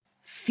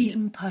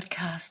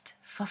filmpodcast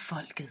for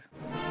folket.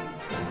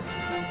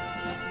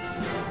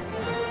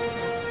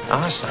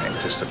 Our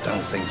scientists have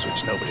done things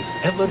which nobody's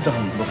ever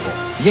done before.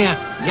 Yeah,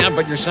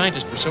 but your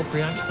scientists were so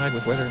preoccupied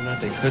with whether or not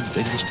they could,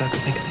 they didn't stop to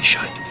think if they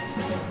should.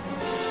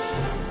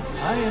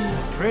 I am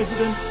the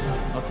President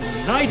of the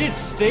United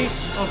States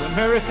of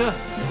America,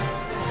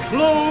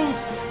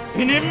 clothed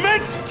in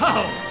immense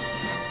power.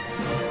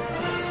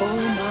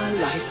 All my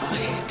life I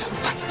had to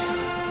fight.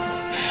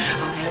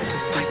 I had to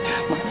fight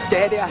my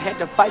daddy, I had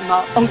to fight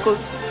my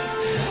uncles,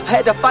 I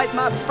had to fight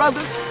my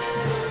brothers.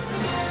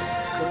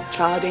 Girl,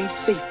 child ain't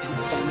safe in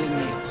the family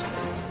man's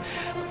home.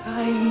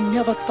 I ain't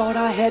never thought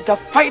I had to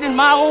fight in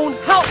my own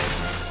house.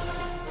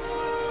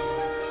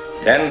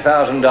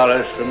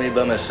 $10,000 for me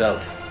by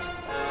myself.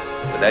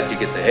 For that you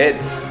get the head,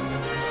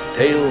 the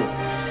tail,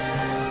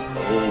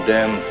 the whole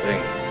damn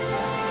thing.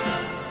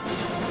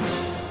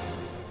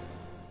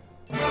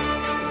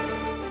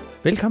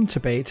 Velkommen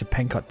tilbage til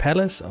Pankot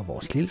Palace og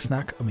vores lille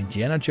snak om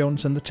Indiana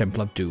Jones and the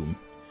Temple of Doom.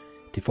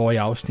 Det forrige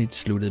afsnit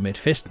sluttede med et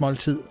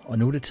festmåltid, og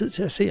nu er det tid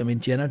til at se, om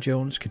Indiana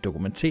Jones kan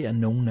dokumentere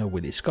nogle af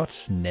Ridley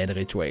Scotts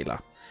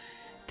natteritualer.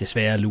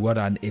 Desværre lurer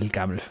der en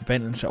ældgammel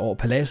forbandelse over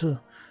paladset,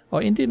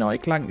 og Indy når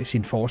ikke langt i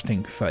sin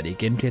forskning, før det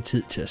igen bliver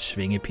tid til at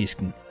svinge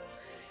pisken.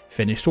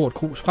 Find et stort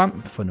krus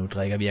frem, for nu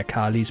drikker vi af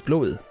Carlys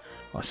blod,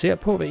 og ser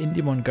på, hvad Indy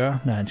mon gør,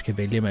 når han skal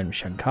vælge mellem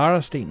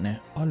Shankara-stenene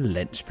og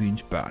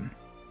landsbyens børn.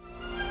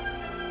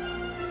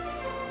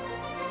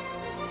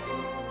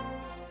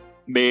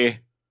 Med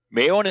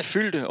maverne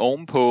fyldte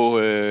oven på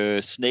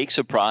Snake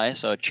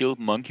Surprise og Chilled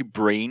Monkey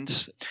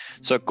Brains,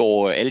 så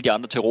går alle de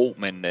andre til ro,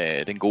 men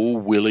den gode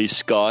Willie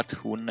Scott,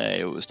 hun er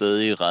jo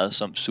stadig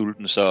rædsom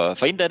sulten, så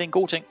for Indy er det en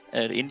god ting,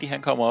 at Indy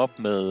han kommer op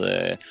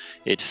med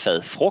et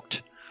fad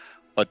frugt,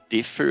 og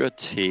det fører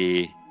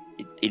til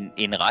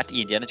en ret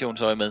i Indiana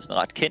Jones øje med, sådan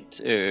en ret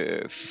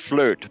kendt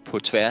flirt på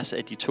tværs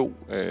af de to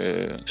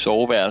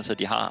soveværelser,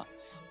 de har,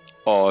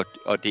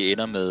 og det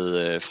ender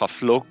med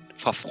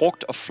fra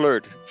frugt og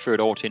flirt ført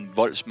over til en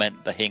voldsmand,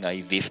 der hænger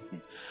i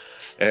viften.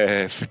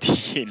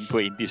 Fordi inde på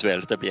Indys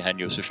værelse, der bliver han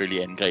jo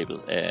selvfølgelig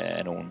angrebet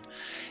af nogen,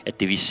 at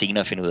det vi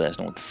senere finder ud af,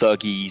 sådan nogle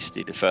thuggies.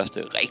 Det er det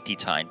første rigtige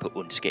tegn på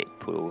ondskab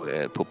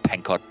på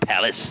Pankot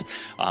Palace.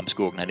 Og ham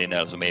skurken, han ender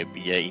altså med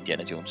via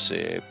Indiana Jones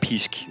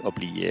pisk og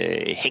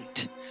blive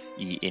hængt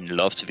i en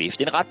loftsvift.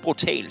 Det er en ret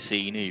brutal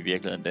scene i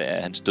virkeligheden, det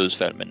er hans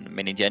dødsfald,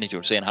 men Indiana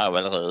Jones-serien har jo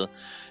allerede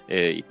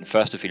i den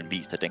første film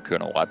vist, at den kører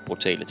nogle ret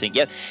brutale ting.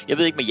 Jeg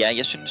ved ikke med jer,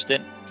 jeg synes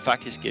den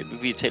faktisk,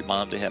 vi har talt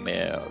meget om det her med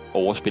at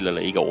overspille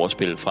eller ikke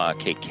overspille fra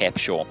Kate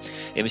Capshaw.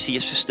 Jeg vil sige,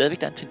 jeg synes stadigvæk,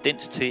 der er en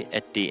tendens til,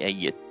 at det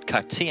er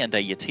karakteren, der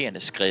er irriterende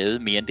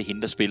skrevet, mere end det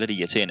hende, der spiller det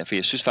irriterende. For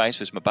jeg synes faktisk,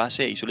 hvis man bare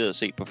ser isoleret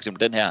set på for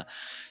eksempel den her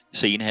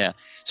scene her,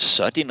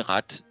 så er det en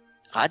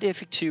ret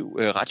effektiv,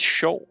 ret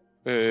sjov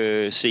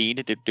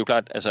scene. Det er jo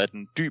klart, altså er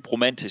den dyb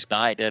romantisk?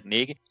 Nej, det er den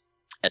ikke.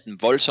 Er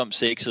den voldsomt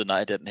sexet?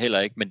 Nej, det er den heller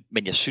ikke.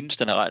 Men jeg synes,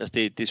 den er ret. Altså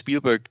det er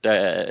Spielberg,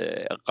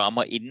 der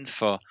rammer inden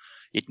for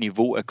et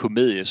niveau af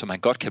komedie, som han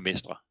godt kan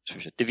mestre,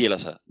 synes jeg. Det vi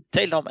ellers har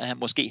talt om, er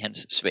måske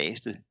hans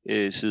svageste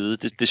side.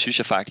 Det synes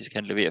jeg faktisk,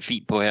 han leverer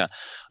fint på her.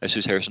 Og jeg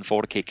synes, Harrison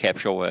Ford og Kate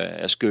Capshaw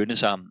er skønne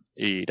sammen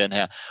i den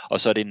her.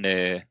 Og så er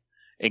det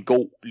en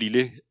god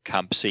lille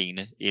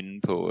kampscene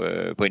inde på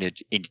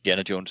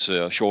Indiana Jones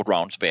og Short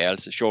Rounds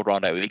værelse. Short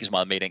Round er jo ikke så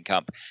meget med i den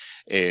kamp.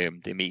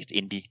 Det er mest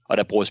Indy. Og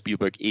der bruger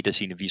Spielberg et af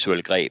sine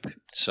visuelle greb,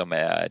 som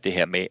er det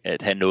her med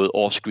at have noget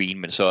off-screen,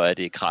 men så er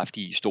det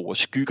kraftige store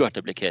skygger,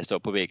 der bliver kastet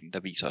op på væggen, der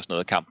viser os noget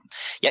af kampen.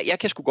 Jeg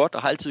kan sgu godt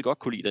og har altid godt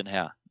kunne lide den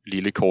her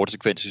lille korte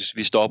sekvens.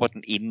 Vi stopper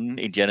den inden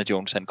Indiana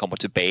Jones han kommer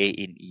tilbage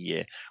ind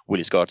i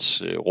Willie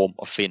Scotts rum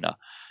og finder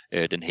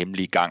den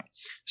hemmelige gang.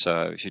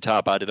 Så hvis vi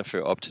tager bare det, der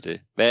fører op til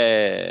det.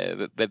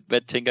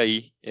 Hvad tænker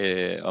I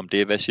om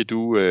det? Hvad siger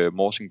du,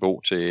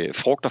 Morsingbo, til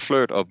frugt og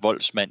flirt og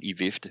voldsmand i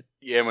vifte?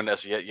 Jamen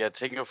altså, jeg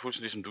tænker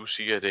fuldstændig, som du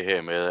siger, det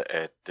her med,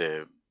 at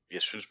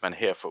jeg synes, man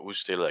her får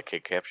udstillet, at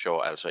Kate Capshaw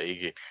altså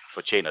ikke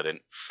fortjener den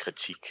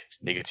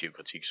negativ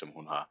kritik, som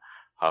hun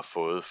har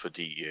fået,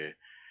 fordi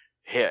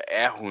her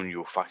er hun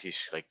jo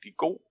faktisk rigtig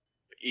god,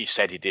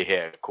 sat i det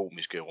her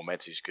komiske,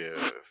 romantiske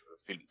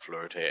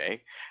filmflirt her,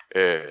 ikke?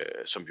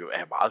 Som jo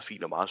er meget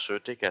fint og meget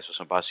sødt, ikke? Altså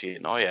som bare siger,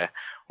 nå ja,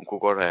 hun kunne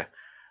godt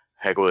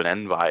have gået en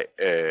anden vej,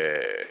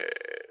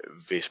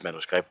 hvis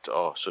manuskript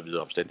og så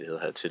videre omstændigheder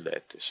havde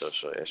tilladt det.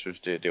 Så jeg synes,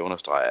 det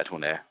understreger, at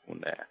hun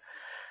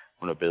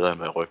er bedre end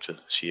hvad rygtet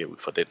siger ud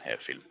fra den her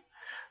film.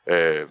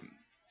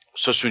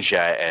 Så synes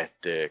jeg,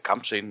 at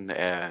kampscenen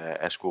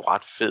er sgu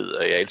ret fed,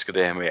 og jeg elsker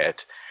det her med,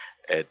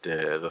 at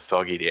The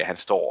Thuggy der, han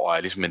står og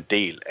er ligesom en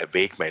del af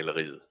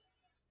vægmaleriet,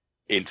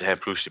 indtil han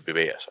pludselig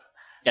bevæger sig.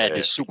 Ja, det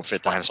er super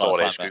fedt, han står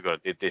der i skygger.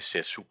 Det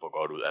ser super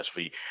godt ud, altså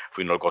fordi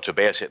når du går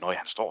tilbage og ser,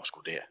 han står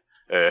sgu der.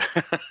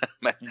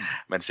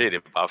 Man ser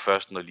det bare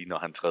først, når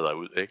han træder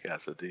ud, ikke?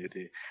 Altså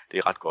det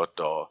er ret godt,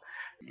 og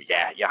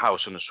ja, jeg har jo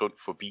sådan en sund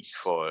forbi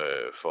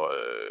for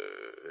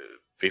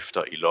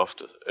vifter i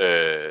loftet,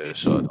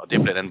 og det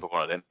er blandt andet på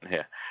grund af den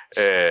her.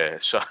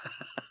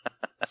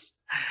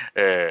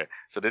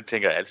 Så det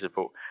tænker jeg altid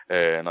på,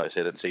 når jeg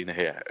ser den scene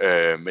her.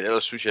 Men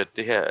ellers synes jeg, at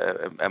det her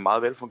er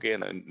meget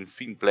velfungerende. En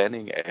fin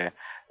blanding af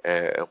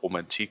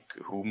romantik,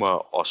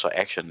 humor og så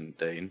action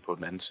derinde på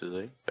den anden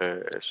side. Ikke?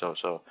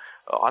 Så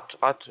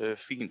ret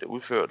fint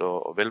udført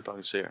og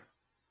velbalanceret.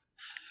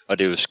 Og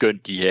det er jo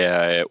skønt, de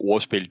her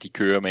ordspil, de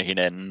kører med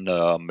hinanden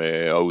om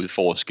at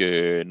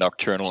udforske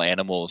nocturnal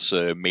animals,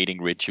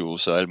 mating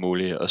rituals og alt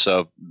muligt, og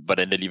så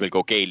hvordan det alligevel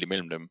går galt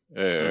imellem dem.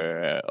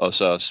 Og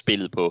så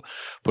spillet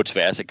på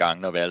tværs af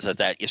gangen og værelser.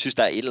 Altså, jeg synes,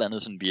 der er et eller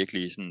andet sådan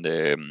virkelig sådan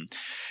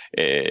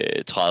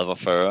 30'er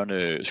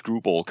 40'erne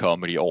screwball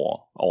comedy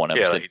over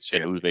nærmest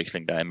den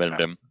udveksling, der er imellem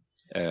dem.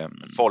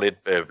 Får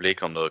lidt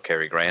blik om noget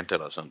Cary Grant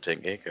eller sådan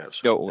ting, ikke?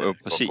 Altså, jo,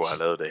 præcis. Hvor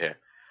have lavet det her.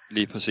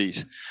 Lige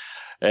præcis.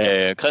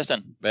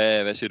 Christian,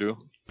 hvad siger du?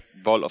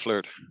 Vold og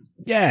flirt?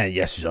 Ja,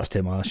 jeg synes også, det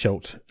er meget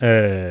sjovt.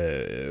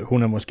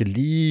 Hun er måske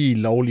lige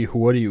lovlig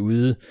hurtig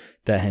ude,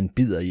 da han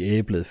bider i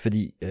æblet,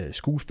 fordi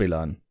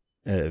skuespilleren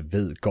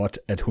ved godt,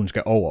 at hun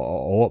skal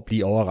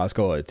blive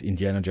overrasket over, at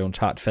Indiana Jones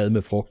har et fad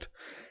med frugt.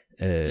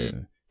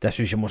 Der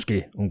synes jeg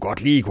måske, hun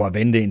godt lige kunne have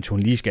ventet, indtil hun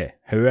lige skal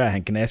høre, at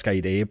han gnasker i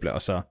et æble,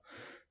 og så,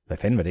 hvad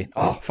fanden var det?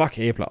 Fuck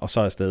æbler, og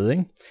så afsted,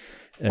 ikke?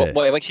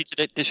 Må jeg ikke sige til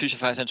det? Det synes jeg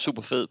faktisk er en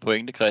super fed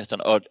pointe,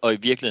 Christian, og i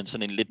virkeligheden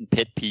sådan en lidt en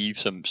pet peeve,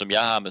 som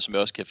jeg har, men som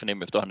jeg også kan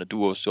fornemme efterhånden, at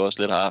du også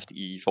lidt har haft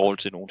i forhold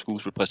til nogle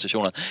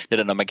skuespilpræstationer. Det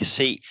er, når man kan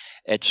se,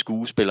 at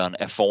skuespilleren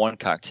er foran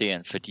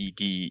karakteren, fordi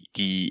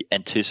de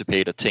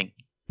anticipater ting,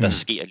 der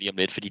sker lige om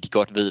lidt, fordi de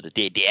godt ved det.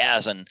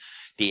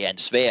 Det er en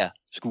svær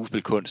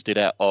skuespilkunst, det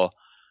der,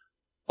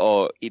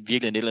 og i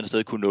virkeligheden et eller andet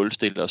sted kunne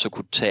nulstille, og så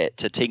kunne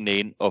tage tingene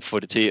ind og få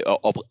det til at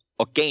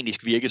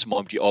organisk virke, som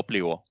om de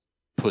oplever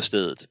på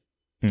stedet.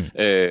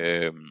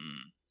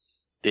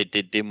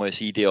 Det må jeg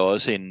sige, det er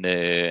også en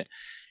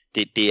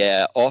det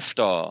er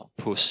oftere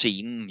på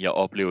scenen, jeg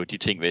oplever de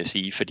ting, vil jeg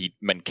sige, fordi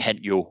man kan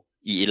jo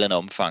i et eller andet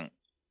omfang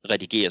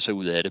redigere sig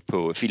ud af det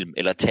på film,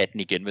 eller tage den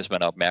igen, hvis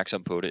man er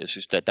opmærksom på det. Jeg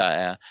synes, at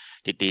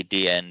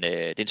det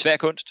er en svær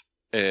kunst,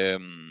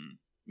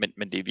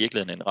 men det er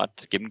virkelig en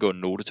ret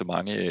gennemgående note til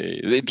mange,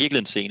 virkelig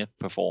en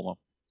scene-performer.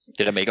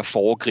 Det der med ikke at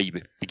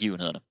foregribe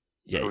begivenhederne.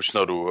 Plus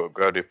når du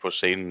gør det på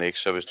scenen, ikke,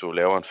 så hvis du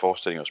laver en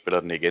forestilling og spiller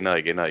den igen og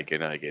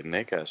igen,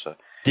 ikke? Altså,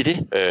 det er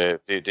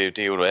det. Det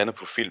er jo noget andet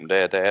på film,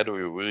 der er du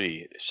jo ude i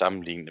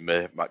sammenlignende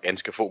med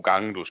ganske få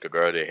gange, du skal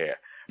gøre det her,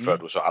 før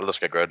du så aldrig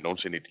skal gøre det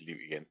nogensinde i dit liv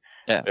igen.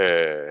 Ja.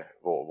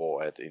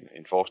 Hvor at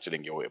en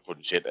forestilling jo er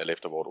potentielt, alt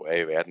efter hvor du er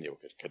i verden, jo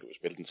kan du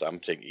spille den samme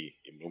ting i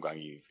nogle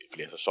gange i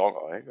flere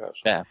sæsoner, ikke?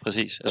 Altså, ja,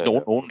 præcis.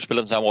 Altså nogen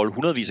spiller den samme rolle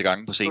hundredvis af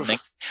gange på scenen,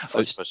 ikke?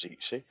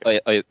 Præcis, ikke?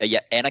 Og jeg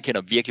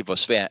anerkender virkelig, hvor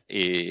svær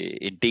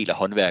en del af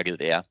håndværket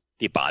det er.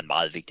 Det er bare en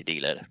meget vigtig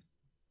del af det.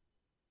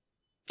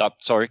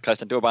 Sorry,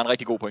 Christian, det var bare en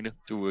rigtig god pointe,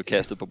 du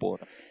kastede på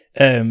bordet.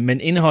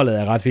 Men indholdet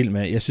er ret vildt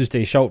med. Jeg synes,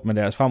 det er sjovt med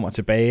deres frem og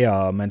tilbage,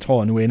 og man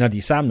tror, at nu ender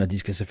de sammen, og de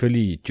skal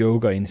selvfølgelig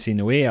joke og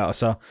insinuere, og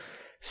så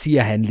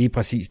siger han lige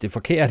præcis det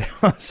forkerte,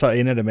 og så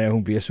ender det med, at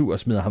hun bliver sur og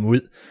smider ham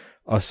ud,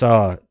 og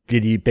så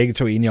bliver de begge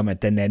to enige om,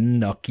 at den anden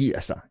nok giver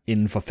sig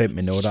inden for 5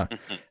 minutter.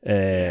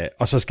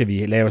 Og så skal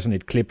vi lave sådan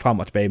et klip frem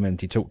og tilbage mellem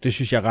de to. Det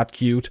synes jeg er ret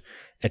cute,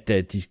 at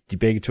de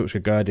begge to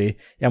skal gøre det.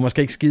 Jeg er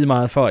måske ikke skide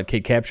meget for, at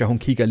Kate Capshaw, hun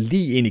kigger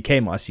lige ind i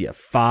kameraet og siger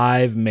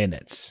 5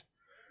 minutes.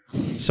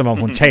 Som om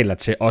hun taler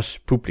til os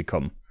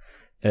publikum.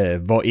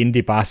 Hvor Indy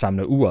bare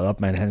samler uret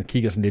op, men han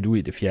kigger sådan lidt ud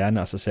i det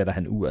fjerne, og så sætter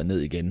han uret ned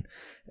igen.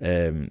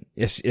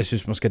 Jeg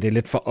synes måske, det er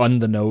lidt for on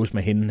the nose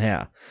med hende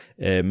her.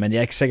 Men jeg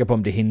er ikke sikker på,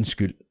 om det er hendes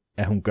skyld,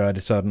 at hun gør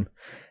det sådan.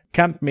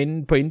 Kampen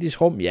inde på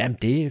Indys rum, ja,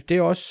 det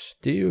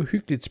er jo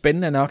hyggeligt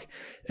spændende nok.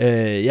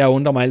 Jeg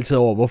undrer mig altid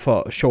over,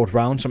 hvorfor Short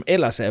Round, som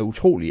ellers er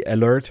utrolig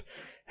alert,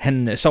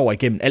 han sover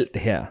igennem alt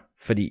det her.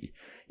 Fordi,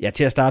 ja,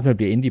 til at starte med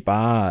bliver Indy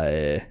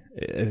bare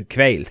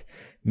kvalt,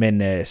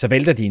 men så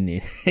vælter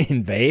de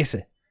en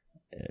vase.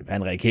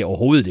 Han reagerer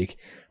overhovedet ikke.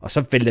 Og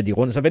så vælter de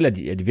rundt, så er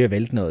de ved at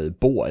vælte noget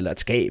bord eller et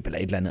skab eller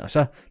et eller andet, og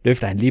så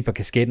løfter han lige på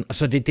kasketten, og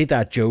så det er det, der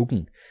er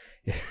joken.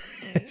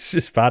 Jeg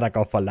synes bare, der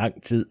går for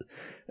lang tid,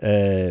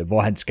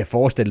 hvor han skal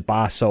forestille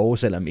bare at sove,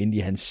 selvom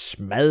Indy han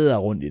smadrer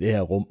rundt i det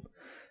her rum.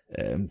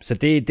 Så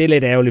det er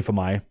lidt ærgerligt for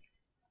mig.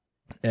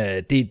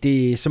 Det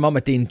er som om,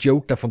 at det er en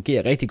joke, der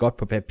fungerer rigtig godt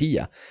på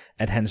papir,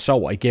 at han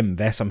sover igennem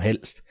hvad som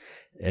helst.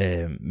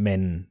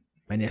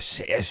 Men jeg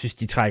synes,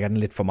 de trækker den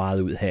lidt for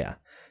meget ud her.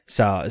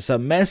 Så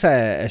masser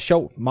af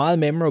sjovt, meget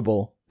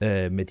memorable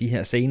med de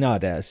her scener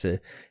og deres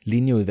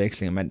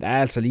linjeudvekslinger, men der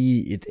er altså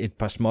lige et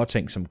par små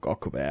ting, som godt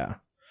kunne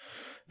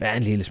være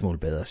en lille smule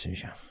bedre,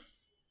 synes jeg.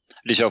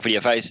 Det er sjovt, fordi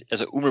jeg faktisk,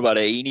 umiddelbart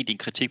er enig i din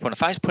kritik på den.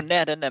 Faktisk på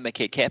nær den der med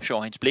Kate Capshaw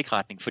og hendes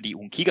blikretning, fordi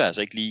hun kigger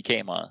altså ikke lige i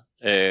kameraet.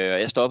 Og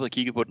jeg stoppede og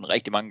kiggede på den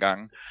rigtig mange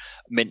gange.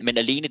 Men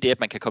alene det, at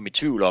man kan komme i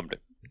tvivl om det,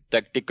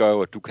 det gør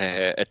jo, at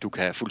du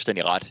kan have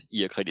fuldstændig ret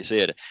i at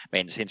kritisere det.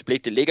 Men hendes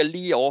blik, det ligger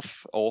lige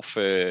off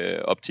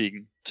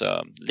optikken,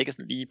 så det ligger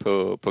sådan lige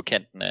på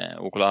kanten af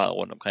okularet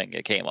rundt omkring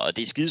kameraet. Og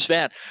det er skide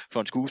svært for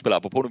en skuespiller,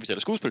 apropos når vi taler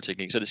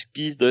skuespilteknik, så er det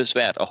skide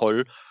svært at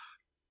holde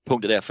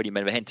punktet der, fordi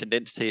man vil have en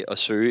tendens til at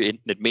søge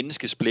enten et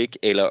menneskes blik,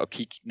 eller at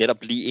kigge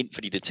netop lige ind,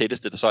 fordi det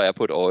tætteste, der så er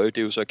på et øje, det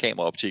er jo så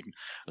kameraoptikken,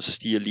 og så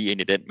stiger lige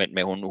ind i den,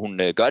 men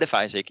hun gør det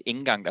faktisk ikke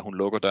engang, da hun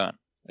lukker døren.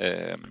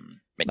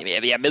 Men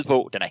jeg er med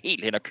på, den er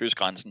helt hen ad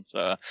kysgrænsen,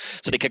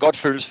 så det kan godt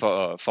føles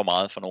for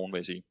meget for nogen, vil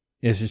jeg sige.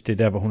 Jeg synes, det er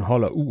der, hvor hun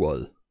holder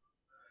uret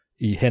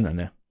i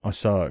hænderne, og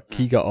så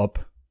kigger op,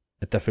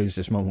 at der føles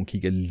det, som om hun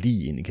kigger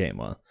lige ind i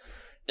kameraet.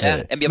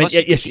 Ja,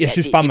 jeg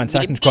synes bare, man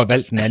sagtens skulle have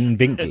valgt en anden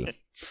vinkel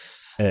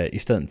i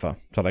stedet for,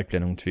 så der ikke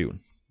bliver nogen tvivl.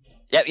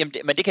 Ja,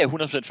 men det kan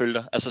jeg 100% følge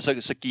dig.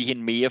 Altså, så give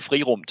hende mere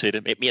frirum til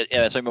det. Men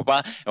jeg må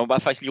bare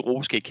faktisk lige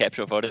rose Kate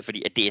Capshaw for det,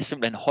 fordi at det er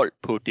simpelthen holdt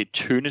på det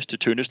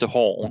tyndeste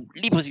hår. Hun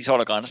lige præcis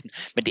holder grænsen.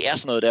 Men det er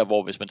sådan noget der,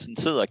 hvor hvis man sådan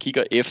sidder og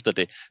kigger efter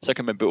det, så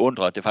kan man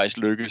beundre, at det faktisk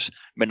lykkes.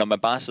 Men når man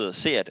bare sidder og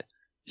ser det,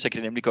 så kan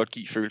det nemlig godt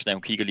give følelsen af, at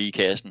hun kigger lige i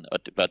kassen. Og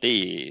det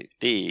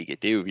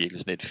er jo virkelig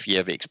sådan et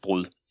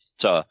fjervægsbrud.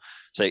 Så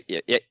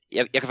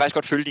jeg kan faktisk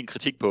godt følge din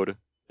kritik på det.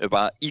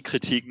 Bare i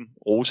kritikken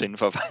rose inden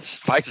for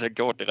faktisk har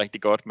gjort det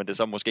rigtig godt, men det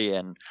så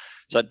måske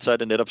så er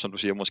det netop, som du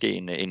siger, måske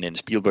en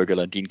Spielberg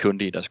eller en Dean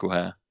Cundey, der skulle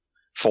have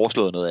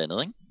foreslået noget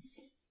andet, ikke?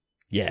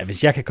 Ja,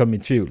 hvis jeg kan komme i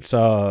tvivl,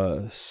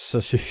 så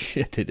synes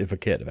jeg, det er det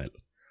forkerte valg.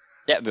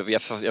 Ja,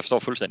 jeg forstår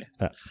fuldstændig.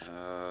 Ja.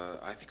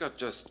 I think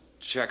I'll just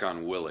check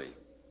on Willie.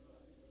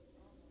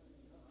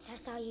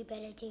 That's all you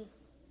better do.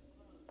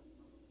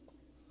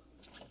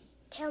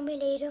 Tell me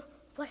later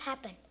what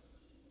happened.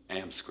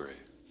 Amscray.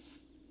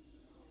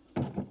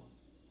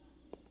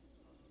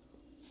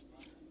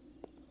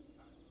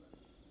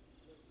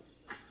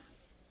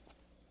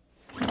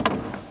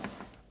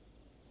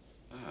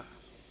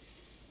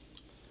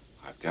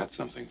 I've got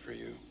something for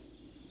you.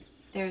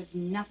 There's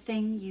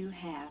nothing you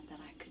have that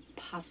I could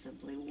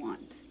possibly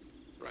want.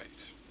 Right.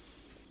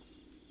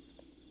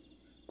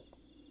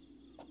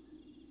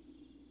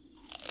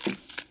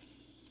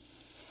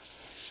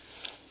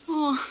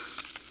 Oh.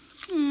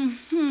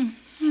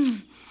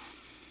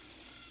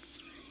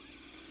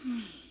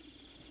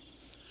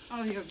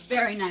 Oh, you're a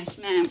very nice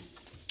man.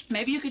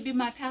 Maybe you could be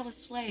my palace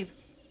slave.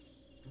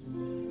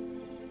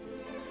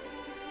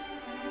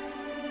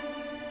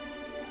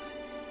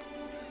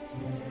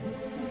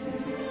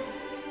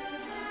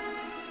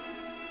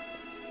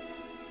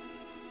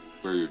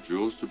 Wear your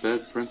jewels to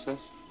bed, princess?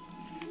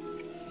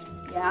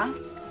 Yeah?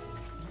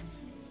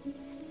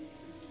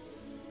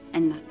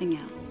 And nothing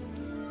else.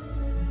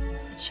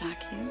 It shock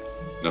you?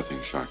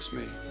 Nothing shocks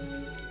me.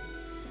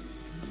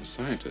 I'm a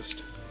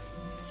scientist.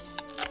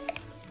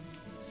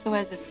 So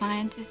as a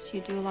scientist, you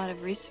do a lot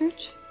of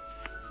research?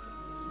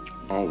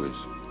 Always.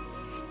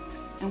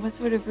 And what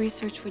sort of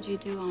research would you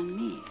do on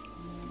me?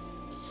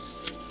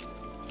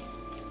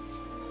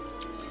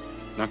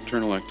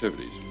 Nocturnal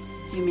activities.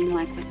 You mean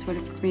like what sort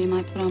of cream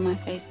I put on my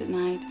face at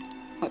night?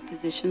 What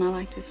position I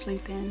like to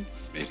sleep in?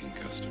 Mating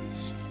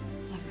customs.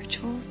 Love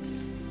rituals?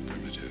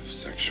 Primitive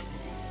sexual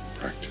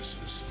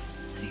practices.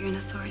 So you're an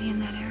authority in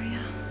that area?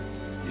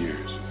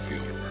 Years of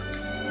field work.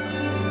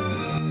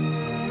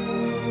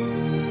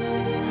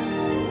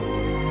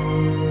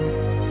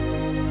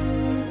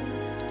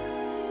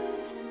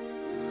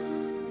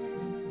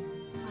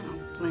 I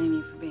don't blame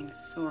you for being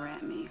sore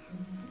at me.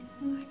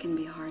 I can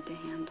be hard to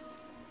handle.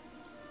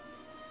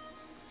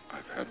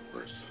 I've had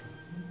worse.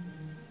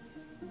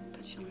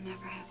 But you'll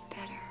never have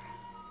better.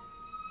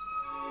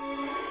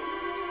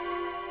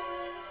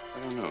 I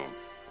don't know.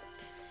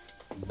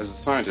 As a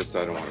scientist,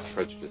 I don't want to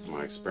prejudice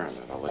my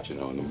experiment. I'll let you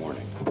know in the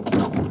morning.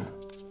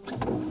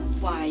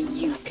 Why,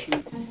 you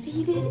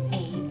conceited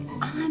ape.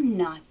 I'm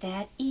not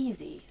that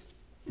easy.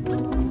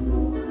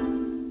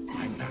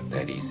 I'm not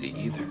that easy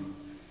either.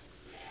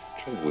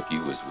 Trouble with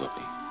you is,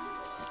 Willie,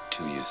 you're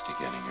too used to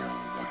getting your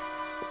own way.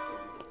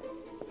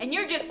 And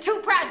you're just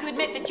too proud to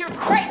admit that you're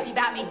crazy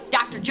about me,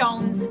 Dr.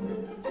 Jones.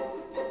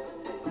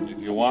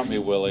 If you want me,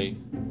 Willie,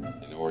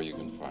 you know where you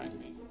can find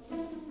me.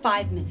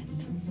 5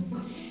 minutes.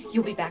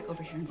 You'll be back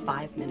over here in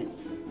 5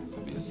 minutes.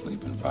 I'll be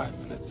asleep in 5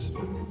 minutes.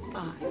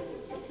 5.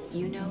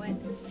 You know it,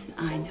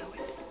 and I know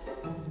it.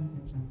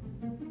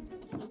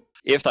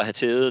 Efter at have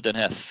taget den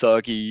her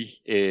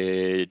thuggy,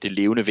 det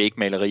levende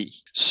vægmaleri,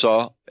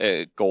 så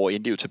går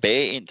Indy jo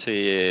tilbage ind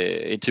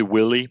til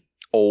Willie.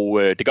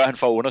 Og det gør han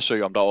for at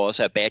undersøge, om der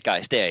også er bad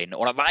guys derinde.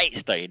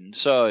 Undervejs derinde,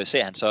 så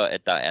ser han så,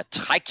 at der er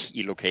træk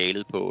i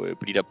lokalet på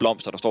de der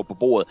blomster, der står på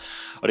bordet.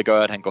 Og det gør,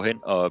 at han går hen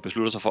og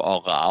beslutter sig for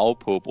at rage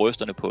på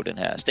brysterne på den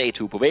her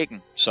statue på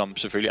væggen, som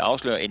selvfølgelig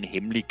afslører en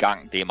hemmelig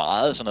gang. Det er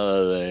meget sådan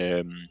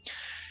noget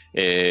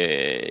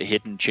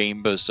hidden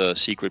chambers og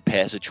secret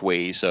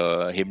passageways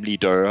og hemmelige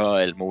døre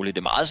og alt muligt.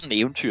 Det er meget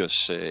sådan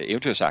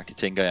eventyrsagtigt,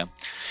 tænker jeg.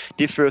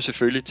 Det fører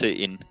selvfølgelig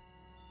til en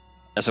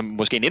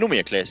måske en endnu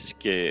mere klassisk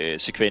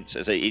sekvens,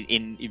 altså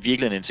i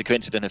virkeligheden en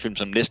sekvens i den her film,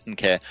 som næsten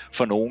kan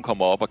for nogen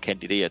komme op og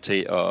kandidere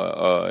til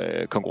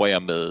at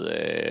konkurrere med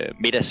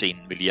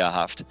middagsscenen, vi lige har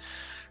haft.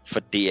 For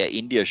det er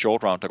Indy og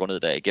Short Round, der går ned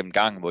der igennem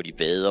gangen, hvor de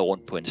vader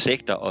rundt på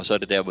insekter, og så er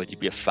det der, hvor de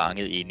bliver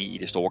fanget inde i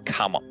det store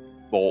kammer,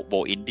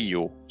 hvor Indy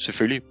jo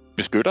selvfølgelig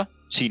beskytter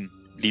sin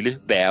lille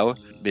værge,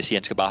 hvis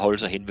han skal bare holde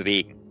sig hen ved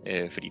væggen.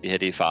 fordi det her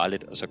det er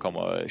farligt, og så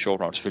kommer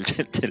Short Round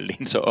selvfølgelig til at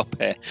læne sig op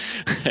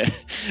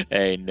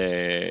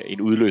af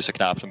en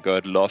udløserknap, som gør,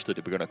 at loftet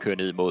det begynder at køre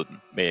ned imod dem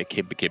med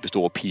kæmpe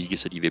store pigge,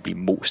 så de vil blive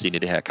most ind i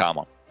det her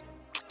kammer.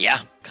 Ja,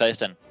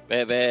 Christian,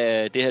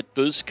 hvad det her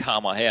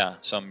dødskammer her,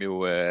 som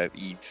jo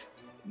i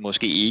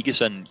måske ikke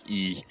sådan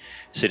i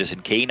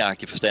Citizen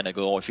Kane-agtig forstand er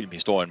gået over i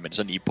filmhistorien, men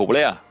sådan i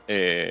populær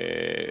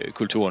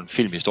kulturen,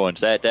 filmhistorien,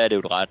 der er det jo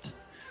et ret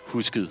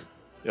husket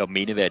og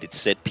mindeværdigt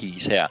set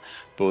piece her,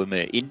 både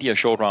med Indy og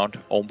Short Round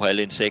oven på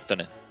alle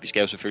insekterne. Vi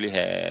skal jo selvfølgelig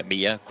have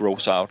mere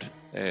gross out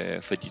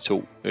for de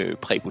to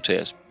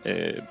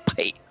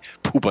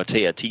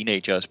præpubertære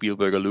teenager,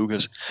 Spielberg og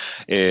Lucas.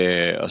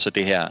 Og så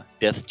det her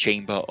Death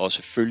Chamber, og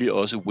selvfølgelig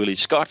også Willie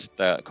Scott,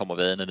 der kommer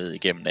vadende ned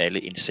igennem alle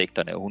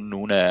insekterne.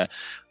 Hun er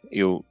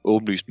jo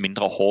åbenlyst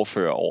mindre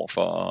hårdfør over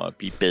for at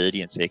blive badet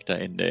i insekter,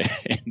 end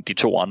de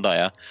to andre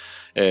er.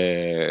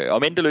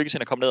 Og men det lykkes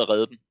hende at komme ned og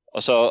redde dem.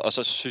 Og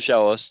så synes jeg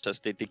også,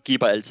 altså det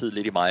giver altid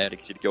lidt i mig, og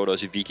det gjorde det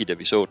også i Vicky, da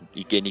vi så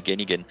den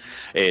igen.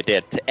 Det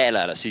er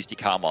aller sidst i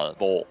kammeret,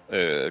 hvor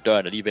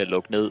døren er lige ved at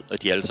lukke ned,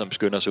 og de alle sammen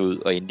skynder sig ud,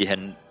 og Indy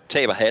han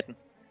taber hatten,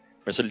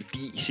 men så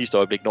lige i sidste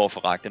øjeblik når at få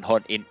rakt en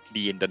hånd ind,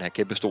 lige inden den her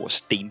kæmpe store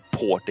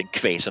stenport, den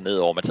kvaser ned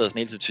over. Man tager sådan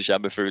hele tiden, synes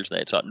jeg, med følelsen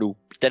af, at så nu,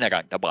 den her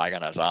gang, der brækker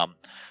han altså armen.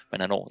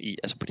 Men han når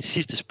altså på det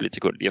sidste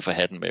splitsekund lige at få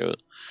hatten med ud.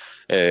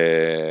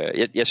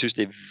 Jeg synes,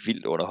 det er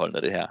vildt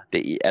underholdende, det her.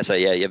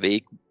 Jeg ved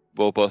ikke,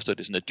 hvor påstår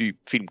det sådan er dyb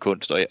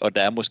filmkunst, og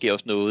der er måske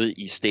også noget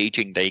i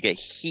staging, der ikke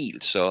er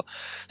helt så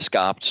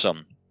skarpt som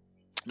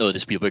noget,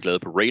 det Spielberg lavede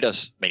på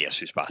Raiders, men jeg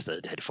synes bare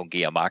stadig, at det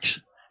fungerer max.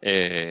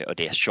 Og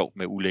det er sjovt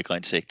med ulækre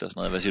insekter og sådan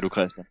noget. Hvad siger du,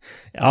 Christian?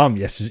 Ja,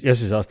 men jeg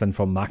synes også, den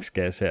får max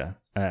gas her,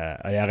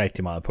 og jeg er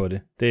rigtig meget på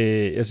det.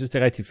 Jeg synes,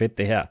 det er rigtig fedt,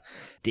 det her.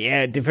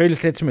 Det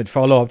føles lidt som et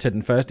follow-up til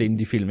den første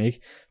Indy-film,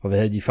 ikke? Hvor vi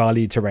havde de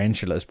farlige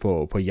tarantulas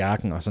på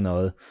jakken og sådan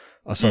noget.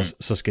 Og så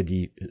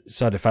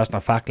er det først, når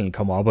faklen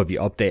kommer op, og vi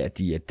opdager, at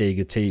de er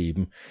dækket til i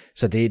dem.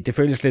 Så det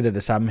føles lidt af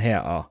det samme her,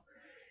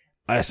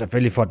 og jeg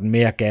selvfølgelig får den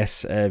mere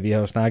gas. Vi har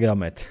jo snakket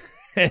om, at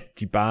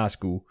de bare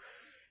skulle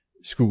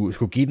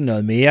give den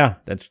noget mere.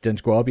 Den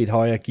skulle op i et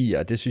højere gear,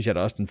 og det synes jeg da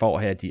også, den får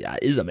her. De er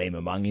eddermame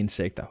med mange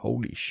insekter.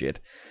 Holy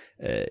shit.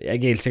 Jeg er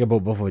ikke helt sikker på,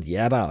 hvorfor de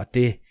er der, og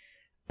det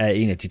er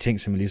en af de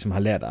ting, som jeg ligesom har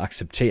lært at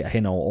acceptere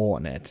hen over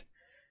årene, at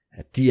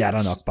de er der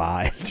nok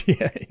bare, alle de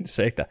her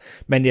insekter.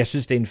 Men jeg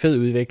synes, det er en fed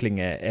udvikling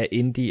af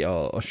Indy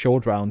og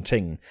Short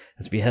Round-tingen.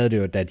 Altså, vi havde det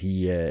jo, da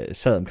de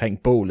sad omkring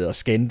bålet og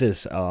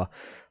skændtes, og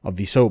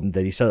vi så dem,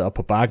 da de sad op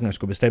på bakken og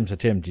skulle bestemme sig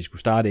til, om de skulle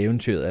starte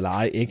eventyret eller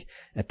ej, ikke?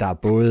 At der er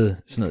både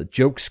sådan noget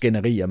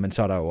joke-skænderier, men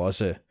så er der jo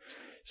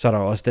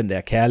også den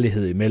der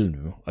kærlighed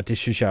imellem. Og det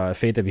synes jeg er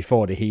fedt, at vi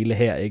får det hele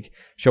her, ikke?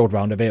 Short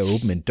Round er ved at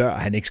åbne en dør,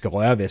 han ikke skal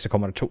røre ved, så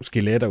kommer der 2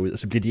 skeletter ud, og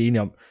så bliver de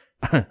enige om,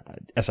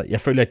 altså,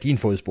 jeg følger din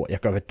fodspor, jeg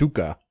gør, hvad du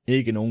gør,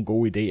 ikke nogen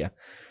gode idéer.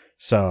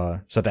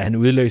 Så da han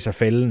udløser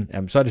fælden,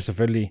 jamen, så er det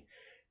selvfølgelig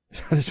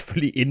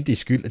Indys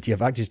skyld, at de har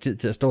faktisk tid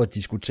til at stå og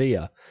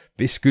diskutere,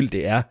 hvis skyld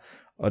det er,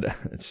 og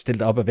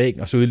stille op ad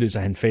væggen, og så udløser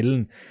han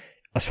fælden.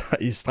 Og så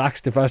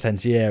straks det første, han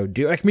siger, er jo, det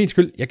er jo ikke min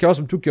skyld, jeg gjorde,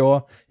 som du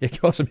gjorde, jeg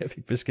gjorde, som jeg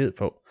fik besked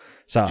på.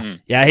 Så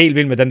jeg er helt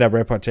vild med den der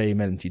reportage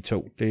imellem de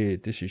to,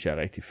 det synes jeg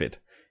er rigtig fedt.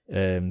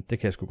 Det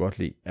kan jeg sgu godt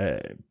lide.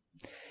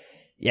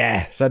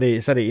 Ja, så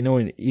er det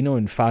endnu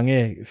en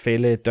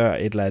fangefælde, dør,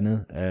 et eller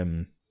andet.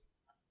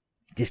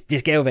 Det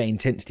skal jo være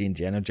intenst i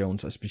Indiana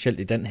Jones, og specielt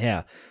i den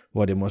her,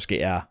 hvor det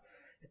måske er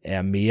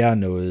mere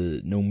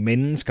nogle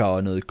mennesker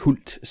og noget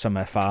kult, som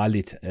er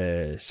farligt.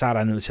 Så er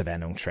der nødt til at være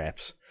nogle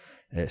traps.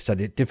 Så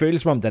det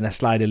føles som om, den er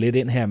slidet lidt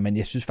ind her, men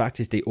jeg synes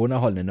faktisk, det er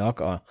underholdende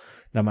nok, og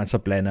når man så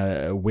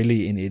blander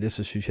Willie ind i det,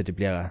 så synes jeg, det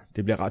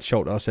bliver ret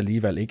sjovt også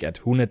alligevel, ikke? At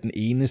hun er den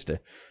eneste,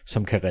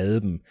 som kan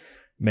redde dem.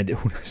 Men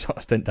hun er så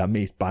også den, der er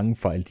mest bange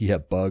for alle de her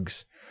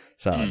bugs.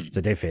 Så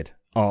det er fedt.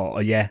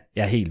 Og ja,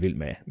 jeg er helt vild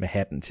med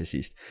hatten til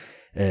sidst.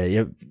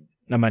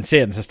 Når man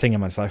ser den, så tænker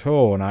man straks,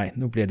 nej,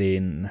 nu bliver det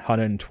en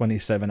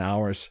 127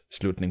 hours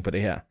slutning på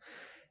det her.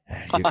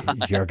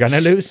 You're gonna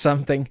lose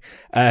something.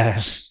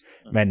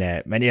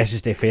 Men jeg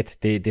synes, det er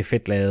fedt. Det er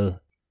fedt lavet.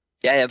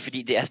 Ja,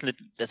 fordi det er sådan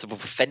lidt, altså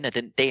hvorfor fanden er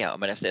den der? Og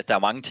der er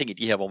mange ting i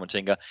de her, hvor man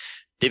tænker,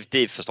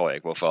 det forstår jeg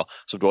ikke, hvorfor.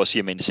 Som du også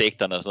siger med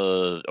insekterne og sådan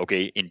noget,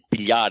 okay, en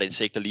billiard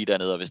insekter lige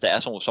dernede, og hvis der er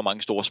så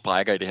mange store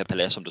sprækker i det her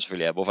palads, som der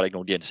selvfølgelig er, hvorfor er der ikke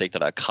nogen af de insekter,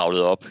 der er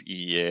kravlet op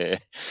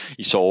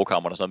i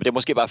sovekammerne og sådan noget. Men det er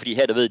måske bare fordi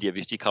her, der ved de, at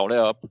hvis de kravler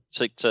op,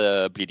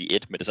 så bliver de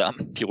et med det samme.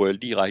 De rører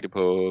direkte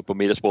på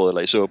middagsbordet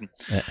eller i suppen.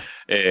 Ja.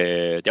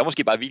 Det er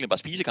måske bare virkelig bare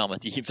spisekammer,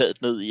 de er helt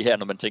fadet ned i her,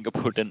 når man tænker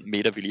på den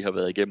middag, vi lige har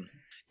været igennem.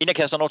 Inden jeg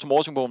kaster over til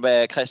Morsingbogen,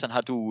 hvad Christian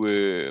har du,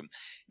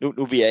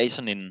 nu vi er i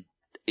sådan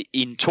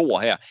en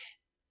toer her.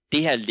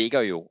 Det her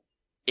ligger jo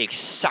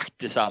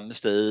eksakt det samme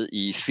sted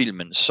i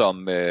filmen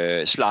som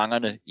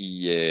slangerne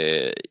i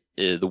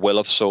The Well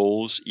of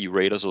Souls i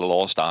Raiders of the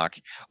Lost Ark,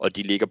 og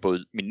de ligger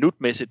både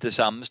minutmæssigt det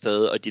samme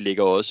sted, og de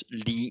ligger også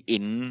lige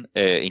inden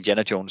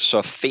Indiana Jones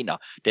så finder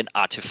den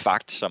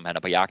artefakt, som han er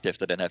på jagt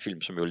efter den her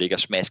film, som jo ligger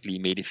smask lige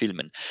midt i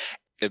filmen.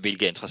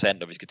 Hvilket er interessant,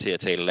 når vi skal til at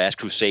tale Last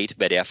Crusade,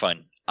 hvad det er for en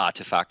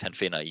artefakt, han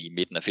finder i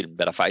midten af filmen,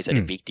 hvad der faktisk er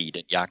det vigtige i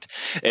den jagt.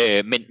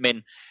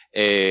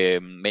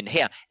 Men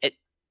her,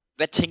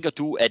 hvad tænker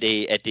du, er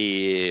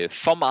det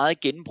for meget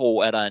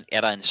genbrug?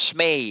 Er der en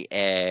smag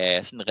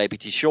af sådan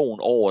repetition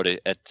over det,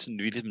 at sådan,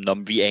 ligesom,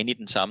 når vi er inde i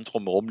den samme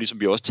trummerum,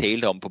 ligesom vi også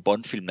talte om på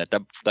Bond-filmen, at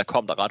der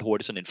kom der ret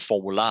hurtigt sådan en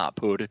formular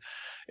på det.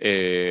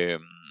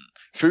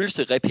 Føles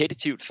det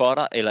repetitivt for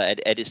dig, eller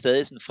er det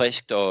stadig sådan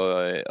friskt og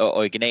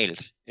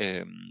originalt,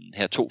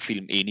 her 2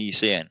 film inde i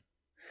serien?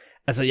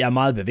 Altså, jeg er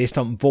meget bevidst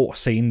om, hvor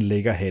scenen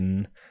ligger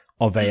henne,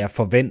 og hvad jeg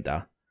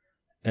forventer,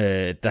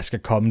 der skal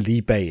komme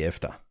lige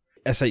bagefter.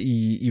 Altså,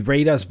 i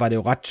Raiders var det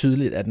jo ret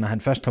tydeligt, at når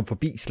han først kom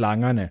forbi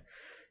slangerne,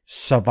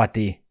 så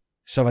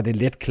var det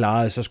let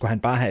klaret, så skulle han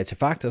bare have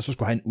artefakter, og så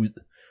skulle han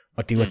ud,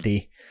 og det var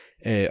det.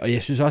 Og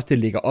jeg synes også, det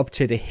ligger op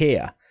til det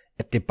her,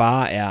 at det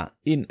bare er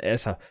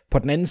altså på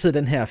den anden side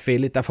af den her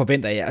fælde, der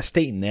forventer jeg, at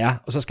stenen er,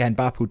 og så skal han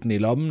bare putte den i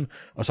lommen,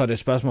 og så er det et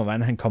spørgsmål,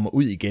 hvordan han kommer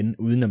ud igen,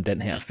 udenom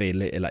den her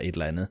fælde, eller et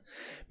eller andet.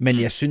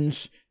 Men jeg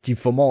synes, de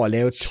formår at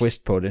lave et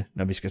twist på det,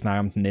 når vi skal snakke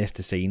om den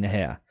næste scene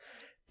her.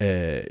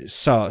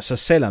 Så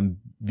selvom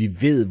vi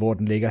ved, hvor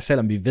den ligger,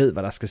 selvom vi ved,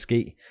 hvad der skal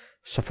ske,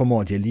 så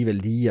formår de alligevel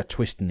lige at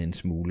twiste den en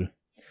smule.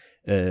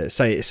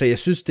 Så jeg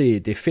synes,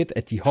 det er fedt,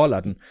 at de holder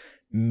den,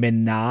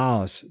 men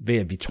narrer os ved,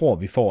 at vi tror,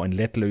 vi får en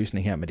let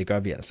løsning her, men det gør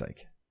vi altså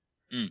ikke.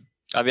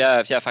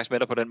 Jeg er faktisk med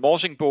dig på den.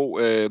 Morsingbo,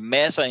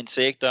 masser af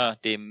insekter,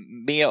 det er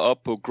mere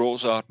op på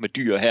Grossart med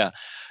dyr her,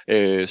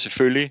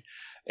 selvfølgelig,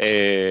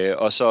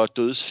 og så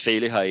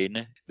dødsfælde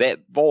herinde.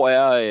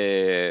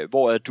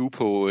 Hvor er du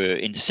på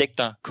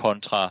insekter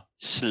kontra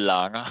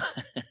slanger?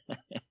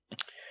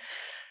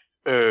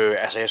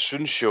 Altså jeg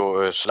synes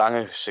jo,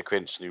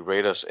 slangesekvensen i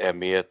Raiders er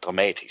mere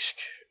dramatisk.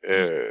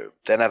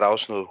 Den er der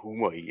også noget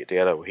humor i, det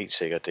er der jo helt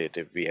sikkert.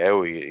 Vi er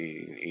jo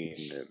i en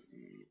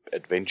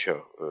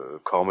adventure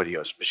comedy,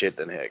 og specielt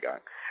den her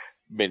gang.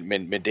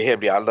 Men det her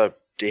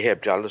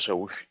bliver aldrig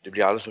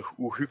så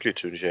uhyggeligt,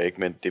 synes jeg ikke,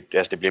 men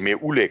det bliver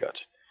mere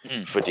ulækkert.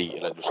 Fordi,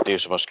 eller det er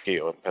så måske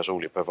jo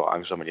personlige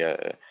præferencer, men jeg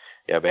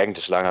er hverken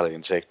til slanger eller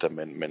insekter,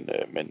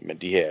 men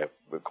de her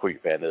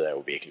kryb hernede er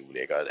jo virkelig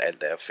ulækkert.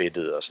 Alt er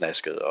fedtet og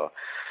snasket, og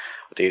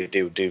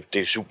det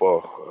er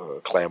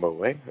super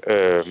glamour,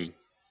 ikke?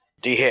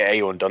 Det her er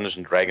jo en Dungeons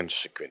 & Dragons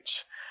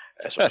sekvens.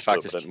 Altså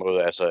faktisk på den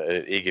måde,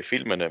 altså ikke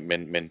filmene,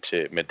 men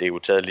det er jo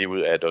taget lige ud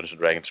af Dungeons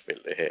 & Dragons spil,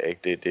 det her,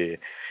 ikke? Det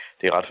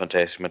er ret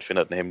fantastisk. Man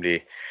finder den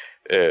hemmelige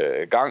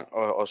gang,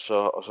 og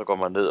så går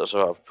man ned, og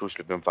så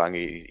pludselig bliver man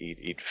fanget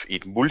i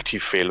et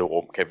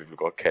multifælderum, kan vi vel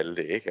godt kalde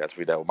det, ikke?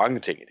 Altså, der er jo mange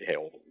ting i det her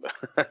rum.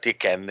 Det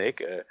kan,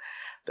 ikke?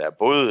 Der er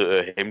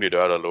både hemmelige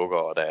døre, der lukker,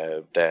 og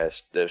der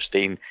er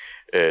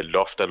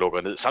stenloft, der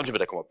lukker ned, samtidig med,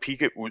 der kommer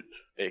pigge ud,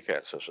 ikke?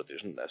 Altså, så det er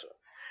sådan, altså,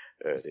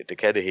 det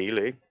kan det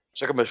hele, ikke?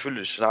 Så kan man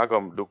selvfølgelig snakke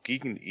om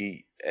logikken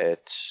i,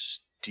 at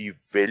de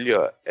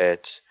vælger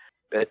at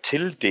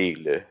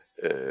tildele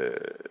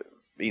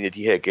en af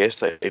de her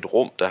gæster et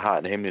rum, der har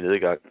en hemmelig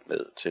nedgang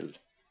ned til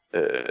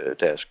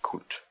deres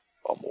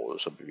kultområde,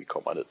 som vi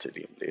kommer ned til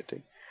lige om lidt,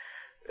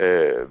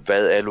 ikke?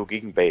 Hvad er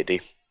logikken bag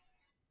det?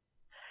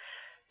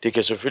 Det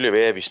kan selvfølgelig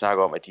være, at vi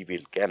snakker om, at de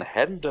vil gerne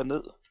have den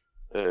derned,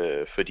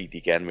 fordi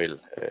de gerne vil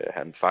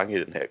have den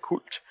fanget i den her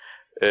kult.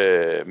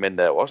 Men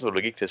der er jo også noget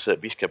logik til at sige,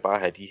 at vi skal bare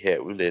have de her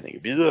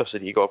udlændinge videre, så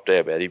de ikke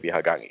opdager, hvad det er, vi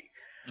har gang i.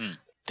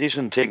 Det er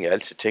sådan en ting, jeg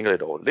altid tænker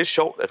lidt over. Det er lidt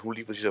sjovt, at hun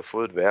lige præcis har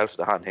fået et værelse,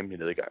 der har en hemmelig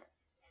nedgang.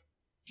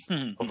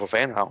 Og for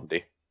fanden har hun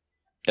det?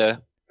 Ja.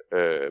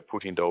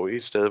 Put hende dog i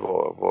et sted,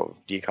 hvor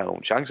de ikke har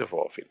nogen chance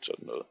for at finde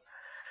sådan noget.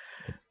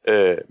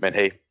 Men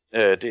hey,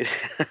 det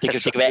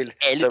kan være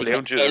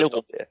alle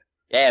rum.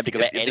 Ja, det kan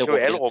være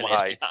alle rum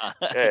har i.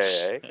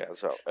 Ja, ikke?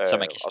 Altså, så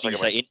man kan snige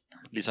sig ind,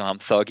 ligesom ham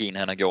Thuggien,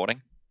 han har gjort,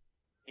 ikke?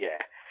 Ja,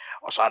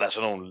 og så er der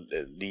sådan nogle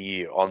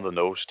lige on the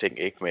nose ting,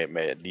 ikke?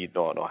 Med lige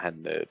når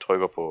han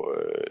trykker på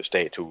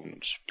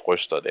statuens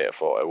bryster der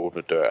for at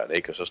åbne døren,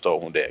 ikke? Og så står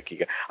hun der og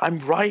kigger,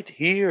 I'm right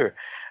here.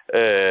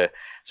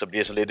 Så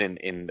bliver så lidt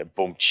en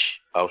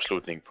bumtsch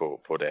afslutning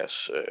på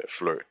deres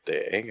flirt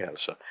der, ikke?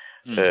 Altså,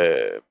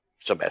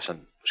 som er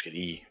sådan måske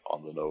lige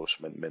on the nose,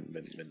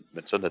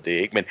 men sådan er det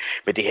ikke.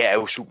 Men det her er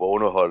jo super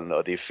underholdende,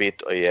 og det er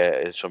fedt, og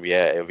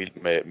jeg er jo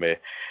vild med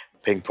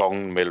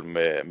pingpongen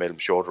mellem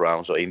short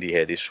rounds og indie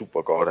her, det er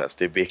super godt, altså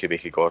det er virkelig,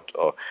 virkelig godt,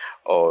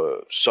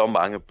 og så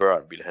mange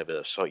børn ville have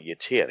været så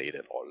irriterende i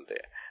den rolle der.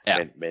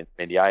 Ja.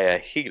 Men jeg er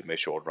helt med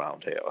short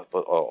round her,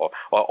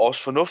 og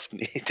også fornuften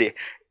i det.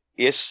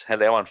 Yes, han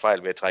laver en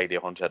fejl ved at trække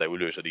det håndtag, der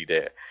udløser de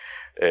der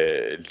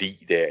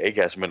lige der,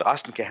 ikke? Altså, men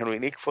resten kan han jo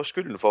egentlig ikke få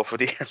skylden for,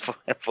 fordi han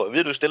får at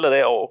vide, du stiller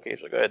derovre, okay,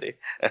 så gør jeg det.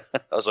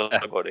 Og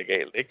så går det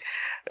galt, ikke?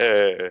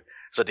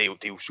 Så det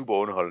er jo super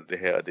underholdende det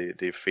her, og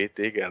det er fedt,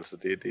 ikke? Altså,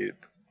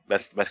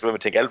 man skal være med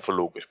at tænke alt for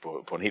logisk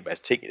på en hel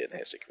masse ting i den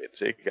her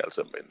sekvens, ikke?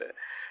 Altså,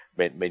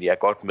 men jeg er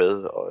godt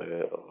med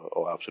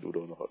og absolut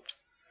underholdt.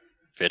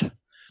 Fedt.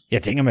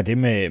 Jeg tænker med det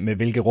med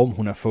hvilke rum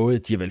hun har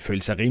fået, de har vel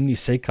følt sig rimelig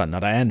sikre, når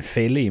der er en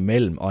fælde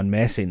imellem og en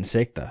masse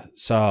insekter,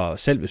 så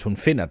selv hvis hun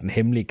finder den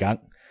hemmelige gang,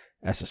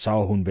 altså så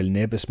er hun vel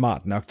næppe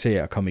smart nok til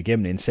at komme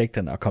igennem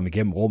insekterne og komme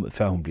igennem rummet,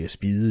 før hun bliver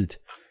spidet.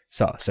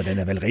 Så den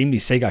er vel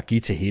rimelig sikker at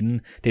give til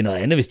hende. Det er noget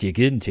andet, hvis de har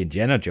givet den til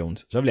Indiana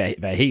Jones. Så vil jeg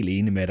være helt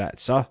enig med dig,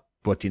 at så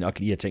burde de nok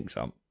lige have tænkt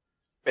sig om.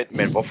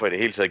 Men hvorfor er det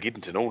hele taget give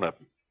den til nogen af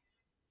dem?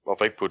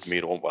 Hvorfor ikke putte dem i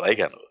et rum, hvor der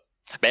ikke er noget?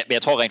 Men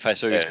jeg tror rent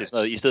faktisk seriøst, det er sådan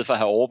noget, i stedet for at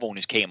have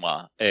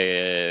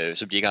overvågningskameraer,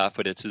 som de ikke har haft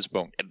på det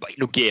tidspunkt.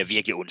 Nu giver jeg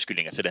virkelig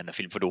undskyldninger til den her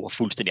film, for du har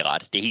fuldstændig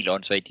ret. Det er helt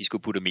åndssvagt, de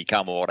skulle putte dem i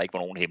kamera, hvor der ikke var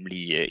nogen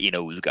hemmelige ind-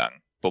 og udgang.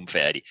 Bum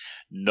færdig.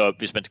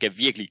 Hvis man skal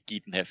virkelig give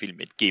den her film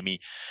et gimme,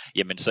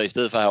 jamen så i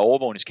stedet for at have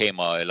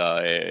overvågningskameraer,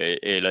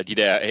 eller de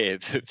der,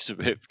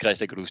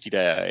 Christian, kan du huske, de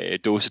der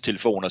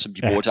dåsetelefoner, som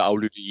de bruger til at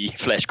aflytte i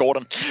Flash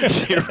Gordon,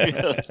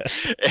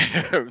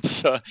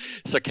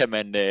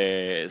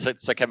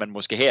 så kan man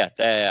måske her,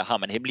 der har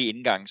man hemmelig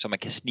indgang, så man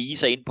kan snige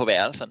sig ind på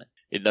værelserne,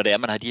 når det er,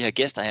 man har de her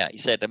gæster her,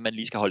 især dem, man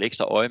lige skal holde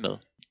ekstra øje med.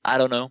 I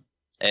don't know.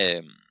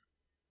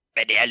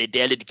 Men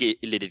det er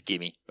lidt et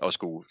gimme at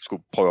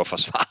skulle prøve at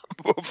forsvare,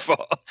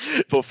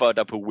 hvorfor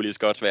der på Willie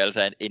Scotts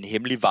værelse er en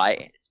hemmelig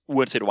vej,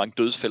 uanset hvor mange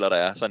dødsfælder der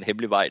er, så en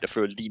hemmelig vej, der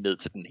fører lige ned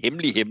til den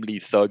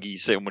hemmelige thuggy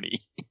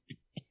ceremoni.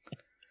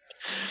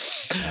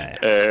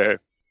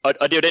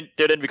 Og det er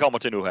jo den, vi kommer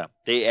til nu her.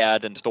 Det er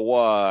den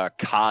store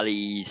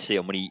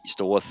Kali-ceremoni,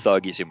 store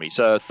Thuggy-ceremoni.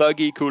 Så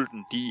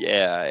Thuggy-kulten, de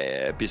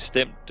er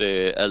bestemt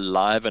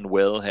alive and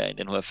well her i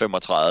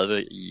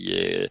 1935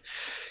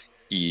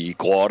 i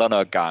grotterne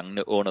og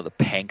gangene under The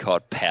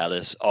Pankot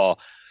Palace.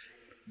 Og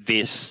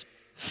hvis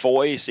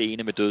forrige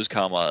scene med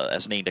dødskammeret er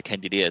sådan en, der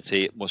kandiderer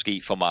til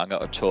måske for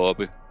mange at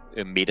toppe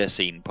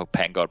middagsscenen på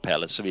Pankot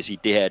Palace, så vil jeg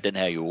sige, den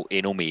her jo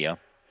endnu mere.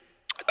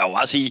 Jeg vil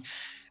bare sige,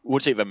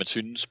 uanset hvad man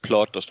synes,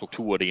 plot og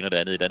struktur og det ene og det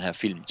andet i den her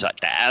film, så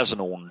der er altså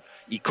nogle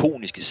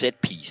ikoniske set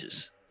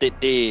pieces.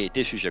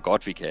 Det synes jeg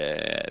godt,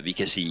 vi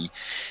kan sige.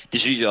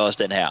 Det synes jeg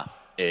også, den her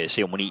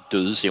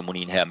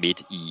dødeceremonien her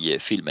midt i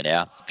filmen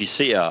er. Vi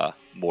ser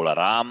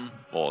Molaram,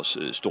 vores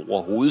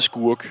store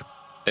hovedskurk,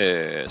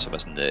 som er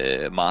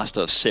sådan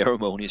master of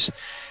ceremonies,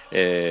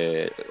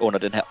 under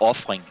den her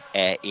ofring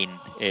af en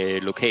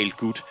lokal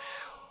gut.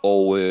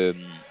 Og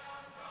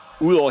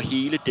udover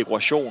hele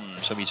dekorationen,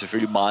 som vi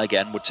selvfølgelig meget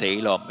gerne må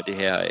tale om, med det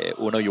her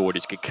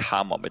underjordiske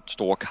kammer med den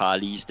store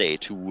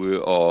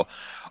Kali-statue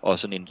og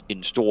sådan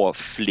en stor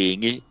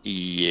flænge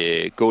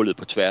i gulvet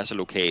på tværs af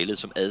lokalet,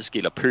 som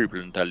adskiller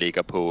pøbelen, der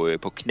ligger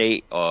på knæ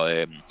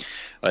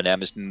og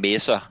nærmest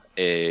messer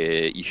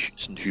i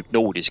sådan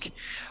hypnotisk,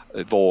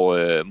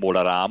 hvor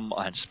Molaram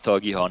og hans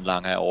thuggy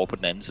håndlanger er over på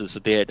den anden side. Så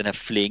den her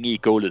flænge i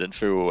gulvet, den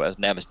fører jo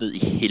altså nærmest ned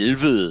i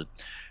helvede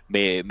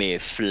med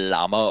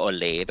flammer og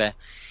lava.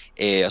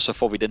 Og så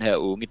får vi den her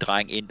unge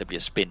dreng ind, der bliver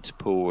spændt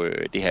på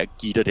det her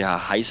gitter, det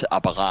her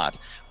hejseapparat,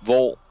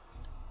 hvor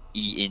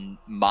i en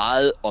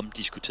meget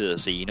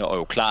omdiskuteret scene, og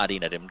jo klart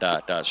en af dem, der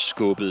er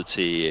skubbet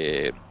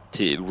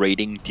til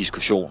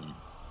rating-diskussionen.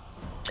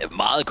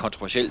 Meget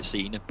kontroversiel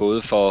scene,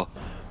 både for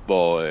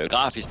hvor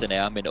grafisk den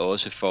er, men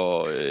også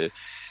for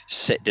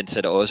den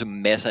sætter også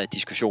masser af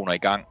diskussioner i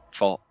gang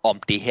for,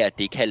 om det her,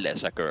 det kan lade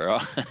sig gøre.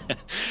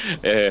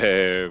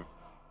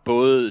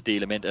 Både det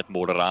element, at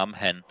Molaram,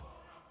 han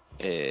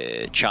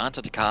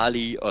chanter til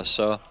Kali, og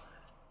så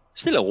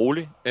stille og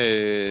roligt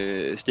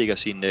stikker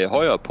sin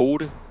højre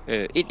pote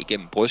ind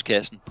igennem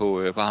brystkassen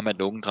på ham af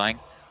den unge dreng,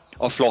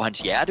 og flår hans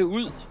hjerte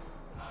ud,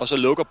 og så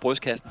lukker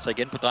brystkassen sig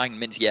igen på drengen,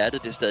 mens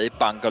hjertet det stadig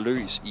banker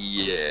løs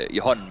i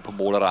hånden på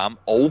Molaram,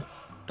 og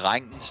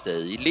drengen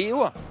stadig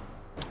lever.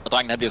 Og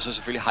drengen han bliver så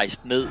selvfølgelig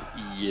hejst ned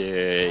i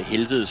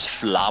helvedes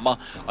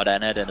flammer, og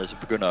dernede så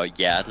begynder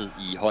hjertet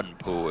i hånden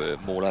på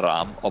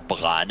Molaram at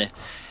brænde.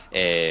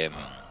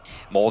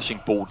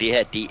 Morsingbo, det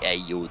her, det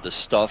er jo the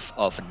stuff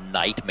of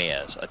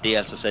nightmares, og det er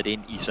altså sat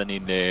ind i sådan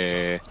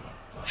en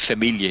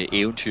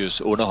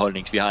familie-eventyrs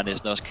underholdning. Vi har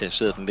næsten også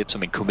klassificeret den lidt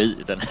som en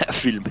komedie, den her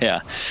film her.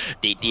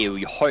 Det er jo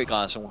i høj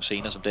grad sådan nogle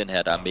scener som den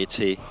her, der er med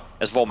til,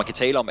 altså hvor man kan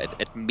tale om,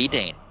 at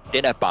middagen,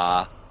 den er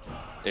bare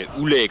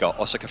ulækker,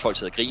 og så kan folk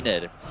sidde og grine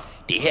af det.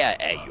 Det her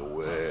er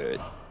jo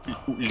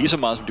lige så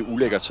meget som det er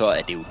ulækkert, så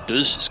er det jo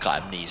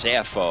dødsskræmmende,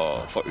 især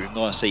for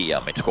yngre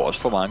seere, men sgu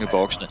også for mange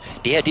voksne.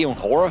 Det her, det er jo en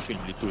horrorfilm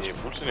lige pludselig. Det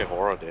er fuldstændig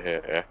horror, det her,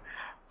 ja.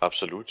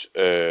 Absolut.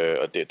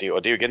 Og det er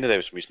jo igen det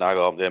der, som vi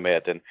snakker om, det her med,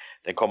 at den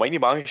kommer ind i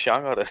mange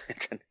genrer, den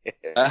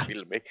her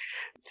film, ikke?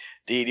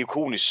 Det er et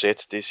ikonisk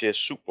sæt, det ser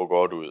super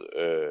godt ud.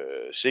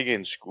 Sikke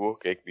en skurk,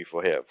 ikke, vi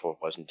får her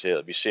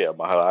præsenteret. Vi ser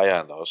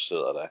Maharajaen, der også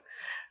sidder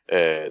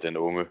der, den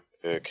unge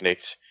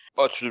knægt.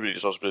 Og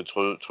tydeligvis også blevet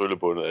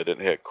tryllebundet af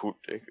den her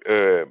kult, ikke?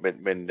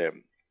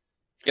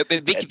 Ja,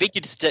 men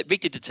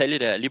vigtig detalje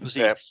der, lige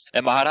præcis.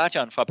 Ja.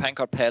 Maharajaen fra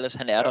Pankot Palace,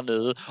 han er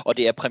dernede, og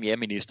det er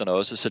premierministeren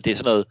også, så det er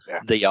sådan noget,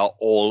 they are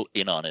all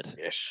in on it.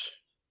 Yes,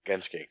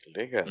 ganske enkelt,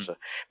 ikke? Altså.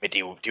 Men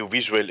det er jo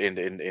visuelt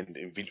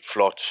en vildt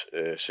flot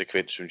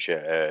sekvens, synes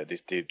jeg.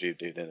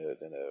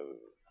 Den er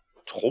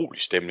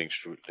utrolig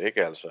stemningsfyldt,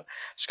 ikke? Altså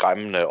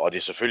skræmmende, og det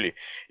er selvfølgelig,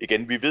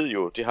 igen, vi ved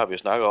jo, det har vi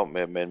snakket om,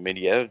 men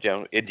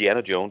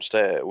Indiana Jones,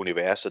 der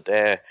universet,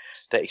 der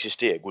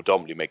eksisterer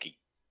guddommelig magi.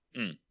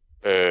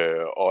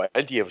 Og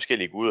alle de her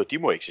forskellige guder, de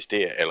må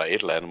eksistere, eller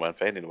et eller andet, hvordan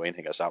fanden det nu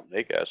hænger sammen,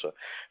 ikke? Altså,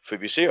 for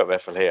vi ser jo i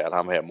hvert fald her, at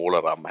ham her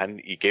Molaram, han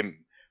igennem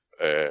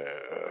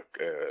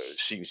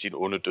sin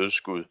onde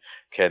dødsskud,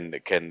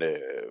 kan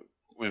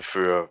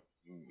udføre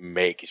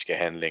magiske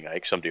handlinger,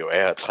 ikke, som det jo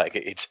er at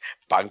trække et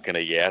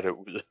bankende hjerte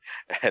ud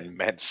af en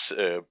mands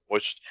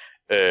bryst,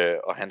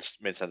 og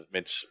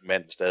mens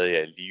manden stadig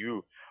er i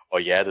live,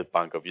 og hjertet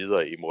banker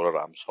videre i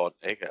Mollerdams hånd,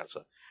 ikke, altså.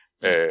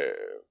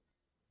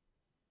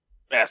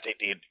 Altså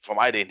for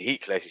mig er det en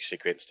helt klassisk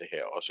sekvens, det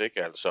her også,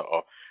 ikke, altså,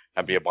 og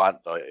han bliver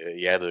brændt, og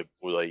hjertet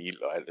bryder i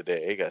ild, og alt det der,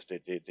 ikke, altså,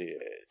 det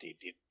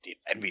er en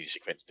vanvittig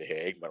sekvens, det her,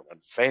 ikke,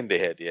 man fan det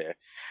her, det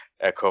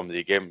er kommet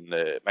igennem,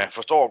 man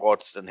forstår godt,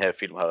 at den her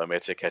film har været med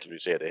til at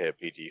katalysere det her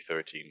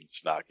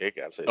PG-13-snak,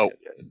 ikke, altså,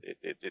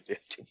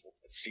 det må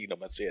man sige, når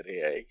man ser det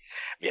her, ikke,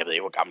 men jeg ved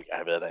ikke, hvor gammel jeg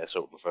har været, da jeg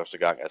så den første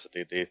gang, altså,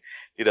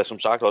 det der som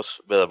sagt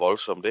også været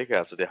voldsomt, ikke,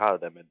 altså, det har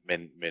det,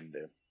 men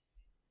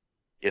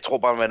jeg tror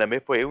bare, man er med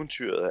på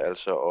eventyret,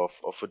 altså,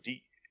 og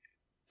fordi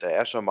der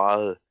er så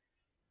meget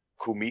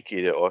komik i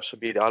det også, så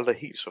bliver det aldrig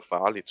helt så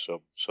farligt,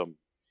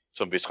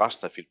 som hvis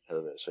resten af filmen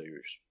havde været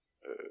seriøs.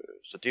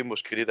 Så det er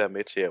måske det, der er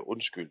med til at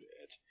undskylde,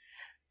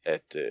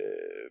 at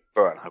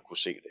børn har kunne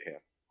se det her.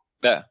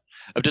 Ja,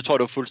 og det tror jeg,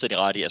 du er fuldstændig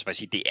ret i. Altså, man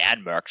siger, det er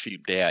en mørk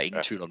film, det er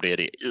ingen tvivl om det, og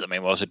det er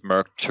eddermame også et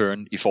mørkt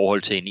turn i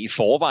forhold til en i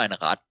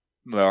forvejen ret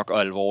mørk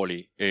og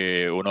alvorlig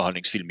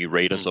underholdningsfilm i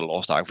Raiders of the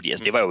Lost Ark, fordi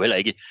altså, det var jo heller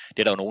ikke, det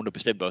er der jo nogen, der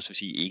bestemt også vil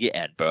sige, ikke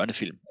er en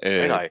børnefilm.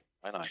 Nej.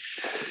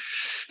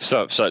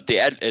 Så det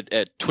er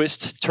et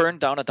twist, turn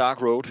down a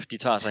dark road, de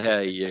tager sig her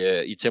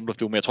i Temple of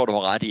Doom. Jeg tror, du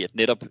har ret i, at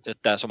netop at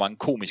der er så mange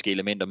komiske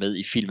elementer med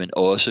i filmen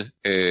også,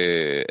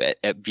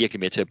 er virkelig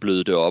med til at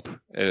bløde det op.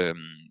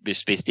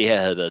 Hvis det her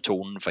havde været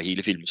tonen for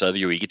hele filmen, så havde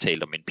vi jo ikke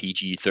talt om en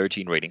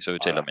PG-13 rating, så havde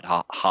vi talt om en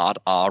hard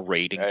R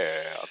rating.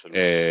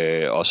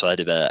 Og så havde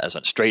det været altså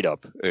en straight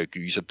up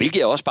gyser. Hvilket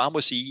jeg også bare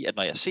må sige, at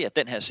når jeg ser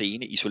den her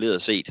scene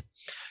isoleret set,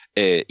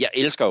 jeg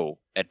elsker jo,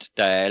 at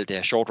der er alt det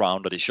her short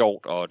round, og det er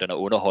sjovt, og den er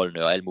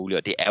underholdende og alt muligt,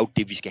 og det er jo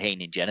det, vi skal have i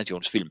en Indiana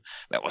Jones film.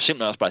 Men jeg må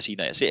simpelthen også bare sige,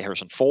 når jeg ser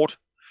Harrison Ford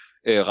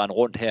rende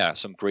rundt her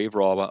som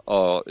grave robber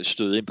og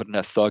støde ind på den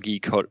her thuggy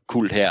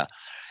kult her,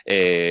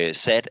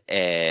 sat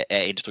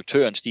af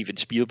instruktøren Steven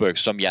Spielberg,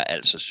 som jeg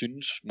altså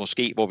synes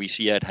måske, hvor vi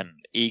siger, at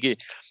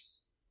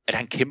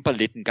han kæmper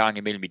lidt en gang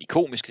imellem i de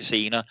komiske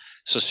scener,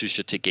 så synes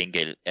jeg til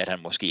gengæld, at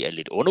han måske er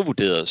lidt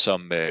undervurderet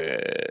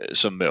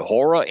som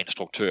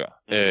horror-instruktør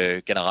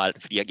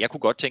generelt, fordi jeg kunne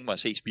godt tænke mig at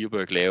se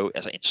Spielberg lave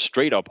altså en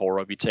straight-up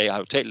horror. Vi har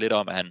jo talt lidt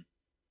om, at han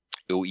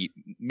jo i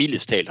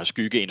mildest talt har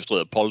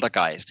skyggeinstrueret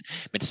Poltergeist,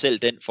 men selv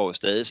den får jo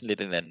stadig sådan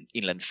lidt en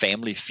eller anden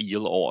family feel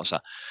over sig.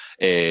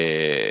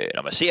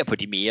 Når man ser på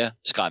de mere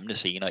skræmmende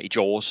scener i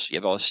Jaws,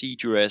 jeg vil også sige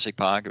Jurassic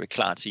Park, jeg vil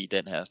klart sige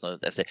den her sådan noget.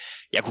 Altså,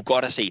 jeg kunne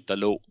godt have set, der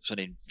lå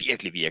sådan en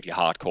virkelig, virkelig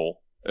hardcore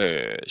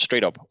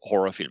straight up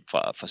horrorfilm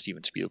fra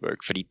Steven Spielberg,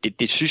 fordi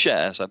det synes jeg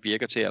altså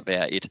virker til at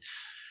være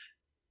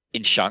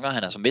en genre,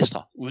 han altså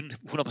mestrer, uden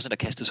 100% at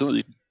kaste sig ud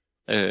i den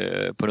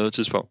på noget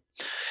tidspunkt.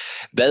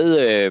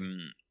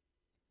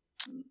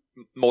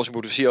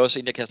 Morten, du siger også,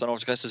 inden jeg kaster over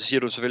til Christian, så siger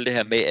du selvfølgelig det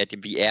her med, at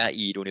vi er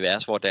i et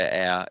univers, hvor der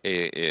er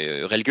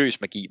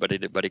religiøs magi, var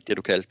det ikke det,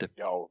 du kaldte det?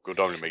 Jo,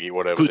 guddommelig magi,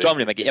 whatever.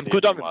 Guddommelig magi,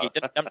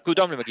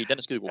 guddommelig magi, den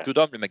er skide god. Ja.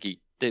 Guddommelig magi,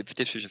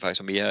 det synes jeg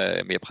faktisk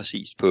er mere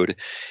præcist på det.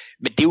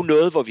 Men det er jo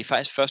noget, hvor vi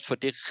faktisk først får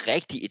det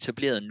rigtig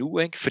etableret nu,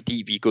 ikke?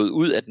 Fordi vi er gået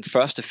ud af den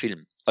første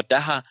film, og der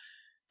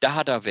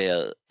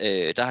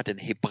har den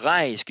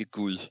hebraiske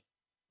gud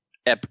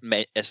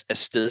er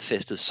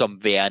stedfæstet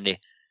som værende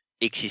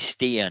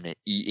eksisterende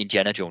i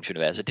Indiana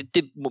Jones-universet.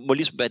 Det må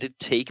ligesom være det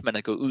take, man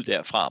er gået ud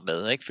derfra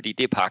med, ikke? Fordi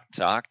det er Pagtens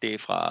Ark, det er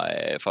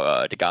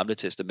fra det gamle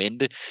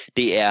testamente,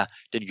 det er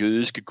den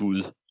jødiske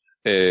gud.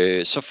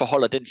 Så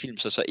forholder den film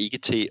sig så ikke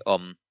til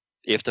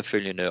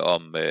efterfølgende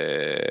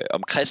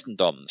om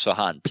kristendommen, så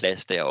har en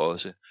plads der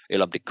også,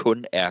 eller om det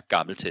kun er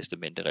gamle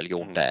testamente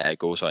religion, der er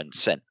gået så en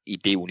sand i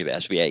det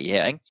univers, vi er i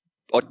her, ikke?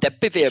 Og der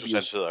bevæger vi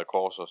os. Sidder af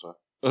kors og så.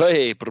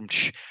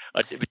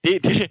 Og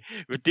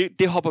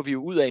det hopper vi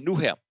jo ud af nu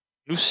her.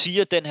 Nu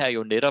siger den her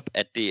jo netop,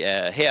 at det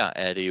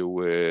er det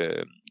jo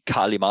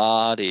Kali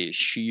Ma, det er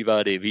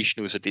Shiva, det er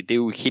Vishnu, så det er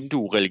jo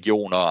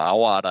hindu-religioner og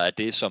afarter af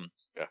det,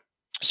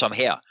 som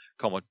her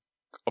kommer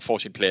og får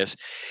sin plads.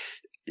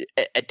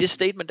 At det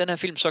statement, den her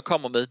film så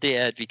kommer med, det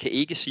er, at vi kan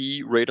ikke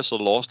sige, Raiders of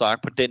the Lost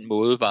Ark på den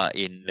måde var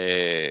en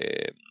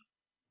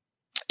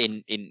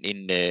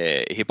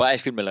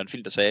hebraisk film, eller en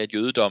film, der sagde, at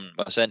jødedommen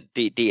var sand.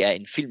 Det er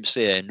en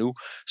filmserie nu,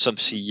 som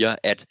siger,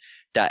 at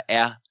der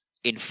er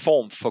en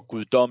form for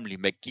guddommelig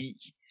magi,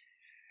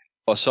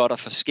 og så er der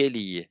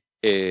forskellige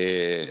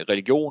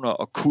religioner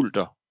og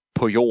kulter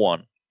på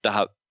jorden, der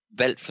har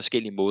valgt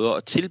forskellige måder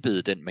at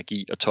tilbede den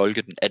magi og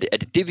tolke den. Er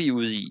det vi er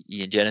ude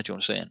i Indiana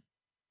Jones-serien?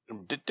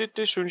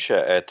 Det synes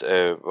jeg, at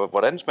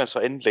hvordan man så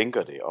end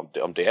lænker det,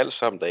 om det alt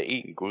sammen der er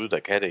en gud, der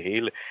kan det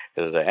hele,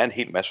 eller der er en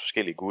hel masse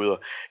forskellige guder,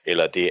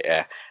 eller det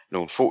er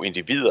nogle få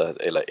individer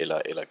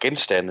eller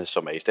genstande,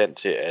 som er i stand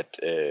til at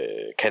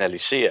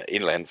kanalisere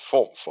en eller anden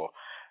form for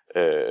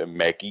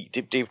magi.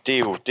 Det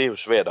er jo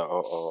svært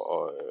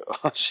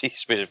at sige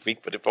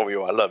specifikt, for det får vi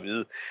jo aldrig at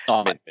vide.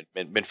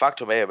 Men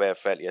faktum er i hvert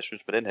fald, jeg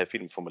synes med den her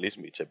film får man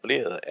ligesom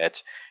etableret,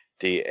 at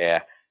det er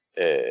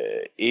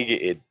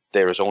ikke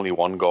there is only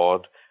one God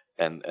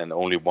and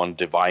only one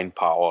divine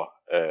power,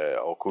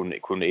 og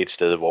kun et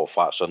sted,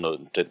 hvorfra sådan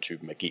noget, den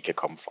type magi kan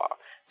komme fra.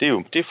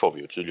 Det får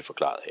vi jo tydeligt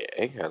forklaret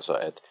her, ikke? Altså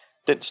at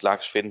den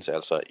slags findes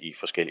altså i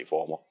forskellige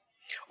former,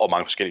 og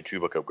mange forskellige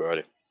typer kan jo gøre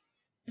det.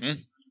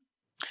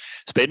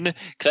 Spændende.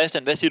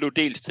 Christian, hvad siger du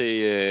dels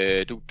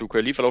til, du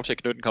kan lige få lov til at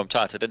knytte en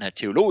kommentar til den her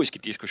teologiske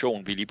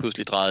diskussion, vi lige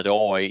pludselig drejede det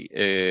over i,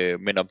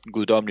 men om den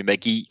guddommelige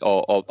magi,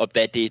 og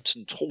hvad det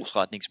sådan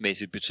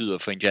trosretningsmæssigt betyder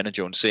for Indiana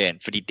Jones-serien,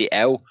 fordi det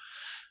er jo,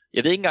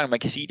 jeg ved ikke engang, man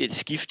kan sige, det er et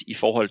skift i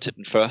forhold til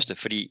den første,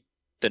 fordi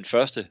den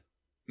første,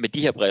 med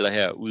de her briller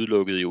her,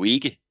 udelukkede jo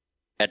ikke,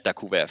 at der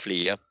kunne være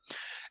flere.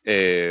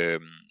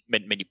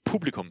 Men i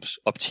publikums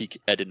optik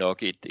er det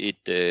nok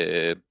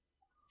et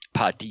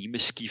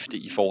paradigmeskifte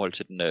i forhold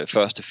til den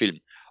første film.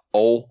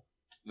 Og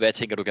hvad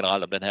tænker du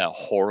generelt om den her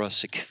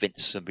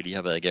horror-sekvens, som vi lige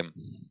har været igennem?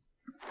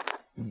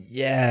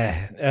 Ja,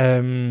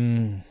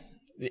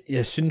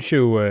 jeg synes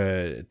jo,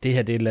 det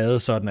her det er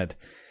lavet sådan,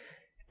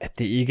 at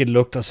det ikke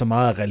lugter så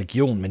meget af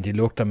religion, men det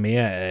lugter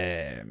mere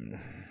af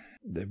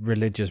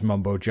religious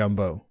mumbo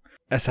jumbo.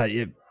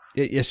 Altså,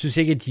 jeg synes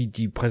ikke, at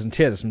de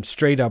præsenterer det som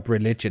straight up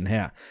religion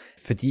her,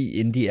 fordi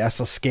Indy er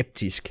så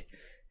skeptisk,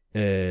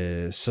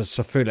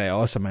 så føler jeg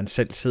også, at man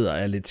selv sidder og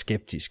er lidt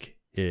skeptisk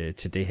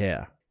til det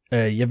her.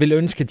 Jeg vil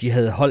ønske, at de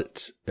havde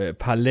holdt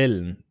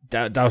parallellen.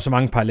 Der er jo så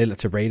mange paralleller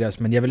til Raiders,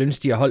 men jeg vil ønske,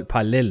 at de havde holdt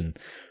parallellen,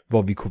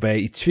 hvor vi kunne være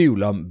i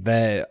tvivl om,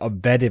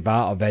 hvad det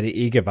var, og hvad det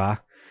ikke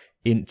var,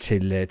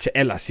 indtil til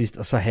allersidst,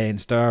 og så have en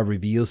større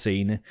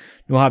reveal-scene.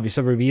 Nu har vi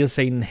så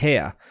reveal-scenen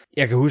her.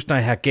 Jeg kan huske, når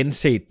jeg har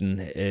genset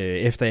den,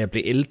 efter jeg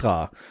blev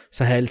ældre,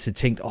 så har jeg altid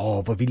tænkt,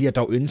 hvor ville jeg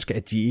dog ønske,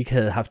 at de ikke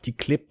havde haft de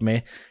klip med,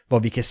 hvor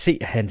vi kan se,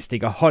 at han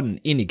stikker hånden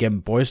ind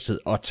igennem brystet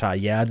og tager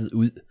hjertet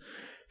ud.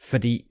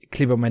 Fordi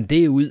klipper man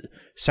det ud,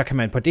 så kan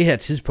man på det her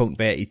tidspunkt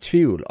være i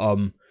tvivl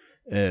om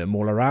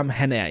Mola Ram,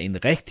 han er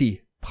en rigtig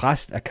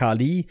præst af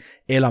Kali,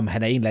 eller om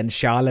han er en eller anden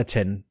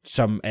charlatan,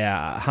 som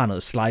har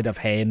noget sleight of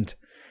hand.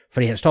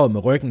 Fordi han står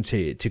med ryggen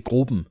til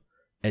gruppen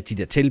af de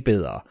der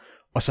tilbedere,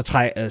 og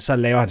så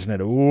laver han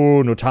sådan, at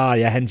nu tager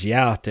jeg hans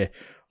hjerte,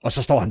 og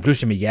så står han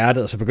pludselig med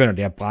hjertet, og så begynder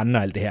det at brænde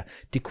og alt det her.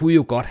 Det kunne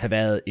jo godt have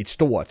været et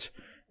stort,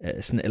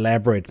 sådan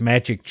elaborate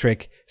magic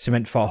trick,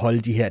 simpelthen for at holde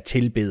de her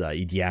tilbedere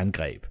i et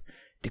jerngreb.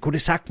 Det kunne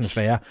det sagtens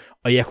være,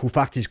 og jeg kunne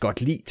faktisk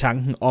godt lide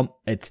tanken om,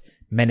 at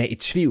man er i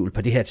tvivl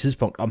på det her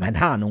tidspunkt, om han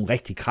har nogen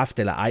rigtig kraft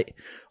eller ej,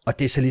 og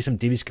det er så ligesom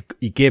det, vi skal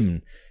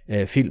igennem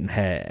filmen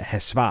have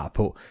svar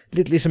på.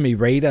 Lidt ligesom i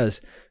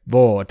Raiders,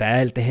 hvor der er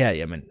alt det her,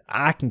 jamen,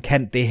 Arken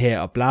kan det her,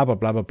 og bla bla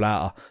bla bla bla,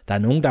 og der er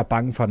nogen, der er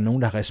bange for den,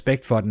 nogen, der har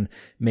respekt for den,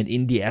 men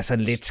Indy er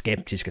sådan lidt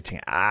skeptisk og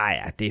tænker,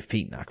 ja, det er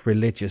fint nok,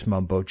 religious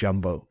mumbo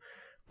jumbo.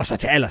 Og så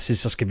til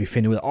allersidst, så skal vi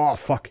finde ud af,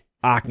 fuck,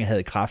 Arken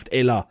havde kraft,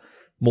 eller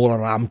Mola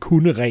Ram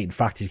kunne rent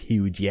faktisk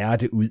hive et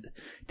hjerte ud.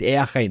 Det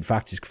er rent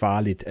faktisk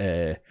farligt.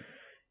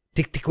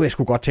 Det kunne jeg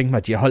sgu godt tænke mig,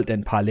 at de har holdt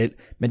den parallel,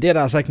 men det er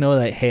der altså ikke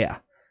noget af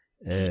her.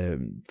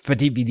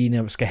 Fordi vi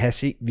lige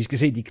vi skal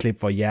se de klip,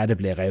 hvor hjertet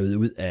bliver revet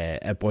ud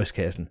af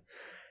brystkassen.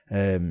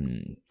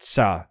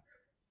 Så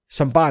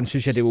som barn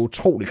synes jeg, det var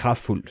utrolig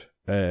kraftfuldt.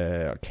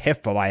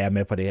 Kæft, hvor var jeg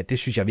med på det her. Det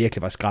synes jeg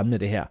virkelig var skræmmende,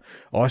 det her.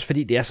 Og også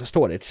fordi det er så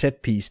stort et set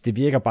piece. Det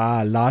virker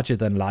bare larger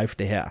than life,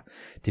 det her.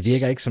 Det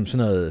virker ikke som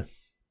sådan noget...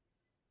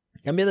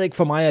 Jamen, jeg ved ikke,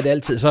 for mig er det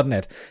altid sådan,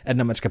 at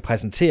når man skal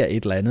præsentere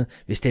et eller andet,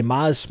 hvis det er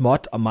meget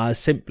småt og meget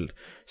simpelt,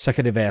 så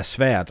kan det være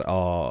svært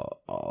at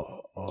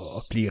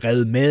blive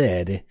revet med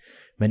af det.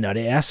 Men når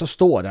det er så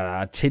stort, og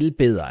der er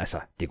tilbedere, altså,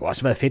 det kunne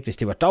også være fedt, hvis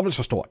det var dobbelt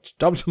så stort,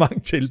 dobbelt så mange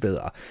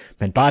tilbedere.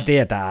 Men bare det,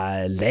 at der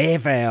er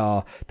lava,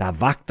 og der er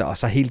vagter, og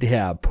så hele det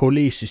her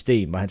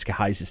pulley-system, hvor han skal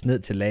hejses ned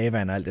til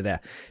lavaen og alt det der,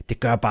 det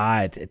gør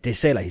bare, at det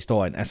sælger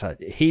historien. Altså,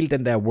 hele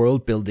den der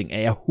worldbuilding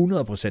er jeg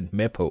 100%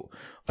 med på,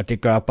 og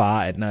det gør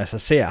bare, at når jeg så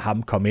ser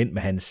ham komme ind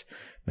med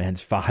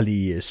hans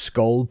farlige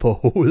skull på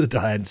hovedet,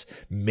 og hans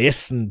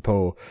messen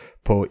på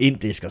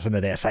indisk og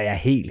sådan der, så er jeg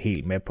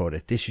helt med på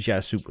det. Det synes jeg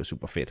er super,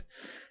 super fedt.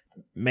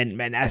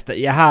 Men altså,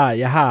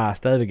 jeg har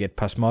stadigvæk et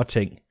par små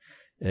ting,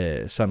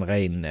 sådan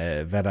ren,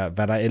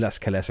 hvad der ellers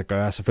kan lade sig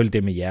gøre. Selvfølgelig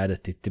det med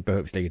hjertet, det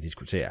behøver vi slet ikke at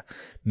diskutere.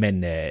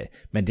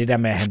 Men det der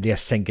med, at han bliver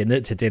sænket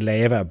ned til det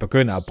lava og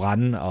begynder at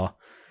brænde,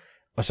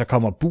 og så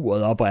kommer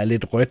buret op og er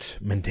lidt rødt,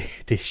 men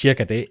det er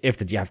cirka det,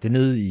 efter de har haft det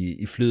nede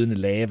i flydende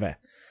lava.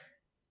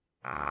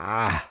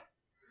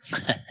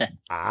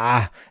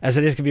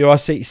 Altså det skal vi jo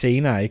også se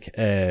senere, ikke?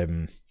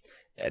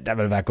 Der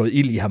vil være gået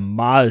ild i ham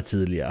meget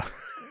tidligere.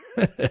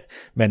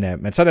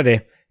 men så er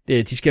det.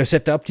 De skal jo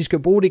sætte det op, de skal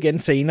jo bruge det igen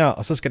senere,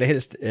 og så skal det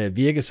helst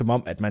virke som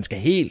om, at man skal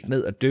helt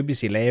ned og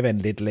dyppes i lavaen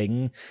lidt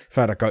længe,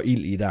 før der går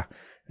ild i dig.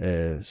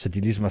 Så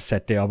de ligesom har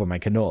sat det op, og man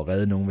kan nå at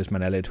redde nogen, hvis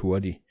man er lidt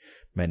hurtig.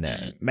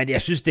 Men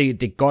jeg synes,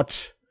 det er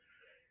godt...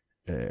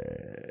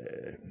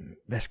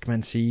 hvad skal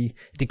man sige?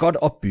 Det er godt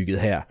opbygget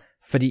her.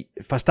 Fordi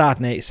fra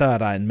starten af, så er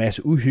der en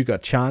masse uhygge og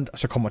chant, og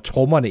så kommer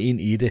trommerne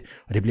ind i det,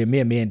 og det bliver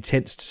mere og mere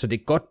intenst, så det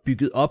er godt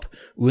bygget op,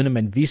 uden at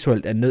man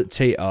visuelt er nødt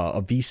til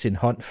at vise sin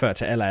hånd før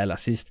til aller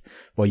sidst,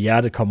 hvor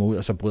hjertet kommer ud,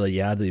 og så bryder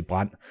hjertet i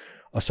brand.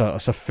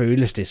 og så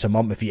føles det som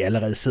om, at vi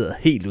allerede sidder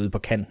helt ude på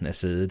kanten af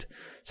sædet.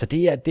 Så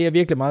det er jeg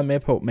virkelig meget med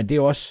på, men det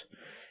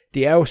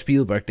er jo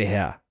Spielberg det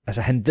her.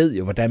 Altså han ved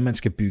jo, hvordan man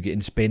skal bygge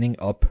en spænding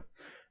op,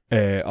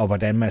 og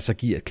hvordan man så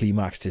giver et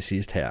klimaks til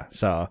sidst her.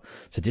 Så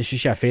det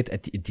synes jeg er fedt,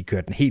 at de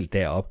kører den helt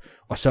derop,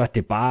 og så at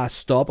det bare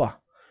stopper.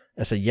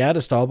 Altså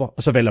hjertet stopper,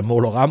 og så vælger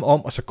Moloram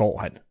om, og så går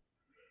han.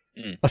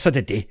 Og så er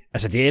det.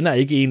 Altså det ender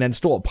ikke i en eller anden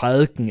stor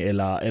prædiken,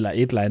 eller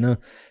et eller andet.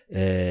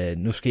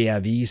 Nu skal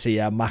jeg vise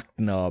jer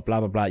magten, og bla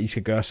bla bla, I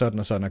skal gøre sådan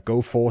og sådan, og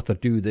go forth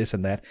og do this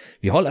and that.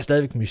 Vi holder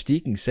stadigvæk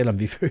mystikken, selvom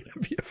vi føler,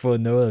 at vi har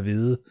fået noget at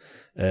vide.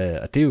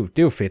 Og det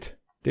er jo fedt.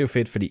 Det er jo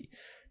fedt, fordi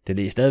det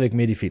er stadigvæk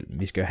midt i filmen.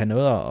 Vi skal jo have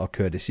noget at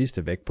køre det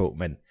sidste væk på,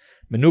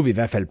 men nu er vi i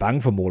hvert fald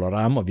bange for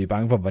Moloram, og vi er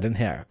bange for, hvad den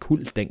her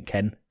kult, den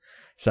kan.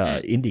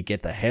 Så Indy,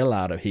 get the hell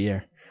out of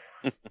here.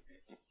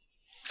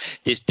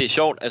 Det er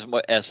sjovt,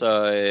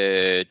 altså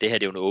det her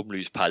det er jo en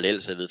åbenlys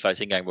parallel, så jeg ved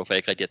faktisk ikke engang, hvorfor jeg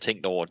ikke rigtig har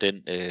tænkt over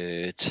den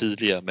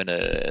tidligere, men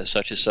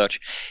such as such.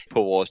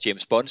 På vores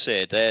James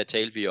Bond-serie, der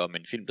talte vi om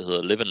en film, der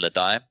hedder Live and Let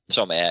Die,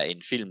 som er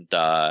en film,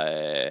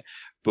 der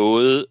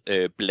både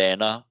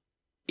blander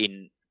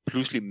en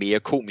pludselig mere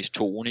komisk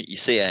tone i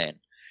serien,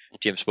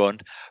 James Bond,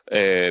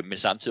 men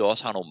samtidig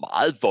også har nogle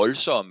meget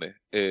voldsomme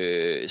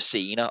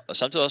scener, og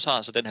samtidig også har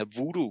altså den her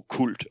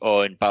voodoo-kult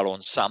og en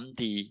Baron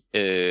Samedi,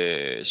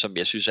 som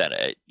jeg synes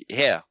er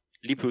her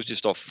lige pludselig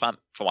står frem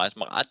for mig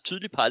som en ret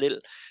tydelig parallel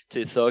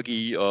til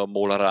Thuggee og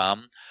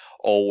Moloram,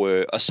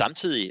 og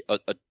samtidig, og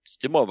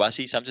det må jeg bare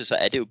sige, samtidig så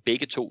er det jo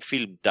begge to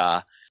film,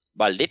 der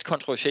var lidt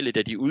kontroversielle,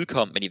 da de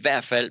udkom, men i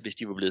hvert fald, hvis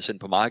de var blevet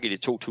sendt på markedet i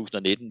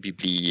 2019,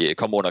 vi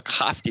komme under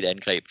kraftigt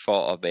angreb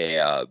for at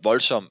være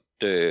voldsomt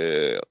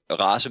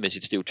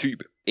racemæssigt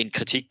stereotype. En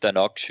kritik, der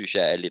nok, synes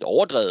jeg, er lidt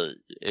overdrevet,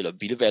 eller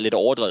ville være lidt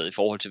overdrevet i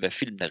forhold til, hvad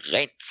filmene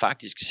rent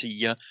faktisk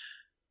siger.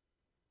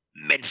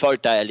 Men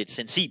folk, der er lidt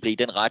sensible i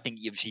den retning,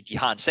 jeg vil sige, de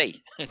har en sag.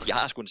 De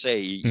har sgu en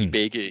sag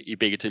i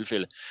begge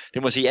tilfælde.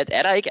 Det må sige, at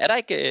er der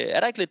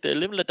ikke lidt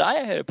Live and Let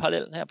Die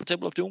parallel her på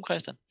Temple of Doom,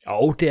 Christian?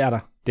 Jo, det er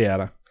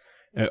der.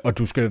 Og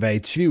du skal jo være i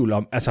tvivl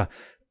om, altså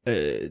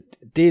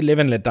det Live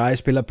and Let Die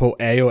spiller på,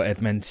 er jo,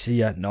 at man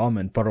siger, nå,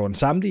 men Baron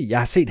Samedi, jeg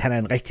har set, han er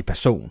en rigtig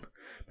person.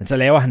 Men så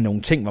laver han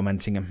nogle ting, hvor man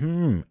tænker,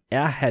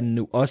 er han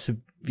nu også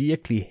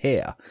virkelig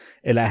her?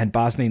 Eller er han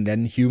bare sådan en eller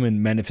anden human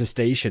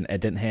manifestation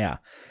af den her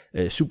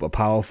super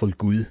powerful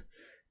Gud?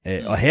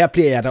 Og her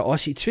bliver jeg da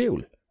også i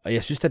tvivl. Og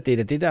jeg synes, at det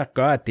er det, der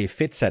gør, at det er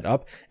fedt sat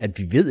op, at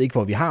vi ved ikke,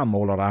 hvor vi har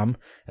Moloram.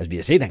 Altså, vi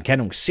har set, at han kan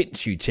nogle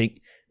sindssyge ting,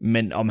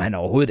 men om han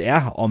overhovedet er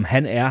her, om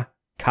han er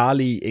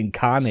Kali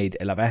Incarnate,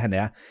 eller hvad han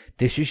er,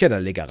 det synes jeg, der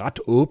ligger ret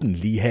åben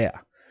lige her.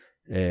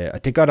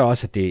 Og det gør da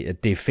også, at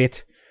det er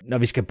fedt, når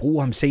vi skal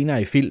bruge ham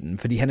senere i filmen,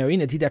 fordi han er jo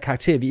en af de der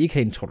karakterer, vi ikke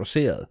har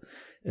introduceret.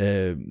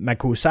 Man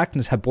kunne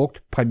sagtens have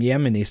brugt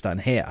premierministeren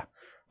her,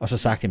 og så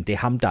sagt, at det er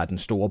ham, der er den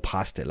store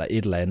præst, eller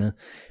et eller andet.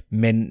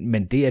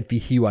 Men det, at vi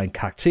hiver en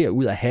karakter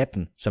ud af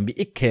hatten, som vi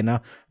ikke kender,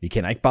 vi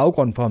kender ikke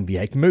baggrunden for ham, vi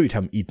har ikke mødt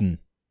ham i den,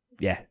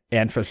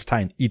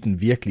 anførselstegn, i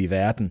den virkelige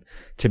verden,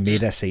 til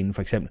middagsscenen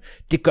for eksempel.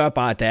 Det gør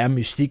bare, at der er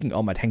mystikken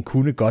om, at han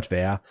kunne godt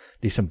være,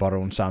 ligesom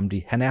Baron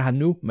Samedi. Han er her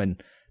nu, men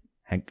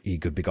he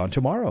could be gone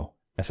tomorrow.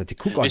 Altså, det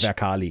kunne godt være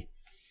Carly.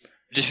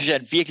 Det synes jeg er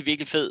en virkelig,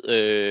 virkelig fed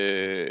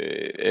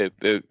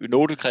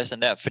note,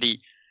 Christian, der,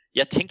 fordi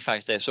jeg tænkte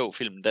faktisk, da jeg så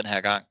filmen den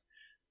her gang,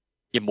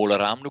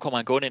 Moloram, nu kommer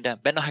han gående ind der.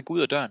 Hvad når han går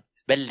ud af døren?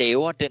 Hvad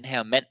laver den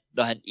her mand,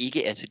 når han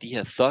ikke er til de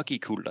her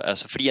Thuggee-kulter?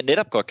 Altså, fordi jeg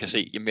netop godt kan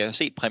se, jeg har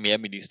set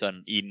premierministeren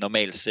i en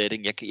normal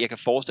setting. Jeg kan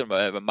forestille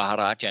mig, hvad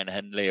Maharajaen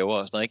han laver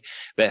og sådan noget, ikke?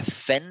 Hvad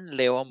fanden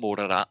laver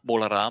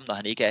Moloram, når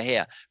han ikke er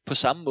her? På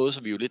samme måde,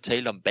 som vi jo lidt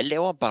talte om, hvad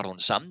laver Baron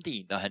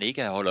Samedi, når han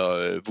ikke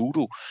holder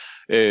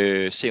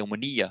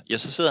voodoo-ceremonier? Ja,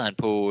 så sidder han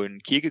på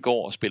en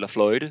kirkegård og spiller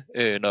fløjte,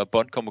 når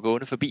Bond kommer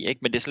gående forbi, ikke?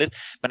 Men det er slet,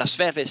 man har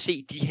svært ved at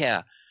se de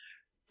her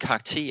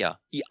karakterer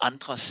i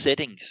andre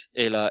settings,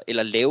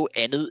 eller lave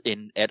andet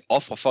end at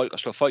ofre folk og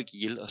slå folk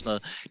ihjel og sådan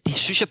noget. Det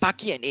synes jeg bare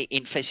giver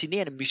en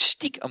fascinerende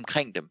mystik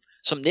omkring dem,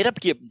 som netop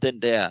giver dem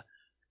den der,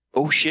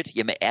 oh shit,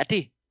 jamen er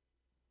det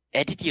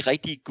de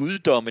rigtige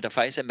guddomme, der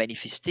faktisk er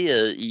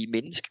manifesteret i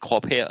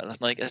menneskekrop her, eller sådan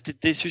noget, ikke? Altså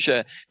det synes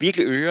jeg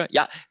virkelig øger.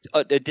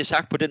 Og det er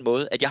sagt på den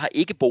måde, at jeg har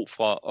ikke brug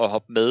for at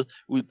hoppe med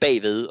ud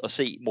bagved og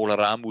se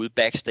Moloram ude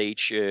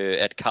backstage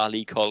at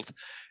Carly Cult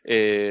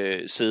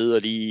sidde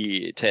og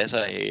lige tage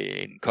sig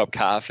en kop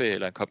kaffe,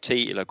 eller en kop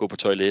te, eller gå på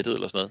toilettet,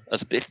 eller sådan noget.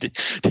 Altså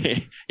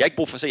jeg har ikke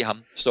brug for at se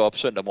ham stå op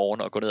søndag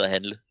morgen og gå ned og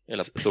handle.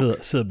 Eller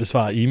sidde og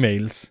besvare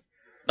e-mails.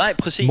 Nej,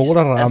 præcis.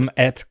 Moloram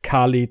at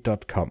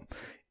carly.com.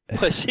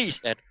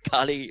 Præcis, at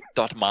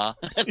Carly.mar.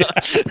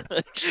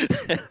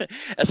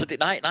 Altså,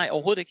 nej,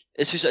 overhovedet ikke.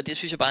 Det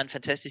synes jeg bare er en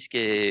fantastisk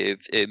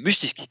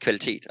mystisk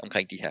kvalitet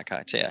omkring de her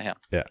karakterer her.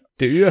 Ja,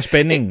 det øger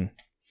spændingen.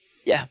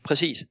 Ja,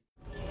 præcis.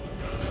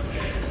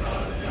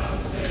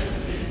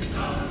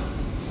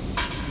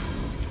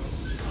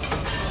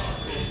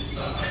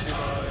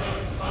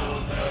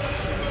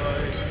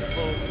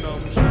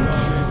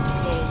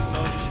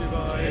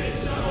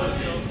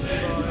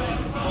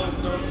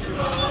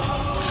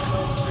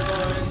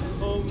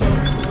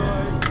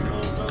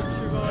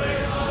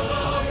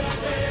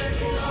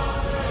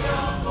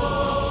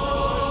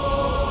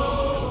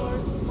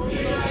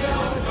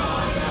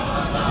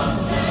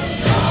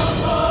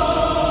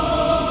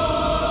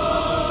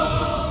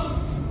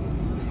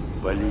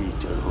 बलि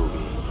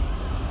चढ़ोगे,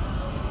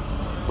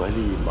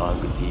 बलि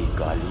मांगती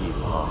काली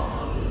माँ,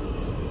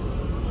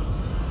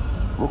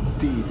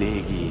 मुक्ति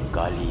देगी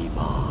काली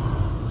माँ।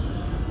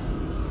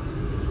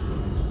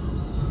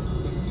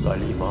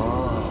 काली माँ,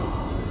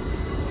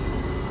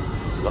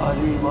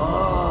 काली माँ,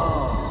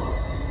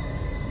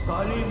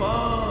 काली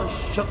माँ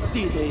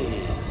शक्ति दे,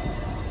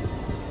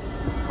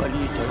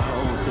 बलि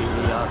चढ़ाऊं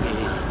तेरे आगे,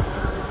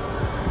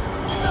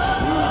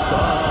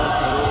 स्वीकार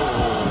करो।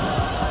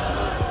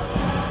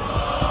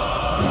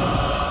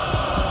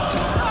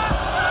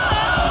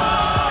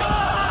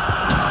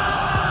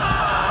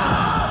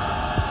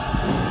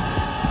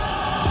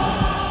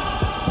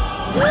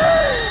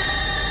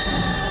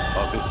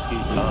 अब इसकी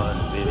जान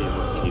मेरी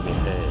मुट्ठी में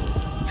है,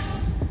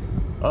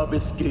 अब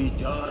इसकी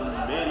जान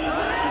मेरी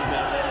मुट्ठी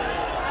में है,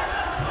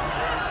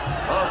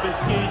 अब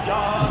इसकी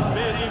जान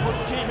मेरी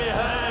मुट्ठी में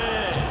है,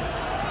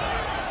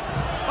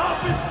 अब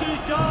इसकी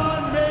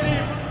जान मेरी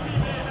मुट्ठी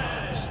में है।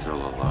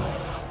 Still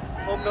alive.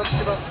 Om Nam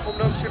Shiva, Om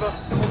Nam Shiva,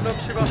 Om Nam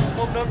Shiva,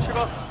 Om Nam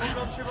Shiva, Om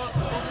Nam Shiva,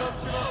 Om Nam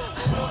Shiva,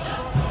 Om Nam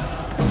Shiva.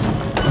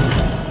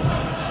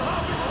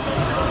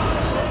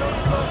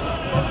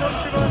 Om Nam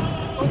Shiva,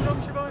 Om Nam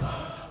Shiva.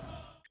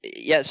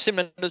 Jeg er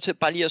simpelthen nødt til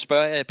bare lige at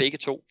spørge jer begge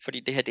to, fordi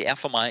det her det er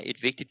for mig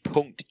et vigtigt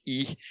punkt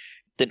i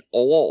den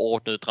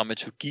overordnede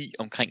dramaturgi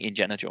omkring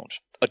Indiana Jones.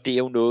 Og det er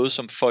jo noget,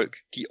 som folk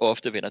de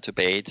ofte vender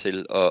tilbage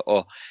til,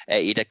 og er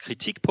et af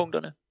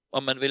kritikpunkterne,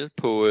 om man vil,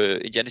 på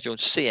Indiana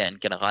Jones-serien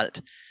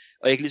generelt.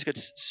 Og jeg kan lige skal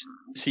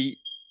sige,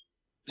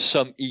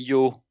 som I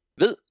jo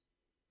ved,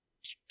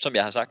 som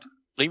jeg har sagt,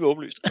 rimelig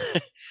åbenlyst,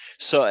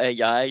 så er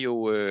jeg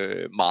jo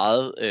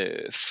meget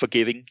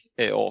forgiving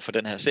over for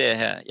den her serie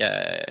her.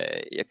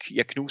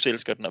 Jeg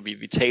knuselsker den, og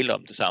vi taler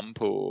om det samme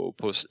på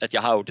at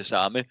jeg har jo det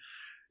samme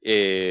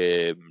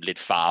lidt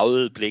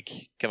farvet blik,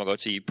 kan man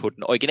godt sige, på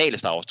den originale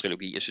Star Wars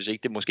trilogi. Jeg synes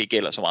ikke, det måske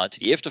gælder så meget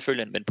til de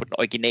efterfølgende, men på den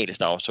originale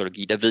Star Wars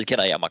trilogi, der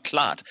vedkender jeg mig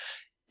klart,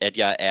 at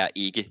jeg er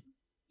ikke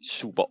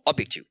super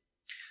objektiv.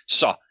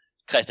 Så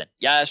Christian,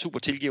 jeg er super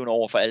tilgivende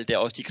over for alt det,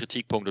 også de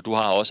kritikpunkter, du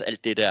har også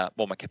alt det der,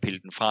 hvor man kan pille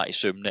den fra i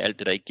sømmene, alt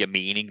det der ikke giver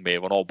mening med,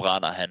 hvornår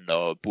brænder han,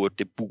 og burde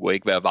det bur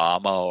ikke være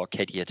varmere, og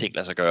kan de her ting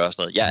lade sig gøre og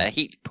sådan noget. Jeg er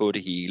helt på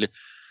det hele.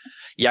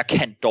 Jeg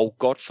kan dog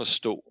godt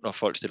forstå, når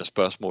folk stiller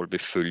spørgsmål ved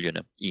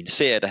følgende. I en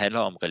serie, der handler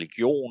om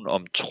religion,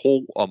 om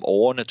tro, om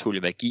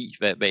overnaturlig magi,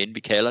 hvad end vi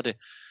kalder det,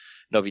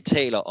 når vi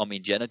taler om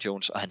Indiana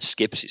Jones og hans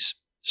skepsis,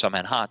 som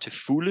han har til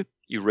fulde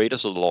i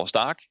Raiders of the Lost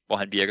Ark, hvor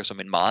han virker som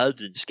en meget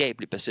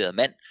videnskabeligt baseret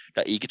mand,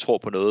 der ikke tror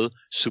på noget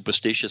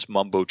superstitious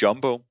mumbo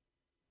jumbo.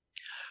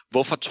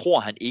 Hvorfor tror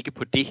han ikke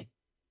på det?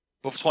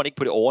 Hvorfor tror han ikke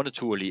på det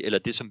overnaturlige, eller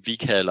det som vi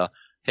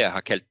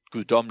har kaldt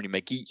guddommelig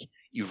magi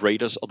i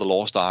Raiders of the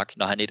Lost Ark,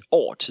 når han et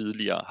år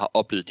tidligere har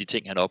oplevet de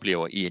ting, han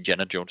oplever i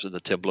Indiana Jones and the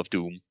Temple of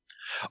Doom?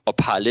 Og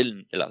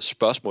parallellen, eller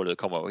spørgsmålet,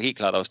 kommer jo helt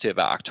klart også til at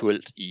være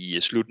aktuelt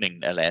i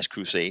slutningen af Last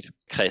Crusade.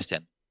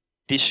 Christian,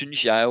 det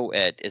synes jeg jo,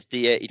 at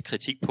det er et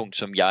kritikpunkt,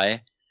 som jeg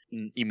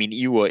i min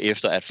iver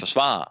efter at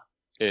forsvare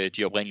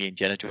de oprindelige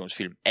Indiana Jones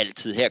film,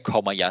 altid her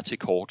kommer jeg til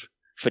kort.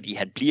 Fordi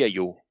han bliver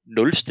jo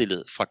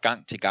nulstillet fra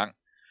gang til gang.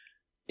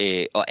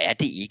 Og er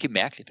det ikke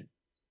mærkeligt?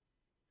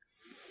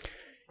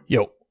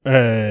 Jo,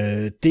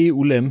 det er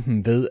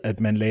ulempen ved, at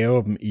man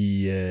laver dem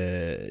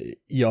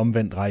i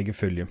omvendt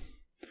rækkefølge.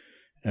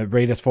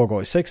 Raiders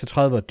foregår i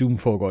 36, og Doom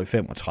foregår i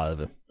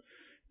 35.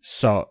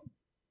 Så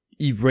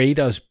i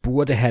Raiders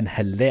burde han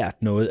have lært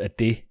noget af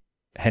det,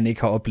 han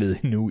ikke har oplevet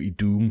endnu i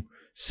Doom,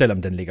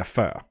 selvom den ligger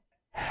før.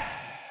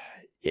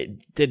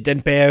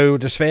 Den bærer jo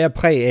desværre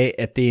præg af,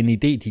 at det er en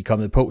idé, de er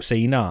kommet på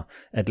senere,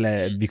 at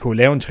vi kunne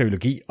lave en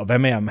trilogi, og hvad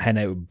med, om han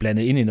er jo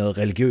blandet ind i noget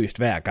religiøst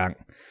hver gang.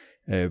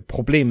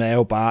 Problemet er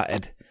jo bare,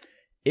 at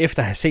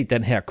efter at have set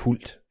den her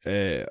kult,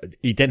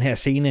 i den her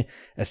scene,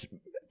 altså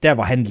der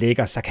hvor han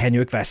ligger, så kan han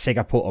jo ikke være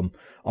sikker på,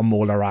 om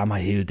Mola Ram har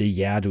hævet det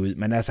hjerte ud.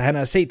 Men altså, han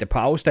har set det på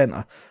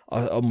afstander,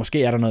 og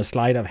måske er der noget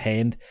sleight of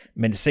hand,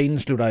 men scenen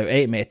slutter jo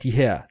af med, at de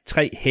her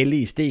 3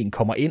 hellige sten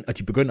kommer ind, og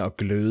de begynder at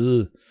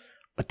gløde.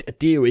 Og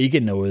det er jo ikke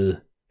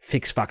noget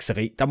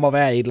fiksfakseri. Der må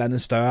være et eller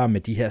andet større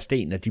med de her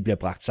sten, når de bliver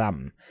bragt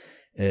sammen.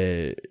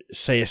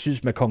 Så jeg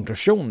synes, med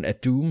konklusionen af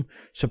Doom,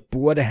 så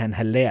burde han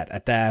have lært,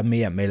 at der er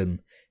mere mellem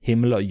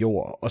himmel og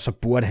jord, og så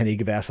burde han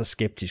ikke være så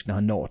skeptisk, når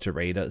han når til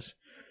Raiders.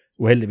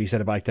 Uheldigvis er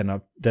det bare ikke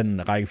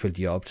den rækkefølge,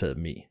 de har optaget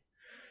dem i.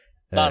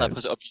 Nej,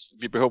 og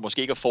vi behøver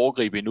måske ikke at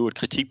foregribe endnu, at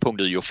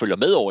kritikpunktet jo følger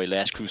med over i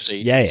Last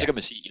Crusade. Ja. Så kan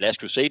man sige, i Last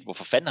Crusade,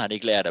 hvorfor fanden har han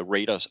ikke lært af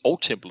Raiders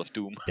og Temple of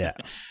Doom? Ja.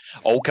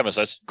 Og kan man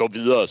så gå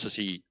videre og så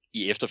sige,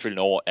 i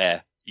efterfølgende år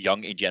af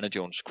Young Indiana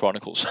Jones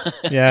Chronicles.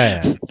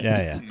 Ja.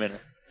 Men,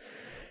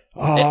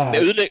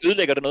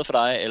 ødelægger det noget for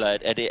dig, eller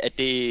er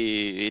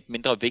det et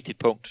mindre vigtigt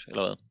punkt,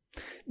 eller hvad?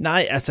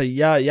 Nej, altså,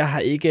 jeg har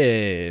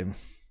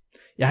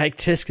ikke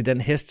tæsket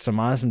den hest så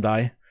meget som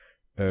dig,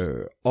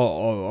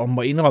 og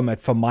må indrømme, at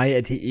for mig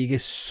er det ikke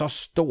så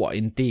stor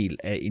en del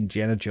af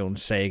Indiana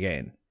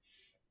Jones-sagaen.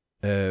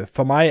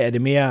 For mig er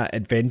det mere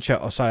adventure,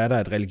 og så er der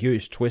et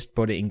religiøst twist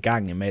på det en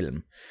gang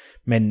imellem.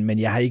 Men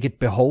jeg har ikke et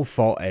behov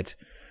for,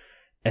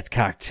 at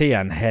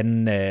karakteren,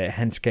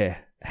 han skal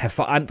have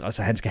forandret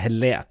sig, han skal have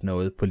lært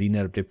noget på lige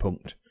netop det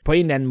punkt. På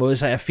en eller anden måde,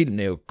 så er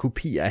filmene jo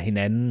kopier af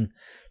hinanden,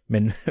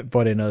 men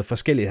hvor det er noget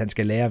forskelligt, han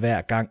skal lære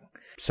hver gang.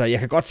 Så jeg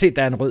kan godt se, at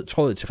der er en rød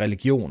tråd til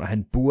religion, og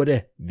han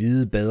burde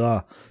vide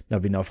bedre, når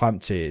vi når frem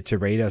til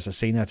Raiders og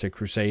senere til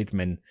Crusade,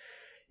 men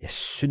jeg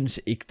synes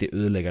ikke, det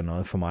ødelægger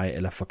noget for mig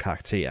eller for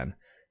karakteren,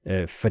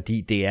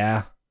 fordi det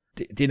er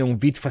nogle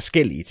vidt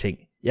forskellige ting.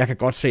 Jeg kan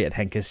godt se, at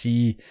han kan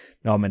sige,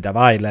 men der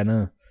var et eller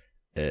andet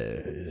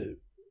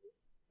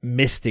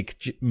mystic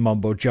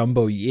mumbo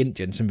jumbo i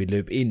Indien, som vi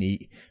løb ind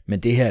i, men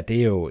det her, det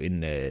er jo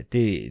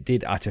det er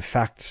et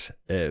artefakt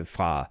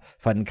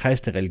fra den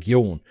kristne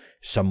religion,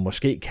 som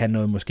måske kan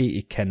noget, måske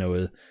ikke kan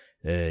noget.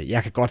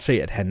 Jeg kan godt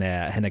se, at han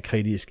er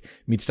kritisk.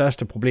 Mit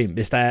største problem,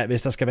 hvis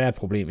der skal være et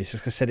problem, hvis jeg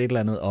skal sætte et eller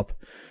andet op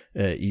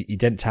i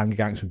den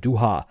tankegang, som du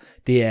har,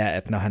 det er,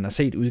 at når han har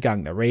set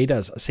udgangen af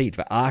Raiders og set,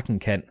 hvad Arken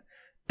kan,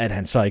 at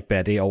han så ikke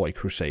bærer det over i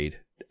Crusade.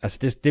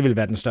 Altså det vil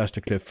være den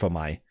største kløft for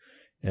mig.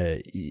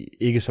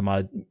 Ikke så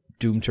meget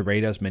Doom til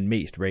Raiders, men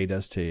mest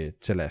Raiders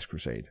til Last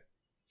Crusade.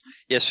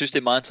 Jeg synes, det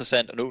er meget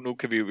interessant, og nu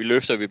kan vi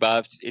løfter vi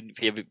bare,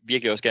 for jeg vil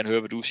virkelig også gerne høre,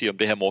 hvad du siger om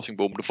det her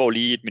morsingbo, men du får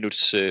lige 1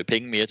 minuts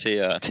penge mere til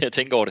at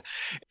tænke over det,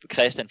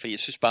 Christian, fordi jeg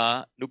synes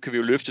bare, nu kan vi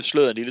jo løfte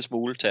sløret en lille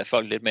smule, tage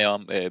folk lidt mere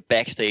om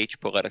backstage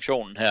på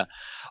redaktionen her,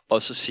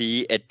 og så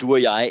sige, at du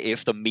og jeg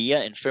efter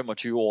mere end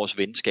 25 års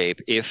venskab,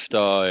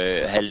 efter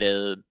at have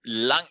lavet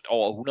langt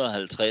over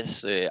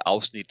 150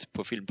 afsnit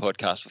på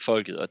Filmpodcast for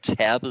Folket, og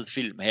tærpet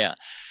film her,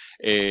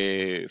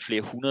 flere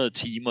 100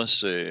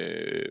 timers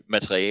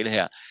materiale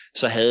her,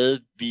 så havde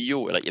vi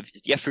jo, eller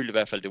jeg følte i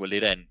hvert fald, det var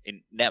lidt af en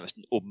nærmest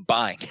en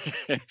åbenbaring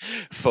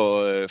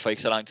for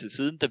ikke så lang tid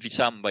siden, da vi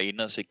sammen var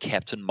inde og se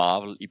Captain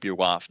Marvel i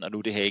biografen, og nu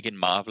er det her ikke en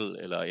Marvel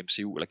eller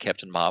MCU eller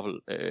Captain Marvel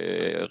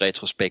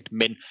retrospekt,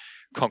 men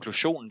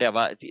konklusionen der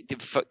var,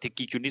 det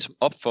gik jo ligesom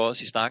op for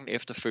os i snakken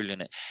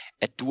efterfølgende,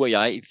 at du og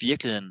jeg i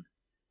virkeligheden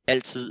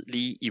altid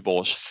lige i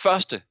vores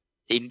første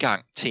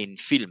indgang til en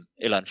film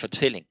eller en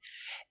fortælling,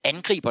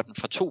 angriber den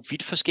fra 2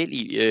 vidt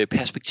forskellige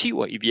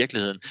perspektiver i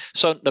virkeligheden.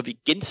 Så når vi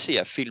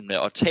genser filmene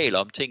og taler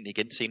om tingene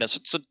igen senere,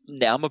 så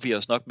nærmer vi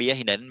os nok mere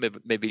hinanden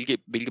med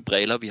hvilke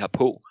briller vi har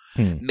på.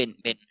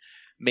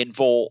 Men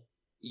hvor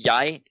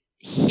jeg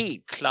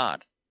helt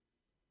klart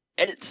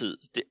altid,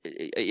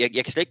 jeg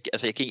kan slet ikke,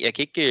 altså jeg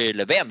kan ikke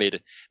lade være med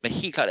det, men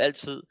helt klart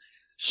altid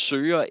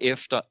søger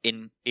efter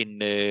en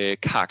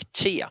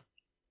karakter,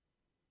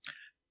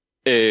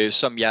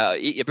 som jeg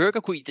behøver ikke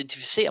at kunne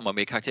identificere mig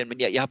med karakteren, men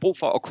jeg har brug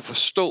for at kunne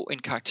forstå en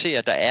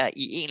karakter, der er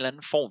i en eller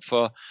anden form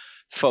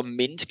for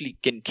menneskelig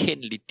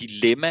genkendelig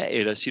dilemma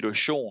eller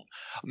situation,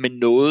 med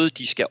noget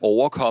de skal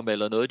overkomme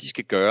eller noget de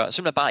skal gøre.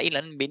 Simpelthen bare en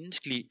eller anden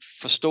menneskelig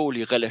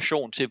forståelig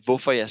relation til,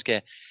 hvorfor jeg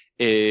skal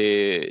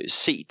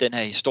se den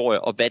her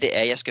historie, og hvad det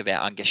er, jeg skal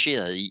være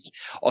engageret i.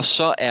 Og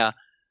så er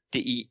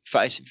det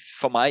faktisk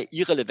for mig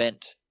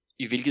irrelevant,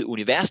 i hvilket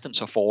univers den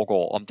så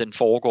foregår, om den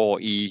foregår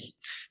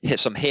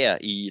som her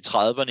i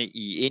 30'erne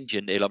i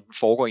Indien, eller om den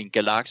foregår i en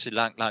galakse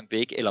langt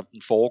væk, eller om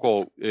den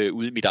foregår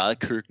ude i mit eget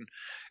køkken.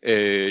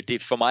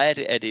 For mig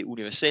er det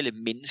universelle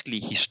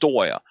menneskelige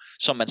historier,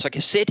 som man så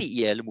kan sætte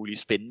i alle mulige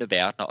spændende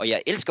verdener, og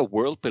jeg elsker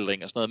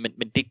worldbuilding og sådan noget,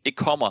 men det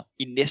kommer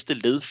i næste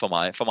led for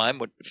mig.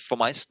 For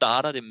mig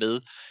starter det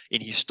med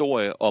en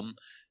historie om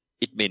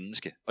et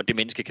menneske, og det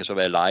menneske kan så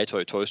være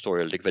legetøj, Toy Story,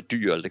 eller det kan være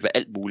dyr, eller det kan være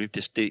alt muligt.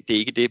 Det er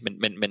ikke det,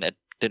 men at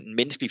den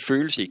menneskelige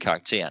følelse i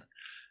karakteren,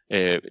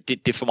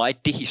 det er for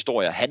mig det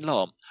historier handler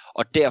om,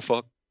 og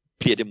derfor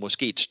bliver det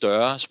måske et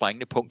større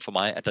sprængende punkt for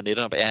mig, at der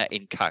netop er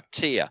en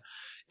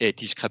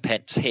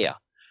karakterdiskrepans her.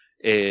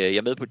 Jeg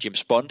er med på, at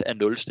James Bond er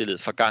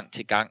nulstillet fra gang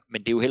til gang,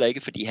 men det er jo heller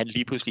ikke, fordi han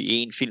lige pludselig i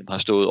en film har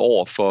stået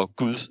over for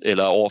Gud,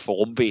 eller over for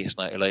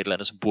rumvæsener, eller et eller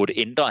andet, som burde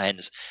ændre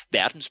hans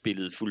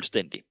verdensbillede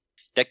fuldstændig.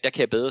 Der kan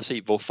jeg bedre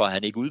se, hvorfor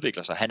han ikke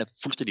udvikler sig. Han er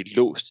fuldstændig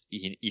låst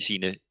i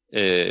sine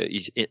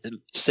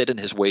set in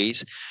his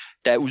ways.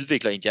 Der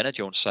udvikler Indiana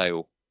Jones sig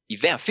jo i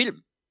hver film,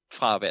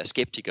 fra at være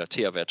skeptiker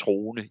til at være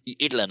troende i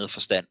et eller andet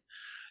forstand.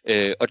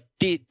 Og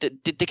det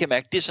kan jeg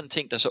mærke, det er sådan en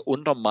ting, der så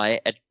undrer mig,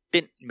 at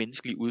den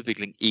menneskelige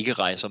udvikling ikke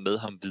rejser med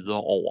ham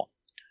videre over.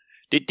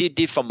 Det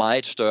er for mig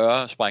et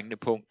større sprængende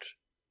punkt,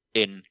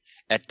 end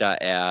at der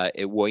er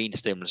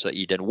uoverensstemmelser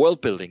i den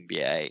worldbuilding, vi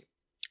er af.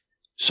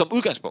 Som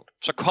udgangspunkt,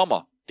 så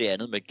kommer det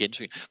andet med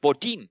gensyn. Hvor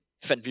din,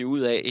 fandt vi ud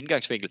af,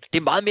 indgangsvinkel, det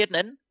er meget mere den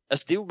anden.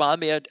 Altså det er jo meget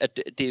mere, at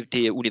det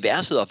er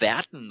universet og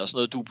verden og sådan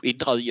noget, du er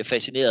inddraget i og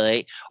fascineret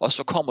af, og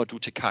så kommer du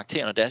til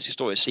karakteren og deres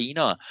historie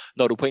senere,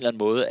 når du på en eller anden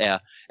måde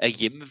er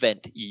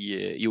hjemmevandt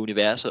i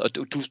universet. Og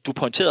du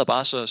pointerede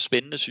bare så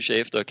spændende, synes jeg,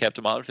 efter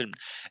Captain Marvel-filmen,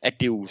 at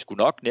det jo skulle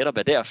nok netop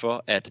være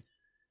derfor, at,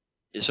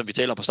 som vi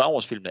taler om på Star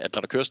Wars-filmene, at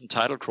når der kører sådan en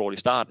title crawl i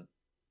starten,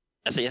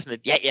 altså jeg er sådan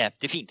lidt, ja,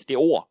 det er fint, det er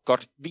ord,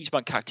 godt, vis mig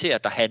en karakter,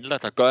 der handler,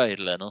 der gør et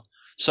eller andet.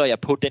 Så er jeg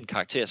på den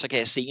karakter, så kan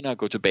jeg senere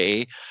gå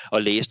tilbage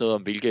og læse noget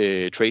om,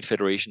 hvilke Trade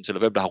Federations, eller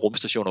hvem der har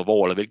rumstationer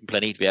hvor, eller hvilken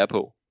planet vi er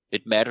på.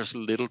 It matters a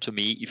little to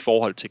me i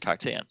forhold til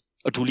karakteren.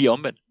 Og du er lige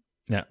omvendt.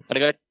 Ja. Er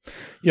det godt?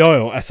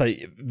 Jo, altså,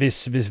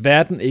 hvis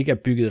verden ikke er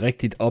bygget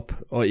rigtigt op,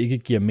 og ikke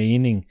giver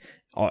mening,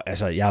 Og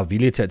altså, jeg er jo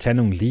villig til at tage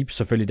nogle leaps,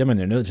 selvfølgelig. Det er man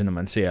jo nødt til,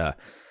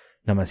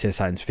 når man ser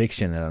science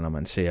fiction, eller når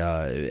man ser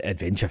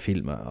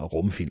adventurefilm og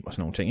rumfilm og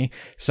sådan nogle ting, ikke?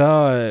 Så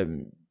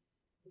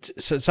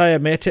er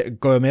jeg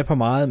går jeg med på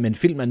meget, men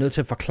film er nødt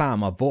til at forklare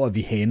mig, hvor er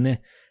vi henne,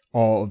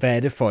 og hvad er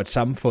det for et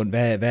samfund,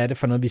 hvad er det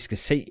for noget, vi skal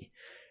se,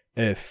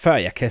 før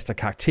jeg kaster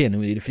karakteren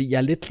ud i det, fordi jeg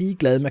er lidt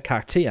ligeglad med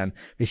karakteren,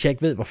 hvis jeg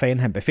ikke ved, hvor fanden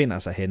han befinder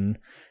sig henne.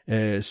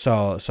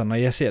 Så når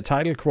jeg ser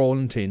title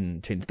crawlen til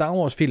en Star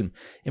Wars film,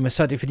 jamen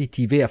så er det fordi,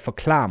 de er ved at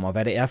forklare mig,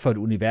 hvad det er for et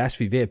univers,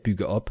 vi er ved at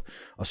bygge op.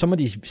 Og så må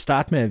de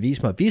starte med at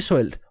vise mig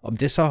visuelt, om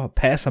det så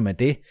passer med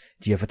det,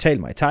 de har fortalt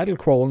mig i title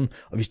crawlen,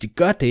 og hvis de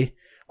gør det,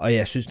 og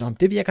jeg synes,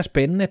 det virker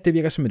spændende, det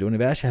virker som et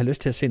univers, jeg har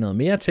lyst til at se noget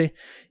mere til,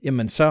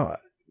 jamen så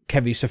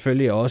kan vi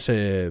selvfølgelig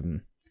også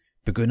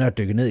begynde at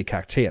dykke ned i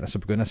karaktererne, og så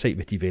begynde at se,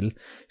 hvad de vil.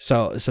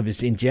 Så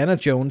hvis Indiana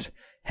Jones,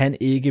 han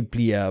ikke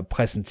bliver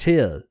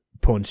præsenteret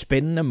på en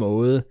spændende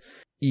måde,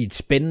 i et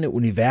spændende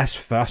univers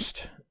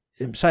først,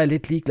 så er jeg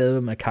lidt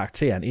ligeglad med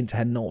karakteren, indtil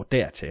han når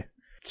dertil.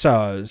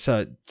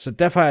 Så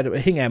derfor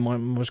hænger jeg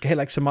måske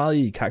heller ikke så meget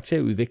i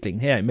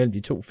karakterudviklingen her imellem de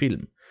to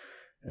film.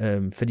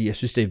 Fordi jeg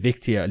synes, det er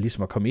vigtigere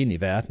ligesom at komme ind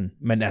i verden.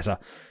 Men altså,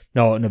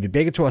 når vi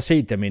begge to har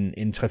set dem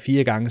en 3-4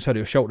 gange, så er det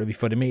jo sjovt, at vi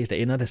for det meste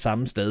ender det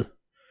samme sted.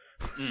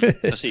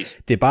 Præcis.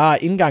 Det er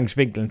bare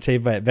indgangsvinklen til,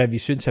 hvad vi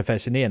synes er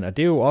fascinerende, og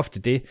det er jo ofte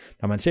det,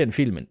 når man ser en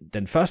film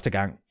den første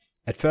gang,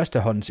 at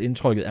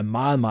førstehåndsindtrykket er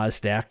meget, meget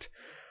stærkt.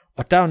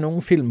 Og der er jo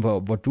nogle film,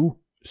 hvor du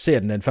ser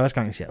den første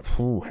gang og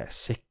siger,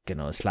 sikke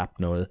noget slapt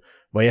noget,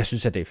 hvor jeg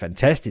synes, at det er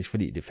fantastisk,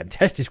 fordi det er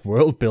fantastisk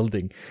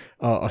worldbuilding,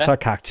 og så er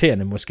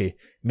karaktererne måske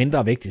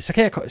mindre vigtige. Så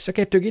kan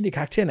jeg dykke ind i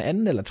karaktererne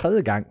anden eller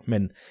tredje gang,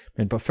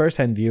 men på first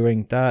hand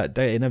viewing,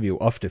 der ender vi jo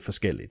ofte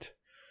forskelligt.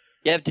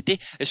 Ja, det er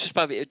det. Jeg synes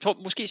bare, jeg tror,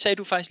 måske sagde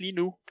du faktisk lige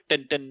nu,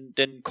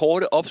 den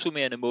korte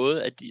opsummerende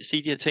måde at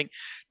sige de her ting.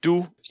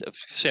 Du,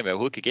 se om jeg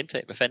overhovedet kan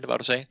gentage, hvad fanden det var,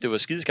 du sagde. Det var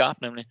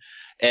skideskarpt nemlig,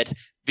 at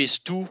hvis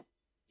du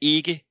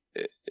ikke,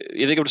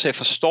 jeg ved ikke, om du sagde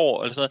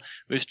forstår, eller sådan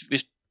noget,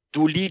 hvis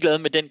du er ligeglad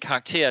med den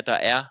karakter, der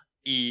er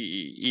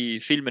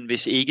i filmen,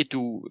 hvis ikke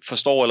du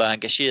forstår eller er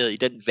engageret i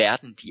den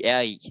verden, de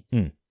er i.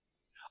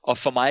 Og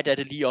for mig, der er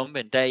det lige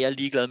omvendt, der er jeg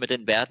ligeglad med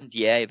den verden,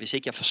 de er i, hvis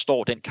ikke jeg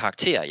forstår den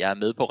karakter, jeg er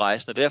med på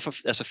rejsen. Og derfor,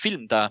 altså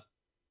film, der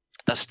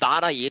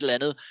starter i et eller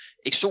andet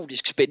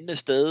eksotisk spændende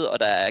sted, og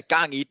der er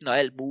gang i den og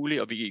alt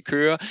muligt, og vi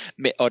kører,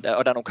 og der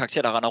er nogle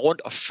karakterer, der render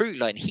rundt og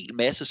føler en hel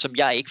masse, som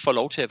jeg ikke får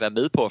lov til at være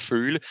med på at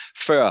føle,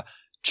 før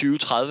 20,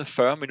 30,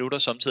 40 minutter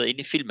samtidig inde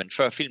i filmen,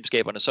 før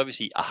filmskaberne så vil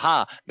sige,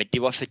 aha, men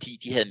det var fordi,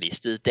 de havde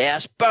mistet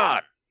deres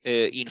børn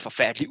i en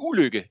forfærdelig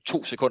ulykke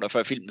 2 sekunder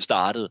før filmen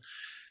startede.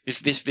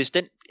 Hvis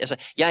den, altså,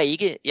 jeg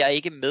er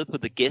ikke med på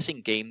the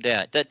guessing game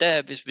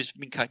der hvis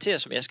min karakter,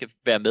 som jeg skal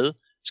være med,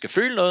 skal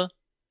føle noget,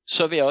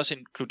 så vil jeg også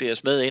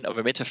inkluderes med ind og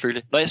være med til at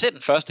føle. Når jeg ser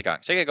den første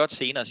gang, så kan jeg godt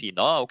senere sige,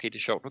 nå okay, det er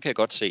sjovt, nu kan jeg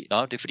godt se,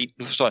 nå det er fordi,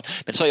 nu forstår jeg,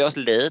 men så er jeg også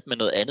ladet med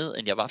noget andet,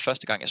 end jeg var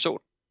første gang jeg så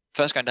den.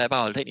 Første gang, der er jeg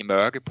bare holdt ind i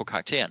mørke på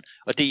karakteren,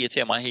 og det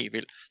irriterer mig helt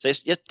vildt.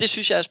 Så det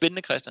synes jeg er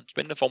spændende, Christian.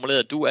 Spændende formuleret,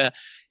 at du er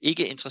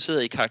ikke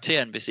interesseret i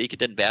karakteren, hvis ikke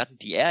den verden,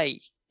 de er i,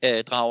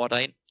 drager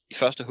dig ind i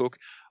første hug,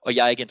 og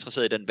jeg er ikke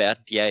interesseret i den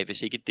verden, de er i,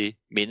 hvis ikke det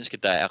menneske,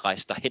 der er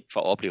rejst derhen for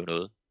at opleve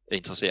noget,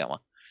 interesserer mig.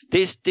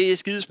 Det er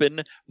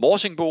skidespændende.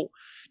 Morsingbo,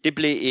 det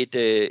blev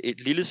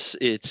et lille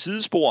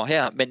sidespor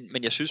her,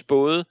 men jeg synes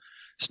både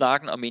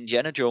snakken om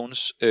Indiana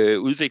Jones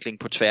udvikling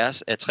på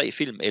tværs af 3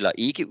 film, eller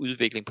ikke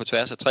udvikling på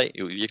tværs af 3,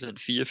 jo i virkeligheden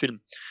 4 film,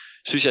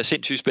 synes jeg er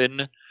sindssygt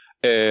spændende.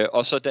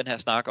 Og så den her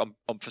snak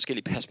om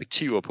forskellige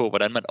perspektiver på,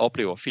 hvordan man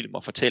oplever film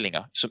og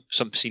fortællinger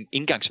som sin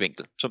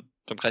indgangsvinkel.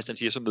 Som Christian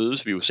siger, så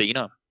mødes vi jo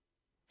senere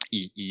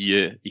i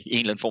en eller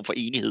anden form for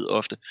enighed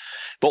ofte.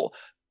 Hvor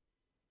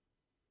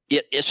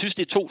jeg synes,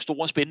 det er 2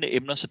 store spændende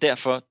emner, så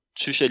derfor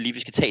synes jeg lige, vi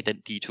skal tage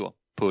den detur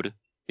på det.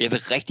 Jeg vil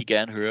rigtig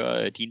gerne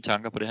høre dine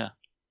tanker på det her.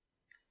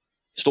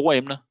 Store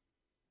emner.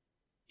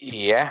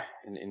 Ja,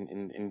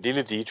 en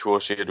lille detur,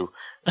 siger du.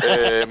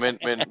 Men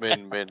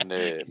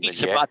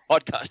ikke bare et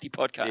podcast i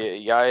podcast.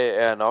 Jeg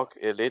er nok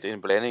lidt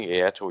en blanding af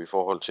jer to i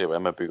forhold til,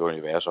 hvordan man bygger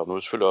universer op. Nu er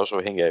det selvfølgelig også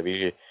afhængigt af,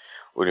 hvilket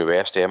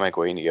univers det er, man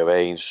går ind i, og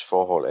hvad ens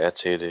forhold er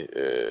til det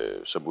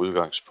som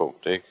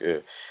udgangspunkt.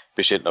 Ikke?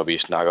 Specielt når vi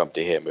snakker om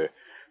det her med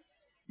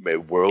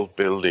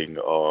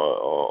worldbuilding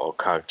og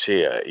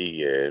karakterer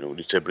i nogle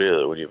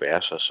etablerede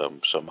universer,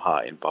 som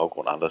har en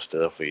baggrund andre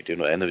steder, fordi det er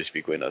noget andet, hvis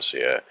vi går ind og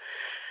ser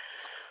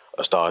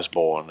A Star is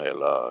Born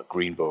eller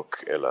Green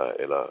Book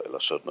eller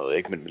sådan noget,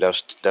 ikke? Men lad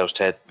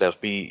os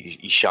blive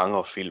i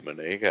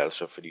genrefilmene, ikke?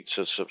 Altså, fordi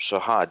så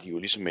har de jo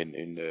ligesom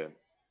en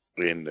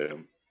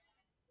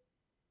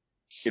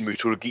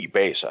mytologi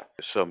bag sig,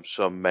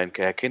 som man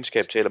kan have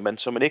kendskab til, eller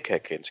som man ikke kan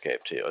have kendskab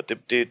til. Og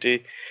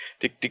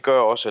det gør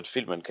også, at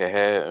filmen kan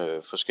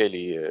have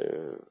forskellige,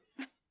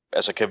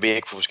 altså kan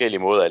virke på forskellige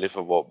måder, lidt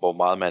for hvor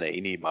meget man er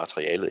inde i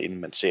materialet,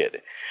 inden man ser det.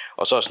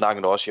 Og så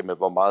snakker også, jamen,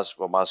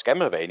 hvor meget skal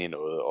man være inde i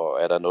noget,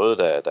 og er der noget,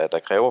 der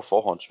kræver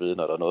forhåndsviden,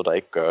 og der er noget, der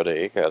ikke gør det,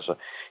 ikke? Altså,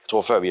 jeg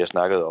tror før vi har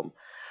snakket om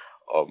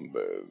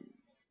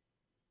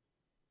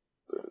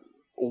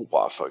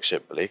opera for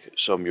eksempel, ikke?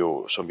 Som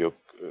jo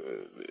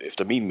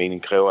efter min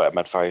mening kræver, at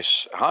man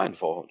faktisk har en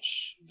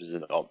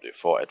forhåndsviden om det,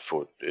 for at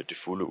få det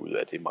fulde ud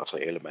af det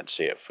materiale, man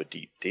ser,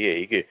 fordi det er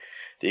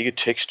ikke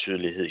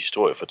teksttydelighed,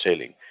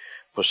 historiefortælling,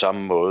 på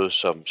samme måde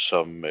som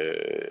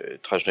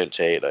traditionelt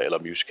teater eller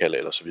musical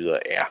eller så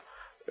videre er.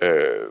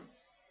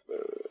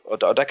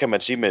 Og der kan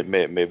man sige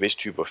med vis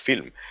typer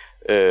film,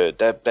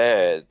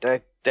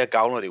 der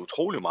gavner det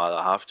utrolig meget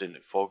at have haft en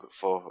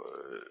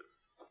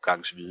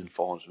forgangsviden,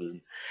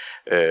 forhåndsviden,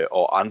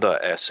 og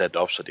andre er sat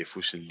op, så det er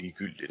fuldstændig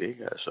ligegyldigt,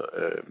 ikke? Altså,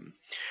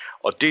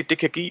 og det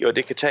kan give, og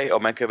det kan tage,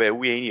 og man kan være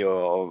uenig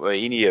og være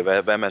enig i,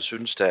 hvad man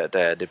synes, der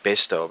er det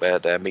bedste, og hvad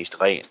der er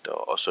mest rent,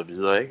 og så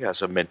videre, ikke?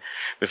 Altså, men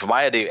for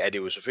mig er det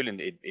jo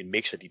selvfølgelig en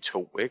mix af de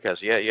to, ikke?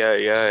 Altså,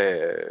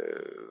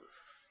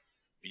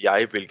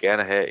 jeg vil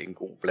gerne have en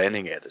god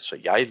blanding af det, så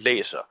jeg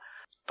læser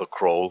The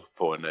Crawl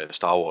på en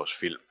Star Wars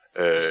film,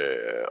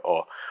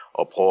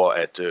 og prøver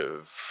at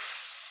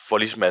for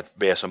ligesom at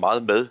være så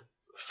meget med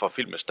fra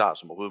filmens start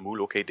som overhovedet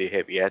muligt. Okay, det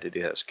her vi er, det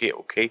her der sker,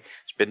 okay,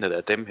 spændende, der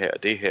er dem her,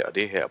 og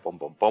det her, bum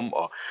bum bum,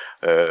 og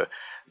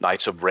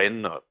Knights of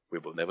Ren, og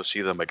We Will Never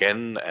See Them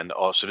Again,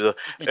 og så videre.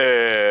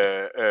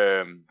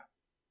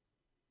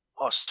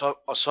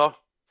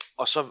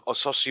 Og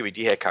så ser vi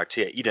de her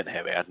karakterer i den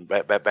her verden.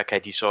 Hvad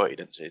kan de så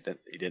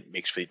i den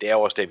mix? Fordi det er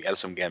jo også det, vi alle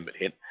sammen gerne vil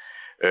hen.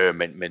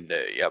 Men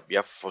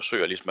jeg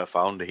forsøger ligesom at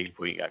favne det hele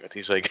på en gang, og det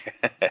er så ikke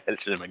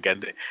altid, man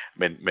kan det.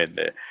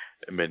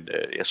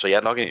 Så jeg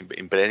er nok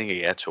en blanding af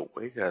jer to,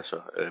 ikke?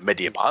 Altså, men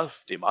det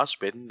er meget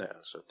spændende.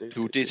 Altså,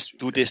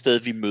 Du er det sted,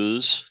 vi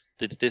mødes.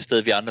 Det er det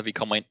sted, vi andre vi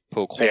kommer ind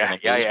på krogen.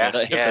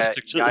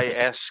 Jeg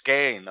er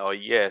Skagen, og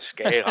I er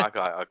Skagerrak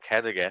og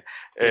Kattegat.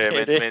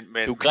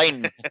 Men du er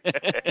grenen.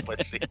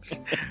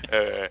 Præcis.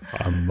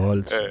 Fra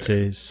Mols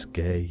til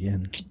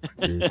Skagen.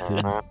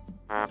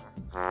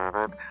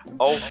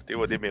 Og det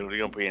var det Melodi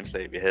Grand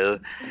Prix-indslag, vi havde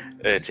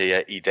til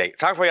jer i dag.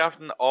 Tak for i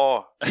aften,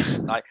 og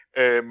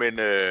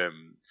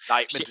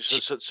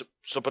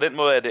så på den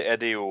måde er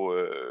det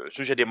jo,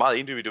 synes jeg, det er meget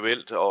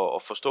individuelt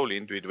og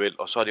forståeligt individuelt,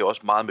 og så er det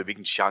også meget med,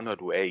 hvilken genre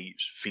du er i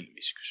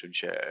filmisk,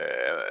 synes jeg,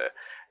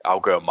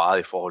 afgør meget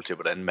i forhold til,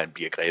 hvordan man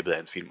bliver grebet af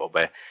en film, og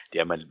hvad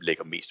det er, man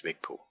lægger mest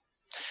vægt på.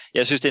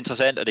 Jeg synes, det er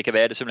interessant, og det kan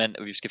være det simpelthen,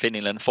 at vi skal finde en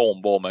eller anden form,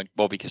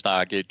 hvor vi kan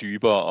snakke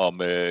dybere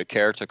om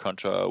character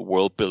contra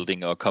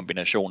worldbuilding og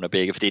kombination af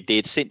begge, for det er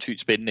et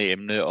sindssygt spændende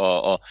emne,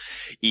 og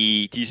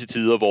i disse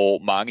tider, hvor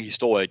mange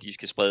historier, de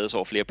skal spredes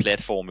over flere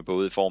platforme,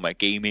 både i form af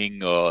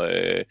gaming og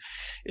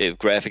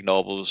graphic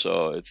novels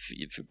og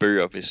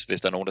bøger,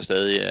 hvis der er nogen, der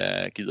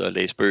stadig gider at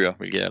læse bøger,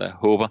 hvilket jeg da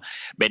håber,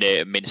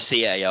 men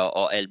serier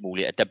og alt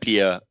muligt, at der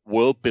bliver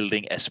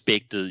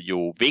worldbuilding-aspektet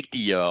jo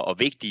vigtigere og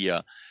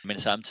vigtigere, men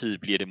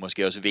samtidig bliver det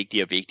måske også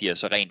vigtigere og vigtigere,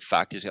 så rent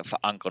faktisk at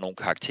forankre nogle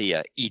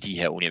karakterer i de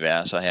her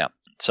universer her.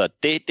 Så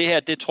det her,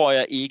 det tror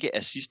jeg ikke er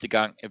sidste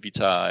gang, at vi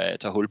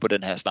tager hul på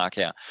den her snak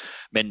her.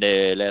 Men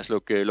lad os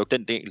lukke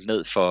den del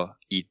ned for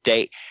i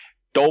dag.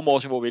 Dog,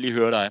 Morten, hvor vi lige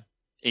høre dig.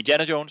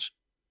 Indiana Jones,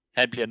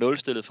 han bliver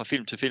nulstillet fra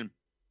film til film.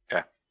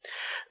 Ja.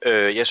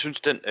 Jeg synes,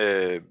 den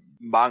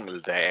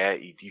mangel, der er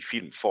i de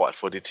film, for at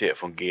få det til at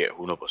fungere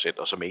 100%,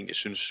 og som jeg egentlig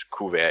synes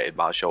kunne være et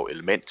meget sjovt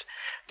element,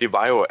 det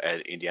var jo,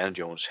 at Indiana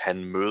Jones,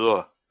 han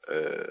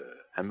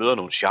møder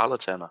nogle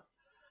charlataner,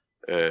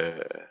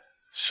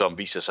 som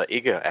viser sig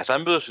ikke, altså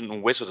han møder sådan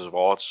nogle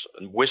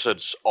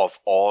Wizards of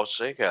Oz,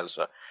 ikke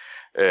altså,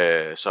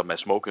 som er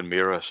smoke and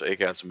mirrors,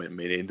 ikke altså, men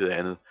intet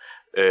andet,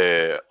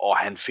 og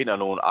han finder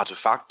nogle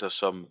artefakter,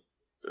 som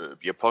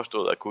bliver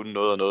påstået at kunne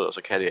noget og noget, og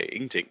så kan det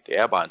ingenting. Det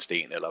er bare en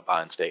sten, eller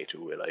bare en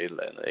statue, eller et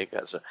eller andet, ikke?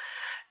 Altså,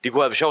 det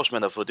kunne have været sjovt, hvis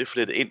man havde fået det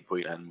flettet ind på en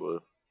eller anden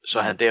måde.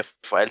 Så han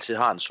derfor altid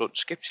har en sund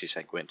skepsis,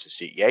 han går ind til at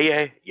sige,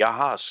 ja, jeg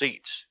har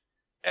set,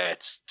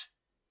 at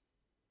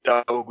der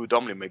er jo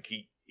guddommelig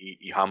magi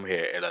i ham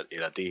her,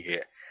 eller det her.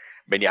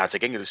 Men jeg har til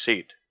gengæld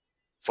set,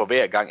 for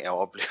hver gang jeg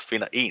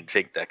finder én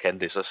ting, der kan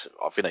det, så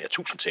finder jeg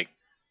 1000 ting,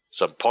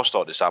 som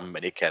påstår det samme,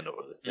 men ikke kan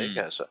noget.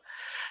 Ikke? Altså,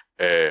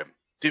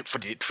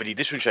 fordi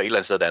det synes jeg et eller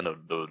andet sted, der er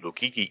noget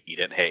logik i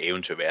den her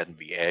eventyrverden,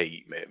 vi er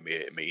i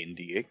med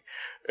Indy, ikke?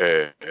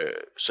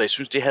 Så jeg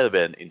synes, det havde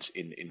været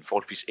en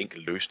forholdsvis enkel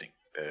løsning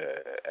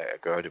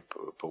at gøre det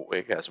på,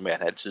 ikke? Altså med at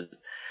han altid,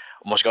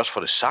 og måske også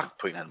få det sagt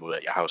på en eller anden måde,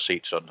 at jeg har jo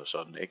set sådan og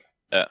sådan, ikke?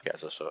 Ja.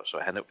 Altså, så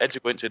han er altid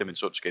gået ind til det med en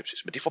sund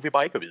skepsis, men det får vi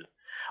bare ikke at vide.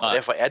 Og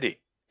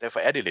derfor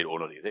er det lidt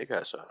underligt, ikke?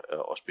 Altså,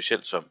 og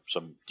specielt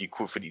som de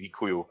kunne, fordi de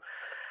kunne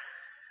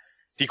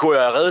jo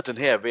have reddet den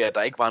her ved, at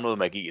der ikke var noget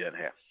magi i den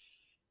her.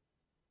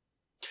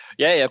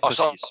 Ja,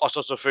 præcis.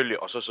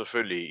 Og så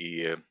selvfølgelig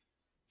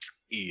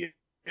i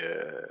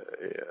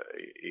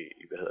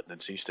hvad hedder den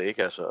sidste,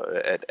 ikke?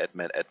 Altså at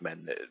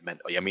man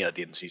og jeg mener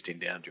det er den sidste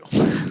Indiana Jones.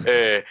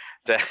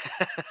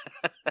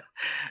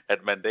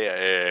 At man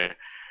der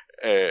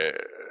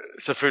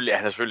selvfølgelig,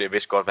 han har selvfølgelig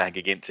vidst godt, hvad han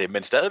gik ind til,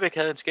 men stadigvæk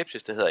havde en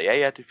skepsis, der hedder,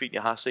 ja, det er fint,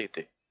 jeg har set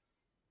det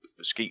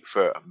ske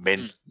før, men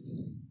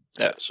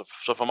ja.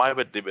 Så for mig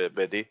var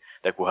det,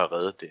 der kunne have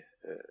reddet det,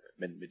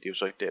 men det er jo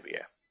så ikke der, vi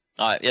er.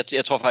 Nej,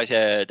 jeg tror faktisk,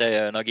 der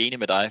er nok enig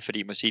med dig,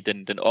 fordi man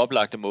siger, den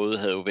oplagte måde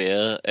havde jo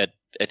været,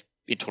 at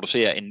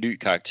introducere en ny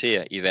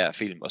karakter i hver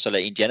film, og så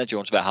lade Indiana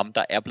Jones være ham,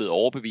 der er blevet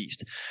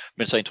overbevist,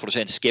 men så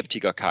introducere en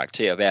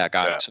skeptiker-karakter hver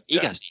gang, som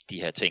ikke har set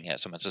de her ting her,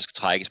 som man så skal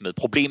trækkes med.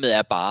 Problemet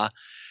er bare,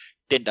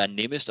 den, der er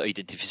nemmest at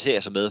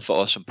identificere sig med for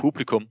os som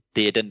publikum,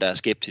 det er den, der er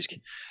skeptisk.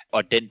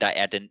 Og den, der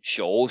er den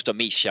sjoveste og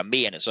mest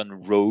charmerende, sådan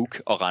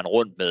rogue at rende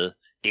rundt med,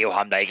 det er jo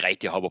ham, der ikke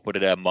rigtig hopper på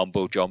det der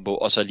mumbo-jumbo,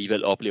 og så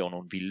alligevel oplever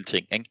nogle vilde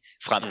ting, ikke?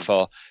 Frem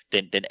for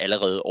den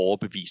allerede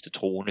overbeviste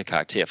troende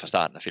karakter fra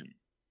starten af filmen.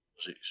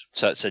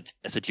 Så altså,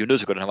 de er jo nødt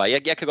til at gå den her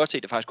vej. Jeg kan godt se,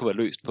 at det faktisk kunne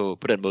være løst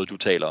på den måde, du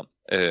taler om.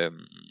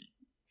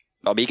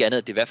 Om ikke andet,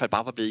 at det i hvert fald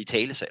bare var blevet i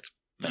talesat.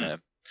 Men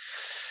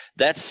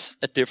that's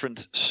a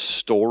different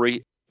story.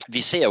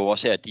 Vi ser jo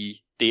også her,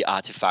 det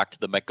artefakt,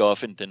 the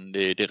MacGuffin,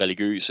 det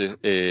religiøse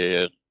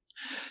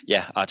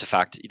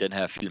artefakt i den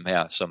her film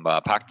her, som var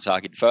Pagtens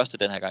Ark i den første,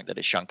 den her gang, der er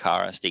det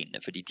Shankara-stenene,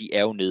 fordi de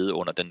er jo nede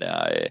under den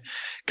der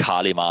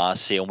Kali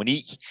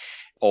Mara-ceremoni,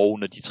 og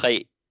når de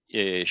 3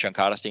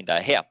 Shankara-sten, der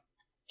er her,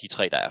 de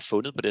 3, der er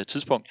fundet på det her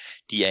tidspunkt,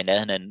 de er i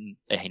nærheden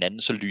af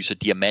hinanden, så lyser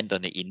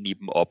diamanterne inde i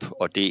dem op,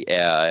 og det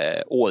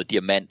er ordet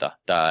diamanter,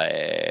 der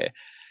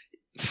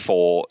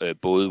får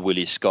både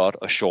Willie Scott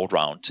og Short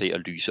Round til at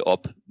lyse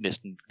op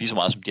næsten lige så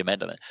meget som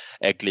diamanterne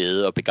af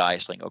glæde og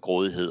begejstring og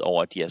grådighed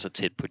over, at de er så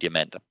tæt på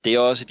diamanter. Det er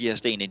også de her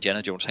sten,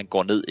 Indiana Jones han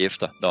går ned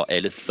efter, når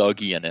alle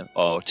thuggierne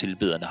og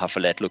tilbederne har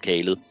forladt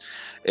lokalet.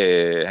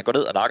 Han går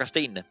ned og nakker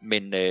stenene,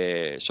 men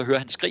så hører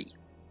han skrig.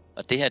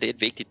 Og det her det er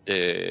et vigtigt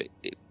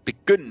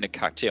begyndende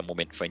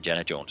karaktermoment for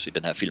Indiana Jones i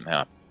den her film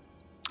her.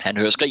 Han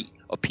hører skrig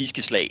og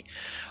piskeslag,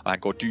 og han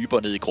går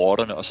dybere ned i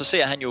grotterne, og så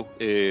ser han jo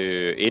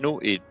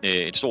endnu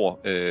en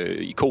stor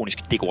ikonisk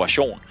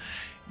dekoration,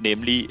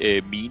 nemlig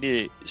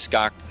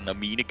mineskakten og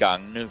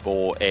minegangene,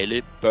 hvor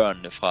alle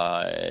børnene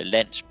fra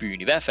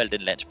landsbyen, i hvert fald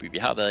den landsby, vi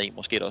har været i,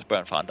 måske er der også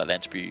børn fra andre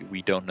landsbyer,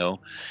 we don't know,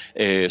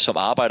 som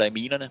arbejder i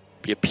minerne,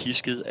 bliver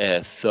pisket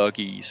af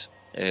thuggies.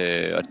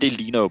 Og det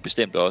ligner jo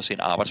bestemt også en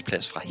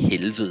arbejdsplads fra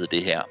helvede,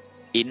 det her.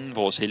 Inden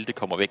vores helte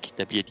kommer væk,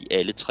 der bliver de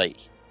alle 3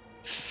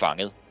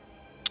 fanget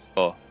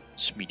og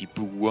smidt i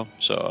buer,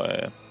 så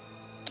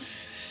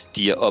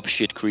de er up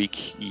shit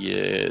creek i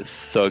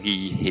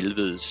thuggy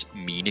helvedes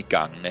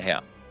minegangene her.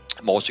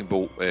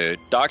 Morsingbo,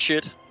 dark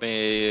shit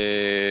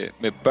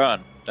med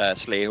børn, der er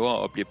slaver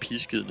og bliver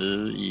pisket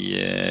nede i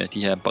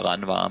de her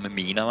brandvarme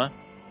miner, hva'?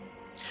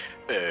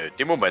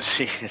 Det må man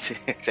sige,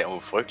 det er jo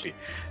frygteligt.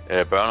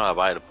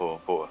 Børnearbejde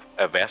på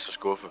at være så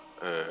skuffe.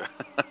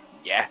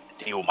 Ja,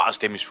 det er jo meget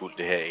stemningsfuldt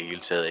det her i hele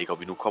taget, ikke? Og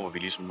nu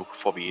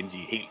får vi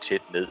Indy helt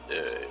tæt ned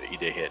i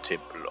det her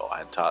tempel, og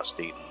han tager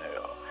stenene.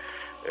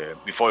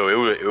 Vi får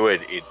jo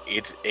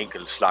et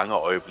enkelt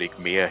slangeøjeblik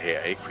mere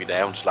her, ikke? Fordi der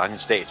er jo en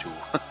slangestatue,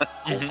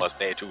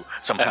 Cobra-statue,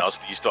 som han også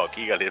lige står og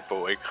kigger lidt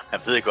på, ikke? Han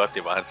ved godt,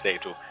 det var en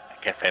statue. Han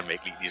kan fandme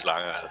ikke lide de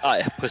slanger, altså.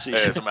 Nej, præcis.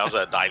 Som er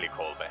også et dejligt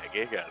callback,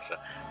 ikke? Altså,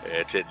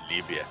 til den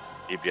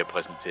lige bliver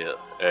præsenteret.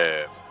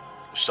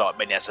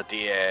 Men altså,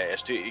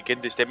 igen,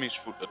 det er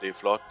stemningsfuldt, og det er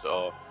flot,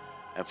 og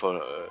han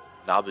får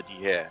nappet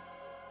de her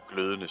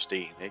glødende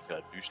sten, ikke?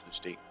 Eller lysende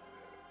sten.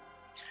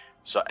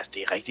 Så altså,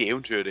 det er rigtig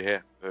eventyr, det her.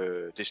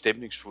 Det er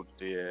stemningsfuldt,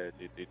 det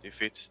er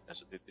fedt.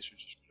 Altså, det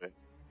synes jeg skulle være.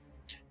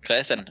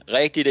 Christian,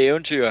 rigtigt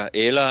eventyr,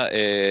 eller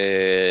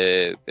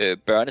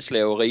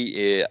børneslaveri,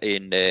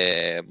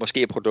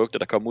 måske produkter,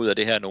 der kommer ud af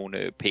det her,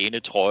 nogle pæne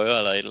trøjer,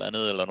 eller et eller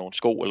andet, eller nogle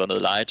sko, eller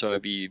noget legetøj,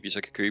 vi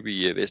så kan købe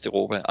i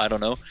Vesteuropa. I don't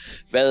know.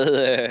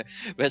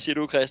 Hvad siger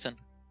du, Christian?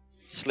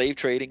 Slave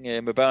trading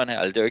med børn her?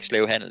 Altså, det er jo ikke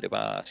slavehandel, det er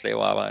bare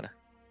slavearbejde.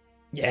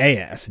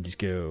 Ja, altså, de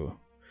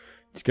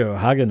skal jo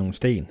hakke nogle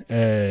sten.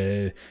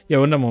 Jeg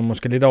undrer mig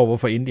måske lidt over,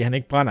 hvorfor Indy han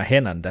ikke brænder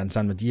hænderne, da han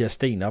samler de her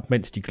sten op,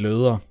 mens de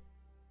gløder.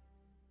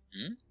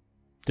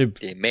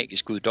 Det er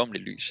magisk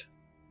guddommeligt lys.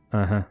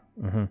 Aha.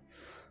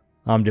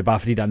 Men det er bare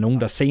fordi, der er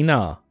nogen, der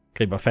senere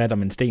griber fat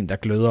om en sten, der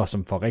gløder,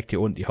 som får rigtig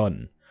ondt i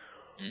hånden.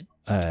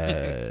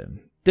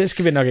 Det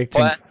skal vi nok ikke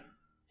tænke.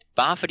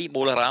 Bare fordi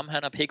Mola Ram,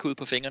 han har pik ud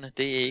på fingrene,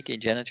 det er ikke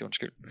Indiana Jones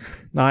skyld.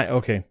 Nej,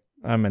 okay.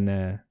 Men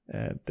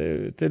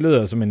det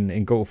lyder som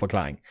en god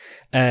forklaring.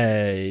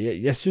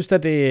 Jeg synes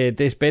at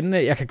det er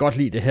spændende. Jeg kan godt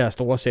lide det her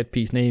store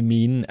setpiece nede i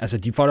minen. Altså,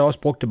 de får det også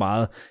brugt det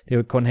meget. Det er jo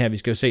ikke kun her, vi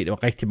skal jo se det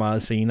var rigtig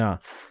meget senere.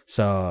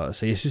 Så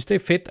jeg synes, det er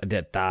fedt,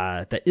 at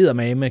der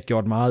eddermame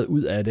gjort meget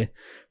ud af det.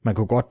 Man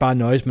kunne godt bare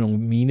nøjes med nogle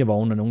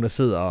minevogne, og nogen, der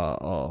sidder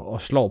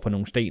og slår på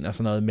nogle sten og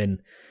sådan noget,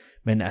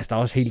 men altså, der er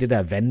også hele det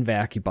der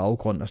vandværk i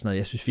baggrunden og sådan noget.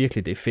 Jeg synes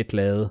virkelig, det er fedt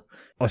lavet.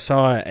 Og så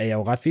er jeg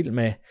jo ret vild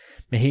med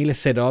hele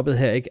setup'et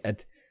her, ikke?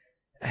 At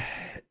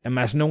jamen,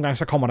 altså, nogle gange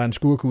så kommer der en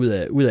skurk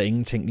ud af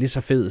ingenting, lige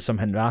så fed som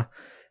han var,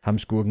 ham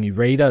skurken i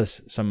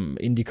Raiders, som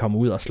inden de kommer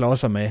ud og slår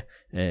sig med,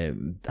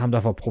 ham der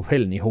får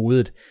propellen i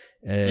hovedet.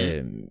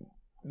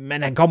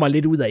 Men han kommer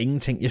lidt ud af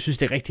ingenting. Jeg synes,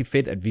 det er rigtig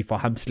fedt, at vi får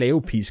ham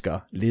slavepisker,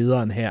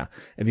 lederen her,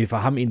 at vi får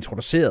ham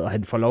introduceret, og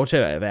han får lov til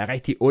at være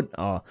rigtig ond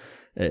og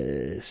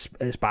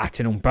sparke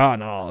til nogle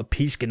børn og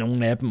piske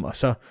nogle af dem, og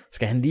så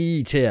skal han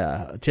lige til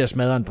at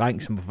smadre en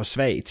dreng, som er for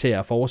svag til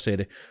at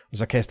fortsætte, og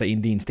så kaster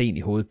Indy en sten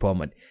i hovedet på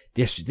ham.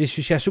 Det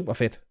synes jeg er super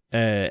fedt,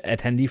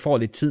 at han lige får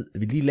lidt tid,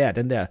 at vi lige lærer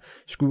den der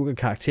skurke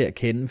karakter at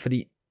kende,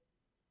 fordi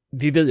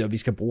vi ved jo, at vi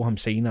skal bruge ham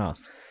senere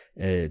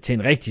til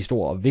en rigtig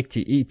stor og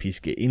vigtig,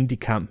 episk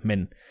indie-kamp,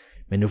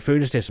 men nu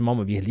føles det som om,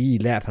 at vi har lige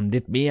lært ham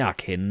lidt mere at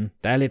kende.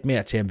 Der er lidt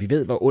mere til ham. Vi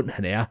ved, hvor ond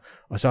han er,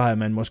 og så har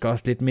man måske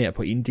også lidt mere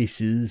på Indies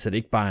side, så det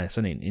ikke bare er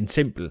sådan en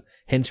simpel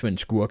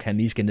henchman-skurk, han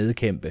lige skal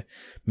nedkæmpe,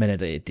 men at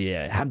det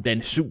er ham,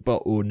 den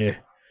super onde.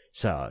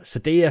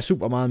 Så det er jeg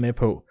super meget med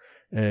på.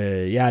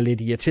 Jeg er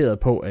lidt irriteret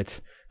på,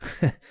 at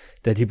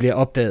da de bliver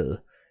opdaget,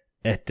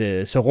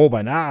 at så råber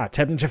han,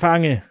 tag den til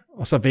fange,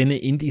 og så vender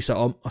Indy sig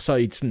om, og så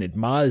i sådan et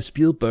meget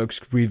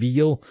Spielbergsk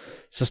reveal,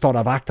 så står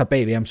der vagter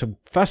bag ved ham, som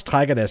først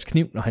trækker deres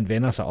kniv, når han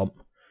vender sig om.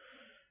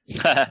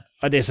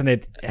 Og det er sådan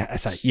et,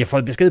 altså, I har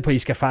fået besked på, at I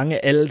skal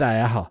fange alle, der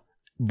er her.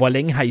 Hvor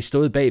længe har I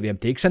stået bag ved ham?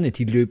 Det er ikke sådan, at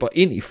de løber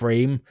ind i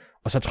frame,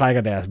 og så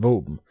trækker deres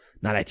våben.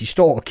 Nej, de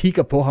står og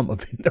kigger på ham og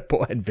venter på,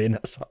 at han vender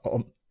sig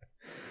om.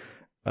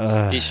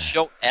 Det er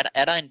sjovt.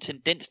 Er der en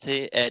tendens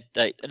til, at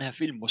der i den her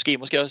film,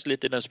 måske også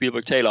lidt det, der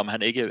Spielberg taler om,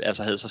 han ikke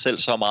havde sig selv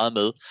så meget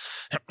med,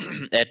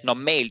 at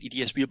normalt i de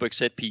her Spielberg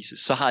set pieces,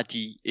 så har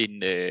de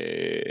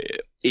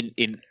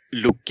en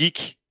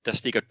logik, der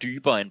stikker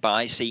dybere end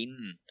bare i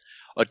scenen.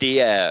 Og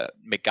det er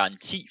med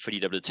garanti, fordi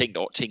der er blevet tænkt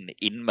over tingene,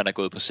 inden man er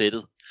gået på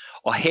sættet.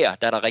 Og her,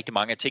 der er der rigtig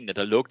mange af tingene,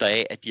 der lugter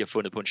af, at de har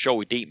fundet på en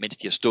sjov idé, mens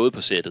de har stået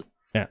på sættet.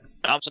 Ja.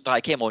 Så drejer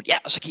kameraet,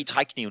 og så kan I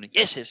trække knivene.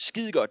 Yes,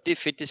 skide godt, det er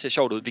fedt, det ser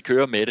sjovt ud, vi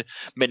kører med det.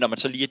 Men når man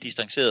så lige er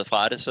distanceret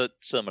fra det, så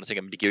sidder man og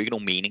tænker, men det giver jo ikke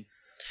nogen mening.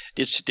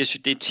 Det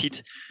er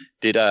tit,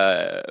 det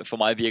der for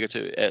mig virker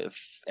til,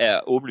 er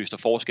åbenlyst af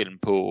forskellen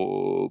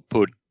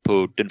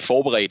på den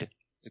forberedte,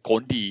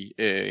 grundige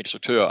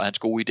instruktør og hans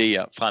gode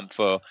idéer, frem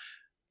for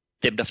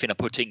dem, der finder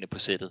på tingene på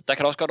sættet. Der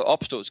kan der også godt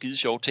opstå skide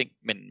sjove ting,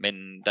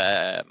 men der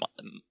er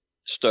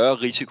større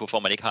risiko for,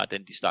 at man ikke har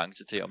den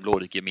distance til, om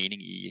lortet giver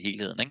mening i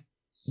helheden, ikke?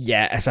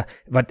 Ja, altså,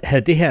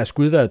 havde det her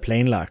skud været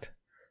planlagt,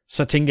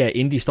 så tænker jeg,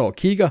 inden de står og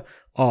kigger,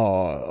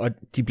 og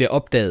de bliver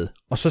opdaget,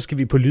 og så skal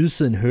vi på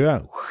lydsiden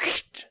høre,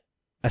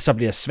 at så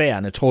bliver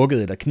sværene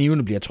trukket, eller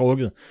knivene bliver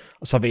trukket,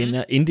 og så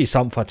vender Indy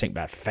som for at tænke,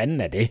 hvad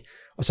fanden er det?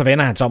 Og så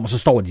vender han sig om, og så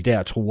står de der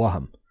og truer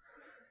ham.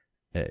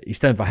 I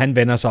stedet for, han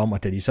vender sig om,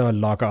 og da de så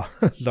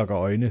lokker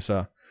øjne,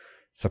 så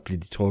bliver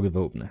de trukket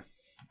våbne.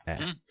 Ja.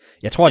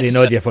 Jeg tror, det er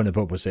noget, de har fundet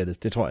på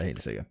sættet. Det tror jeg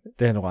helt sikkert.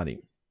 Det er du ret i.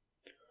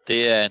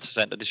 Det er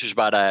interessant, og det synes jeg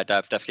bare,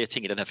 der er flere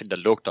ting i den her film, der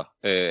lugter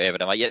af, hvad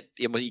der var.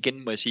 Jeg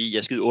må sige, jeg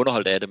er skide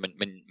underholdt af det,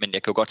 men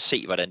jeg kan jo godt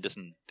se, hvordan det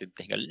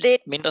hænger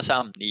lidt mindre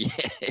sammen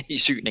i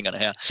syningerne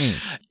her.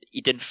 I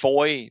den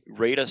forrige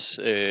Raiders,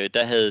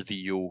 der havde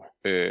vi jo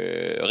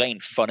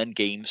rent fun and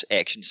games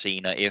action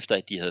scener, efter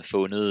at de havde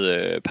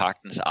fundet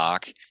pagtens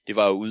ark. Det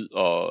var jo ud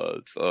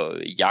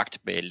og jagt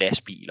med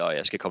lastbiler, og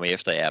jeg skal komme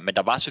efter jer. Men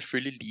der var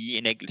selvfølgelig lige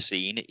en enkelt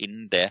scene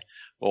inden da,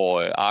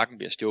 hvor arken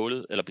bliver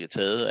stjålet, eller bliver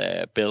taget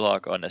af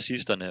Belloq og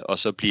nazisterne, og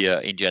så bliver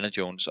Indiana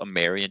Jones og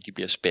Marion, de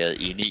bliver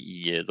spærret inde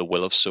i The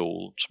Well of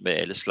Souls med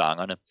alle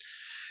slangerne.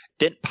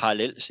 Den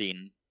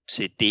parallelscene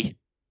til det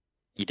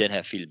i den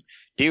her film,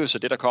 det er jo så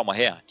det, der kommer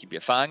her. De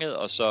bliver fanget,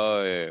 og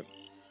så,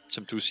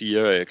 som du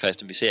siger,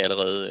 Christian, vi ser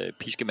allerede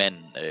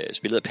piskemanden,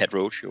 spillet af Pat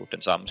Roach, jo,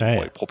 den samme, som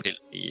går i propel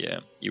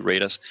i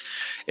Raiders,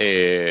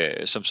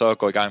 som så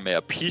går i gang med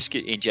at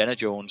piske Indiana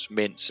Jones,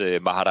 mens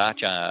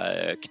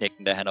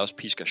Maharaja-knægten, der han også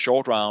pisker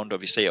Short Round,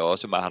 og vi ser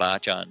også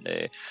Maharajaen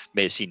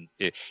med sin...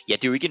 det er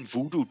jo ikke en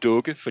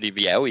voodoo-dukke, fordi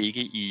vi er jo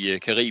ikke i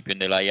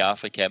Karibien eller i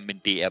Afrika,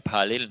 men det er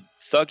parallellen.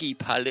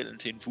 Thuggy-parallellen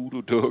til en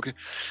voodoo-dukke.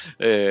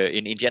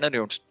 En Indiana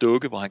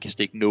Jones-dukke, hvor han kan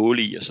stikke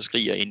nåle i, og så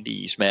skriger Indy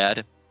i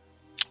smerte.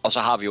 Og så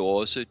har vi jo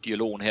også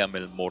dialogen her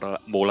mellem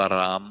Mola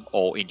Ram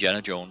og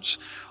Indiana Jones,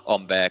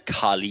 om hvad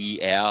Kali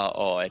er,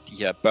 og at de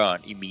her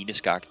børn i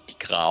mineskak, de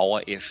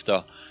graver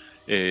efter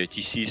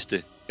de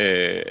sidste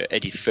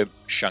af de 5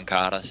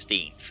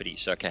 Shankara-sten, fordi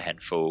så kan han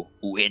få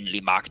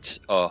uendelig magt,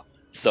 og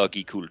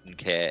Thuggy-kulten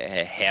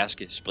kan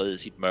herske, sprede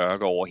sit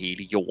mørke over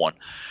hele jorden.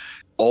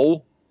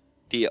 Og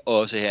det er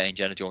også her,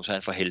 Indiana Jones,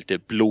 han får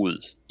hældt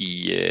blod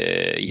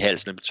i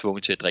halsen, og bliver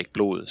tvunget til at drikke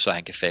blod, så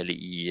han kan falde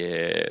i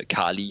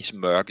Carlys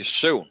mørke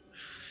søvn,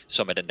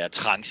 som er den der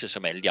trance,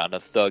 som alle de andre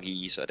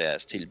Thuggies og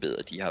deres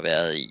tilbedere, de har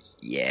været i.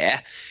 Ja,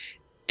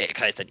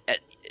 Christian,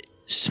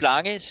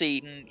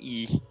 slangescenen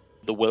i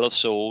The Well of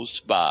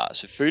Souls var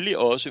selvfølgelig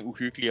også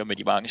uhyggelig med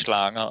de mange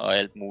slanger og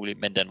alt muligt,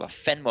 men den var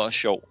fandme også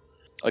sjov.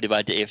 Og det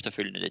var det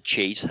efterfølgende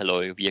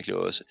Chase-halløj virkelig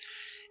også.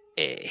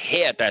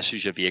 Her, der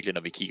synes jeg virkelig,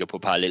 når vi kigger på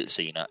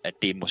parallelscener, at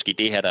det er måske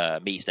det her, der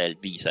mest af alt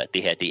viser, at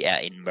det her, det er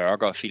en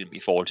mørkere film i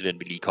forhold til den,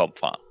 vi lige kom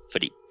fra.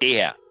 Fordi det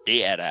her,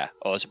 det er der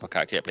også på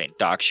karakterplan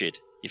dark shit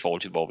i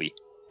forhold til,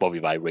 hvor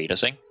vi var i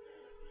Raiders, ikke?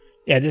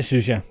 Ja, det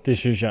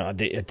synes jeg, og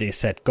det er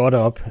sat godt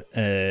op.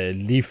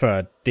 Lige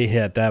før det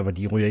her, der hvor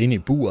de ryger ind i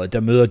buret, der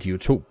møder de jo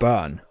 2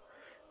 børn,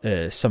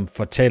 som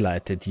fortæller,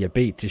 at de har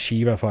bedt til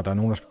Shiva for, at der er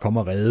nogen, der skal komme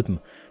og redde dem.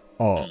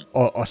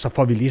 Og så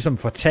får vi ligesom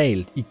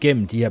fortalt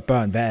igennem de her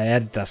børn, hvad er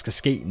det, der skal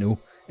ske nu?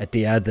 At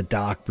det er The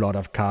Dark Blood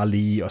of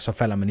Kali, og så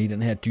falder man i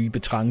den her dybe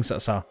trance,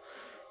 og så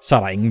er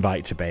der ingen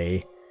vej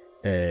tilbage.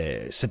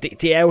 Så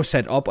det er jo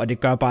sat op, og det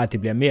gør bare, at det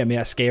bliver mere og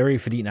mere scary,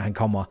 fordi når han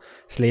kommer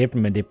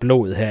slæben med det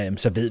blod her,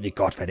 så ved vi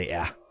godt, hvad det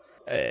er.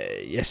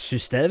 Jeg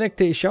synes stadigvæk,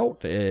 det er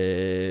sjovt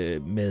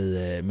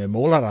med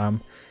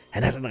Molaram.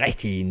 Han er sådan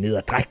rigtig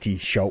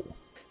nederdrægtig sjov.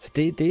 Så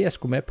det er jeg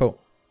sgu med på.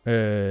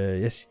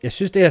 Jeg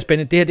synes, det er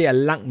spændende. Det her det er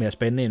langt mere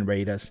spændende end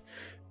Raiders.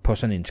 På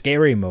sådan en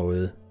scary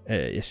måde.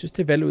 Jeg synes,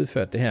 det er vel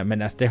udført, det her.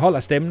 Men altså, det holder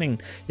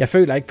stemningen. Jeg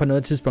føler ikke på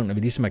noget tidspunkt, når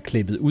vi ligesom er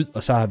klippet ud,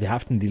 og så har vi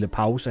haft en lille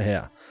pause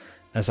her.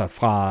 Altså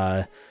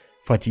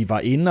fra de var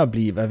inde og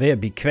var ved at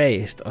blive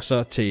kvæst, og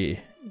så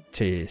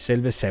til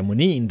selve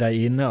ceremonien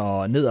derinde,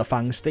 og ned og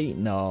fange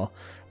sten, og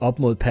op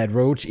mod Pat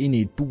Roach ind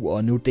i et bur,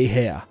 og nu det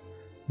her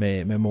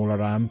med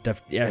Molaram.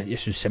 Jeg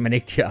synes simpelthen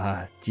ikke,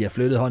 de har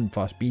flyttet hånden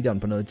fra speederen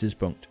på noget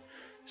tidspunkt.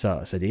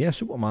 Så det er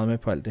super meget med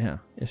på alt det her.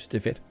 Jeg synes, det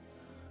er fedt.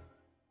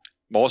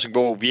 Morsen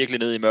går virkelig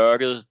ned i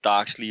mørket.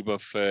 Dark Sleep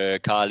of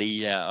Kali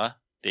her.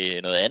 Det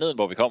er noget andet,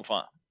 hvor vi kom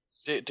fra.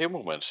 Det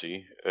må man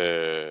sige.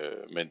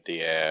 Men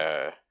det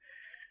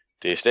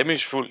er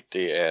stemningsfuldt,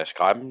 det er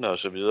skræmmende og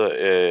så videre.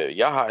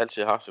 Jeg har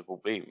altid haft et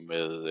problem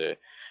med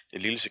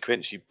den lille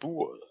sekvens i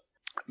buret.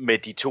 Med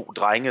de 2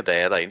 drenge, der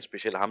er derinde,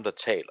 specielt ham, der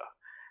taler.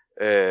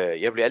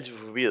 Jeg bliver altid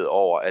forvirret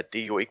over, at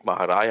det jo ikke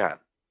Maharajan.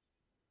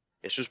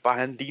 Jeg synes bare,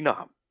 han ligner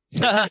ham.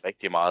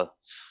 Rigtig meget.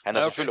 Han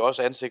har selvfølgelig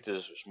også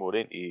ansigtet smurt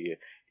ind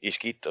i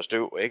skidt og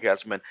støv, ikke?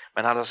 Altså, men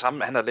han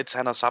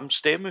har samme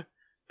stemme,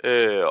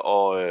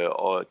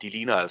 og de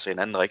ligner altså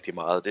hinanden rigtig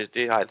meget.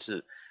 Det har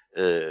altid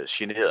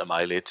generet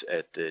mig lidt,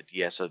 at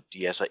de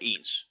er så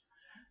ens.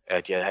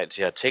 At jeg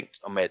altid har tænkt,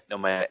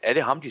 er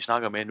det ham, de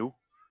snakker med nu,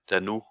 der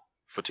nu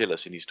fortæller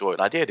sin historie?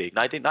 Nej, det er det ikke.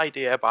 Nej,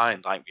 det er bare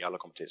en dreng, vi aldrig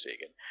kommer til at se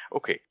igen.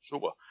 Okay,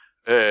 super.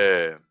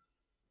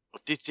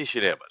 Det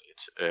generer mig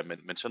lidt,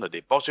 men sådan er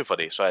det. Bortset fra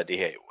det, så er det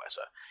her jo,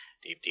 altså,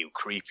 det er jo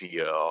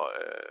creepy,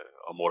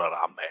 og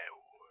Molaram er jo,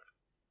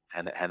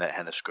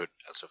 han er skøn,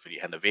 altså, fordi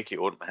han er virkelig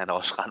ond, men han er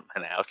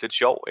også lidt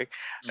sjov, ikke?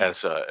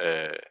 Altså,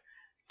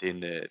 det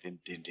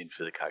er en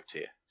fed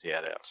karakter, det er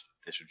det altså,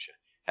 det synes jeg.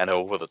 Han er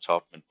over the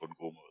top, men på en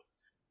god måde.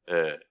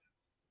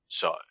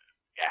 Så,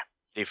 ja,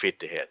 det er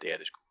fedt det her, det er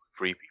det sgu.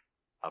 Creepy,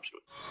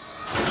 absolut.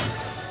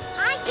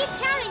 I keep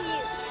telling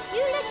you,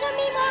 you listen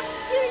me more,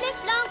 you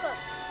live longer.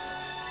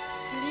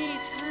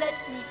 Please let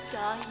me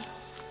die.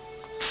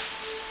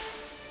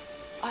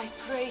 I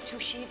pray to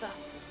Shiva,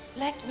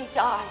 let me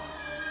die,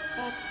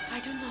 but I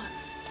do not.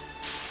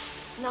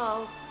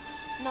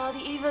 Now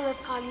the evil of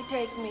Kali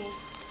take me.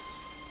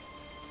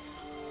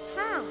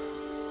 How?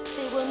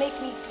 They will make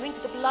me drink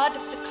the blood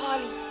of the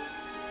Kali.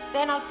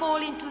 Then I'll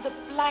fall into the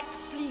black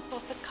sleep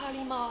of the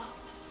Kali Ma.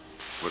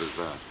 What is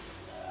that?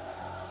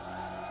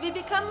 We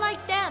become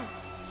like them.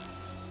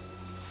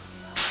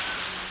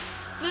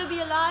 We'll be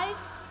alive,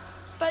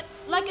 but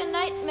like a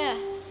nightmare.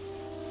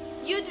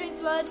 You drink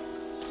blood,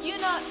 you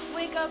not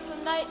wake up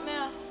from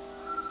nightmare.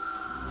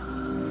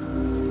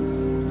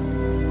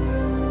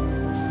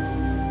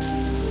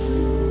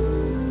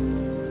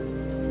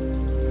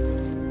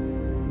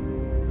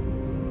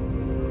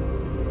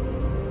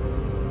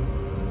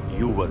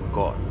 You were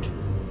caught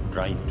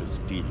trying to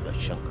steal the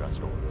Shankara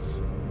stones.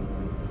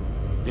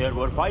 There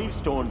were 5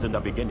 stones in the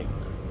beginning.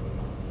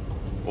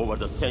 Over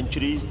the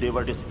centuries, they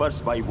were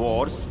dispersed by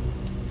wars,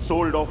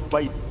 sold off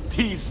by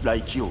thieves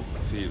like you.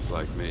 Thieves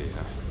like me,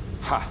 huh?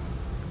 Ha!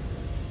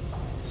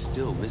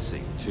 Still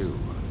missing, too.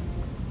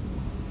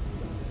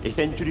 A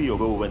century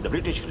ago, when the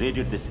British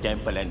raided this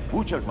temple and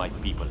butchered my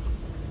people,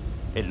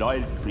 a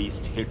loyal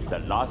priest hid the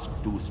last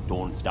 2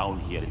 stones down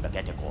here in the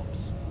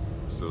catacombs.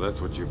 So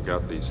that's what you've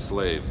got these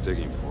slaves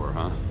digging for,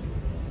 huh?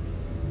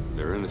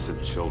 They're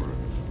innocent children.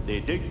 They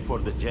dig for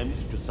the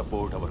gems to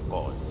support our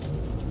cause.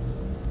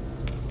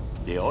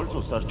 They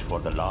also search for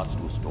the last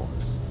 2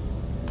 stones.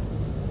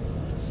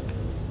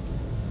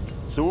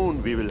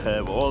 Soon we will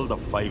have all the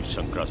 5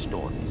 Shankara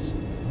stones.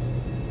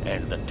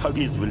 And the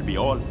Thuggis will be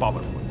all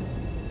powerful.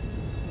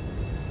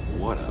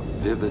 What a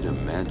vivid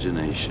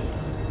imagination.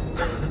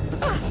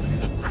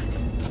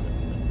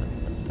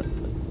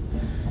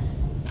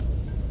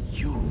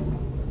 You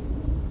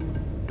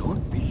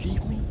don't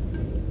believe me?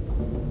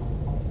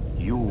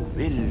 You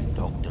will,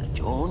 Dr.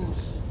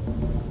 Jones.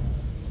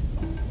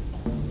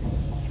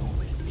 You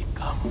will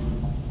become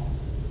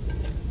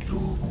a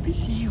true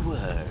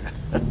believer.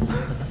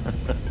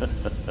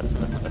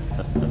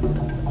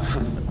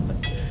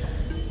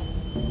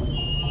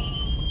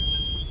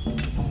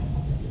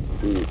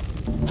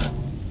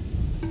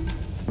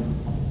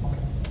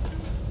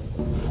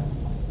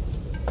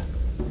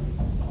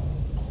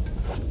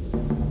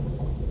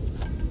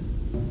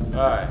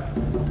 All right.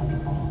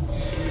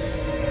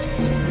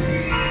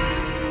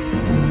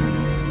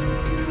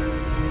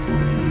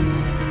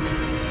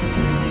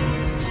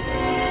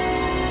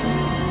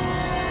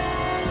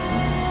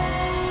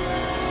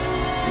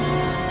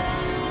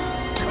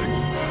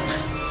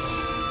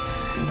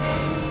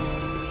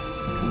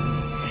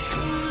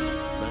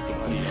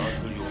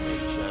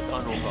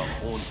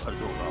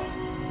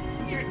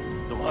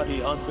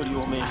 तुम्हारी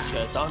आंतड़ियों में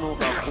शैतानों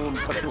का खून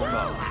भर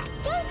दूंगा।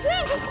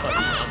 तुम्हारी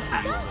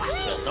आंतड़ियों में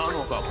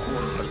शैतानों का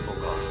खून भर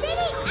दूंगा।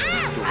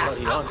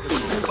 तुम्हारी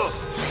आंतड़ियों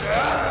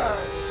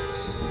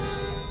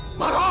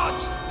महाराज,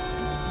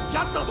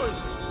 यातना दो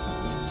इसे।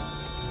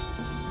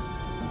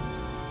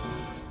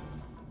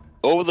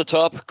 Over the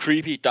top,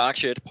 creepy, dark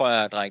shit,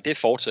 prøv at drenge, det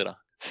fortsætter.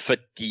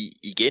 Fordi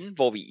igen,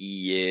 hvor vi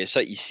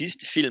i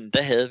sidste film,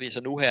 der havde vi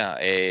så nu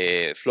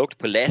her flugt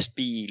på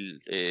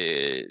lastbil,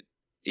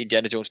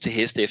 Indiana Jones til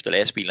heste efter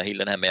lastbilen, og hele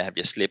den her med, at han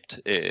bliver slæbt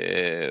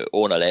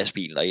under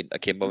lastbilen og ind og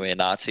kæmper med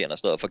nazierne og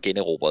sådan noget, for at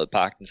generobre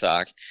Pagtens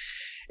Ark.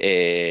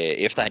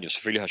 Efter han jo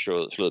selvfølgelig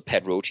har slået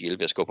Pat Roach ihjel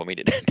ved at skubbe ham ind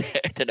i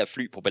den der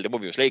flypropel. Det må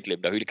vi jo slet ikke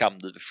glemme. Der er hele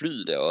kampen nede ved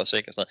flyet der også,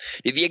 ikke? Og sådan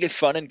noget. Det er virkelig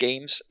fun and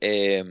games.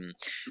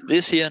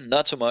 This here,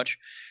 not so much.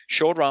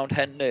 Short Round,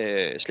 han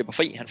slipper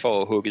fri. Han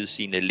får hugget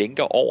sine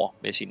lænker over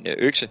med sin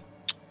økse.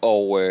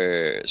 Og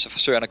så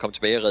forsøger han at komme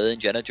tilbage og redde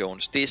Indiana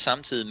Jones. Det er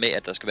samtidig med,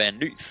 at der skal være en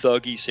ny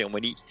thuggy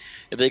ceremoni.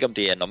 Jeg ved ikke, om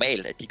det er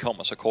normalt, at de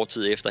kommer så kort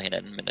tid efter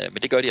hinanden, men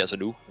det gør de altså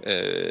nu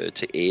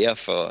til ære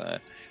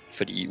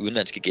for de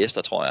udenlandske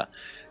gæster, tror jeg.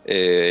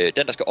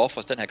 Den, der skal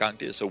ofres den her gang,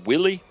 det er så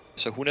Willy,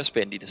 så hun er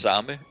spændt i det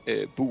samme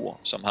bur,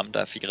 som ham,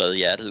 der fik reddet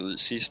hjertet ud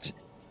sidst.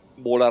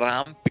 Mola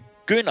Ram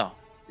begynder,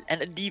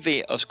 han er lige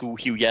ved at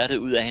skulle hive hjertet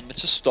ud af hende, men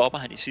så stopper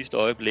han i sidste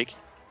øjeblik.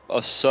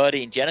 Og så er det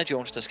Indiana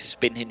Jones, der skal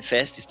spænde hende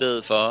fast i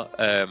stedet for.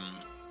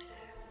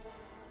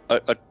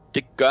 Og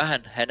det gør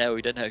han. Han er jo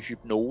i den her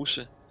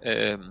hypnose,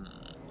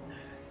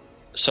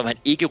 som han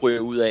ikke rører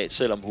ud af,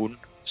 selvom hun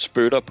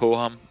spytter på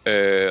ham.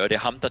 Og det er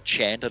ham, der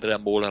chanter det der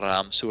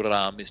Molaram,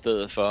 Suraram i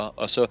stedet for.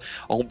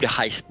 Og hun bliver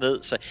hejst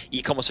ned. Så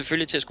I kommer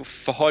selvfølgelig til at skulle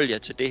forholde jer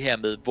til det her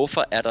med,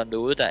 hvorfor er der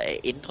noget, der er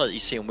ændret i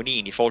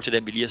ceremonien i forhold til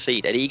den, vi lige har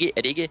set. Er det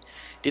ikke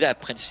det, der er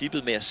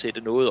princippet med at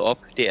sætte noget op,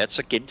 det er, at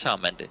så gentager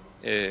man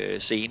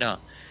det senere.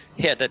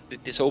 Her,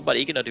 det er så åbenbart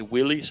ikke, når det er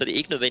Willy, så det er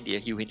ikke nødvendigt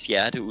at hive hendes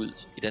hjerte ud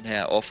i den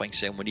her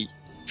offringsceremoni.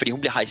 Fordi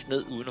hun bliver hejst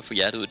ned uden at få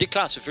hjertet ud. Det er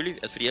klart selvfølgelig,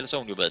 fordi ellers har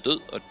hun jo været død,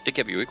 og det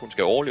kan vi jo ikke, hun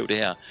skal overleve det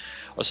her.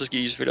 Og så skal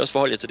I selvfølgelig også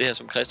forholde jer til det her,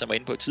 som Christian var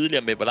inde på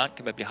tidligere, med hvor langt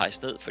kan man blive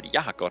hejst ned. Fordi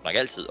jeg har godt nok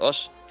altid,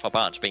 også fra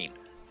barns ben,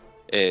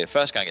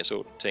 første gang jeg så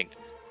den, tænkt,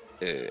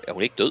 er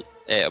hun ikke død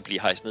af at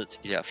blive hejst ned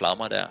til de her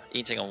flammer der?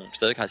 En ting er, hun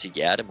stadig har sit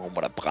hjerte, men hun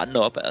må da brænde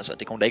op, altså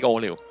det kan hun da ikke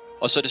overleve.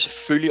 Og så er det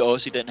selvfølgelig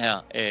også i den her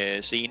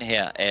scene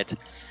her, at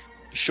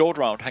Short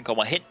Round, han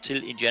kommer hen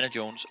til Indiana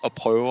Jones og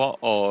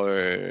prøver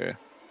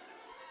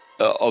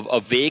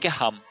at vække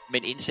ham,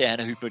 men indser, at han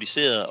er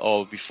hypnotiseret,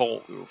 og vi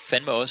får jo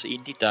fandme også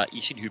Indy, der i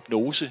sin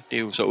hypnose, det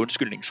er jo så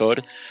undskyldning for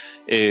det,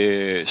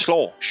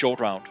 slår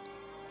Short Round.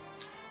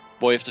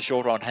 Hvorefter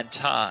Short Round, han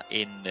tager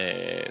en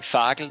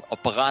fakkel og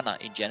brænder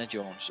Indiana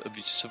Jones, og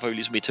så får vi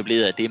ligesom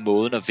etableret, at det er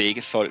måden at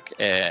vække folk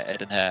af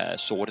den her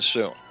sorte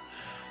søvn.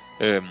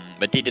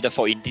 Men det er det, der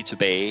får Indy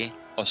tilbage.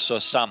 Og så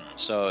sammen,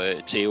 så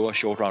tæver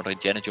Short Round og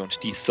Indiana Jones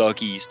de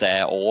thuggies, der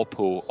er over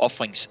på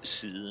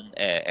offringssiden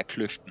af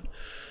kløften,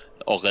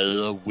 og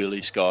redder Willy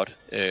Scott.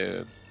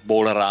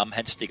 Mola Ram,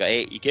 han stikker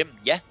af igennem.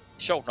 Ja,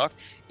 sjovt nok.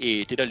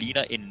 Det, der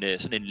ligner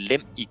sådan en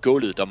lem i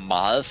gulvet, der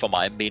meget for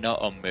mig minder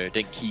om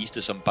den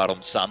kiste, som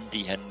Barom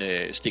Sandi, han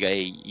stikker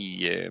af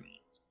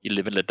i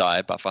Live and Let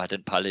Die, bare for at have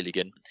den parallel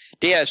igen.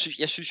 Det er,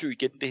 jeg synes jo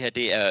igen, det her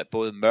det er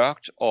både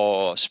mørkt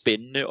og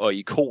spændende og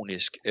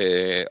ikonisk.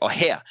 Og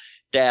her,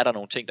 der er der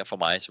nogle ting, der for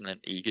mig simpelthen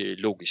ikke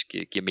logisk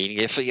giver mening.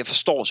 Jeg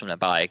forstår simpelthen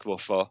bare ikke,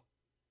 hvorfor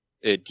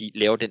de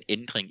laver den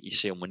ændring i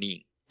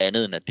ceremonien.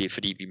 Andet end at det er,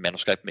 fordi vi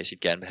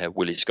manuskriptmæssigt gerne vil have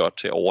Willy Scott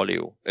til at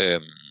overleve.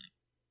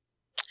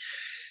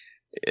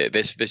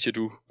 Hvad siger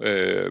du,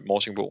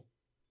 Morsingbo?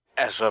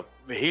 Altså,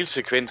 hele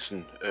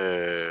sekvensen,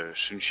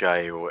 synes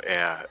jeg jo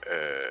er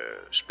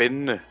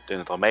spændende. Den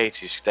er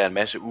dramatisk. Der er en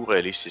masse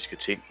urealistiske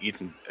ting i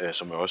den,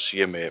 som jeg også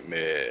siger med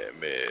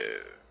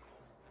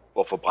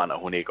hvorfor brænder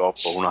hun ikke op,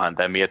 og hun har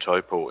endda mere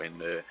tøj på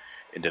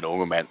end den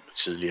unge mand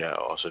tidligere,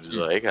 og så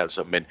videre, ikke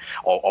altså, men,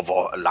 og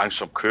hvor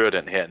langsomt kører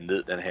den her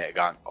ned den her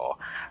gang, og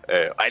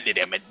alt det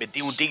der, men det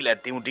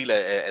er jo en del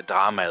af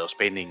dramaet og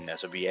spændingen,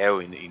 altså vi er jo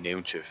i en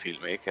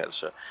eventyrfilm, ikke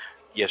altså,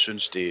 jeg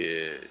synes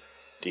det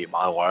er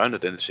meget rørende,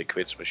 den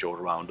sekvens med Short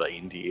Round og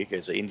Indy, ikke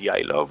altså, Indy,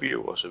 I love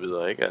you, og så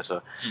videre, ikke altså,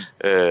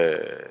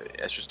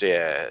 jeg synes det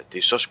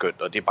er så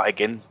skønt, og det er bare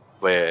igen,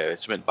 hvor jeg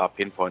simpelthen bare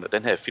pinpointer,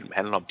 den her film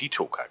handler om de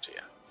to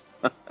karakterer.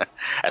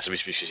 Altså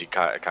hvis vi skal sige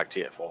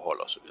karakterforhold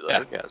og så videre, ja.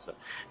 Ikke? Altså,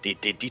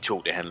 det er de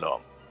to, det handler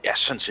om. Jeg er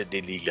sådan set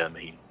lidt ligeglad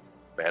med hende,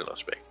 med al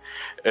respekt.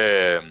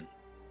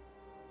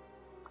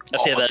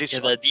 Altså det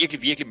har været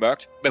virkelig, virkelig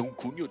mørkt, men hun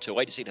kunne jo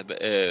teoretisk set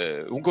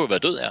have, hun kunne jo være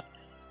død her.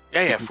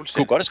 Ja, fuldstændig.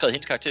 Kunne godt have skrevet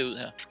hendes karakter ud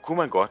her. Kunne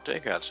man godt,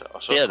 ikke altså.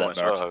 Og så kunne man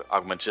så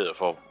argumenteret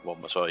for, hvor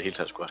man så i hele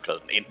taget skulle have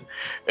skrevet den ind.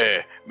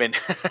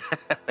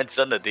 Men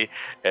sådan er det.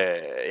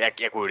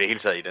 Jeg kunne jo det hele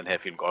taget i den her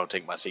film godt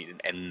tænke mig at se en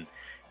anden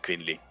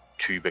kvindelig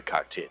type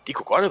karakter. De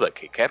kunne godt have været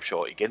Kate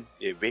Capshaw igen,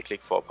 virkelig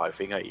ikke for at pege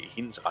fingre i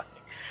hendes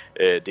retning.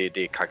 Det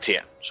er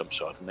karakteren som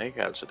sådan,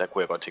 ikke? Altså, der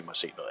kunne jeg godt tænke mig at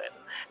se noget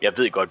andet. Jeg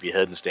ved godt, at vi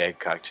havde den stærke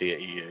karakter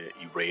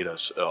i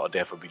Raiders, og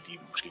derfor ville de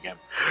måske gerne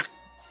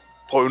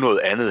prøve noget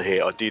andet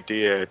her, og det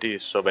er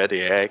så hvad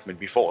det er, ikke?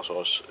 Men vi får så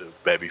også,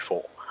 hvad vi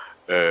får.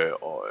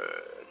 Og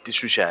det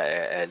synes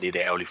jeg er lidt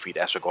ærgerligt, fordi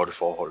det er så godt et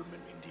forhold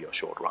mellem Indy og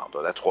Short Round,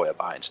 og der tror jeg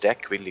bare, en stærk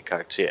kvindelig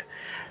karakter,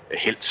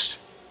 helst,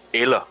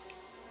 eller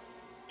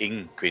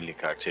ingen kvindelig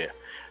karakter,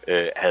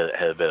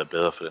 havde været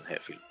bedre for den her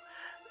film.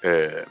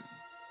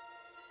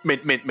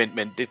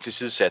 Men det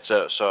tilsidesat,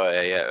 så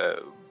er jeg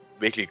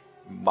virkelig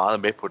meget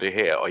med på det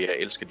her, og jeg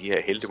elsker de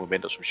her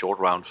heltemomenter, som Short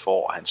Round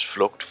får, og hans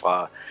flugt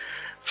fra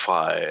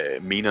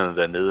minerne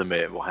dernede,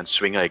 med, hvor han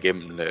svinger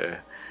igennem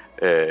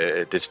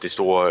det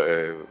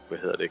store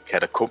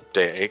katakomb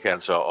der, ikke?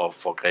 Altså, og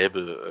får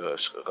grebet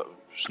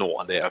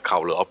snoren der og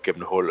kravlet op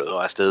gennem hullet,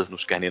 og afsted, nu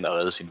skal han ind og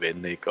redde sin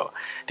ven, ikke? Og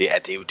det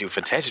er jo et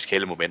fantastisk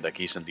heltemoment at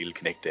give sådan en lille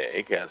knæk der,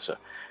 ikke? Altså,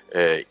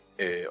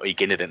 og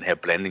igen er den her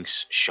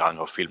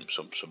blandingsgenrefilm,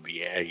 som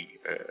vi er i,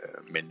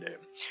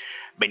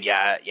 men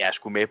jeg er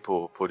sgu med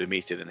på det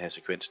meste i den her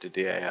sekvens. Det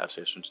er jeg,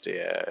 altså, jeg synes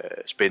det er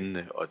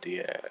spændende, og det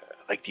er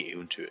rigtig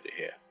eventyr det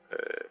her,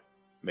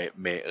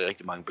 med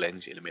rigtig mange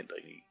blandingselementer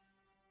i.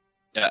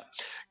 Ja,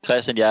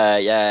 Christian,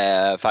 jeg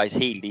er faktisk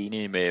helt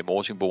enig med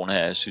Mortenboen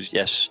her. Jeg synes,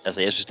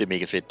 det er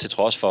mega fedt, til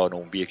trods for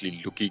nogle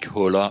virkelig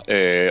logikhuller,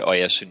 og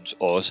jeg synes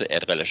også,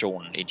 at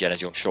relationen Indiana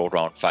Jones Short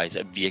Round faktisk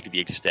er virkelig,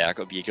 virkelig stærk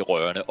og virkelig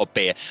rørende og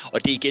bag.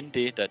 Og det er igen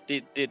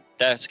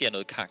der sker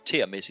noget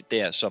karaktermæssigt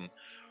der, som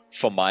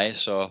for mig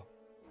så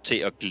til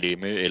at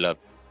glemme eller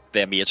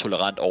være mere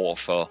tolerant over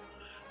for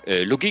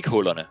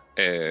logikhullerne.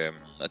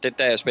 Og der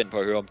er jeg spændt på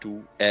at høre, om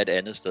du er et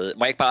andet sted.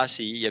 Må jeg ikke bare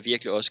sige, at jeg er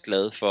virkelig også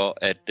glad for,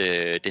 at det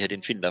her det er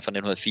en film, der er fra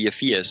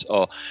 1984,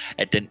 og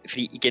at den,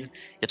 fordi igen,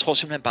 jeg tror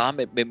simpelthen bare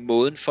med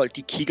måden folk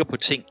de kigger på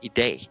ting i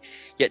dag,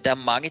 ja, der er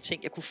mange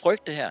ting, jeg kunne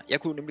frygte her. Jeg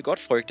kunne nemlig godt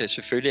frygte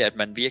selvfølgelig, at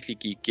man virkelig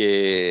gik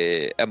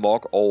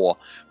amok over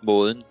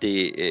måden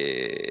det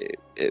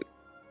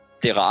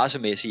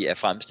racemæssige er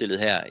fremstillet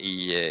her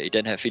i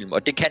den her film,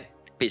 og det kan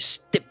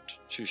bestemt,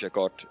 synes jeg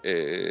godt,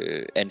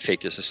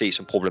 anfægtes at se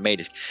som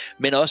problematisk.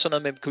 Men også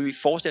sådan noget med, kan vi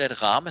forestille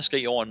et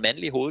ramaskrig over en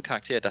mandlig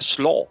hovedkarakter, der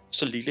slår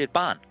så lille et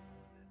barn?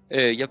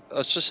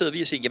 Og så sidder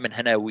vi og siger, jamen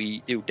han er jo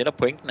det er jo det der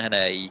pointen, han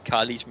er i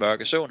Carlys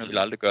mørke søvn, han vil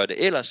aldrig gøre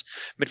det ellers,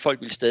 men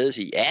folk vil stadig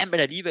sige, ja, men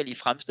alligevel I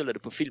fremstiller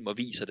det på film og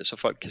viser det, så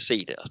folk kan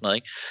se det og sådan noget,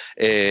 ikke?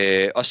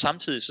 Og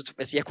samtidig, så,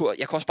 altså, jeg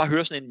kunne også bare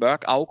høre sådan en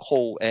mørk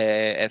afkrog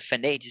af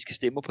fanatiske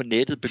stemmer på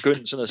nettet,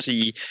 begynde sådan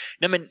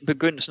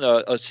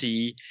at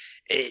sige,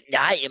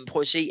 nej, jamen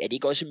prøv at se, er det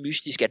ikke også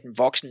mystisk, at en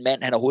voksen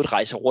mand, han overhovedet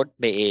rejser rundt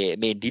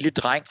med en lille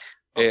dreng?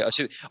 Jeg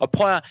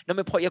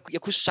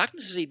kunne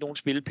sagtens have set nogen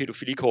spille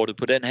pædofilikortet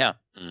på den her.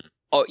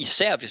 Og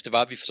især hvis det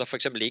var, at vi så for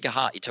eksempel ikke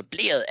har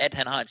etableret, at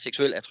han har en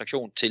seksuel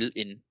attraktion til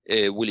en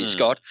Willie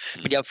Scott.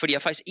 Men fordi jeg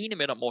er faktisk enig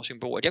med dig,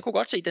 Mortenbo, at jeg kunne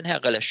godt se, at den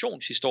her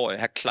relationshistorie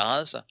har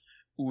klaret sig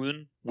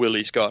uden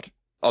Willie Scott.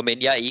 Og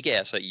men jeg ikke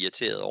er så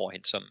irriteret over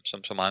hende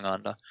som så mange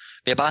andre.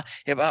 Men der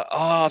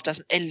er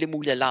sådan alle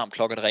mulige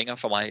alarmklokker, der ringer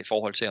for mig i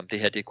forhold til, om det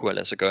her det kunne have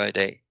ladet sig gøre i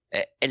dag.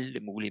 Af alle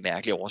mulige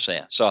mærkelige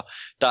årsager. Så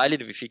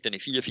dejligt, at vi fik den i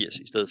 84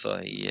 i stedet for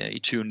i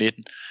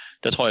 2019.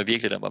 Der tror jeg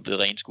virkelig, den var blevet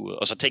renskuret.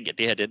 Og så tænkte jeg, at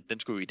det her, den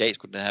skulle den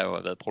her jo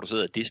have været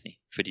produceret af Disney,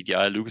 fordi de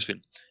ejer Lucasfilm.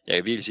 Jeg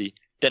kan virkelig sige,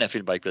 den her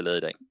film var ikke blevet lavet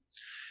i dag.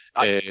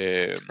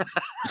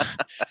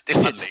 Det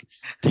var den ikke.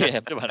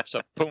 Det var den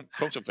så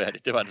punktum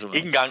færdigt. Det var den så.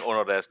 Ikke engang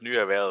under deres nye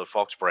erhvervede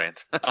Fox brand.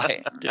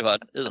 Nej, det var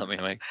den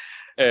eddermame ikke.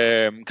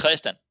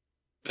 Christian,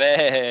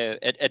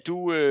 er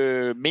du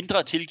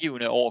mindre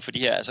tilgivende over for de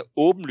her altså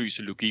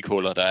åbenlyse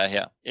logikhuller, der er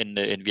her,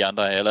 end vi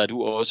andre er, eller er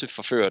du også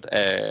forført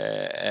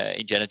af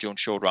Indiana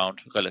Jones Short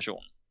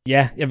Round-relationen?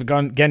 Ja, jeg vil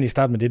gerne lige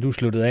starte med det, du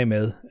sluttede af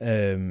med.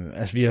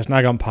 Altså, vi har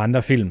snakket om på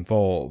andre film,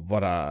 hvor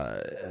der,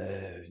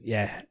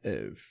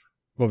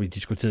 hvor vi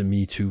diskuterede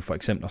Me Too for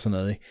eksempel og sådan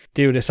noget. Ikke?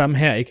 Det er jo det samme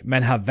her, ikke?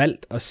 Man har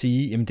valgt at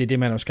sige, jamen det er det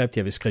manuskript,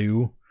 jeg vil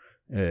skrive.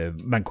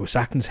 Man kunne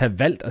sagtens have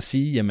valgt at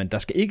sige, jamen der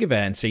skal ikke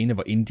være en scene,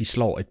 hvor Indy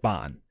slår et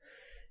barn.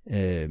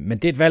 Men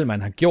det er et valg,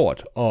 man har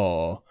gjort,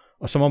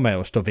 og så må man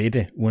jo stå ved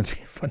det,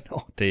 uanset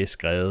hvornår det er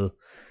skrevet.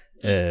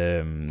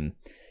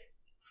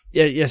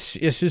 Jeg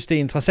synes, det er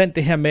interessant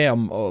det her med,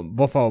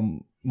 hvorfor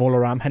Mola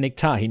Ram han ikke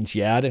tager hendes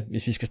hjerte,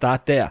 hvis vi skal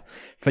starte der.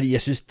 Fordi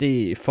jeg synes,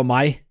 det for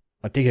mig,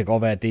 og det kan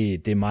godt være, at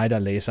det er mig, der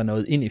læser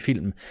noget ind i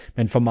filmen,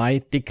 men for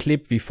mig, det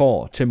klip, vi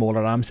får til Mola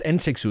Rams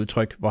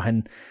ansigtsudtryk, hvor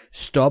han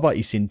stopper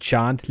i sin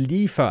chant,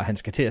 lige før han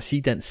skal til at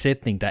sige den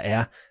sætning, der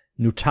er,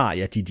 nu tager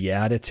jeg dit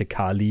hjerte til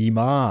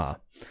Karlima.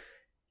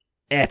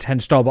 At han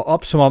stopper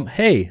op som om,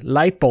 hey,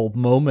 lightbulb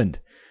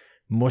moment.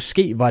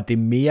 Måske var det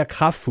mere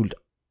kraftfuldt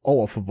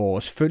over for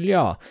vores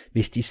følgere,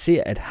 hvis de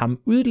ser, at ham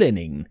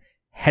udlændingen,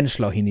 han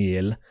slår hende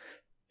ihjel.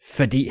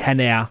 Fordi han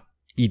er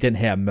i den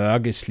her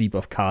mørke Sleep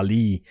of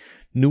Carly.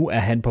 Nu er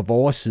han på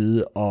vores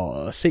side,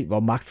 og se hvor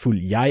magtfuld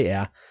jeg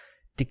er.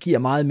 Det giver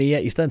meget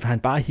mere, i stedet for at han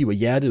bare hiver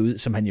hjertet ud,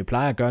 som han jo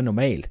plejer at gøre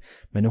normalt.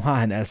 Men nu har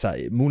han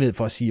altså mulighed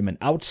for at sige, at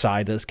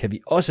outsiders kan vi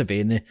også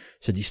vende,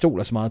 så de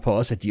stoler så meget på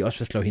os, at de også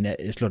vil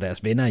slå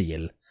deres venner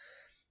ihjel.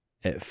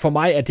 For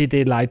mig er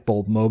det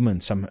lightbulb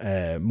moment, som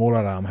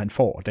Mola Ram han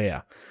får der.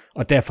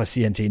 Og derfor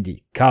siger han til Indy,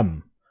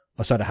 kom.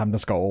 Og så er det ham, der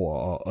skal over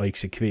og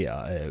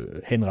eksekvere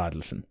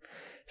henrettelsen.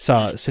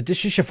 Så det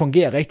synes jeg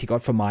fungerer rigtig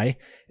godt for mig.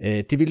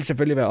 Det ville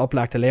selvfølgelig være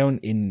oplagt at lave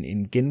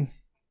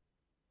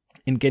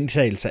en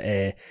gentagelse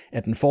af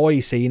den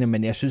forrige scene,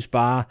 men jeg synes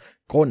bare,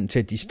 grunden til,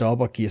 at de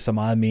stopper, giver så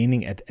meget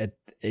mening, at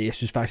jeg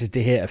synes faktisk,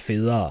 det her er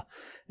federe,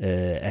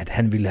 at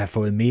han ville have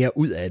fået mere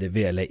ud af det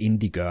ved at lade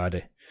Indy gøre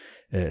det.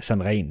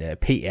 sådan rent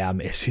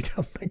PR-mæssigt,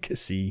 om man kan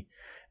sige.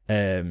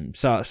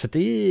 Så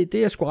det er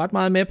jeg sgu ret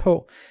meget med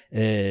på.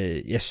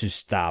 Jeg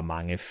synes, der er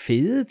mange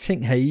fede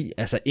ting heri.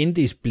 Altså,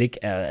 Indies blik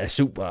er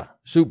super,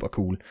 super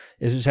cool.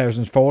 Jeg synes,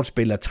 Harrison Ford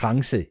spiller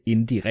trance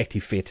Indy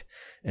rigtig fedt.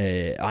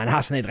 Og han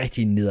har sådan et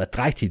rigtig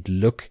nederdrægtigt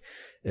look,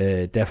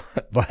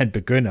 der, hvor han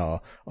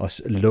begynder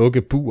at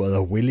lukke buret,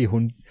 og Willy,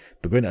 hun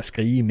begynder at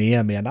skrige mere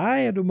og mere,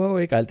 nej, du må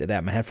ikke, alt det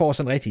der, men han får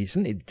sådan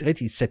et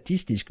rigtig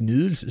sadistisk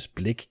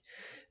nydelsesblik.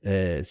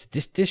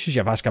 Så det synes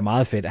jeg faktisk er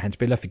meget fedt, at han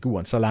spiller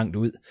figuren så langt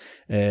ud.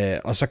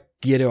 Og så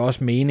giver det jo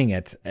også mening,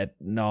 at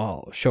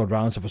når Short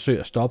Round så forsøger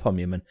at stoppe ham,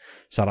 jamen,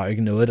 så er der jo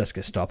ikke noget, der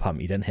skal stoppe ham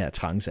i den her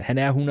trance. Han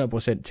er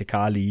 100% til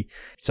Carly.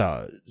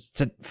 Så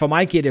for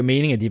mig giver det jo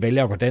mening, at de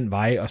vælger at gå den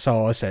vej, og så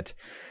også,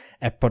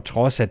 at på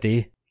trods af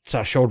det, så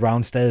er Short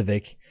Round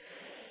stadigvæk,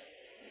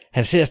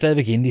 han ser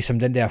stadigvæk Indy som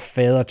den der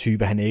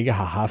fadertype, han ikke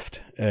har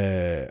haft,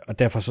 og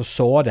derfor så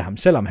sårer det ham,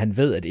 selvom han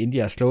ved, at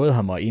Indy har slået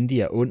ham, og Indy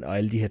er ond, og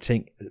alle de her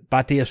ting.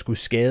 Bare det at skulle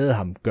skade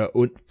ham, gør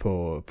ondt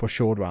på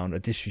Short Round,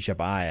 og det synes jeg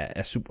bare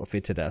er super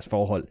fedt til deres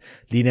forhold.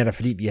 Lige netop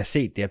fordi vi har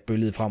set det her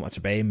bølget frem og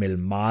tilbage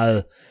mellem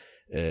meget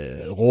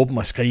råben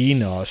og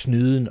skrigen og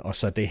snyden, og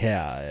så det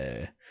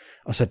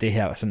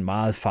her sådan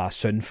meget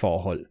far-søn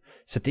forhold.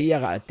 Så det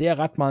er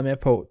ret meget med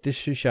på. Det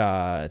synes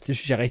jeg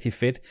er rigtig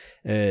fedt.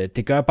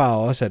 Det gør bare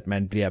også, at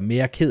man bliver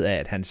mere ked af,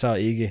 at han så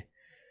ikke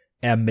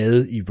er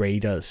med i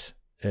Raiders,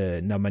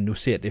 når man nu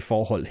ser det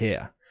forhold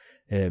her.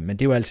 Men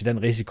det er jo altid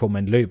den risiko,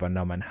 man løber,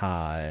 når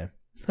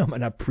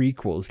man har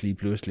prequels lige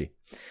pludselig.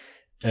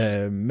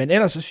 Men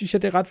ellers så synes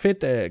jeg, det er ret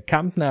fedt.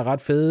 Kampen er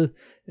ret fede.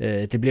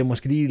 Det bliver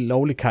måske lige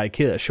lovligt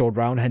karikeret, at Short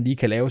Round han lige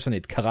kan lave sådan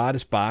et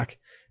karate-spark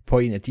på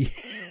en af de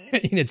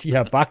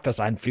her vagter,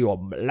 så han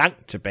flyver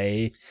langt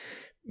tilbage.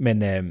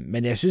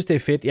 Men jeg synes, det er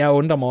fedt. Jeg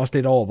undrer mig også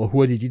lidt over, hvor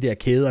hurtigt de der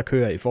kæder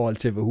kører, i forhold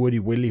til, hvor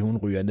hurtigt Willy hun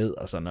ryger ned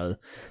og sådan noget.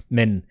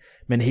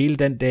 Men hele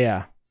den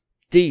der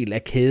del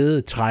af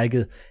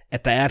kædetrækket,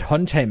 at der er et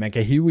håndtag, man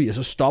kan hive i, og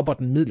så stopper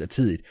den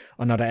midlertidigt.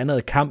 Og når der er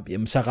noget kamp,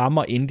 jamen, så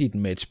rammer Indy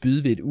den med et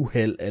spyd ved et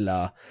uheld,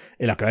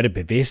 eller gør det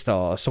bevidst,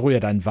 og så ryger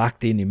der en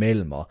vagt ind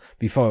imellem. Og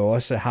vi får jo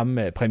også ham,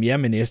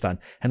 premierministeren,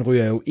 han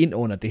ryger jo ind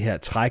under det her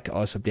træk,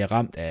 og så bliver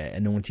ramt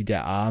af nogle af de der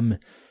arme,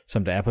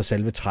 som der er på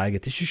selve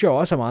trækket. Det synes jeg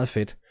også er meget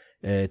fedt.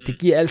 Det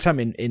giver alt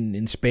sammen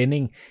en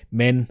spænding,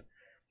 men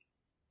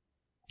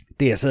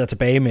det jeg sidder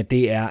tilbage med,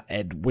 det er,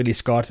 at Willie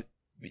Scott,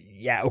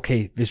 ja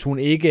okay, hvis hun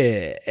ikke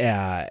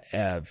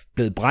er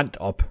blevet brændt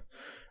op,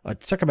 og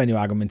så kan man jo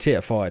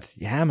argumentere for, at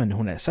ja, men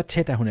hun er så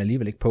tæt, at hun er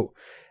alligevel ikke på.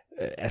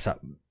 Altså,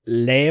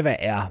 lava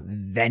er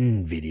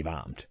vanvittigt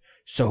varmt,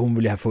 så hun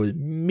ville have fået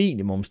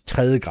minimum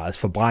 3. grads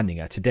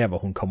forbrændinger til der, hvor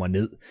hun kommer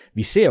ned.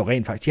 Vi ser jo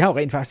rent faktisk, de har jo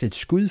rent faktisk et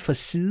skud fra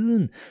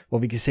siden, hvor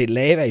vi kan se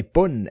lava i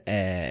bunden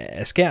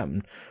af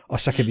skærmen, og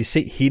så kan vi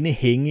se hende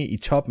hænge i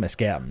toppen af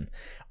skærmen.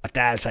 Og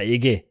der er altså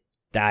ikke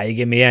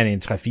mere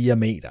end 3-4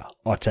 meter,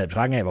 og taget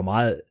betragtning af, hvor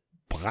meget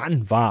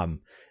brandvarm,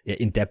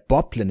 endda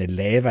boblende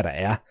lava der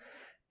er.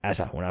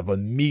 Altså, hun har fået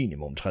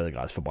minimum 3.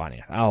 grads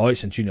forbrændinger. Der har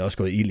højst sandsynligt også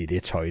gået ild i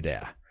det tøj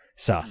der.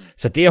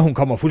 Så det, at hun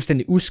kommer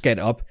fuldstændig uskat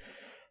op,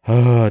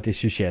 det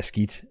synes jeg er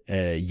skidt.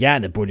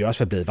 Jernet burde jo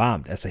også være blevet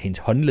varmt. Altså, hendes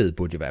håndled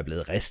burde jo være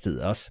blevet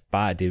ristet også.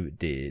 Bare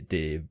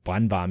det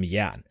brandvarme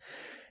jern.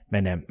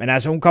 Men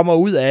altså, hun kommer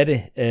ud af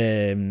det.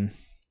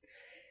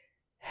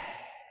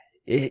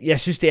 Jeg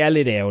synes, det er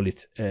lidt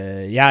ærgerligt.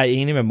 Jeg er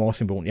enig med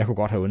Morsingbon. Jeg kunne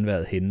godt have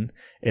undværet hende,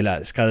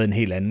 eller skrevet en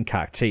helt anden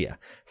karakter,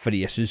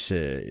 fordi jeg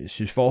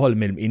synes forholdet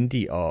mellem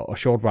Indy og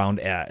Short Round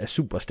er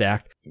super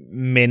stærkt.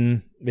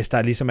 Men hvis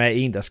der ligesom er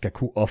en, der skal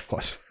kunne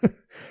ofres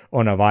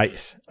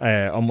undervejs,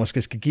 og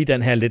måske skal give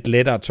den her lidt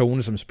lettere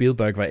tone, som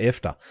Spielberg var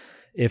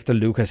efter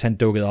Lucas han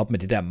dukkede op med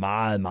det der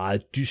meget,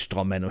 meget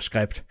dystre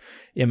manuskript,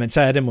 jamen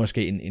så er det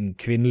måske en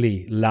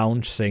kvindelig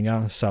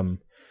lounge-sanger,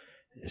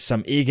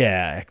 som ikke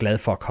er glad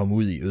for at komme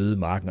ud i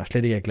ødemarken, og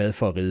slet ikke er glad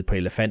for at ride på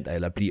elefanter,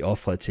 eller blive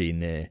offret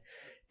til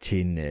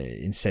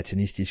en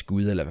satanistisk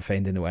gud, eller hvad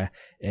fanden det nu er.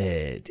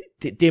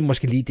 Det er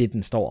måske lige det,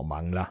 den står og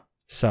mangler.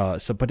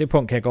 Så på det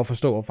punkt kan jeg godt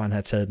forstå, hvorfor han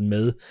har taget den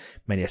med,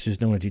 men jeg synes,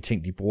 nogle af de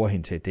ting, de bruger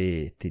hende til,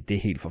 det er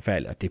helt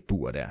forfærdeligt, og det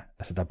burde der.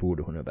 Altså, der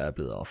burde hun have været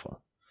blevet offret.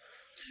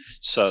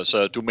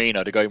 Så du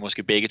mener, det gør I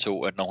måske begge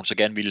to, at når hun så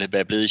gerne ville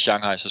være blevet i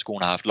Shanghai, så skulle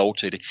hun have haft lov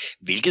til det.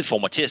 Hvilket får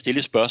mig til at stille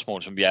et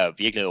spørgsmål, som jeg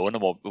virkelig under,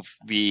 hvor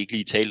vi ikke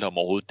lige talte om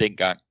overhovedet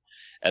dengang.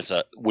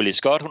 Altså, Willie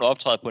Scott, hun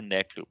optræder på en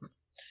natklub.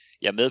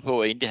 Jeg er med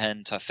på, at Indy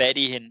han tager fat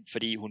i hende,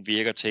 fordi hun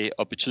virker til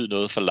at betyde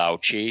noget for Lao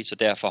Che, så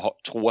derfor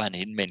truer han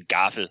hende med en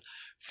gaffel,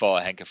 for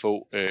at han kan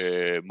få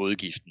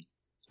modgiften.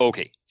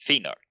 Okay,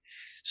 fint nok.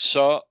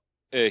 Så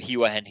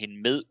hiver han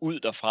hende med ud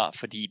derfra,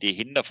 fordi det er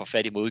hende, der får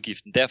fat i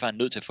modgiften. Derfor er han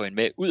nødt til at få hende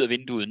med ud af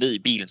vinduet, ned i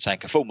bilen, så han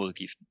kan få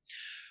modgiften.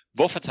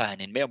 Hvorfor tager han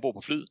hende med ombord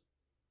på flyet?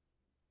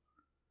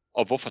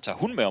 Og hvorfor tager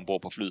hun med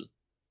ombord på flyet?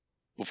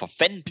 Hvorfor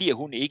fanden bliver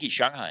hun ikke i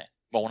Shanghai,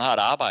 hvor hun har et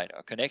arbejde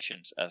og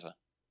connections? Altså,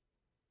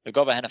 det kan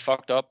godt være, at han er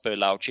fucked up,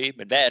 Lao Che,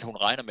 men hvad er det, hun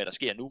regner med, der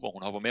sker nu, hvor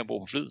hun hopper med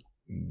ombord på flyet?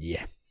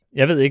 Ja,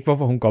 Jeg ved ikke,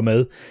 hvorfor hun går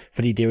med,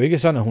 fordi det er jo ikke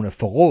sådan, at hun er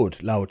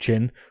forrådt Lao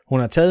Chen. Hun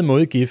har taget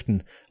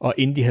modgiften, og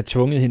Indy har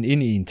tvunget hende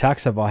ind i en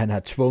taxa, hvor han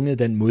har tvunget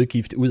den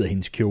modgift ud af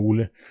hendes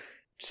kjole.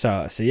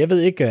 Så jeg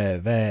ved ikke,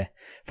 hvad...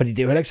 Fordi det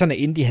er jo heller ikke sådan, at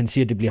Indy han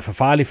siger, at det bliver for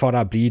farligt for dig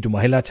at blive, du må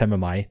hellere tage med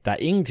mig. Der er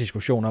ingen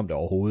diskussion om det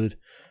overhovedet.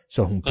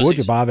 Så hun burde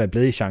jo bare være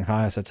blevet i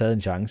Shanghai og så taget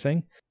en chance,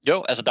 ikke?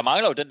 Jo, altså der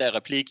mangler jo den der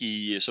replik,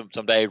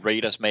 som der er i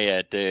Raiders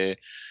med,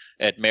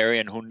 at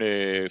Marion, hun,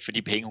 for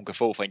de penge, hun kan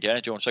få fra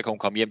Indiana Jones, så kan hun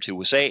komme hjem til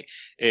USA,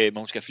 men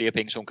hun skal have flere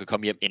penge, så hun kan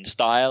komme hjem in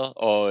style,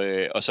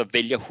 og så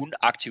vælger hun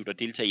aktivt at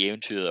deltage i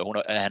eventyret,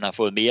 og han har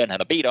fået mere, end han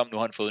har bedt om, nu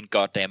har han fået en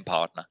goddamn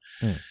partner.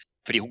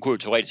 Fordi hun kunne jo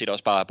teoretisk set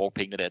også bare have brugt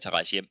pengene der til at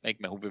rejse hjem, ikke?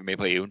 Men hun vil med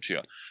på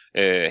eventyr.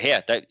 Her,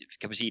 der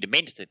kan man sige, i det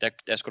mindste,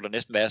 der skulle der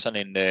næsten være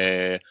sådan en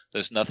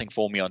there's nothing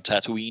for me on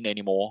Tatooine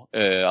anymore,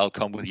 I'll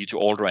come with you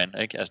to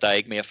Alderaan, ikke? Altså, der er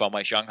ikke mere for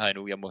mig i Shanghai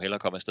nu, jeg må hellere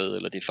komme afsted,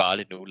 eller det er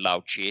farligt nu,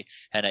 Lao Che,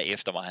 han er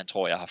efter mig, han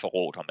tror, jeg har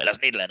forrådt ham, eller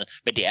sådan et eller andet.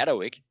 Men det er der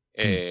jo ikke.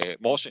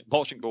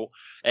 Morsingbo,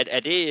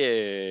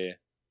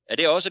 er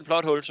det også et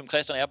plothul, som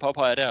Christian er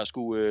påpeger der,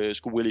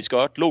 skulle Willie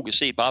Scott logisk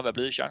set bare være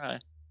blevet i Shanghai?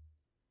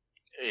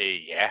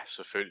 Ja,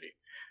 selvfølgelig.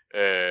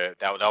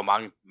 Der er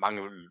jo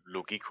mange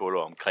logikhuller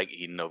omkring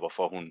hende, og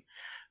hvorfor hun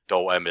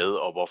dog er med,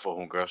 og hvorfor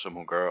hun gør, som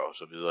hun gør, og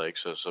så videre, ikke?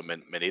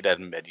 Men et af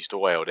dem af de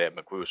store er jo der, at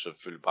man kunne jo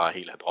selvfølgelig bare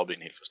helt have droppet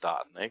ind helt fra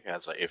starten, ikke?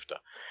 Altså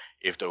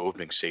efter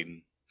åbningsscenen.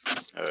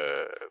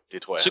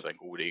 Det tror jeg har været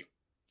en god idé.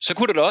 Så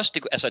kunne det da også,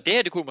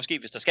 det kunne måske,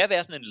 hvis der skal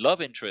være sådan en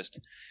love interest,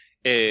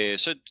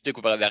 så det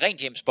kunne være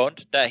rent James Bond,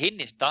 der er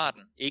hende i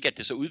starten, ikke at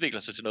det så udvikler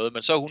sig til noget,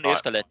 men så er hun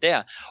efterladt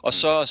der, og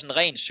så sådan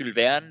rent Jules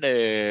Verne,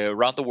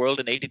 Round the World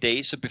in 80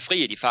 Days, så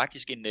befrier de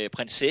faktisk en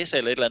prinsesse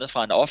eller et eller andet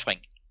fra en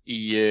offring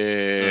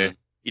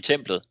i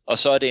templet, og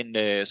så er det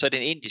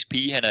en indisk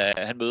pige,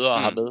 han møder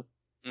og har med.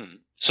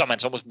 Så man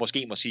så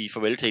måske må sige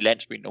farvel til i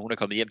landsbyen, når hun er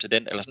kommet hjem til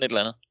den, eller sådan et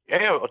eller andet.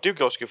 Ja, og det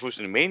kan også give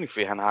fuldstændig mening,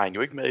 for han har hende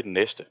jo ikke med i den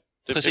næste.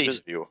 Det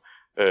ved vi jo.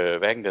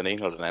 Hverken den ene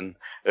eller den anden.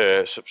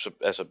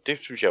 Altså, det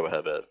synes jeg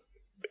havde været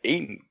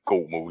en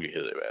god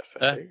mulighed i hvert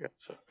fald. Ja. Ikke?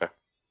 Altså, ja.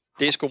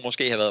 Det skulle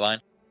måske have været vejen.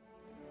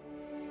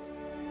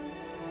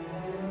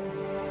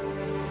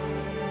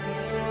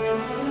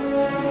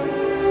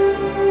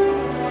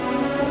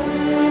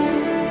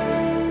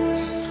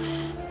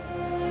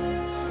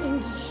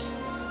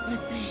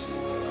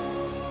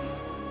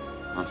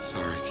 I'm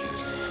sorry, kid.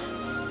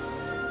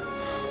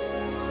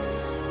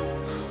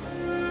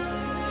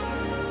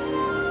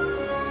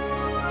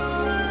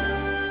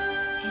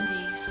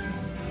 Indy,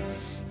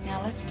 now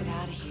let's get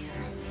out of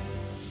here.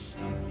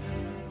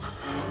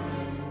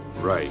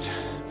 Right.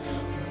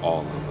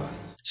 All of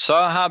us. Så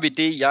har vi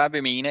det, jeg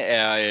vil mene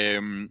er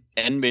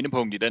anden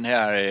vendepunkt i den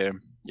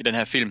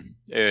her film,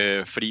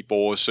 fordi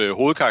vores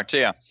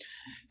hovedkarakter,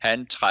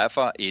 han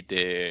træffer et,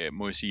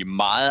 må jeg sige,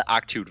 meget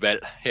aktivt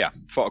valg her,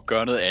 for at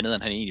gøre noget andet,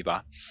 end han egentlig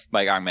var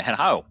i gang med. Han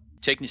har jo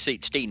teknisk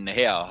set stenene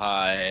her, og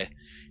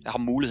har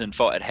muligheden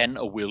for, at han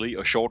og Willie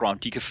og Short Round,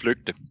 de kan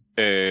flygte.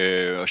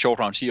 Og Short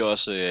Round siger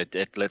også,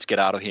 at let's get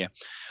out of here.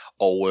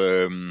 Og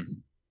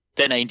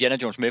den er Indiana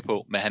Jones med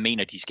på, men han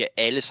mener, at de skal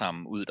alle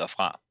sammen ud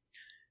derfra.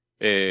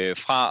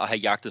 Fra at have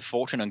jagtet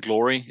Fortune and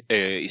Glory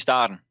i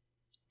starten,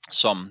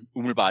 som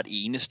umiddelbart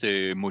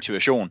eneste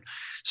motivation,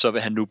 så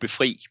vil han nu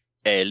befri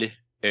alle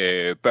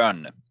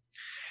børnene.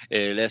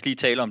 Lad os lige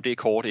tale om det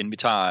kort, inden vi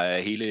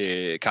tager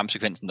hele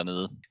kampsekvensen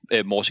dernede.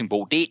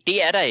 Morsingbo.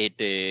 Det er da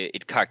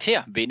et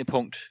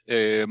karaktervendepunkt,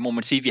 må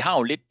man sige. Vi har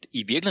jo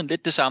i virkeligheden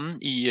lidt det samme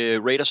i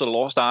Raiders of the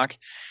Lost Ark,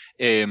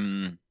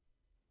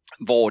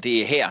 hvor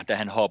det er her, da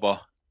han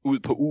hopper ud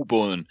på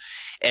ubåden,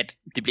 at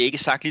det bliver ikke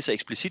sagt lige så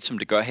eksplicit, som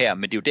det gør her,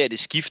 men det er jo der, det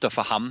skifter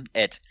for ham,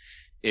 at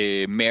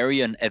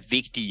Marion er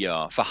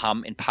vigtigere for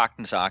ham end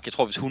Pagtens Ark. Jeg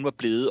tror, hvis hun var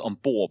blevet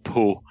ombord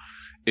på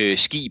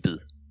skibet,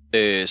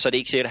 så er det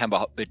ikke sikkert, at han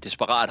var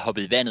desperat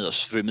hoppet i vandet og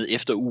svømmet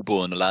efter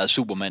ubåden og legede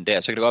Superman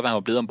der. Så kan det godt være, at han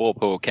var blevet ombord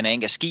på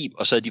Kanangas skib,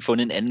 og så havde de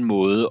fundet en anden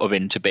måde at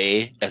vende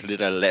tilbage. Altså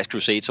lidt af Last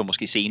Crusade, så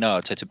måske senere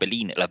at tage til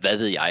Berlin, eller hvad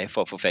ved jeg,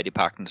 for at få fat i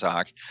Pagtens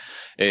Ark.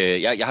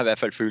 Jeg har i hvert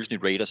fald følelsen i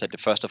Raiders, at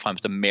det først og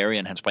fremmest er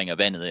Marion, han springer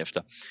vandet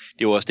efter. Det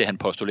er jo også det, han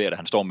postulerer, da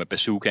han står med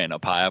bazookaen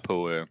og peger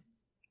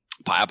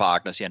på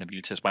arken og siger, at han er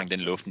villig til at sprænge den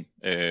i luften,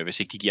 hvis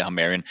ikke de giver ham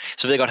Marion.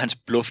 Så ved jeg godt, at hans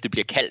bluff, det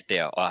bliver kaldt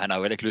der, og han har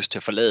jo heller ikke lyst til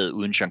at forlade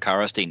uden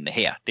Shankara-stenene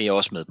her. Det er jeg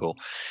også med på.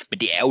 Men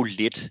det er jo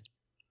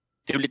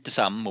lidt det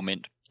samme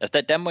moment.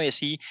 Altså der må jeg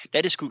sige,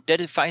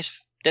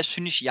 der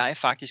synes jeg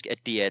faktisk, at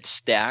det er et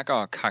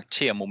stærkere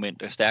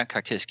karaktermoment, et stærkere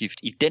karakterskift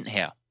i den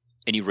her,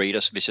 end i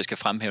Raiders, hvis jeg skal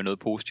fremhæve noget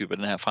positivt ved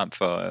den her frem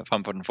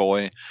for den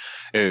forrige.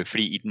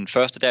 Fordi i den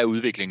første, der er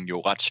udviklingen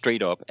jo ret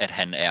straight up, at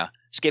han er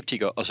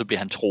skeptiker, og så bliver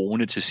han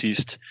troende til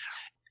sidst.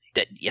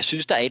 Jeg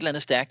synes, der er et eller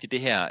andet stærkt i det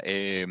her,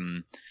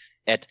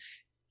 at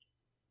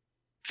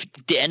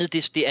det andet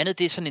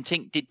det er sådan en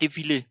ting,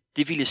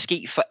 det ville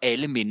ske for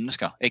alle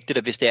mennesker, ikke? Det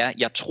der, hvis det er,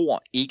 jeg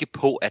tror ikke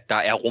på, at der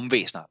er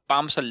rumvæsener.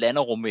 Bam, så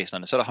lander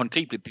rumvæsenerne, så er der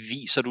håndgribeligt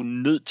bevis, så er du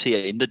nødt til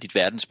at ændre dit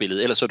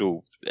verdensbillede, ellers så er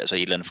du altså i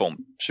en eller anden form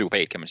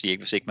psykopat, kan man sige,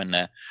 ikke? Hvis ikke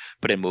man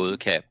på den måde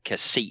kan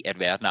se, at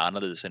verden er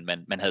anderledes, end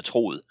man havde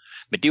troet.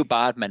 Men det er jo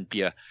bare, at man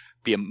bliver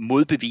bliver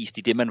modbevist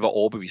i det, man var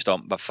overbevist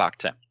om, var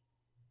fakta.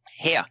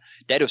 Her,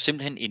 der er det jo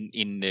simpelthen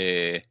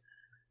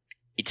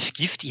et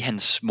skift i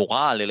hans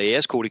moral eller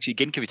æreskodex.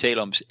 Igen kan vi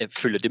tale om,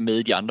 følger det med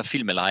i de andre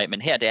film eller ej,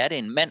 men her der er det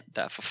en mand,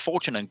 der er for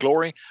Fortune and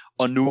Glory,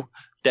 og nu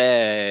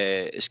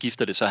der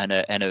skifter det,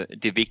 så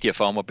det er vigtigere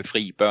for ham at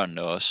befri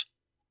børnene også.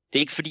 Det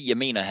er ikke fordi, jeg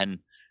mener, han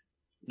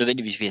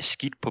nødvendigvis vil have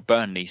skidt på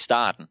børnene i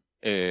starten,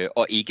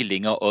 og ikke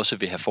længere også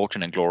vil have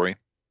Fortune and Glory.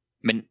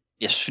 Men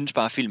jeg synes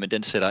bare, at filmen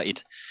den sætter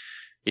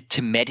et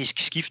tematisk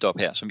skift op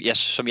her,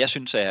 som jeg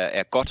synes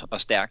er godt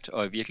og stærkt,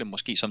 og virkelig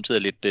måske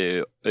samtidig lidt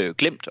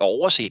glemt og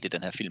overset i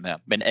den her film her.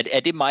 Men er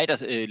det mig,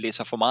 der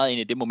læser for meget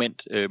ind i det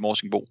moment,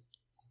 Morsingbo?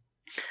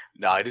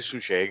 Nej, det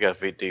synes jeg ikke.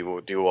 Altså, det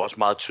er jo også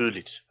meget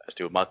tydeligt. Altså, det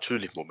er jo et meget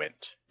tydeligt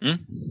moment.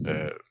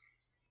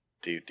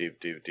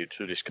 Det er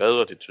tydeligt skrevet,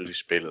 og det er tydeligt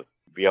spillet.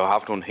 Vi har jo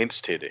haft nogle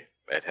hints til det,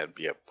 at han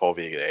bliver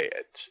påvirket af,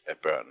 at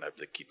børnene er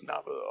blevet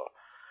kidnappet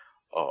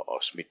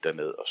og smidt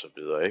derned og så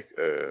videre, ikke?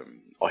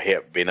 Og her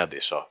vender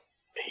det så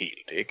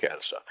helt, ikke?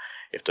 Altså,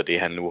 efter det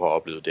han nu har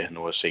oplevet, det han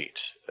nu har set,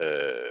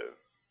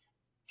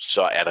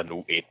 så er der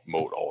nu et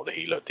mål over det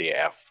hele, og det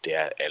er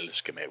at alle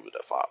skal med ud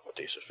derfra, og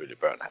det er selvfølgelig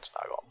børn, han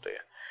snakker om det.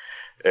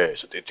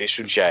 Så det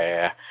synes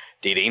jeg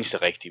det er det eneste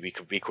rigtige.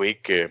 Vi kunne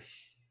ikke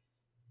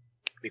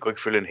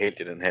følge en helt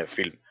i den her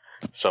film,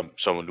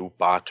 som nu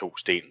bare tog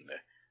stenene,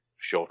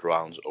 Short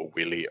Rounds og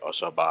Willy, og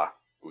så bare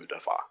ud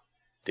derfra.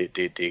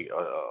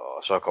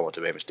 Og så kommer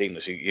tilbage med stenene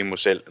og siger, I må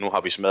selv, nu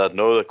har vi smadret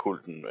noget af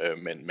kulten,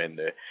 men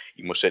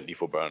I må selv lige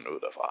få børnene ud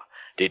derfra.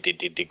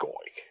 Det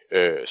går ikke.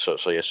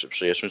 Så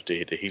jeg synes,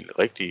 det er det helt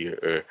rigtige,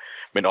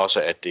 men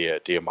også, at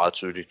det er meget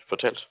tydeligt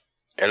fortalt.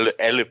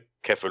 Alle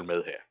kan følge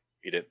med her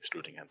i den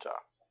beslutning, han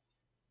tager.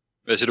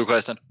 Hvad siger du,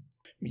 Christian?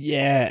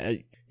 Ja,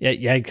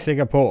 jeg er ikke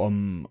sikker på,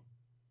 om...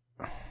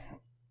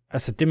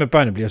 Altså, det med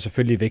børnene bliver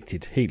selvfølgelig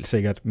vigtigt, helt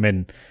sikkert,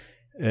 men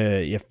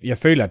jeg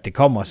føler, at det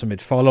kommer som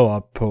et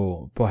follow-up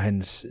på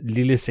hans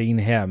lille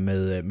scene her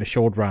med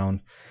Short Round,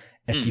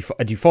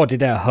 at de får det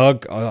der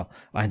hug,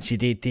 og han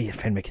siger, det er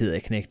fandme ked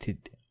af knægt.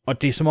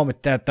 Og det er som om,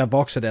 at der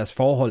vokser deres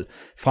forhold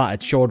fra,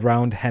 at Short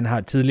Round, han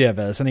har tidligere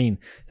været sådan en,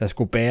 der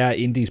skulle bære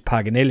Indies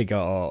pakkenelliker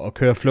og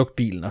køre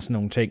flugtbilen og sådan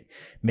nogle ting.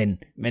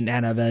 Men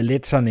han har været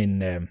lidt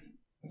sådan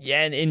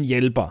en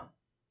hjælper.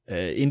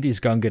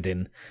 Indies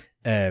Gungadin.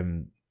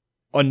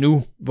 Og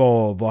nu,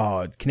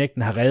 hvor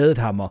knægten har reddet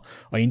ham,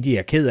 og Indy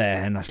er ked af, at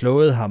han har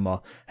slået ham,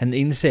 og han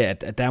indser,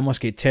 at der er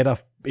måske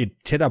et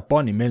tættere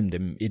bånd imellem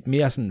dem, et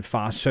mere sådan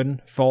far-søn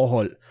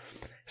forhold,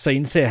 så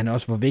indser han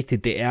også, hvor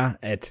vigtigt det er,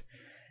 at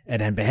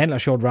han behandler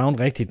Short Round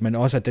rigtigt, men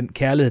også at den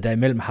kærlighed, der er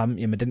imellem ham,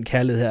 jamen den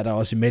kærlighed er der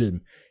også imellem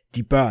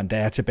de børn, der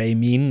er tilbage i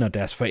minen, og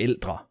deres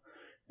forældre.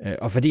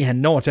 Og fordi han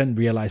når til den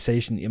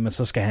realization, jamen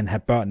så skal han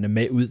have børnene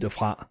med ud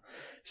derfra.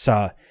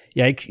 Så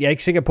jeg er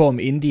ikke sikker på, om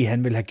Indy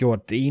han ville have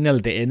gjort det ene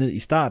eller det andet i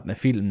starten af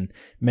filmen,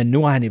 men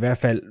nu har han i hvert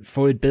fald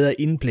fået et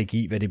bedre indblik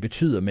i, hvad det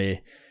betyder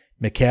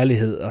med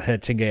kærlighed, og her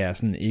tænker jeg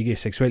sådan ikke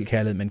seksuel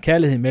kærlighed, men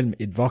kærlighed mellem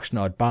et voksen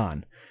og et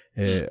barn,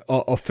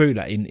 og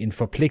føler en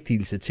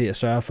forpligtelse til at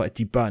sørge for, at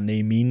de børn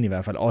i minen i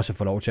hvert fald også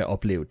får lov til at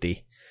opleve det.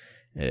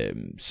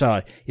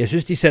 Så jeg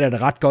synes, de sætter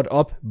det ret godt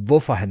op,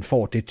 hvorfor han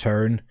får det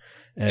turn.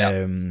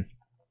 Ja.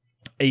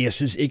 Jeg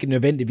synes ikke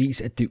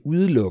nødvendigvis, at det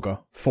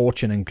udelukker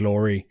Fortune and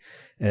Glory.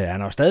 Han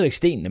har jo stadigvæk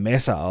stenene med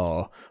sig,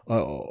 og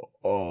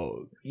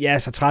ja,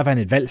 så træffer han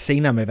et valg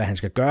senere med, hvad han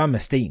skal gøre med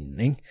stenen,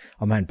 ikke?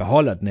 Om han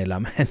beholder den, eller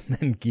om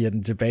han giver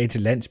den tilbage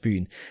til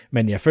landsbyen.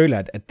 Men jeg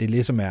føler, at det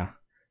ligesom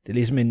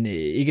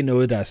ikke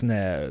noget, der sådan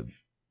er...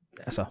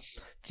 Altså,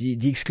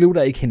 de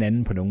ekskluder ikke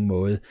hinanden på nogen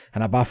måde.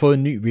 Han har bare fået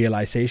en ny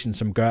realization,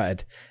 som gør,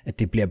 at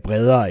det bliver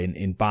bredere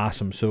end bare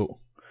som så.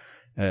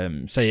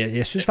 Så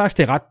jeg synes faktisk,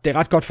 det er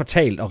ret godt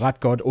fortalt og ret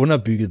godt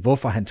underbygget,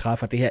 hvorfor han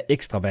træffer det her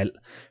ekstra valg,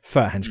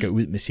 før han skal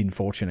ud med sin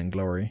Fortune and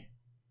Glory.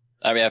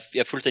 Jeg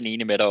er fuldstændig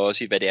enig med dig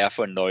også i, hvad det er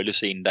for en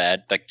nøglescene,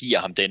 der giver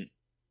ham den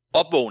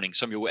opvågning,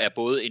 som jo er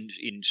både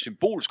en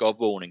symbolsk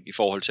opvågning i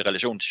forhold til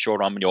relationen til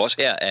Short Round, men jo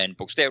også her er en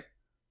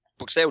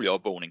bogstavelig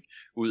opvågning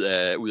ud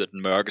af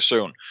den mørke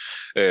søvn.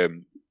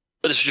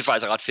 Og det synes jeg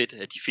faktisk er ret fedt,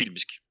 at de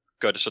filmisk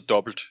gør det så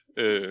dobbelt,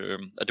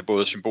 at det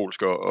både er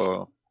symbolsk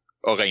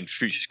og rent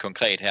fysisk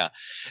konkret her.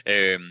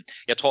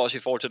 Jeg tror også i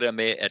forhold til det der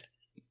med, at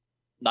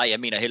nej, jeg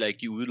mener heller ikke,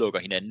 de udelukker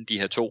hinanden, de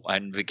her to, og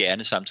han vil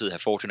gerne samtidig have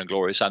Fortune and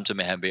Glory, samtidig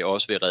med, at han vil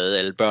også vil redde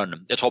alle børnene.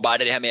 Jeg tror bare,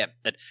 det her med,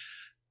 at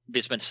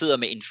hvis man sidder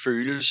med en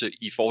følelse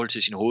i forhold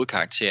til sin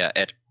hovedkarakter,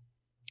 at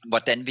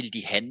hvordan vil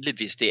de handle,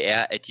 hvis det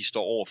er, at de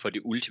står over for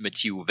det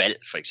ultimative valg,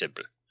 for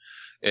eksempel.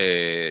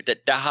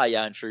 Der har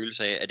jeg en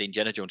følelse af, at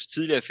Indiana Jones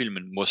tidligere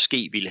filmen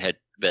måske ville have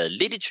været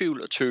lidt i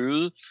tvivl og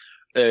tøvet,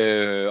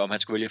 om han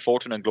skulle vælge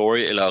Fortune and Glory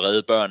eller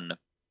redde børnene. Det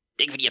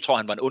er ikke fordi, jeg tror,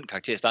 han var en ond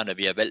karakter i starten, at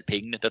vi har valgt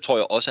pengene. Der tror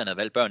jeg også, at han havde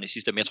valgt børnene i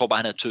sidste, men jeg tror bare,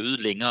 han havde tøvet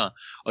længere.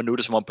 Og nu er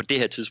det som om på det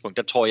her tidspunkt,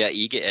 der tror jeg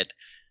ikke, at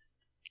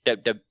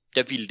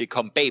der ville det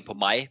komme bag på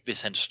mig,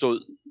 hvis han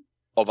stod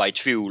og var i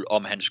tvivl,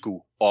 om han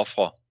skulle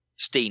ofre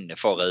stenene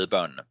for at redde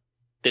børnene.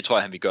 Det tror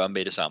jeg, han vil gøre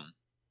med det samme.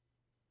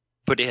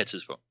 På det her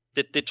tidspunkt.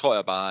 Det tror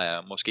jeg bare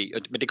er måske,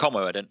 men det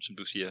kommer jo af den, som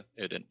du siger,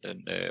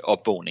 den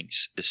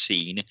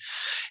opvågningsscene.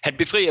 Han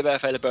befrier i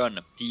hvert fald af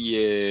børnene.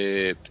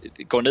 De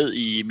går ned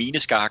i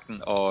mineskakten,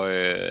 og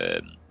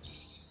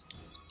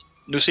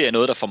nu ser jeg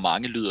noget, der for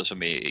mange lyder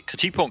som et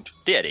kritikpunkt.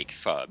 Det er det ikke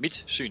fra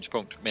mit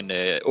synspunkt, men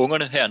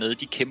ungerne hernede,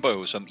 de kæmper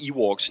jo som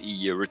Ewoks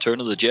i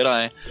Return of the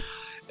Jedi.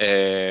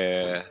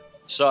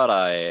 Så er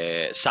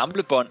der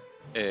samlebånd,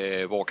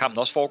 hvor kampen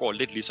også foregår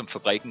lidt ligesom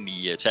fabrikken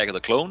i Attack of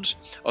the Clones.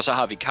 Og så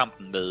har vi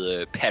kampen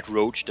med Pat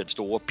Roach, den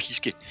store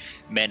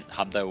piskemand,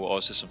 ham der jo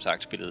også som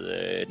sagt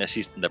spillede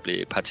nazisten, der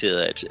blev parteret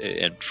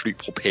af en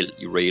flypropel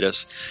i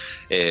Raiders.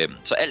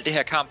 Så alt det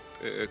her kamp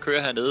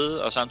kører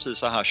hernede, og samtidig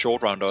så har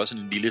Short Round også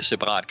en lille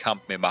separat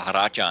kamp med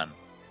Maharajan.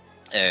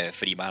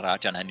 Fordi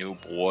Maharajan han jo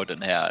bruger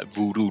den her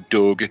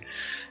voodoo-dukke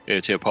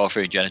til at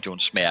påføre Indiana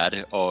Jones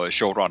smerte, og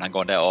Short Round han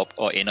går derop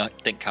og ender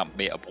den kamp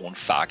med at bruge en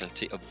fakkel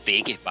til at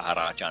vække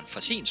Maharajan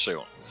fra sin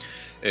søvn,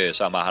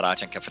 så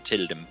Maharajan kan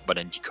fortælle dem,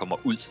 hvordan de kommer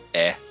ud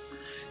af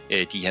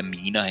de her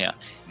miner her.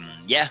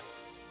 Ja,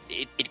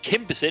 et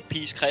kæmpe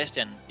setpiece,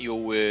 Christian.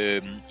 Jo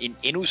en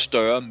endnu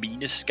større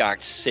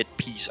mineskakt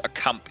setpiece og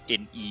kamp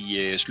end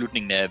i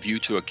slutningen af View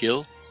to a Kill,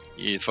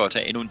 for at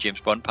tage endnu en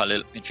James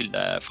Bond-parallel, en film, der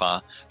er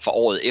fra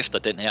året efter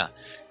den her.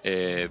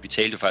 Vi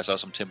talte jo faktisk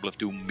også om Temple of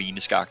Doom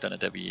mineskakterne,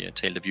 da vi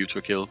talte View to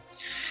a Kill.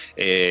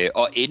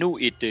 Og endnu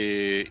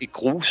et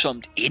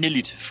grusomt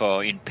endeligt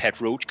for en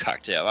Pat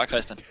Roach-karakter, var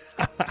Christian?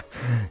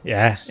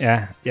 Ja,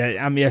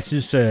 jamen jeg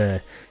synes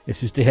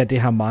det her, det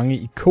har mange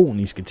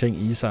ikoniske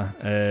ting i sig.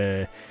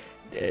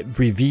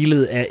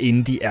 Revealet af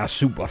Indy er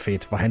super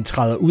fedt, hvor han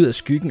træder ud af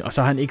skyggen, og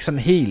så er han ikke sådan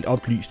helt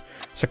oplyst.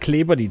 Så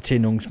klipper de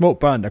til nogle små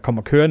børn, der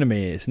kommer kørende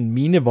med sådan en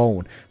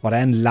minevogn, hvor der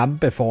er en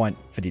lampe foran,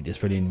 fordi det er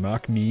selvfølgelig en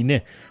mørk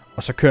mine,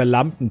 og så kører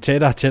lampen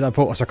tættere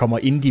på, og så kommer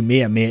Indy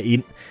mere og mere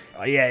ind.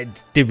 Og ja,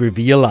 det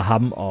revealer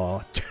ham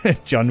og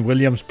John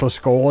Williams på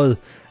scoret.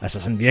 Altså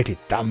sådan virkelig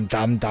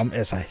dam,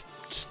 altså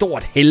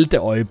stort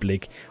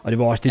helteøjeblik. Og det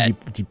var også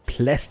det, de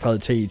plastrede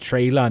til i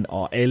traileren,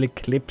 og alle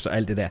clips og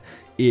alt det der.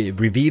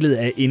 Revealet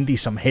af Indy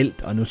som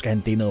helt, og nu skal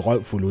han dele noget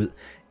røvfuld ud,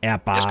 er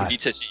bare...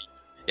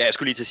 Jeg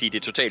skulle lige til at sige, det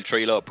er totalt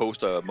trailer og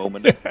poster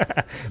moment.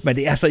 Men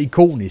det er så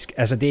ikonisk.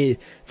 Altså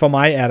for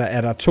mig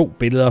er der 2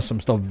 billeder, som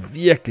står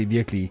virkelig,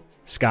 virkelig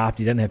skarpt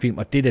i den her film,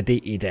 og det er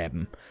et af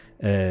dem.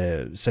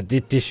 Så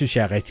det synes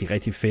jeg er rigtig,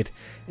 rigtig fedt.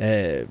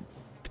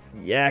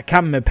 Ja,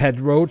 kampen med Pat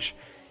Roach,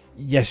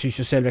 jeg synes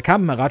jo selv, at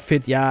kampen er ret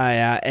fedt. Jeg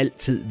er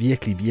altid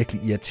virkelig,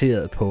 virkelig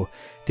irriteret på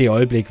det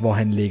øjeblik, hvor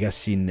han lægger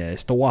sin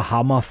store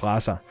hammer fra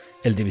sig.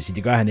 Eller det vil sige,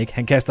 det gør han ikke.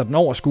 Han kaster den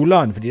over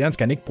skulderen, fordi den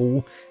skal han ikke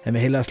bruge. Han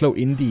vil hellere slå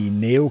Indy i en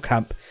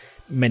nævekamp.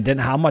 Men den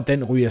hammer,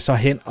 den ryger så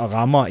hen og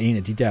rammer en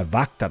af de der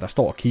vagter, der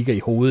står og kigger i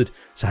hovedet,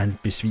 så han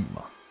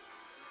besvimer.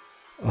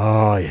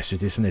 Jeg synes,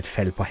 det er sådan et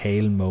fald på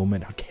halen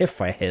moment. Hold kæft,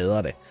 hvor jeg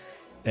hader det.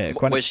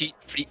 Må jeg sige,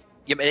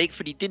 jamen er det ikke,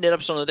 fordi det er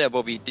netop sådan noget der,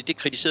 hvor det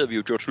kritiserede vi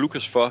jo George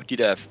Lucas for, de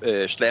der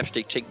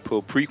slapstick-ting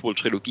på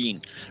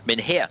prequel-trilogien. Men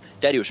her,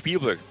 der er det jo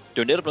Spielberg.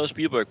 Det er jo netop noget,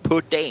 Spielberg på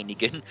dagen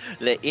igen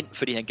lagde ind,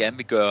 fordi han gerne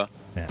vil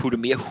putte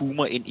mere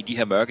humor ind i de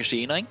her mørke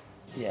scener, ikke?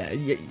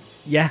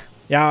 Ja,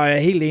 jeg er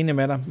helt enig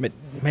med dig,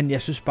 men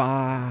jeg synes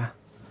bare...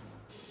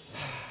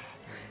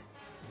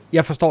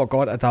 Jeg forstår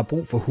godt, at der er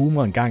brug for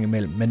humor en gang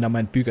imellem, men når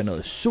man bygger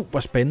noget super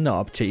spændende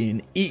op til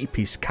en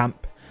episk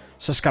kamp,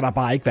 så skal der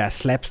bare ikke være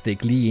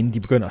slapstick lige inden de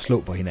begynder at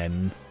slå på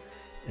hinanden.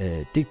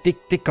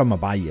 Det gør mig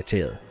bare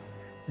irriteret.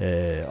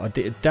 Og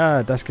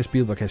der skal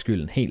Spielberg have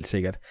skylden, helt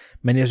sikkert.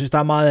 Men jeg synes, der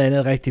er meget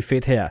andet rigtig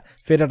fedt her.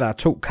 Fedt, at der er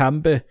 2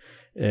 kampe.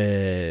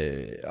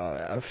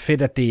 Og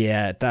fedt, at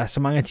der er så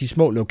mange af de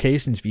små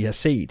locations, vi har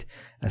set.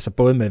 Altså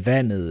både med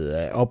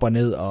vandet op og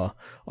ned,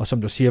 og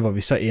som du siger, hvor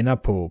vi så ender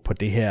på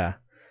det her,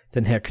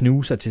 den her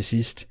knuser til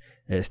sidst.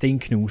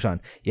 Stenknuseren.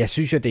 Jeg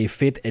synes jo, det er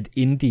fedt, at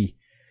Indy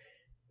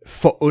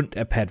får ondt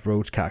af Pat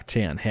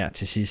Roach-karakteren her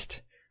til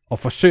sidst, og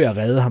forsøger at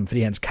redde ham,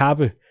 fordi hans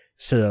kappe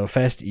sidder jo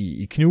fast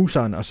i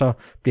knuseren, og så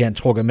bliver han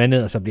trukket med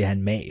ned, og så bliver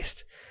han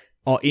mast.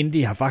 Og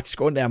Indy har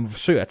faktisk ondt af ham og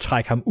forsøger at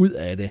trække ham ud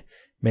af det,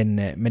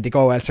 men det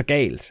går jo altså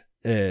galt.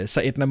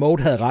 Så Edna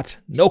Mode havde ret.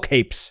 No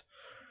capes.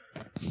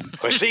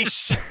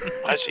 Præcis.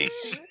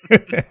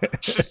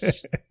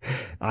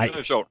 Nej,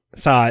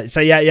 så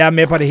jeg er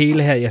med på det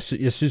hele her.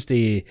 Jeg synes,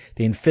 det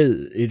er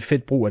et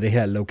fedt brug af det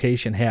her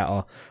location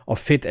her, og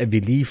fedt, at vi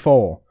lige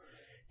får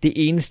det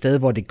ene sted,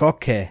 hvor det godt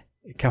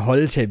kan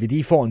holde til, at vi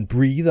lige får en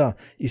breather,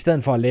 i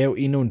stedet for at lave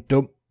endnu en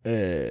dum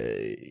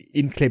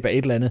indklip af et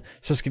eller andet,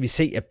 så skal vi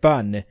se, at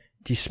børnene,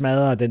 de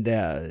smadrer den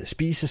der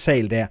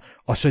spisesal der,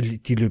 og så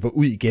de løber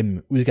ud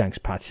igennem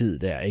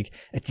udgangspartiet der, ikke?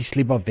 At de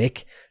slipper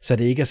væk, så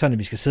det ikke er sådan, at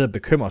vi skal sidde og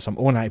bekymre os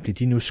om, nej, bliver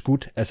de nu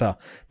skudt? Altså,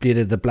 bliver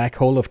det The Black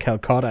Hole of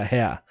Calcutta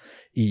her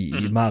i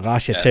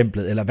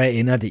Maharaja-templet, eller hvad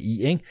ender det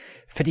i, ikke?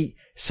 Fordi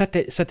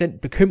så den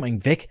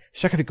bekymring væk,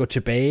 så kan vi gå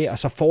tilbage, og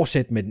så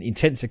fortsætte med den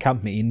intense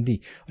kamp med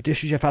Indy, og det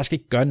synes jeg faktisk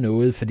ikke gør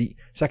noget, fordi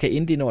så kan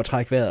Indy nå at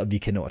trække vejret, og vi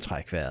kan nå at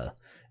trække vejret,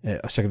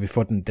 og så kan vi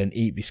få den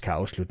episke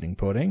afslutning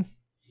på det, ikke?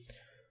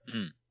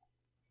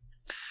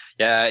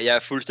 Jeg er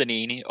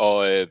fuldstændig enig,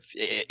 og jeg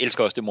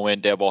elsker også det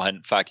moment der, hvor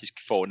han faktisk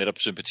får netop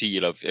sympati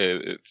eller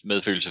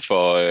medfølelse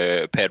for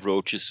Pat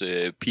Roaches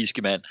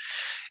piskemand,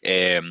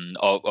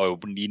 og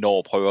lige når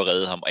at prøve at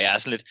redde ham. Og jeg er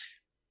sådan lidt,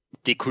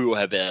 det kunne jo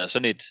have været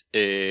sådan et,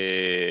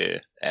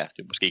 ja, det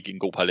er måske ikke en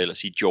god parallel at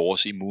sige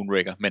Jaws i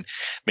Moonraker, men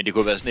det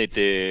kunne have været sådan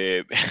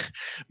et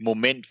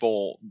moment,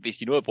 hvor hvis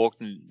de nu havde brugt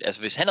den,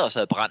 altså hvis han også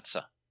havde brændt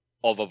sig,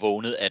 og var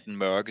vågnet af den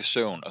mørke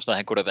søvn, og sådan noget,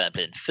 han kunne da være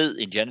blevet en fed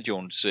Indiana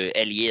Jones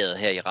allieret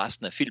her i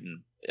resten af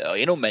filmen, og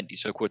endnu mand,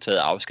 de så kunne have taget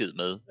afsked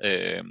med,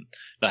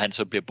 når han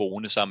så bliver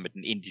boende sammen med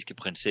den indiske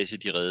prinsesse,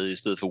 de reddede, i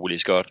stedet for Willie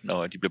Scott,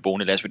 når de bliver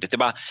boende i Las Vegas. Det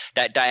var,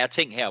 der er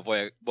ting her,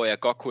 hvor jeg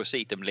godt kunne have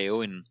set dem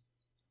lave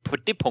på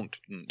det punkt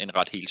en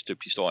ret helt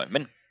støbt historie,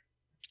 men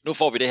nu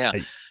får vi det her.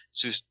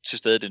 Synes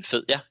stadig, det er en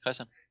fed. Ja,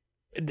 Christian?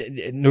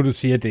 Nu du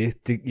siger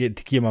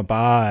det giver mig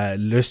bare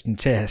lysten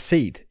til at have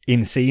set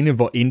en scene,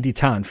 hvor Indy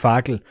tager en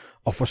fakkel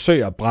og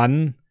forsøger at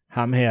brænde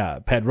ham her,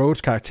 Pat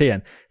Roach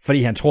karakteren,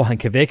 fordi han tror, han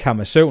kan vække ham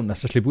af søvnen og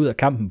så slippe ud af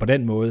kampen på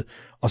den måde,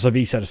 og så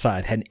viser det sig,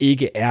 at han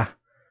ikke er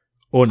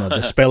under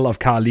the spell of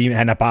Carlyle,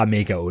 han er bare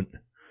mega ond.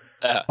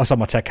 Ja. Og så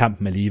må tage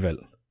kampen alligevel.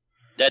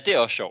 Ja, det er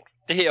også sjovt.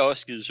 Det her er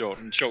også skide sjovt.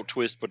 En sjov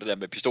twist på det der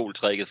med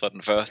pistoltrækket fra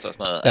den første og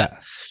sådan noget. Ja.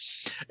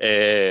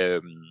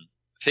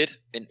 Fedt.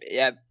 Men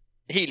jeg er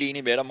helt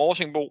enig med dig.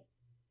 Morsingbo.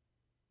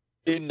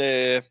 En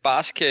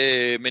barsk,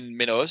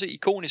 men også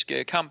ikonisk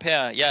kamp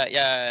her. Jeg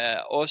er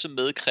også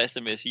med,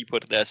 Christian, med at sige på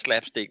det der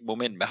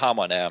slapstick-moment med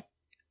hammeren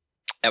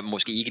er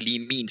måske ikke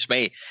lige min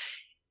smag.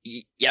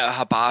 Jeg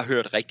har bare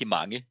hørt rigtig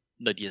mange,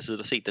 når de har siddet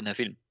og set den her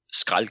film,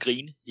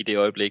 skraldgrine i det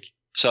øjeblik.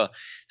 Så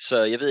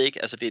jeg ved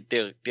ikke, altså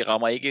det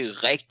rammer ikke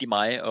rigtig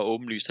mig, og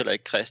åbenlyst heller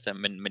ikke Christian,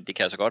 men det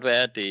kan altså godt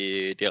være, at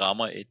det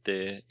rammer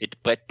et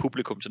bredt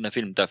publikum til den her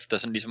film, der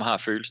sådan ligesom har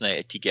følelsen af,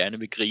 at de gerne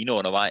vil grine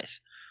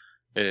undervejs.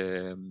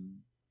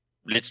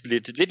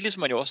 Lidt ligesom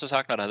man jo også har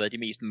sagt, når der har været de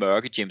mest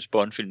mørke James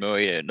Bond-film,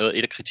 et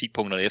af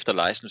kritikpunkterne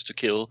efter License to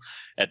Kill,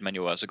 at man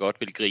jo altså godt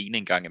vil grine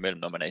en gang imellem,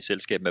 når man er i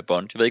selskab med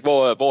Bond. Jeg ved ikke,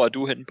 hvor er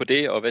du henne på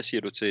det, og hvad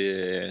siger du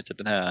til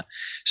den her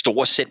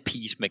store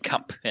setpiece med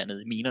kamp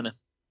hernede i minerne?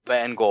 Hvad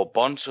angår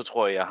Bond, så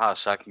tror jeg har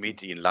sagt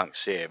midt i en lang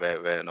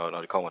serie,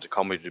 når det kommer til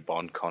comedy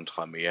Bond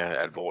kontra mere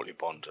alvorlig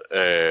Bond.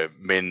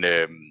 Men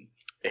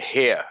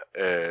her...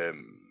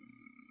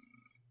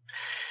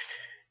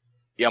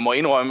 Jeg må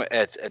indrømme,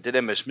 at det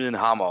der med at smide en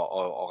hammer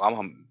og ramme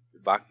ham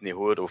vagten i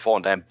hovedet, og får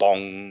endda en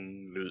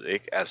bong-lyd,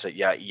 ikke? Altså,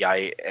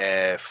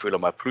 jeg føler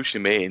mig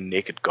pludselig med i en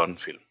Naked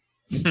Gun-film.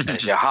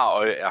 Altså, jeg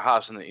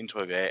har sådan et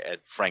indtryk af, at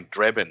Frank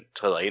Drebin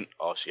træder ind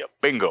og siger,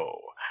 bingo!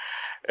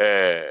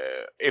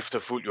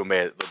 Efterfulgt jo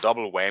med The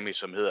Double Whammy,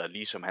 som hedder,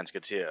 ligesom han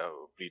skal til at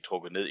blive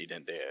trukket ned i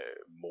den der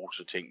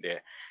mose-ting der,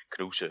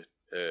 knuse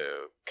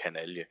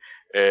kanalje.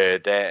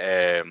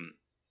 Der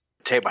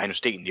taber han jo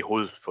stenen i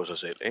hovedet på sig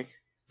selv, ikke?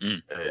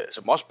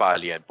 Som også bare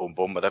lige er en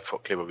bum, og der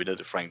klipper vi ned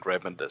til Frank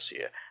Drebin,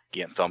 der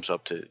giver en thumbs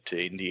up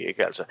til Indy,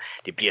 ikke? Altså,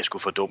 det bliver sgu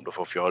for dumt at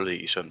få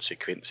fjollet i sådan en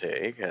sekvens her,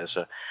 ikke?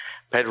 Altså,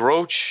 Pat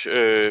Roach,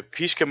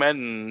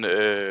 piskemanden,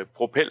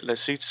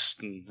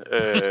 propelnazisten,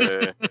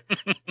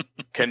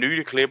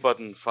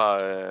 kanyleklipperen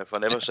fra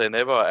Never Say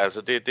Never,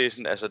 altså det er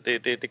sådan, altså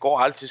det går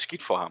altid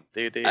skidt for ham.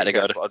 Ja, det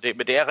gør det.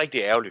 Men det er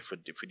rigtig ærgerligt,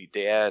 fordi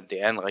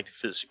det er en rigtig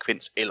fed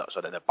sekvens, ellers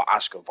så den er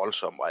barsk og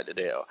voldsom og alt det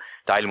der, og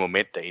dejligt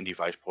moment, der Indy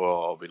faktisk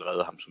prøver at ville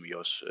redde ham, som I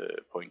også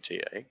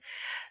pointerer,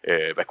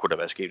 ikke? Hvad kunne der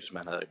være sket, hvis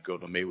man havde gjort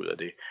noget med ud af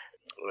det?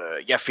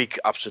 Jeg fik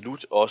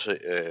absolut også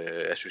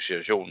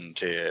associationen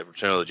til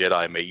Return of the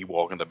Jedi med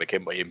Ewok'en, der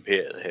bekæmper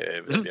imperiet,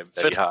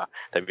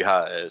 da vi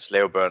har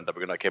slavebørn, der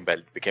begynder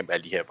at bekæmpe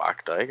alle de her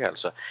vagter, ikke?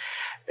 Altså,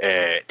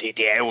 det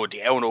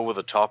er jo en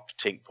over-the-top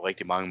ting på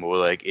rigtig mange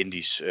måder, ikke?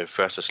 Indys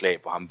første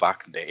slag på ham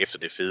vagten der, efter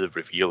det fede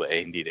reveal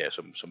af Indy der,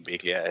 som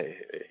virkelig er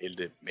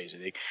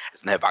heltemæssigt, ikke?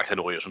 Altså, den her vagt,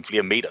 han ryger sådan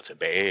flere meter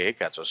tilbage,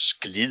 ikke? Altså,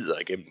 sklider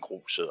igennem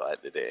gruset og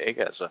alt det der,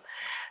 ikke? Altså,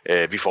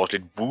 vi får også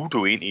lidt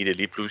voodoo ind i det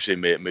lige pludselig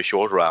med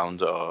Short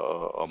Round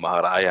og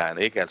Maharajaen,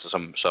 ikke? Altså,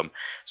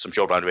 som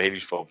Short Round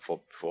heldigvis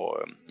får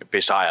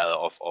besejret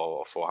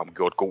og får ham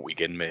gjort god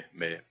igen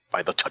med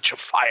By the Touch of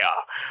Fire.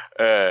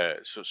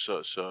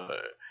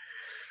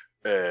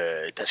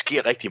 Der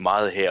sker rigtig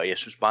meget her, og jeg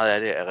synes meget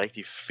af det er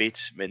rigtig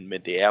fedt, men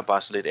det er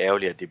bare så lidt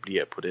ærgerligt, at det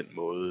bliver på den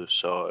måde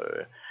så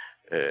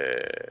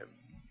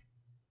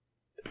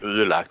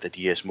ødelagt af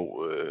de her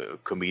små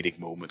comedic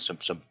moments,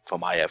 som for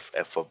mig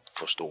er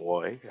for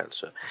store, ikke?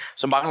 Altså,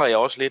 så mangler jeg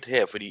også lidt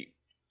her, fordi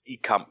i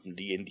kampen,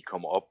 lige inden de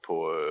kommer op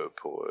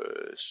på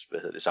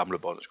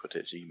samlebåndet, skulle jeg til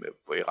at sige,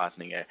 i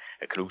retning af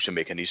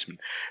knusemekanismen,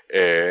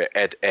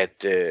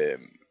 at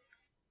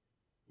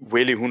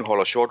Willie, hun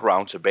holder Short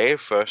Round tilbage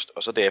først,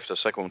 og så derefter,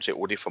 så kommer hun til,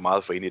 det er for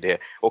meget for ind i det her.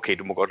 Okay,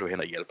 du må godt løbe hen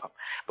og hjælpe ham.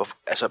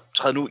 Altså,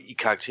 træd nu i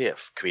karakter,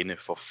 kvinde,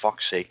 for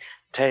fuck's sake.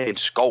 Tag en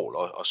skovl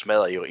og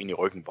smadre ind i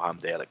ryggen på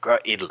ham der, eller gør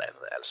et eller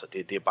andet. Altså,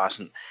 det er bare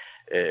sådan...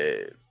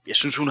 jeg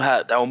synes,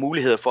 der er jo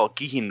muligheder for at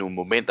give hende nogle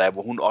momenter,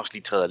 hvor hun også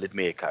lige træder lidt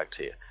mere i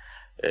karakter.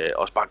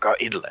 Også bare gør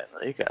et eller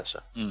andet, ikke? Altså,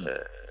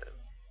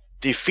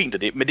 det er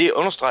fint, men det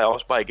understreger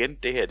også bare igen,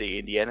 det her, det er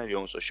Indiana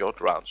Jones og Short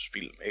Rounds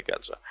film, ikke?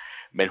 Altså,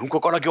 Men hun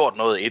kunne godt have gjort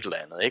noget et eller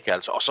andet, ikke?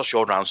 Altså, og så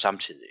short round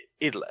samtidig,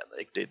 et eller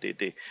andet,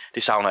 ikke?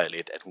 Det savner jeg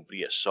lidt, at hun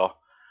bliver så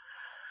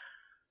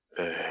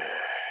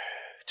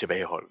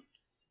tilbageholden.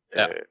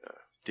 Ja.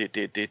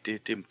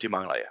 Det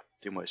mangler jeg,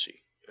 det må jeg sige.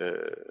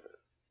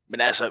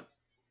 Men altså,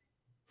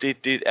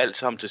 det alt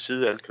sammen til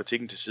side, alt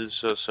kritikken til side,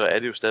 så er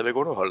det jo stadigvæk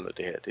underholdende,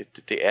 det her.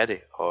 Det er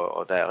det,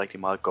 og der er rigtig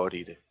meget godt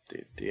i det.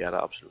 Det er der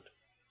absolut.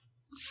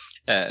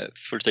 Ja,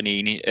 fuldstændig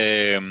enig.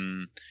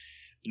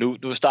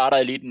 Nu starter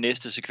jeg lige den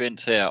næste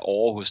sekvens her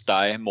over hos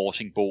dig,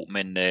 Morsingbo,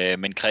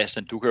 men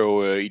Christian, du kan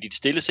jo i dit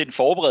stille sind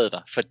forberede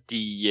dig,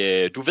 fordi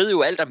du ved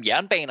jo alt om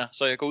jernbaner,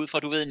 så jeg går ud fra,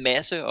 at du ved en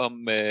masse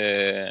om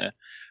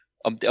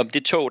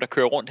det tog, der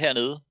kører rundt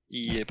hernede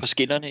på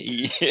skinnerne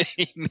i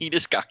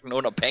mineskakten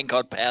under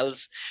Pankot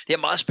Palace. Det er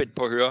meget spændt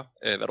på at høre,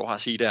 hvad du har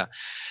at sige der.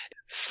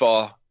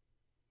 For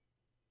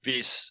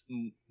hvis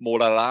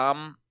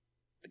Molaram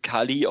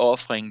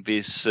Kali-offring,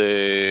 hvis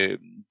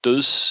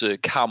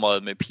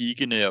dødskammeret med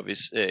pigene, og hvis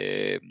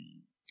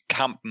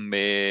kampen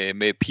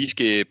med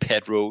piske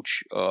Pat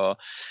Roach og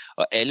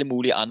alle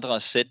mulige andre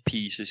set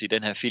pieces i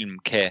den her film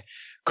kan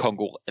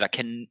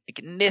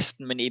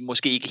næsten, men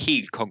måske ikke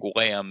helt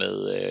konkurrere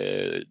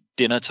med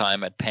Dinner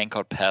Time at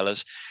Pankot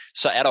Palace,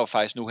 så er der jo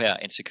faktisk nu her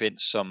en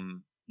sekvens,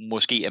 som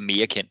måske er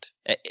mere kendt,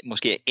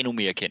 måske er endnu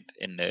mere kendt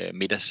end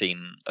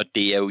middagsscenen, og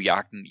det er jo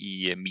jagten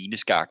i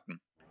mineskakten.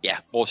 Ja,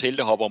 vores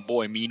helte hopper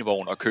ombord i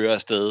minevogn og kører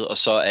afsted, og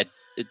så at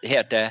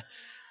her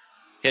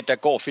der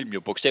går filmen jo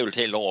bogstaveligt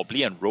talt over og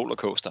bliver en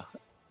rollercoaster.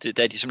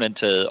 Der er de simpelthen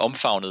taget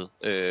omfavnet,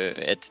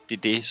 at det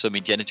er det, som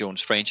Indiana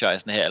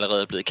Jones-franchisen her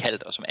allerede er blevet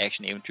kaldt, og som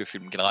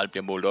action-eventyrfilmen generelt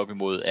bliver målt op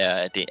imod,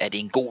 er det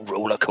en god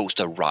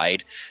rollercoaster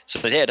ride.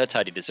 Så der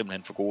tager de det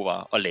simpelthen for gode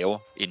varer og laver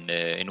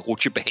en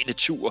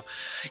rutsjebanetur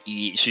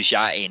i, synes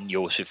jeg, en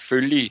jo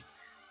selvfølgelig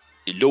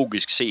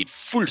logisk set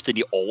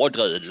fuldstændig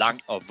overdrevet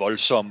lang og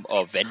voldsom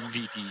og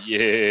vanvittig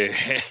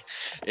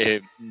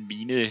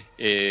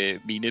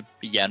mine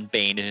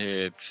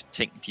jernbane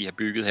ting, de har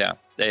bygget her.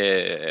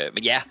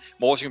 Men ja,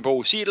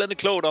 Morsingbo, sig et eller andet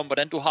klogt om,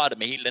 hvordan du har det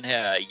med hele den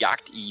her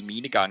jagt i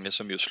minegangene,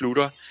 som jo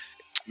slutter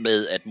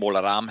med, at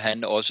Molaram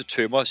han også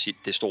tømmer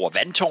det store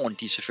vandtårn,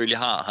 de selvfølgelig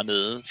har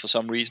hernede for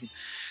some reason.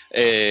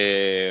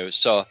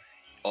 Så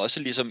også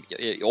ligesom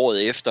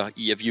året efter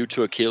i A View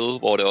to a Kill,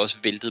 hvor det også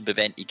væltede med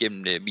vand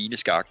igennem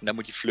mineskakten, der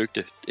må de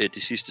flygte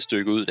det sidste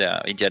stykke ud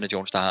der. Indiana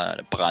Jones, der har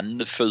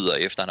brændende fødder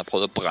efter, han har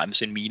prøvet at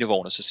bremse en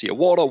minevogn, og så siger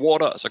water,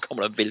 water, og så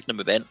kommer der væltende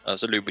med vand, og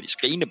så løber de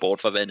skrigende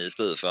bort fra vandet i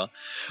stedet for,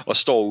 og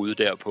står ude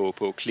der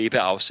på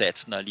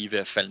klippeafsatsen og er lige ved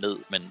at falde ned,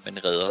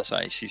 men redder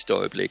sig i sidste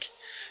øjeblik.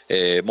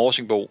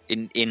 Morsingbo,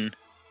 en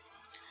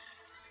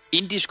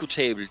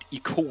indiskutabelt,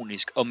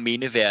 ikonisk og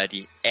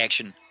mindeværdig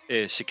action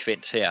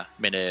sekvens her,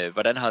 men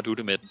hvordan har du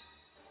det med den?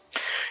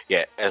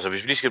 Ja, altså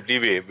hvis vi lige skal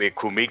blive ved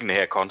komikken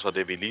her kontra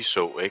det vi lige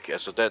så, ikke?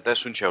 Altså der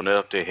synes jeg jo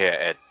netop det her,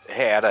 at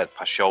her er der et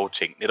par sjove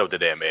ting, netop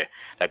det der med,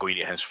 der går ind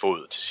i hans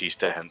fod til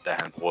sidst, da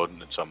han bruger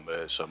den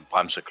som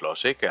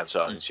bremseklods, ikke?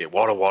 Altså han siger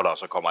water, water, og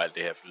så kommer alt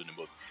det her flydende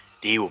mod.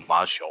 Det er jo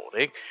meget sjovt,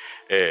 ikke?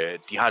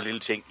 De har en lille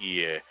ting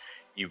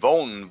i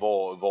vognen,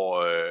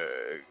 hvor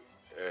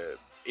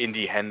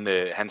Indy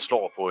han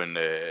slår på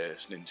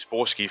sådan en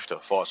sporskifter,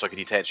 for så kan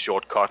de tage et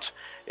shortcut,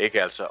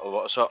 ikke altså,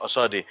 og så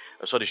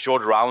er det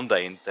short round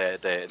derinde,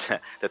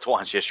 der tror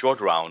han siger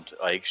short round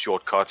og ikke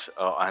shortcut,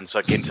 og han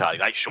så gentager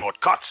nej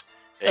shortcut,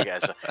 ikke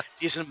altså.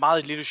 Det er sådan en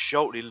meget lille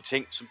sjov lille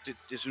ting, som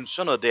det synes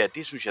sådan noget der,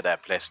 det synes jeg der er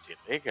plads til,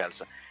 ikke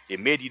altså. Det er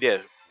mere de der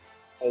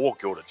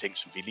overgjorte ting,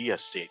 som vi lige har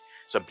set,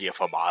 som bliver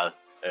for meget,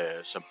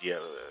 som bliver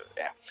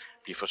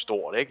for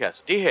stort, ikke?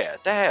 Altså det her,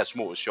 der er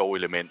små sjove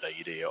elementer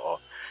i det,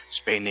 og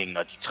spænding,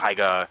 og de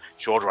trækker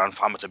short run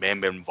frem og tilbage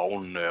mellem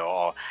vognene,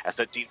 og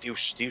altså det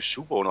er jo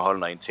super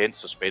underholdende og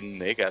intens og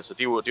spændende, ikke? Altså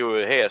det er jo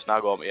her jeg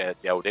snakker om, at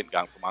jeg jo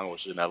dengang for mange år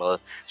siden allerede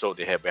så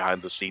det her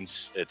behind the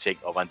scenes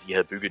ting, og hvordan de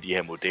havde bygget de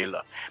her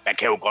modeller. Man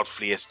kan jo godt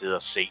flere steder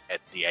se,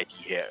 at det er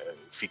de her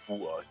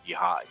figurer, de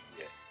har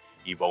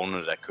i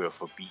vognene, der kører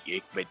forbi,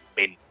 ikke?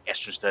 Men jeg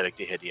synes stadigvæk,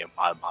 det her det er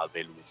meget, meget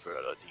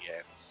veludført, og det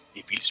er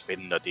vildt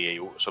spændende, og det er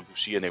jo, som du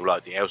siger, Nikolaj,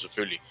 det er jo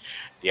selvfølgelig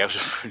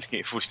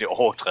fuldstændig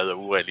overdrevet og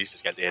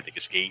urealistisk, alt det her, det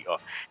kan ske,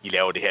 og de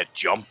laver det her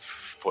jump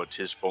på et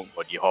tidspunkt,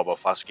 hvor de hopper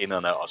fra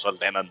skinnerne, og så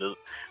lander ned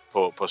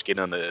på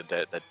skinnerne,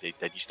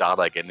 da de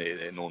starter igen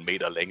nogle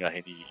meter længere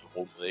hen i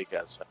rummet, ikke?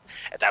 Altså,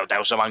 der er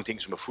jo så mange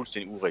ting, som er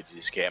fuldstændig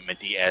urealistiske her, men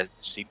det er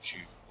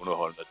sindssygt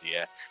underholdende, det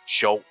er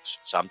sjovt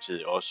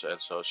samtidig også,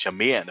 altså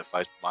charmerende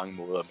faktisk på mange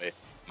måder med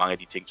mange af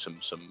de ting,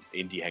 som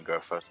Indy han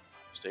gør først,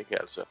 ikke?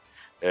 Altså,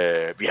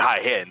 vi har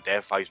her endda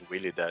faktisk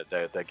Willy,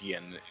 der giver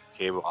en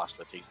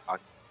kæberasler til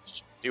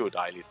faktisk. Det er jo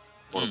dejligt.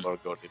 Hun har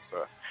godt gjort lidt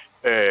før.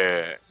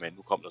 Men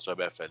nu kom der så i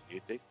hvert fald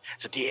lidt, ikke?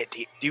 Så det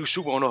er jo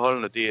super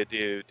underholdende.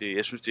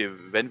 Jeg synes, det er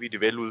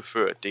vanvittigt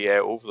veludført. Det er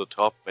over the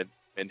top,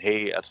 men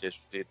hey, altså, jeg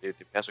synes, det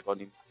passer godt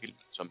ind i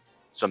filmen,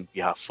 som vi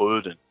har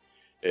fået den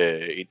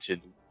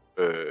indtil nu.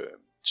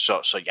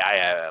 Så jeg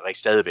er rigtig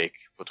stadigvæk,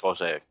 på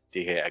trods af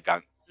det her er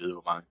gang ved,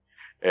 hvor mange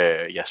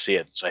jeg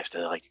ser den, så er jeg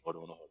stadig rigtig godt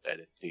underholdt af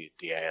det.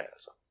 Det er jeg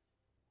altså.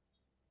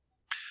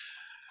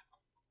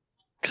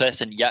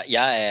 Christian,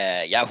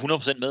 jeg er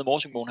 100% med i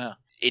Morsingbogen her.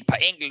 Et par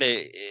enkelte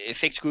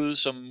effektskud,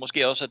 som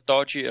måske også er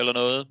dodgy eller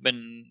noget,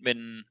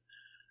 men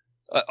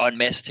og en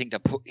masse ting, der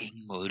på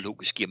ingen måde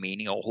logisk giver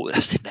mening overhovedet.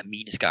 Altså den der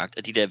mineskagt,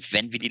 og de der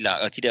vanvittige lag,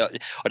 og det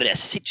der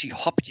sindssyge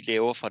hop, de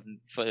laver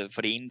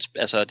fra det ene,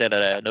 altså der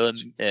er noget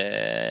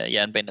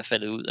jernbanen er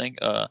faldet ud, ikke?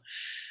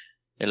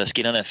 Eller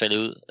skinnerne er faldet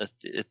ud. Altså,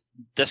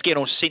 der sker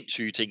nogle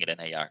sindssyge ting i den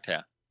her jagt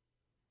her.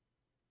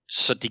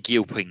 Så det giver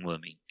jo på ingen måde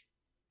mening.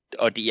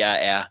 Og jeg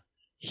er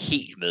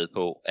helt med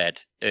på,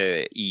 at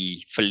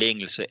i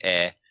forlængelse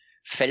af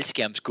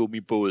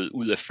faldskærmsgummibåd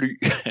ud af fly,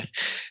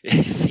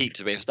 helt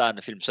tilbage fra starten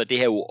af filmen, så er det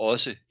her jo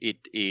også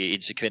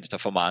en sekvens, der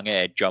for mange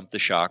er et jump the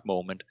shark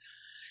moment.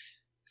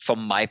 For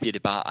mig bliver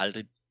det bare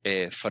aldrig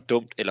for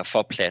dumt eller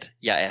for plat.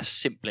 Jeg er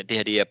simpelthen, det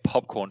her det er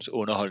popcorns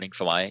underholdning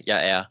for mig.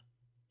 Jeg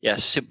er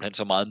simpelthen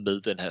så meget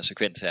med den her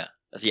sekvens her.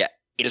 Altså jeg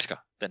elsker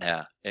den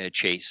her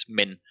chase,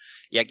 men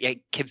jeg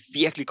kan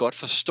virkelig godt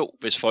forstå,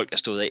 hvis folk er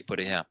stået af på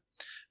det her.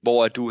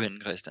 Hvor er du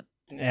henne, Christian?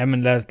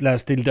 Jamen lad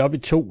os dele det op i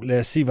to. Lad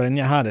os sige, hvordan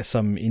jeg har det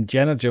som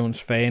Indiana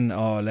Jones-fan,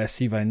 og lad os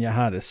sige, hvordan jeg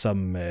har det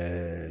som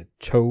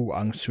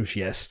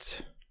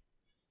tog-entusiast.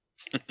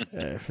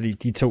 Fordi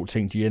de to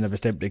ting, de ender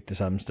bestemt ikke det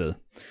samme sted.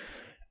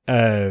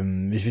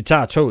 Hvis vi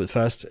tager toget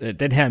først.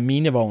 Den her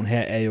minevogn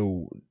her er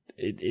jo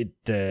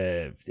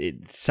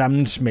et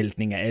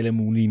sammensmeltning af alle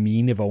mulige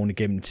minevogne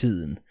gennem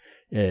tiden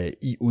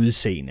i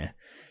udseende.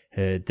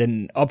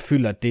 Den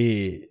opfylder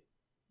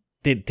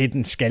det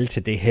den skal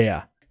til det her.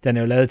 Den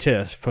er jo lavet til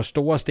at få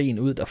store sten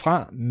ud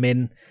derfra,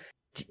 men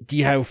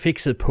de har jo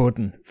fikset på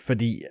den,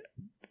 fordi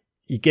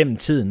igennem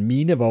tiden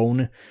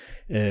minevogne,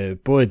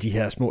 både de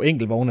her små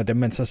enkeltvogne, dem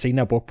man så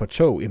senere brugt på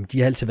tog, jamen de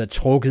har altid været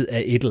trukket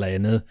af et eller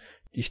andet.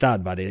 I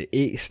starten var det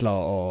æsler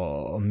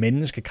og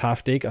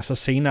menneskekraft, ikke? Og så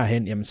senere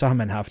hen, jamen så har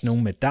man haft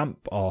nogen med damp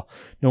og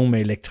nogen med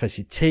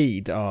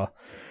elektricitet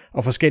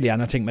og forskellige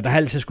andre ting, men der har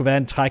altid skulle være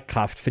en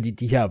trækkraft, fordi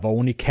de her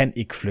vogne kan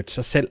ikke flytte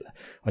sig selv,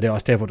 og det er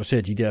også derfor, du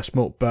ser de der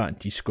små børn,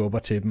 de skubber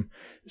til dem.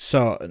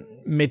 Så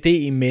med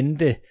det i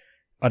mente,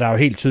 og der er jo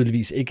helt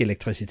tydeligvis ikke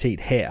elektricitet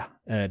her,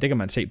 det kan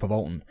man se på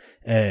vognen,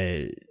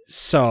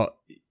 så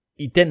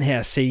i den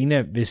her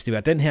scene, hvis det var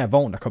den her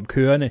vogn, der kom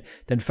kørende,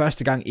 den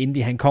første gang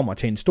Indy han kommer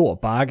til en stor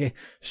bakke,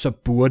 så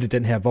burde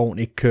den her vogn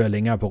ikke køre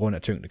længere på grund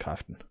af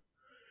tyngdekraften.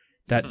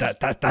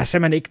 Der er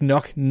simpelthen ikke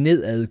nok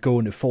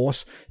nedadgående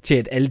force til,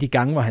 at alle de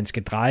gange, hvor han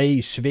skal dreje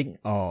i sving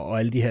og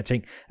alle de her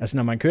ting. Altså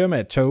når man kører med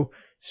et tog,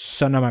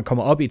 så når man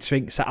kommer op i et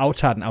sving, så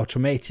aftager den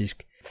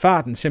automatisk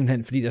farten,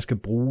 simpelthen fordi der skal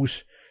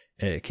bruges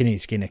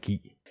kinetisk energi.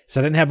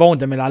 Så den her vogn,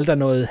 der vil aldrig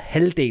noget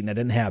halvdelen af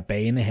den her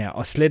bane her,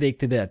 og slet ikke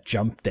det der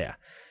jump der.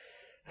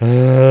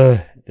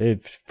 Det er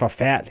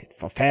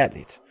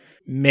forfærdeligt.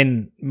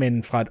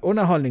 Men fra et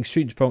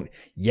underholdningssynspunkt,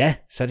 ja,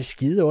 så er det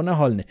skide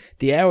underholdende.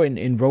 Det er jo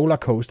en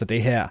rollercoaster,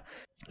 det her.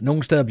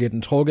 Nogle steder bliver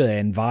den trukket af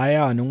en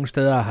wire, og nogle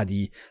steder har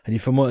de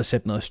formået at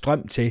sætte noget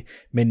strøm til,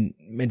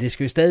 men det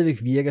skal jo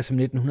stadigvæk virke som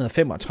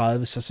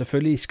 1935, så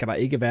selvfølgelig skal der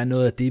ikke være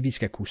noget af det, vi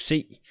skal kunne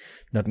se,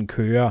 når den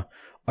kører.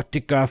 Og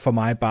det gør for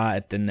mig bare,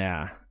 at den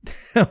er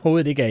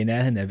overhovedet ikke er i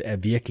nærheden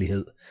af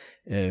virkelighed.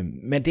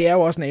 Men det er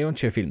jo også en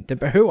eventyrfilm. Den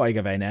behøver ikke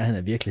at være i nærheden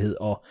af virkelighed,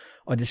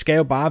 og det skal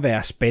jo bare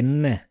være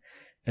spændende.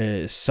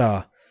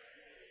 Så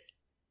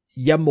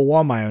jeg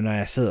morer mig jo, når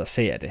jeg sidder og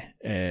ser det,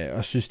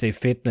 og synes det er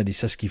fedt, når de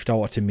så skifter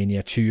over til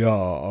miniatyrer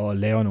og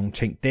laver nogle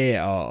ting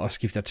der, og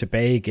skifter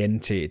tilbage igen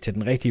til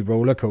den rigtige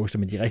rollercoaster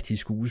med de rigtige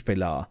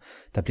skuespillere.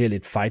 Der bliver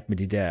lidt fight med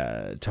de der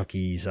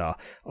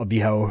talkiser, og vi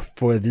har jo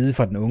fået at vide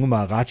fra den unge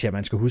Maharaja, at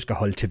man skal huske at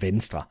holde til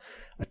venstre,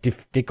 og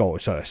det går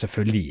så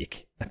selvfølgelig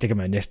ikke. Og det kan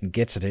man jo næsten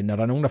gætte sig til. Når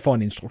der er nogen, der får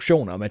en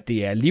instruktion om, at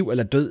det er liv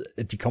eller død,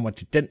 at de kommer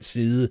til den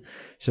side,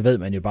 så ved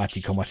man jo bare, at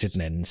de kommer til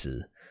den anden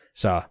side.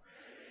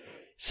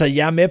 Så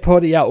jeg er med på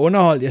det, jeg er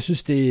underholdt, jeg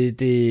synes,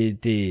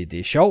 det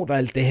er sjovt og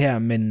alt det her,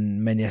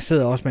 men jeg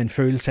sidder også med en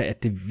følelse af,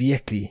 at det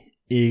virkelig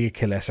ikke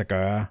kan lade sig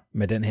gøre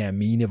med den her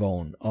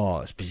minevogn,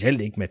 og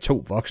specielt ikke med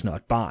 2 voksne og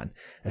et barn.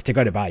 Altså det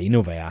gør det bare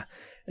endnu værre,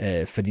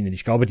 fordi når de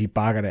skal op ad de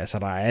bakker der, så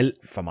der er alt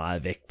for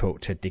meget vægt på,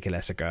 til at det kan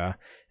lade sig gøre.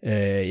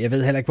 Jeg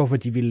ved heller ikke, hvorfor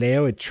de vil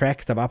lave et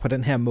track, der var på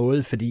den her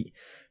måde, fordi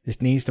hvis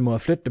den eneste måde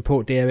at flytte det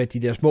på, det er, at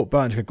de der små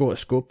børn skal gå og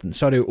skubbe den,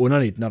 så er det jo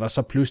underligt, når der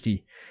så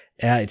pludselig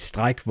er et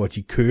stræk, hvor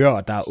de kører,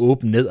 og der er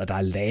åbent ned, og der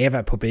er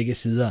lava på begge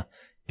sider.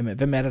 Jamen,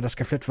 hvem er det, der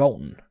skal flytte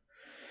vognen?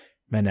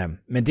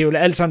 Men det er jo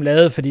alt sammen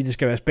lavet, fordi det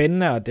skal være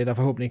spændende, og det er der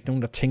forhåbentlig ikke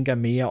nogen, der tænker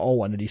mere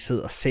over, når de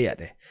sidder og ser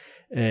det.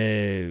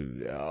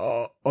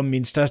 Og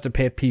min største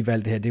pet peeve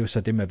alt det her, det er jo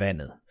så det med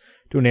vandet.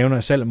 Du nævner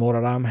selv,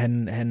 Mortaram,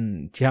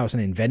 de har jo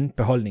sådan en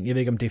vandbeholdning. Jeg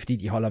ved ikke, om det er, fordi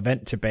de holder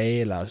vand tilbage,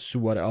 eller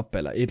suger det op,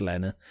 eller et eller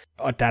andet.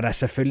 Og der er der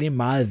selvfølgelig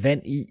meget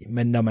vand i,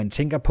 men når man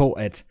tænker på,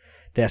 at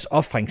deres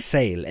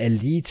ofringssal er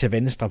lige til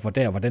venstre for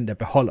der, hvor den der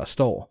beholder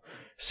står,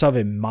 så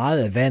vil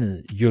meget af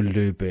vandet jo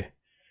løbe.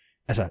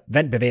 Altså,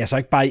 vand bevæger sig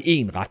ikke bare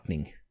i én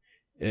retning,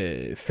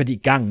 fordi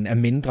gangen er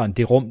mindre end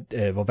det rum,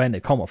 hvor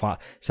vandet kommer fra.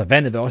 Så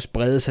vandet vil også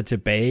brede sig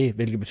tilbage,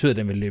 hvilket betyder, at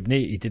den vil løbe ned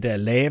i det der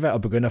lava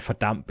og begynde at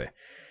fordampe.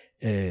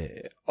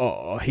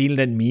 Og hele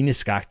den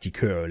mineskakt, de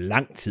kører jo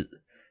lang tid,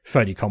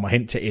 før de kommer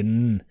hen til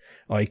enden,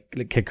 og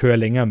ikke kan køre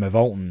længere med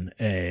vognen.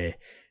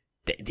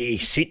 Det er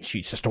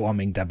sindssygt så store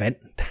mængder vand,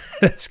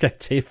 der skal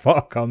til for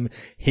at komme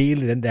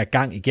hele den der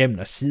gang igennem,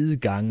 og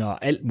sidegange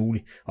og alt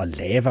muligt, og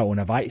lava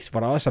undervejs, hvor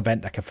der også er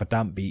vand, der kan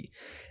fordampe i.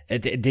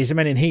 Det er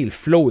simpelthen en hel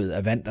flod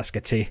af vand, der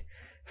skal til,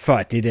 for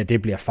at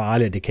det bliver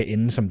farligt, og det kan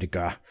ende, som det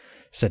gør.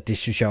 Så det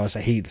synes jeg også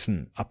er helt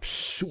sådan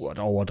absurd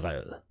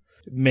overdrevet.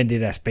 Men det er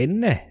da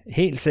spændende,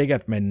 helt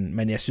sikkert,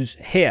 men jeg synes,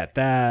 her,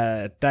 der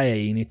er jeg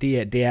enig,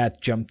 det er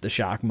et jump the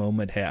shark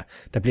moment her.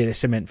 Der bliver det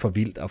simpelthen for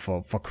vildt og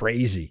for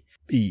crazy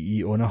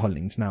i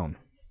underholdningens navn.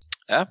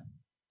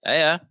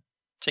 Ja.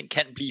 Ting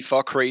kan blive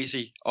for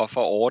crazy og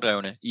for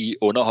overdrevne i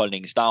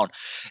underholdningens navn.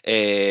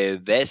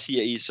 Hvad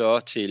siger I så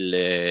til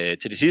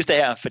det sidste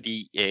her?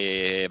 Fordi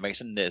man kan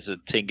sådan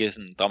tænke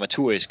sådan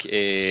dramaturgisk,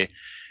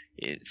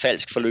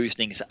 falsk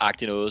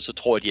forløsningsagtigt noget, så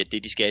tror de, at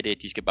det de skal, det er,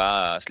 at de skal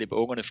bare slippe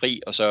ungerne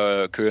fri, og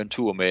så køre en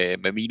tur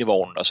med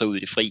minevognen, og så ud i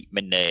det fri.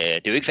 Men det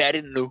er jo ikke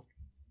færdigt endnu.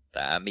 Der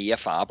er mere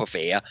fare på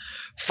færre.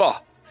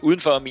 For uden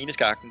for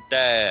mineskakten,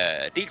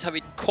 der dels har vi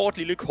et kort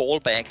lille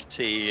callback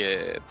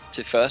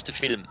til første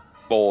film,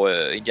 hvor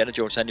Indiana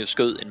Jones han jo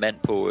skød en mand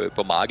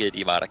på markedet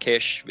i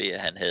Marrakesh, ved at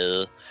han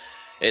havde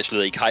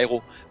slået i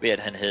Cairo, ved at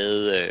han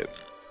havde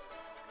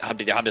ham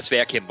der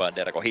sværkæmperen,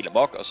 der går helt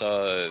amok, og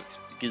så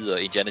gider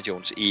Indiana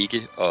Jones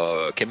ikke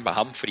at kæmpe med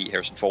ham, fordi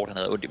Harrison Ford han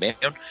havde ondt i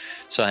maven,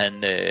 så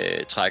han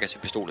trækker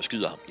sin pistol og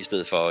skyder ham, i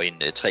stedet for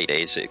en 3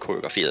 dages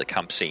koreograferet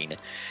kampscene.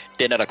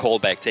 Den er der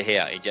callback til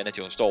her. Indiana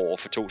Jones står over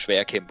for 2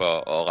 sværkæmper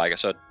og rækker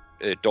så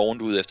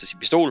dovent ud efter sin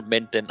pistol,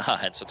 men den har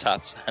han så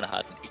tabt. Han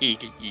har den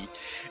ikke i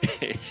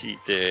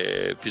sit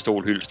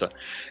pistolhylster.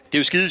 Det er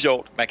jo skide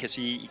sjovt. Man kan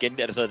sige, igen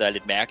er det sådan, der er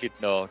lidt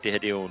mærkeligt, når det her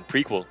det er jo en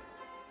prequel,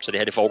 så det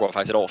her det foregår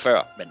faktisk et år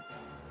før, men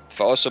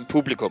for os som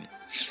publikum,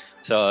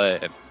 så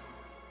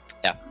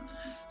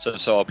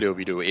så oplever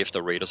vi det jo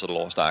efter Raiders of the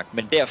Lost Ark.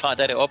 Men derfra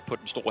der er det op på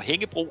den store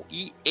hængebro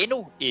i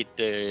endnu et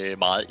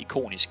meget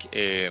ikonisk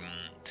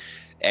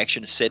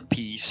action set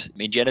piece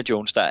med Indiana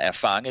Jones, der er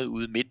fanget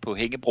ude midt på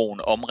hængebroen,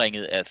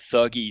 omringet af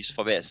thuggies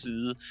fra hver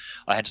side,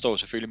 og han står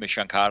selvfølgelig med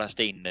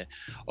Shankara-stenene,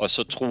 og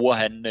så truer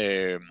han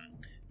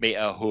med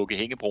at hugge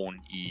hængebroen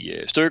i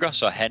stykker,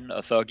 så han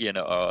og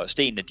thuggierne og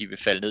stenene, de vil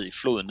falde ned i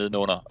floden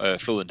nedenunder,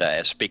 floden der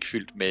er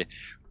spækfyldt med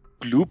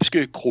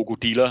glupske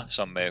krokodiller,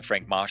 som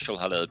Frank Marshall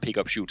har lavet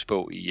pick-up shoots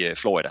på i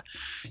Florida,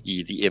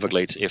 i The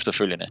Everglades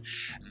efterfølgende.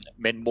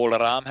 Men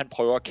Molaram, han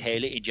prøver at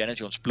kalde Indiana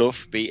Jones bluff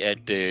ved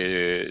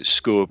at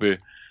skubbe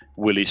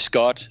Willie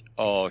Scott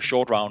og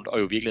Short Round, og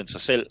jo virkelig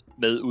sig selv,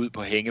 med ud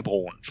på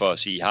hængebroen, for at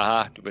sige,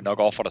 haha, du vil nok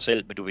ofre dig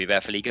selv, men du vil i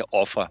hvert fald ikke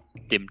ofre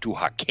dem, du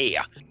har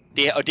kær.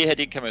 Det her,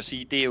 det kan man jo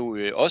sige, det er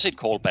jo også et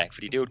callback,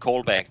 fordi det er jo et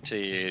callback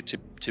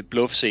til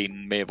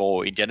bluff-scenen, med,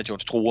 hvor Indiana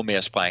Jones truer med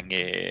at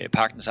sprænge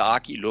Pagtens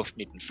Ark i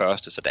luften i den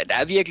første. Så der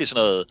er virkelig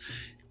sådan noget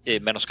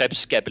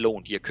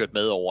manuskriptskabelon, de har kørt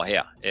med over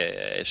her.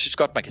 Jeg synes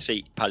godt, man kan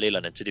se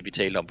parallellerne til det, vi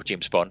talte om på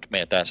James Bond, med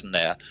at der sådan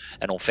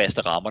er nogle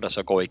faste rammer, der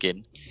så går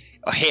igen.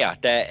 Og her,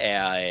 der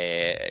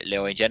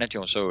laver Indiana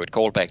Jones så et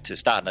callback til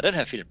starten af den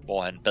her film,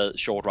 hvor han bad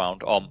Short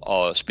Round om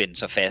at spænde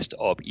sig fast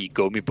op i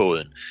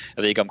gummibåden.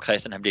 Jeg ved ikke, om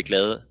Christian han bliver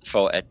glad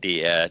for, at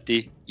det er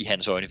det, i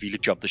hans øjne, ville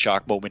jump the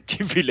shark moment,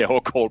 de vil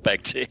lave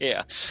callback til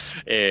her.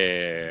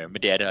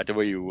 Men det er det, og det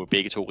var jo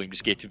begge to rimelig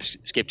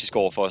skeptiske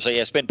overfor. Så jeg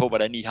er spændt på,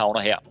 hvordan I havner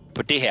her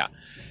på det her.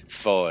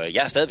 For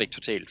jeg er stadigvæk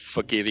totalt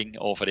forgiving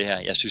over for det her.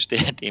 Jeg synes, det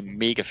er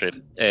mega fedt.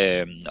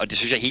 Og det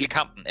synes jeg, hele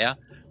kampen er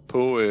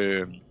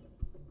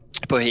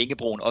på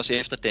hængebroen, også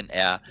efter den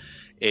er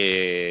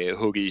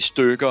hugget i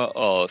stykker,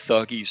 og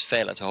thuggies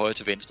falder til højre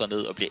til venstre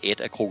ned og bliver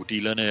ædt af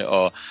krokodillerne,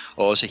 og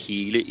også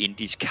hele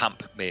Indies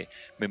kamp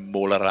med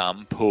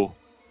Molaram på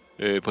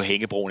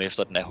hængebroen,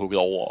 efter den er hugget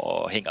over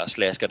og hænger og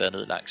slasker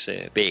derned langs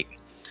bækken.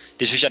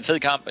 Det synes jeg er en fed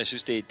kamp. Jeg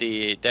synes,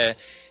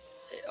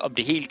 om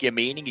det helt giver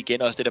mening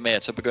igen, også det der med,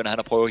 at så begynder han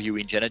at prøve at hive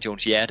Indiana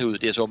Jones hjerte ud.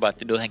 Det er så åbenbart,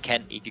 det er noget, han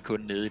kan, ikke kun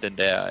nede i den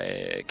der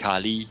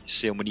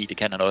Kali-ceremoni, det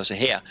kan han også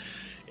her.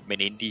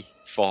 Men Indy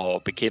får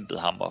bekæmpet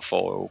ham og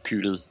får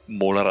kylet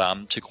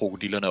Molaram til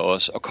krokodillerne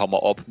også, og kommer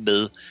op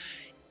med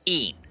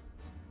en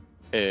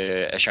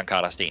af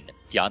Shankara-stenene.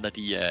 De andre,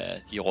 de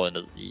er røget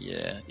ned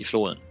i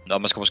floden.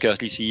 Og man skal måske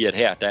også lige sige, at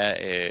her, der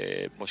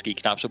er måske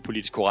knap så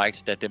politisk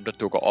korrekt, da dem, der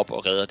dukker op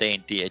og redder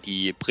dagen, det er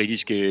de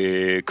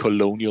britiske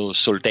colonial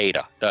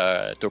soldater,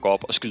 der dukker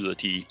op og skyder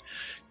de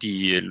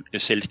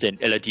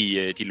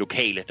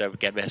lokale, der vil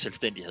gerne være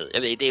selvstændighed.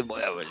 Jeg ved, det må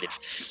jeg jo lidt...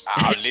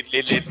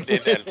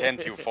 lidt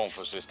alternativ form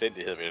for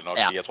selvstændighed, vil jeg nok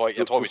sige.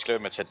 Jeg tror, vi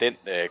skal med at tage den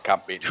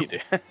kamp ind i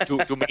det.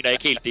 du mener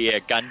ikke helt, det er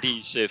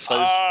Gandhis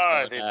freds,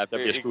 der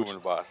bliver skudt.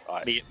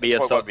 Jeg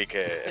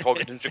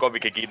tror godt, vi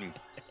kan give dem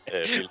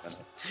filmen.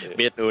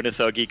 Mere den onde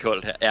thuggy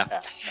koldt her. Ja.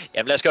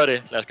 Jamen lad os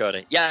gøre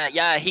det.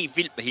 Jeg er helt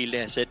vild med hele det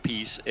her set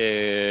piece.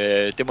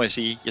 Det må jeg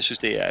sige. Jeg synes,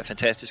 det er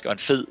fantastisk og en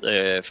fed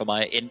for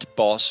mig end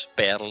boss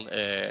battle.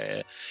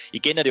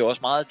 Igen er det jo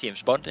også meget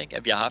James Bond, ikke?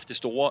 At vi har haft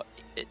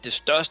det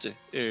største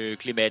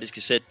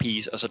klimatiske set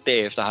piece, og så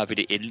derefter har vi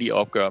det endelige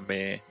opgør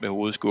med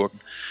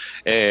hovedskurken.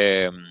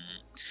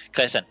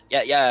 Christian,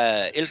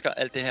 jeg elsker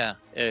alt det her.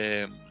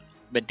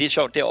 men det er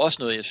sjovt, det er også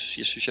noget, jeg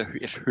synes, jeg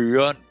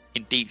hører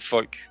en del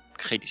folk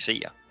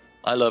kritisere.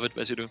 I love it.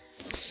 Hvad siger du?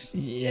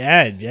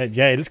 Ja,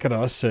 jeg elsker det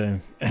også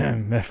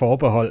med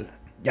forbehold.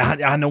 Jeg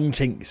har nogle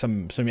ting,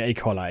 som jeg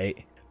ikke holder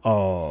af.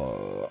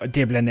 Og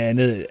det er blandt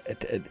andet,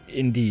 at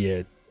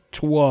Indy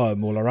truer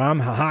Mola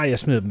Ram. Jeg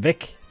smider dem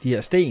væk, de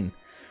her sten.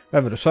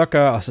 Hvad vil du så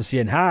gøre? Og så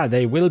siger han,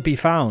 they will be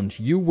found.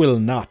 You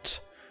will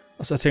not.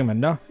 Og så tænker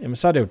man, jamen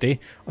så er det jo det.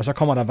 Og så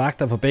kommer der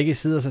vagter fra begge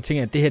sider, og så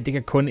tænker jeg, at det her, det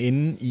kan kun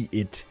ende i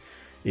et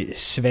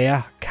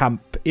svær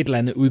kamp, et eller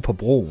andet ude på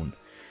broen.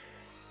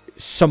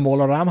 Så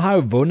Mola Ram har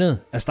jo vundet.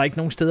 Altså, der er ikke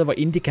nogen steder, hvor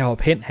Indy kan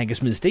hoppe hen. Han kan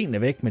smide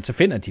stenene væk, men så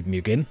finder de dem jo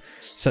igen.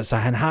 Så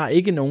han har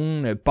ikke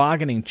nogen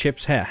bargaining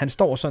chips her. Han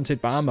står sådan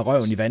set bare med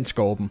røven i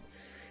vandskorben.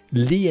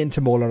 Lige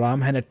indtil Mola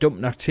Ram, han er dum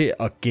nok til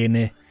at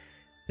genne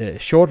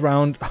Short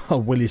Round og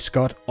Willie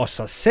Scott og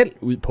sig selv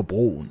ud på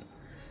broen.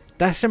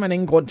 Der er simpelthen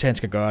ingen grund til, at han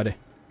skal gøre det.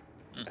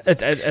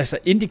 Altså,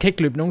 Indy kan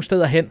ikke løbe nogen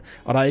steder hen,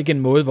 og der er ikke en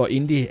måde, hvor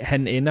Indy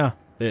han ender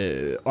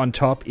on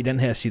top i den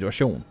her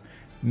situation.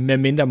 Med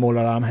mindre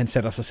Mola Ram, han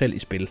sætter sig selv i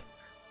spil.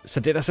 Så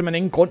det er der simpelthen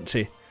ingen grund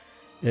til.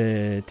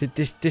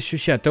 Det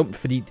synes jeg er dumt,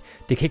 fordi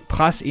det kan ikke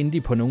presse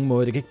Indy på nogen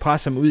måde. Det kan ikke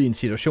presse ham ud i en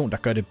situation, der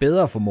gør det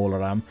bedre for Mola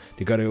Ram.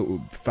 Det gør det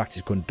jo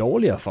faktisk kun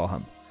dårligere for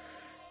ham.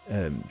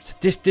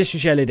 Så det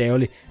synes jeg er lidt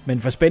ærgerligt. Men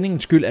for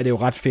spændingens skyld er det jo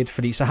ret fedt,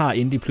 fordi så har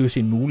Indy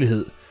pludselig en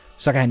mulighed.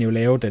 Så kan han jo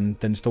lave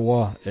den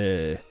store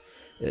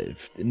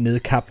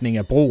nedkapning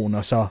af broen,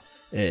 og så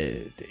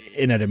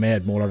ender det med,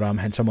 at Mola Ram,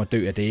 han så må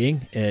dø af det,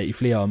 ikke? I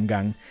flere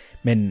omgange.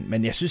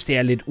 Men jeg synes, det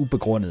er lidt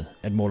ubegrundet,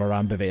 at Mola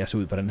Ram bevæger sig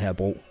ud på den her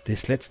bro. Det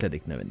er slet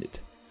ikke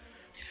nødvendigt.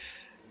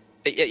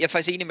 Jeg er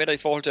faktisk enig med dig i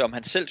forhold til, om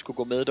han selv skulle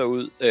gå med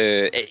derud.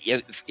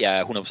 Jeg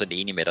er 100%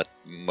 enig med dig,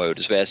 må jeg jo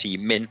desværre sige.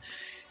 Men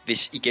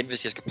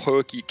hvis jeg skal prøve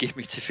at give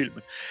gimmick til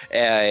filmen,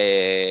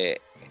 er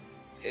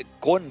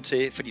grunden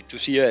til, fordi du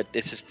siger, at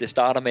det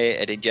starter med,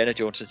 at Indiana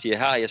Jones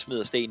siger, jeg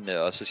smider stenene,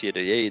 og så siger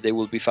det, hey, they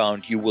will be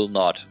found, you will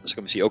not. Og så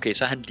kan man sige, okay,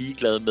 så er han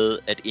ligeglad med,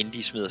 at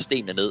Indy smider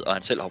stenene ned, og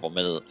han selv hopper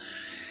med.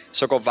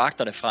 Så går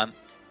vagterne frem,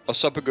 og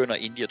så begynder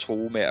Indy at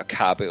true med at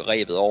kappe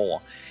rebet over.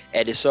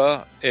 Er det så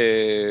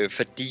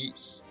fordi,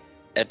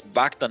 at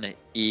vagterne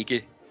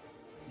ikke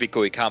vil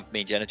gå i kamp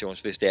med Indiana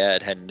Jones, hvis det er,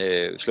 at han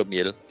slår dem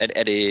ihjel?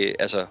 Er det,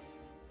 altså,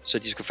 så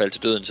de skal falde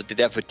til døden, så det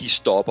er derfor, de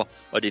stopper,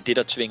 og det er det,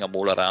 der tvinger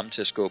Mola Ram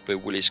til at skubbe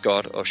Willie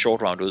Scott og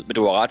Short Round ud. Men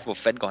du har ret, hvor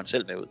fanden går han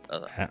selv med ud?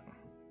 Altså.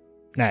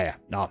 Ja.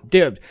 Nå,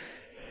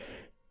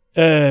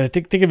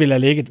 det kan vi lade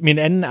ligge. Min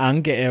anden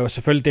anke er jo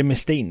selvfølgelig det med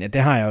stenene.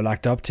 Det har jeg jo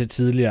lagt op til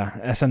tidligere.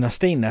 Altså, når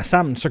stenene er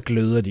sammen, så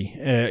gløder de.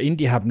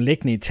 Indy har dem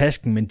liggende i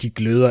tasken, men de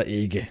gløder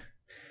ikke.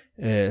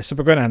 Så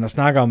begynder han at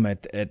snakke om,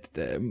 at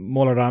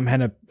Mola Ram,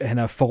 han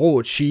har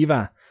forrådt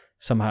Shiva,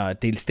 som har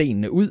delt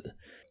stenene ud.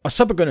 Og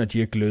så begynder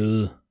de at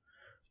gløde.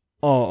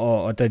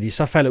 Og da de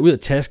så falder ud af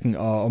tasken,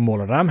 og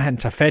Mola Ram, han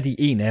tager fat i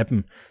en af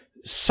dem,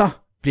 så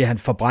bliver han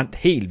forbrændt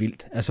helt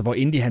vildt. Altså, hvor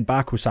Indy han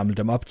bare kunne samle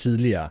dem op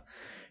tidligere.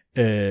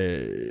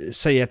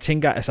 Så jeg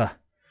tænker, altså,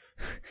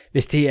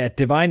 hvis det er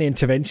divine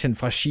intervention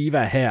fra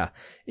Shiva her,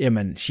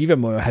 jamen, Shiva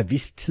må jo have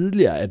vidst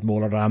tidligere, at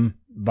Mola Ram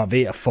var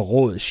ved at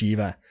forråde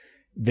Shiva,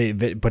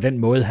 på den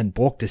måde, han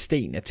brugte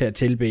sten til at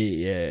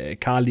tilbede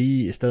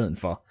Kali i stedet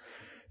for.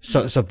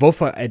 Så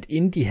hvorfor at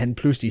Indy, han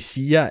pludselig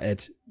siger,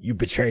 at you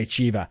betrayed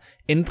Shiva,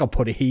 ændrer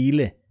på det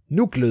hele.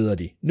 Nu gløder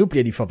de. Nu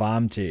bliver de for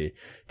varme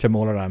til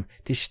Mola Ram.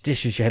 Det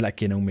synes jeg heller ikke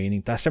giver nogen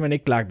mening. Der er simpelthen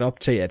ikke lagt op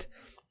til,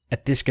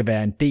 at det skal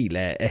være en del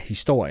af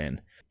historien.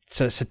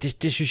 Så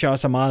det synes jeg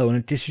også er meget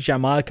underligt. Det synes jeg er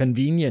meget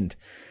convenient,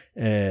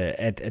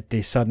 at det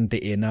er sådan,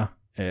 det ender.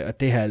 Og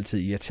det har altid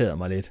irriteret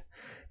mig lidt.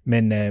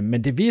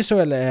 Men det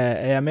visuelle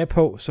er jeg med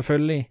på,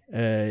 selvfølgelig.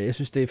 Jeg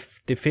synes, det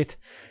er fedt.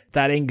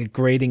 Der er et enkelt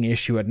grading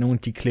issue, at nogle af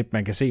de klip,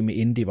 man kan se med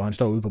Indy, hvor han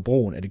står ude på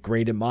broen, er det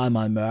gradet meget,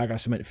 meget mørkere,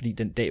 simpelthen fordi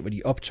den dag, hvor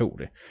de optog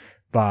det,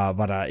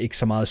 var der ikke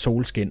så meget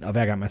solskin, og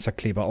hver gang man så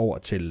klipper over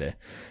til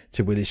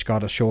Willie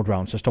Scott og Short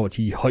Round, så står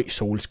de i høj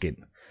solskin.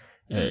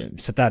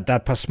 Så der er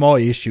et par små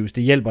issues.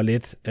 Det hjælper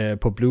lidt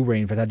på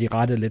Blu-ray, for der er de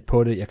rettet lidt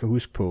på det. Jeg kan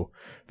huske på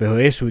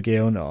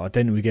VHS-udgaven, og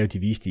den udgave, de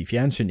viste i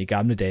fjernsyn i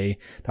gamle dage,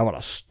 der var der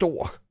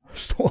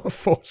stor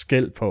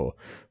forskel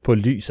på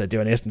lyset. Det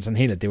var næsten sådan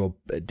helt, at det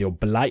var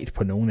blegt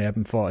på nogle af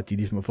dem, for at de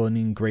ligesom har fået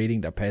en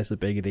grading, der passede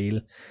begge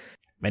dele.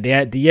 Men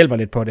det hjælper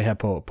lidt på det her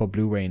på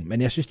Blu-ray.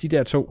 Men jeg synes, de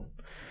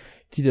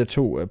der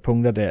to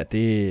punkter der,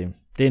 det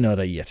er noget,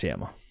 der irriterer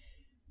mig.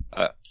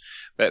 Ja.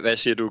 Hvad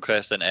siger du,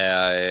 Christian?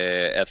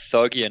 Er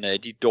thuggierne, er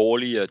de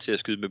dårligere til at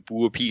skyde med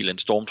bue og pil, end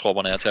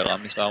stormtropperne er til at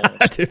ramme i Star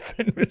Wars? Det er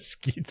fandme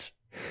skidt.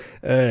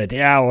 Det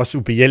er også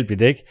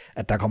ubehjælpeligt, ikke?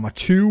 At der kommer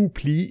 20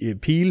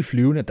 pile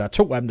flyvende. Der er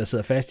 2 af dem, der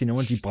sidder fast i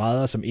nogle af de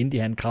brædder, som Indy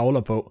han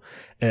kravler på.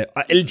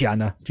 Og alle de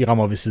andre, de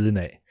rammer ved siden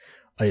af.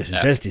 Og jeg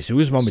synes det ser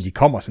ud som om, at de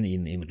kommer sådan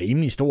i en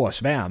rimelig stor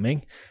sværm,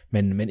 ikke?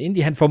 Men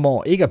Indy han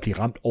formår ikke at blive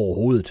ramt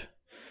overhovedet.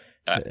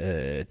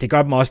 Ja. Det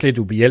gør dem også lidt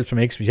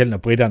ubehjælpsomt, ikke? Specielt når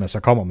britterne så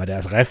kommer med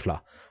deres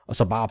rifler, og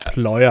så bare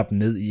pløjer dem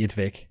ned i et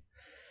væk.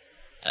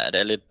 Ja, det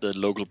er lidt the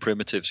local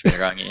primitives, vi er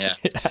gang i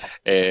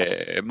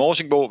her.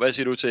 Morsingbo, hvad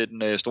siger du til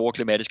den store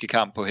klimatiske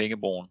kamp på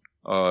Hængebroen?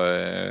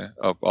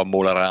 og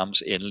Mola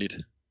Rams endeligt.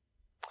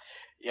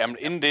 Jamen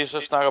inden det,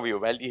 så snakker vi jo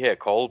om alle de her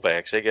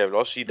callbacks, ikke? Jeg vil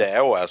også sige, der er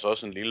jo altså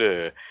også en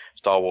lille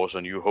Star Wars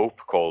A New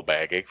Hope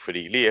callback, ikke?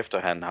 Fordi lige efter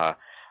han har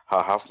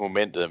haft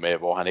momentet med,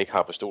 hvor han ikke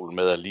har pistolen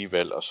med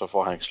alligevel, og så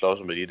får han slås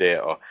med de der,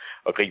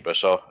 og griber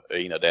så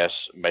en af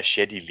deres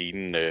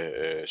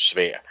machete-lignende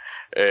svær.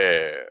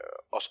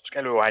 Og så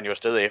skal han jo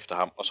afsted efter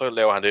ham, og så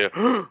laver han det,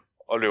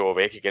 og løber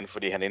væk igen,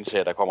 fordi han indser,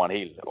 at der kommer en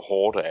hel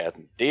horde af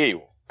den. Det er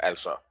jo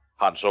altså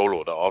Han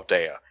Solo, der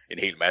opdager en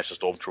hel masse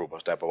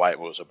stormtroopers, der er på vej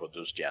mod sig på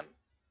dødsstjernen.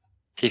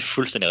 Det er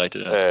fuldstændig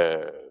rigtigt. Ja.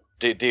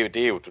 Det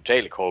er jo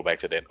totalt callback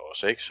til den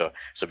også, ikke?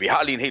 Så vi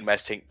har lige en hel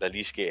masse ting, der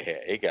lige sker her,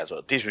 ikke?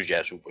 Altså, det synes jeg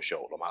er super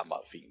sjovt og meget,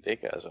 meget fint,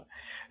 ikke?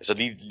 Altså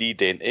lige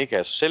den, ikke?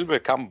 Altså, selve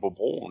kampen på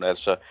broen,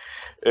 altså,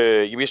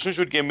 jeg synes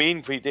jo, det giver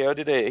mening, fordi det er jo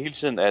det der hele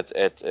tiden,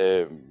 at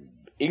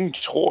ingen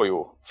tror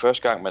jo,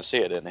 første gang man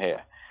ser den her,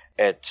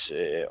 at,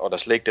 og der er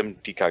slet ikke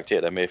de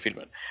karakterer, der er med i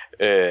filmen,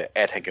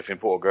 at han kan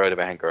finde på at gøre det,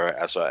 hvad han gør,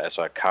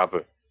 altså at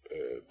kappe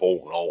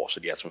broen over, så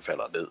de altså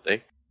falder ned,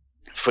 ikke?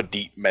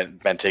 Fordi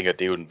man tænker,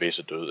 det er jo den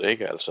visse død,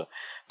 ikke? Altså,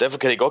 derfor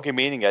kan det godt give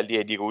mening, at alle de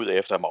her, de går ud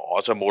efter ham, og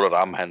også Mola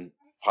Ram, han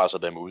presser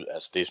dem ud.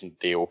 Altså,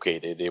 det er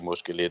okay, det er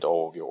måske lidt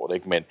overgjort,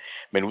 ikke?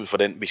 Men ud fra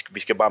den,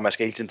 man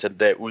skal hele tiden tage den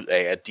der ud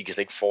af, at de kan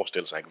slet ikke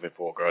forestille sig, at han kan finde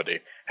på at gøre det,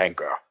 han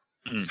gør.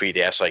 Fordi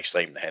det er så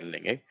ekstrem en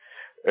handling, ikke?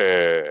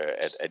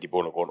 At de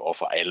bund og grund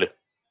offer alle.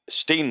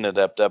 Stenene,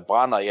 der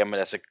brænder, jamen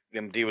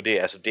det er jo det,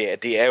 altså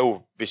det er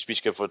jo, hvis vi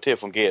skal få det til at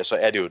fungere, så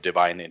er det jo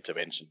divine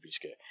intervention,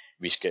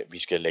 vi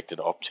skal lægge det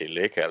op til,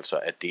 ikke? Altså,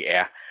 at det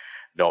er,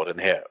 når den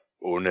her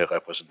onde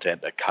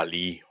repræsentant af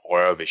Kali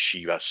rører ved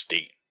Shivas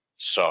sten,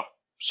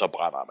 så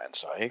brænder man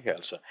sig, ikke?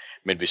 Altså,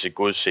 men hvis et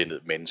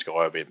godsindet menneske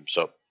rører ved dem,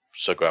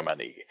 så gør man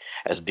ikke.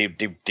 Altså,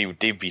 det er jo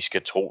det, vi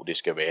skal tro, det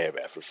skal være i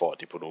hvert fald, for at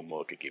det på nogen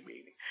måde kan give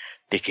mening.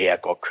 Det kan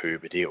jeg godt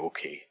købe, det er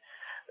okay,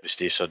 hvis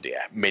det er sådan, det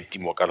er. Men de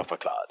må godt have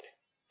forklaret det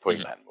på en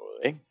eller anden måde,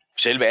 ikke?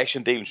 Selve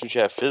actiondelen synes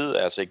jeg er fed.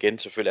 Altså igen,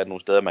 selvfølgelig er der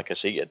nogle steder, man kan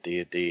se, at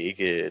det er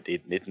ikke det er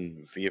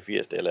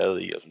 1984, det er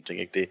lavet i, og sådan ting,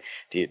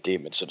 ikke?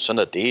 Men sådan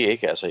er det,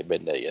 ikke? Altså,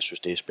 men jeg synes,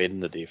 det er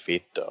spændende, det er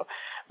fedt, og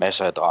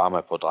masser af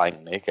drama på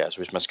drengen, ikke? Altså,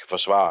 hvis man skal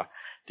forsvare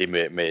det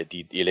med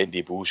de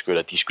elendige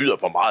bueskytter, de skyder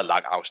på meget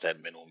lang afstand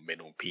med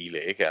nogle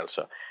pile, ikke?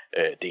 Altså,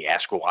 det er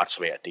sgu ret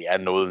svært. Det er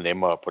noget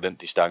nemmere på den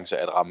distance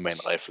at ramme med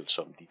en riffel,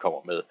 som de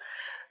kommer med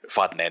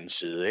fra den anden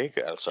side,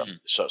 ikke? Altså,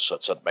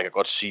 så man kan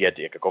godt sige, at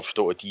jeg kan godt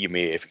forstå, at de er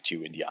mere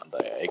effektive end de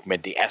andre er, ikke?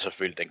 Men det er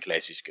selvfølgelig den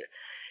klassiske,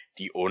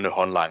 de onde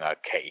håndlanger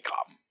kan ikke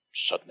ramme.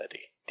 Sådan er det.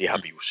 Det har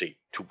vi jo set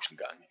 1000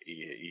 gange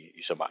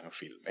i så mange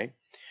film, ikke?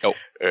 Jo.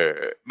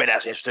 Men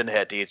altså, jeg synes, den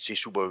her, det er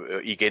super,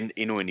 igen,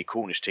 endnu en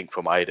ikonisk ting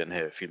for mig i den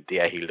her film,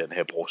 det er hele den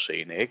her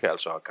broscene, ikke?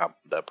 Altså,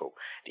 kampen derpå.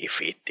 Det er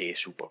fedt, det er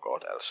super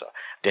godt, altså.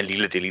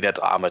 Det ligner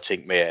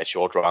drama-ting med, at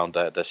Short Round,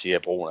 der siger,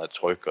 at broen er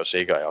tryg og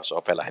sikker, og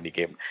så falder han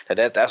igennem.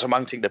 Der er så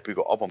mange ting, der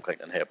bygger op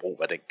omkring den her bro,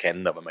 hvad den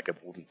kan, og hvad man kan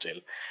bruge den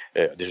til.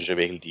 Og det synes jeg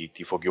virkelig,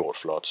 de får gjort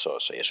flot,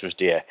 så jeg synes,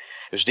 det er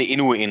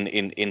endnu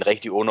en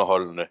rigtig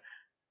underholdende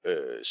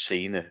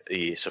scene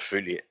i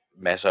selvfølgelig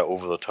masser af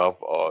over the top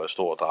og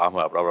stor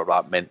drama og bla bla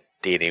bla, men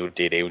det er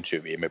et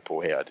eventyr, vi er med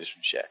på her, og det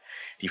synes jeg,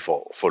 de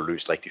får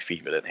løst rigtig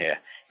fint med den her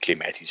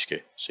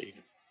klimatiske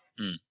scene.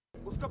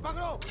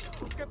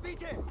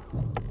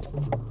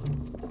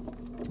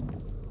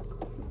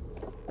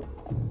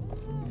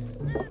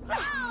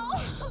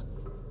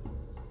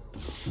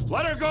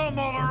 Let her go,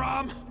 Mola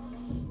Ram!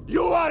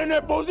 You are in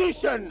a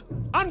position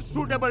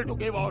unsuitable to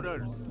give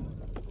orders!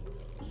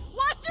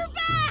 Watch your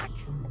back!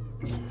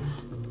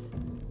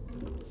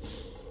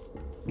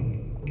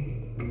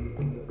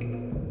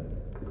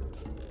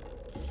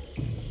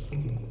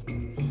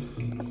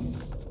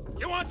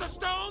 You want the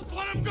stones?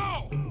 Let them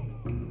go!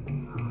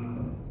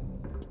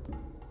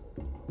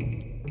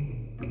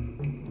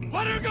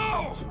 Let her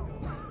go!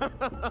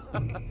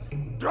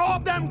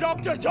 Drop them,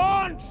 Dr.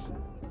 Jones!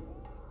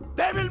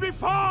 They will be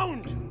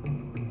found!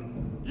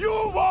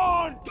 You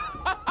won't!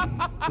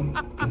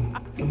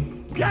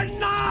 Get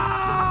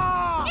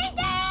now!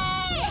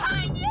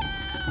 Behind you!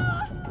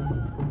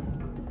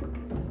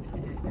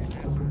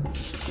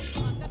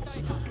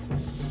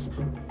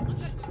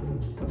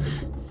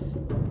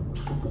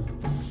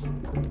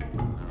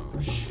 Oh,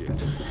 shit.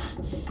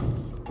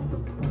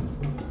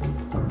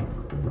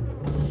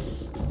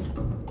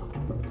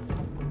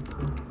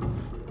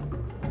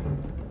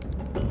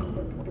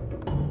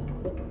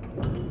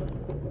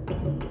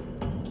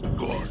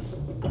 Go on.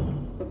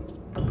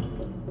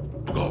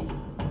 Go.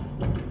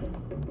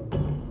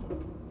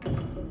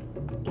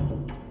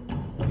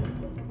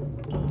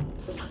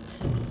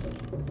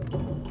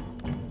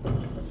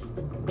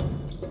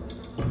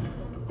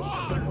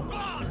 Go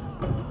on!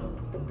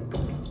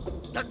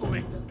 Get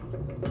moving.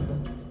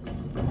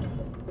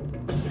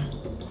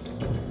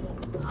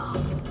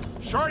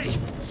 Shorty!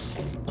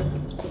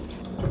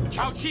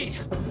 Chao Chi!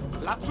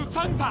 Latsu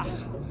Tsanza!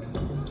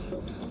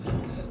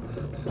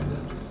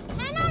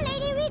 Hello,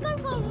 lady, we're going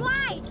for a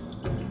ride.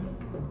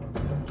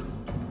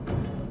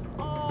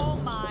 Oh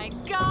my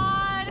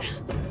god!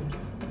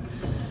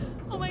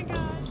 Oh my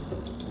god!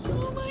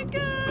 Oh my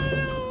god!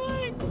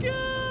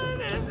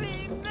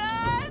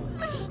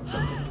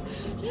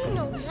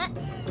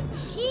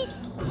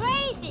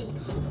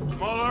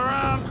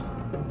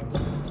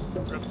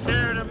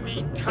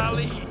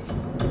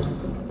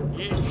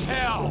 In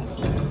hell!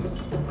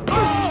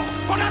 Oh!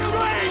 What are you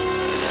doing?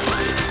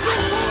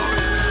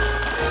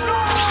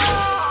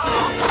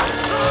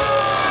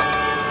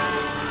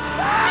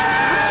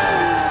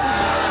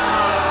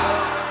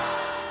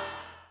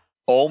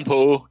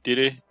 Ovenpå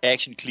dette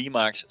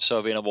action-klimaks,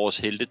 så vender vores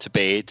helte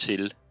tilbage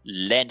til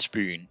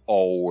landsbyen,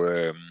 og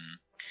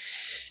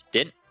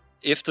den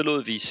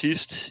efterlod vi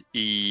sidst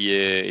i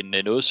en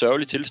noget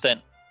sørgelig tilstand.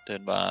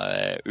 Den var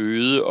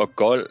øde og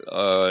gold,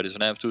 og det så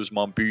nærmest ud som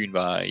om byen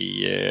var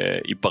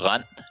i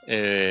brand,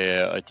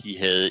 og de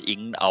havde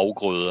ingen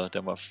afgrøder.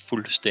 Den var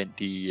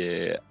fuldstændig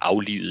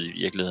aflivet i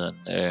virkeligheden.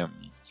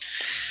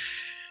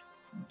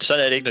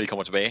 Sådan er det ikke, når de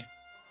kommer tilbage.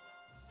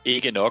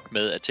 Ikke nok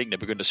med, at tingene er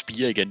begyndt at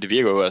spire igen. Det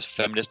virker jo altså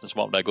fandme næsten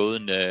som om, der er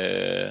gået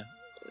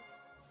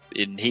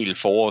en hel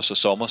forårs- og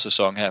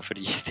sommersæson her,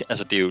 fordi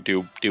altså, det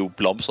er jo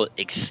blomstret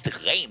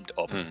ekstremt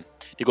op.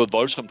 Det er gået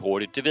voldsomt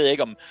hurtigt. Det ved jeg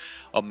ikke,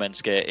 om man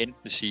skal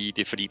enten sige,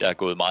 det er fordi, der er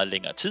gået meget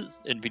længere tid,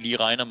 end vi lige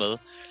regner med,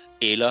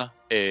 eller,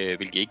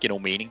 hvilket ikke giver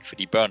nogen mening,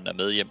 fordi børnene er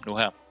med hjem nu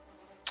her,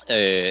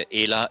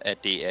 eller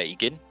at det er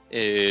igen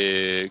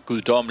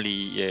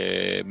guddommelig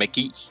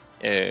magi,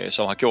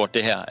 som har gjort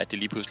det her, at det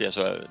lige pludselig er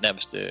så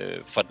nærmest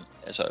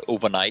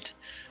overnight,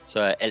 så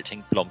er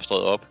alting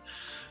blomstret op.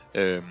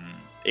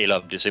 Eller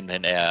om det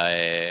simpelthen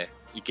er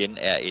igen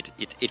er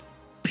et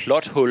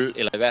plothul,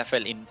 eller i hvert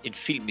fald en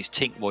filmisk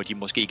ting, hvor de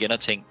måske igen har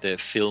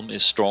tænkt, film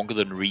is stronger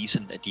than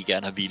reason, at de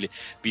gerne har ville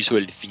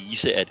visuelt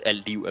vise, at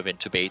alt liv er vendt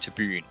tilbage til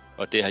byen,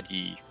 og det har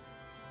de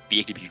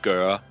virkelig ville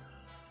gøre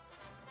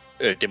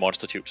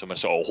demonstrativt, så man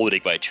så overhovedet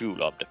ikke var i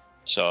tvivl om det.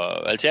 Så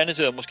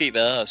alternativet har måske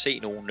været at se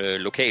nogle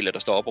lokale, der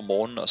står op om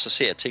morgenen, og så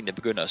ser at tingene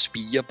begynder at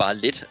spire bare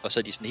lidt, og så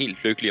er de sådan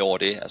helt lykkelige over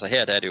det. Altså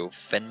her der er det jo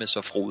fandme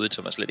så frodigt,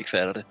 så man slet ikke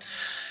fatter det.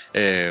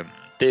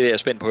 Det er jeg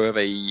spændt på at høre,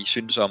 hvad I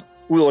synes om.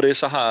 Udover det,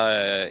 så har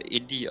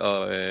Indy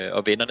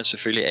og vennerne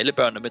selvfølgelig alle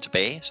børnene med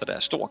tilbage, så der er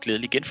stor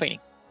glædelig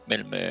genforening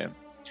mellem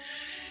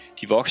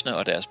de voksne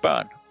og deres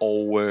børn.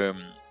 Og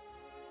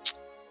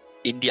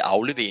Indy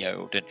afleverer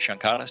jo den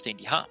Shankara-sten,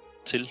 de har,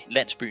 til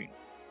landsbyen.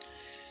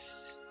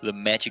 The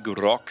Magic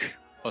Rock,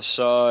 og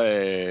så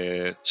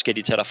skal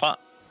de tage derfra.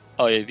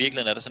 Og i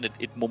virkeligheden er der sådan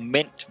et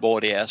moment, hvor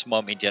det er som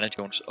om Indiana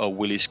Jones og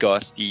Willie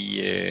Scott,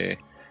 de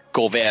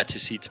går hver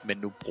til sit, men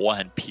nu bruger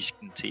han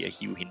pisken til at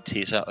hive hende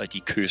til sig, og de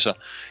kysser,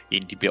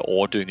 inden de bliver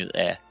overdynget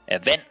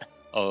af vand.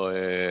 Og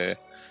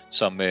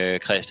som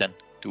Christian,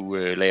 du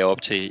lagde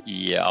op til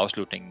i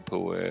afslutningen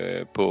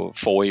på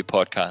forrige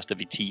podcast, da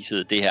vi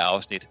teasede det her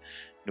afsnit.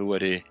 Nu er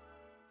det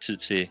tid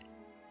til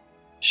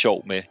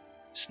sjov med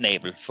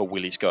snabel for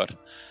Willie Scott. Og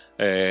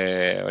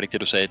det er ikke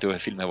det, du sagde, det var en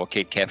film her, hvor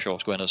Kate Capshaw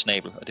skulle have noget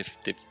snabel, og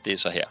det er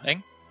så her,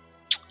 ikke?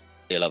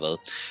 Eller hvad?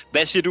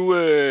 Hvad siger du,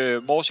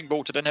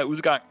 Morsingbo, til den her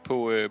udgang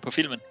på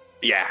filmen?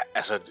 Ja,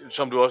 altså,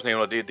 som du også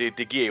nævner,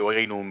 det giver jo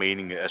ikke nogen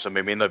mening, altså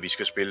medmindre vi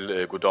skal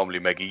spille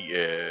guddommelig magi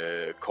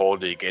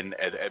kortet igen,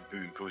 at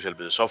byen pludselig er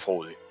blevet så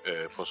frodig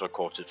på så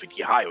kort tid, for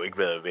de har jo ikke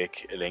været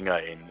væk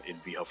længere, end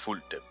vi har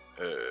fulgt dem.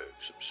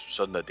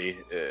 Sådan er det.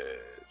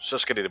 Så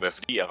skal det være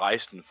fordi, at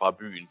rejsen fra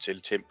byen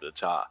til templet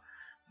tager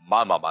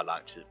meget, meget, meget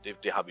lang tid.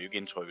 Det har vi jo ikke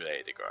indtrykket af,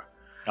 at det gør.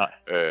 Nej.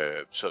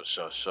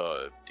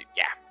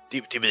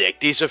 Det ved jeg ikke.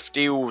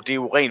 Det er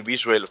jo rent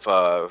visuelt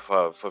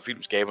fra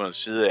filmskabernes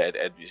side,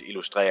 at vi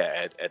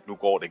illustrerer, at nu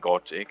går det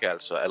godt, ikke?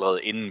 Altså allerede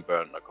inden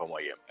børnene kommer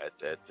hjem,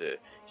 at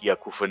de har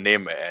kunne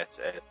fornemme, at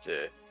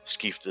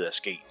skiftet er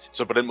sket.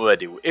 Så på den måde er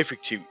det jo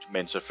effektivt,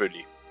 men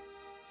selvfølgelig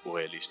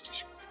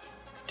urealistisk.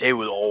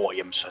 Derudover,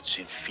 jamen, så er det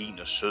en fin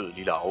og sød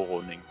lille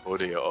afrunding på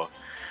det, og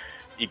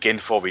igen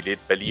får vi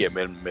lidt ballier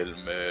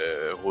mellem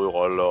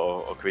hovedrolle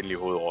og kvindelig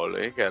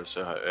hovedrolle, ikke?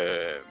 Altså,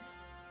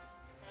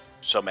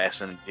 som er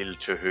sådan en lille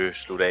tøhø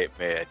slut af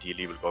med, at de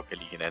alligevel godt kan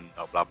lide hinanden,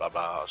 og bla bla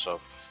bla, og så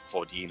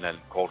får de en eller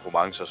anden kort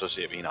romance, og så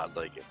ser vi hende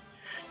aldrig igen.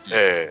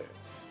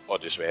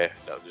 Og desværre,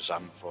 der er det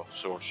samme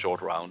for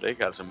Short Round,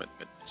 ikke? Altså, men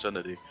sådan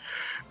er det.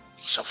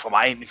 Så for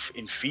mig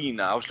en fin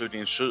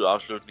afslutning, en sød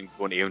afslutning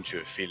på en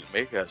eventyrfilm,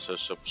 ikke? Altså,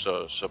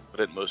 så på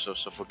den måde,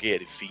 så fungerer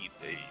det fint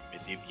med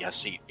det, vi har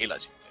set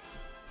ellers.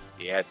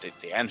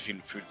 Det er en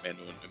film fyldt med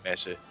en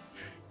masse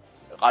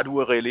ret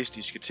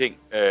urealistiske ting.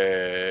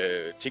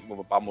 Ting, hvor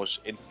man bare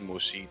enten må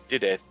sige,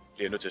 det der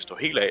bliver nødt til at stå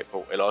helt af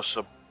på, eller også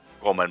så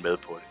går man med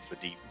på det,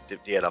 fordi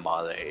det er der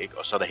meget af, ikke?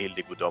 Og så er der hele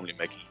det guddommelige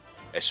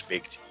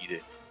magi-aspekt i det.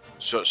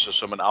 Så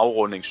som en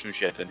afrunding,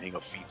 synes jeg, at den hænger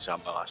fint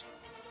sammen med resten.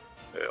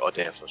 Og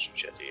derfor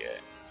synes jeg,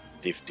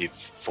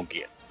 det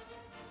fungerer.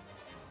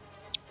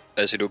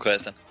 Hvad siger du,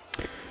 Christian?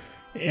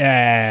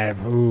 Ja,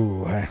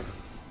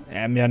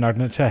 Jamen, jeg er nok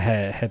nødt til at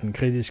have den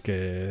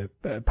kritiske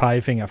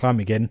pegefinger frem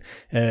igen.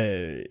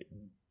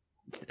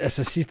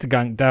 Altså sidste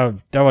gang,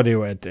 der var det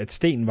jo, at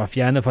stenen var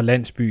fjernet fra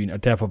landsbyen,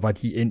 og derfor var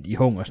de endt i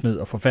hungersnød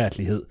og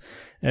forfærdelighed.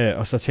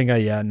 Og så tænker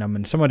jeg,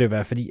 så må det jo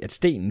være fordi, at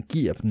stenen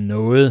giver dem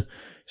noget,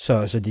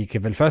 så de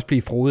kan vel først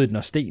blive frodigt,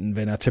 når stenen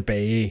vender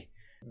tilbage.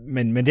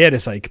 Men det er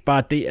det så ikke.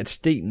 Bare det, at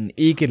stenen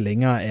ikke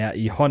længere er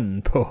i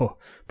hånden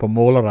på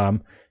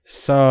Molaram,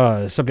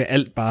 så bliver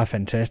alt bare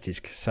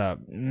fantastisk. Så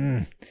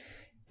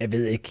jeg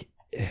ved ikke.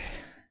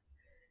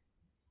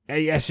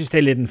 Jeg synes, det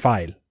er lidt en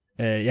fejl.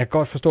 Jeg kan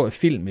godt forstå, at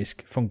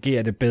filmisk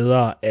fungerer det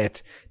bedre,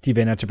 at de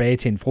vender tilbage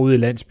til en frodig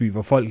landsby,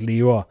 hvor folk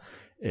lever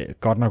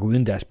godt nok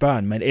uden deres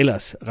børn, men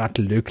ellers ret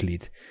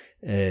lykkeligt.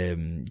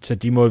 Så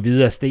de må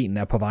vide, at stenen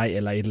er på vej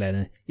eller et eller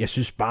andet. Jeg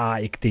synes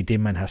bare ikke, det er det,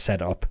 man har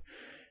sat op.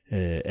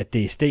 At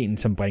det er stenen,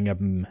 som bringer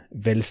dem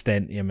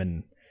velstand,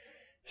 jamen,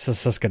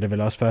 så skal det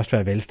vel også først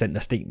være velstand, når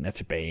stenen er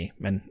tilbage.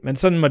 Men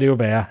sådan må det jo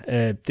være.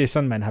 Det er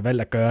sådan, man har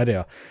valgt at gøre det,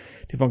 og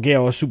det fungerer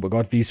også super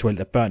godt visuelt,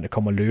 at børnene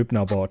kommer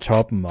løbende op over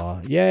toppen,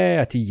 og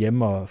ja, de er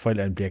hjemme, og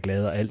forældrene bliver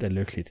glade, og alt er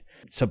lykkeligt.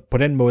 Så på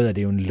den måde er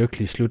det jo en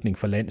lykkelig slutning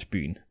for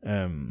landsbyen.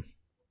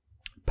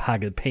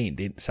 Pakket pænt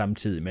ind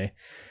samtidig med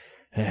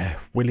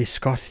Willie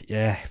Scott,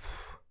 ja.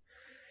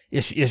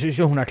 Jeg synes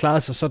jo, hun har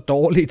klaret sig så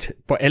dårligt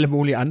på alle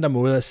mulige andre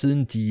måder,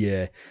 siden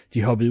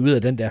de hoppede ud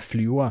af den der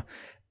flyver,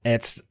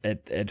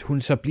 at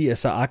hun så bliver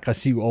så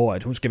aggressiv over,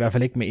 at hun skal i hvert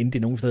fald ikke med Indy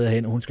nogen steder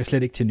hen, og hun skal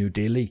slet ikke til New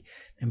Delhi.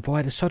 Men hvor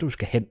er det så, du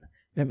skal hen?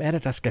 Hvem er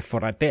det, der skal få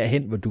dig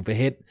derhen, hvor du vil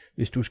hen,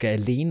 hvis du skal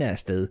alene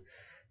afsted?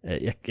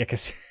 Jeg kan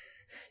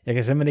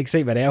simpelthen ikke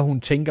se, hvad det er,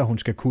 hun tænker, hun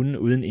skal kunne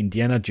uden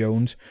Indiana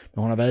Jones,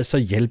 når hun har været så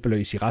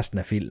hjælpeløs i resten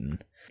af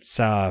filmen.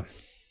 Så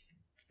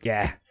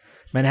ja,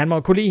 men han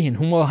må kunne lide hende.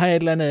 Hun må have et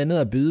eller andet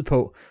at byde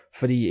på,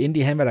 fordi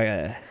Indy, han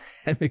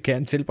vil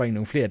gerne tilbringe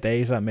nogle flere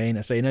dage sammen med hende,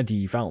 og så ender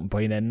de i favn på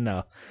hinanden,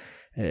 og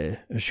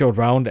Short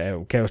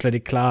Round kan jo slet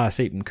ikke klare at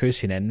se dem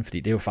kysse hinanden, fordi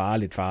det er jo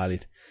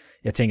farligt.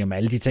 Jeg tænker med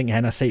alle de ting,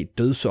 han har set,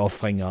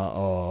 dødsoffringer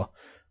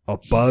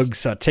og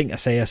bugs og ting og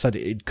sager, så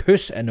det et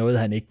kys er noget,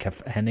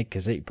 han ikke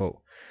kan se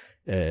på.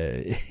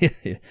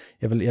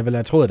 Jeg vil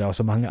have troet, at der var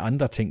så mange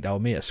andre ting, der var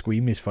mere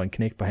squeamish for en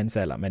knæk på hans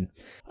alder, men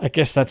I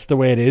guess that's the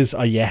way it is,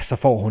 og ja, så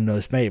får hun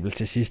noget snabel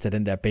til sidst af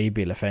den der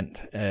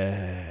baby-elefant.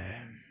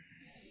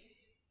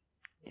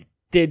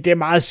 Det er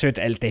meget sødt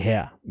alt det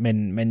her,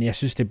 men jeg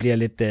synes, det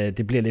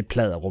bliver lidt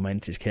plad og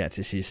romantisk her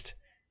til sidst.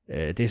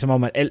 Det er som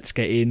om, at alt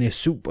skal ende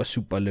super,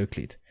 super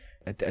lykkeligt.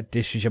 At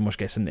det synes jeg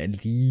måske sådan er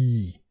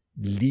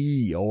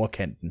lige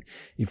overkanten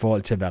i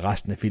forhold til, hvad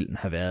resten af filmen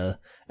har været.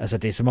 Altså,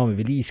 det er som om, at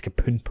vi lige skal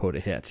pynte på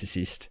det her til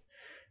sidst.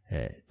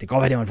 Det kan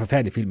godt være, det var en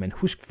forfærdelig film, men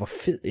husk, hvor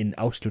fed en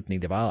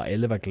afslutning det var, og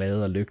alle var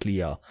glade og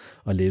lykkelige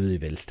og levede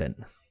i velstand.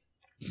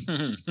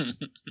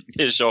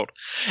 Det er sjovt.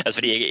 Altså,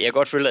 fordi jeg kan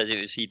godt føle, at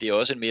det er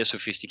også en mere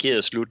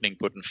sofistikeret slutning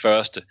på den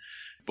første,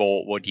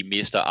 hvor de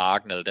mister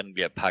arken, eller den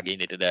bliver pakket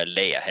ind i det der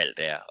lagerhal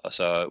der, og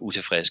så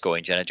utilfreds går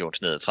Indiana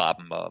Jones ned ad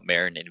trappen, og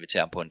Marion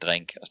inviterer ham på en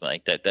drink, og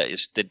sådan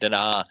noget. Den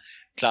har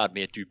klart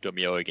mere dybt og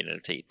mere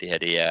originalitet. Det her,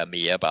 det er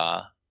mere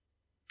bare,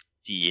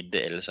 de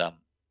endte alle sammen.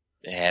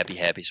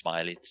 Happy,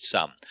 smiley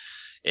sammen.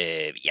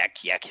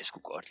 Jeg kan sgu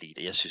godt lide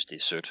det. Jeg synes, det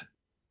er sødt,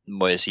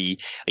 må jeg sige.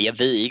 Og jeg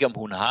ved ikke, om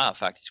hun har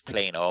faktisk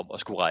planer om at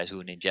skulle rejse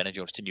uden Indiana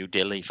Jones til New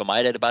Delhi. For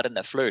mig er det bare den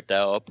der flirt, der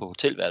er oppe på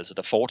hotelværelset,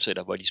 der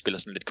fortsætter, hvor de spiller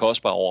sådan lidt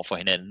kostbar over for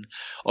hinanden,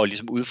 og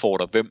ligesom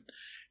udfordrer,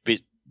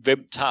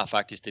 hvem tager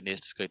faktisk det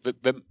næste skridt.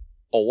 Hvem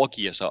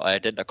overgiver sig, og er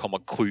den, der kommer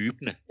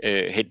krybende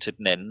hen til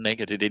den anden.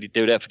 Ikke? Det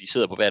er jo derfor, de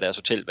sidder på hver deres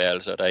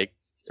hotelværelse, og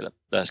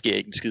der sker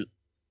ikke en skid.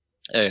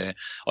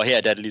 Og her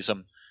er det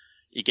ligesom,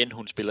 igen,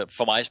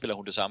 for mig spiller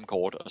hun det samme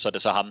kort, og så er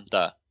det så ham,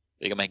 der,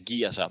 ikke om han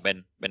giver sig,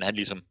 men han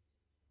ligesom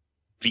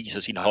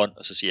viser sin hånd,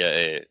 og så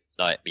siger,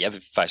 nej, men jeg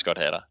vil faktisk godt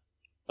have dig.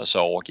 Og så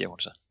overgiver hun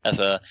sig.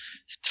 Altså,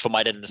 for mig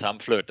er det den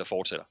samme flirt, der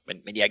fortsætter.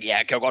 Men jeg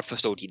kan jo godt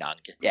forstå din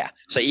anke. Ja,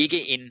 så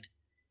ikke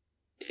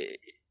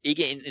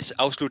en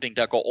afslutning,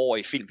 der går over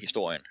i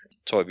filmhistorien,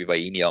 tror jeg, vi var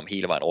enige om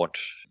hele vejen rundt.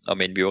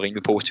 Men vi var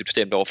rimelig positivt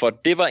stemt over. For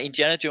det var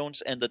Indiana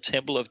Jones and the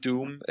Temple of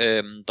Doom.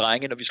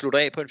 Drenge, når vi slutter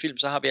af på en film,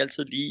 så har vi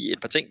altid lige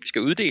et par ting, vi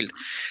skal uddele.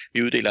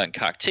 Vi uddeler en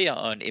karakter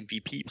og en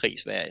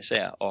MVP-pris hver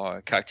især,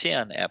 og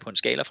karakteren er på en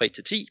skala fra 1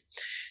 til 10.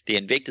 Det er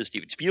en vægtet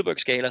Steven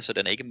Spielberg-skala, så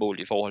den er ikke målt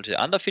i forhold til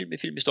andre film i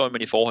filmhistorien,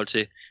 men i forhold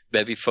til,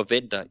 hvad vi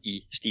forventer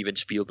i Steven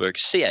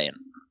Spielberg-serien.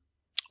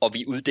 Og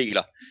vi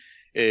uddeler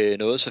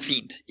noget så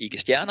fint, ikke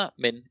stjerner,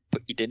 men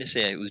i denne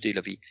serie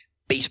uddeler vi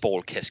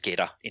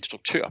baseball-kasketter,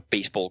 instruktør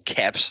baseball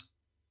caps,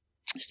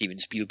 Steven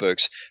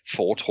Spielbergs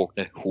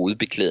foretrukne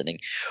hovedbeklædning.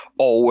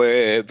 Og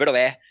ved du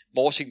hvad,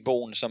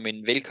 Morsingbogen som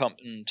en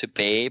velkommen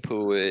tilbage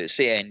på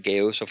serien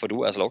gave, så får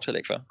du altså lov til at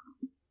lægge for.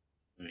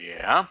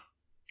 Ja,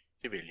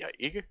 det vil jeg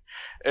ikke.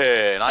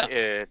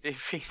 Det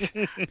er fint.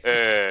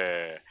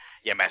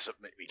 Jamen altså,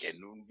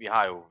 igen,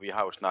 vi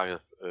har jo snakket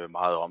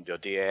meget om det,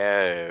 og det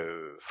er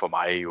for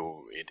mig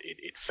jo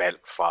et fald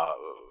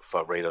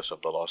fra Raiders of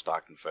the Lost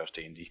Ark, den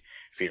første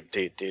indie-film.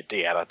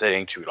 Det er der er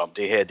ingen tvivl om.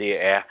 Det her,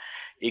 det er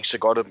ikke så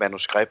godt et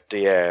manuskript,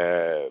 det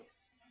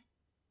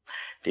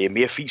er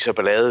mere fis og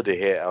ballade det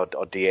her,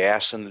 og det er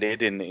sådan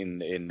lidt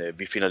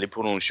vi finder lidt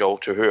på nogle sjove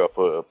tilhør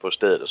på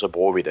stedet, og så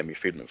bruger vi dem i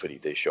filmen, fordi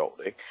det er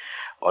sjovt, ikke?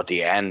 Og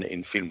det er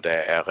en film, der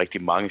er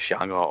rigtig mange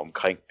genrer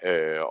omkring,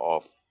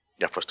 og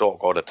jeg forstår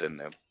godt, at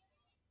den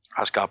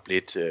har skabt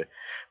lidt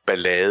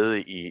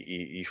ballade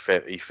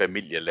i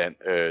familieland.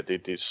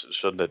 Det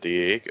sådan er det,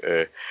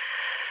 ikke?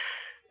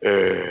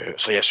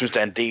 Så jeg synes, der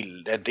er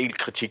en del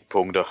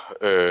kritikpunkter,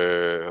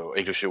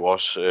 inklusive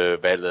også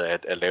valget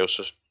at lave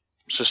så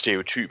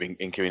stereotyp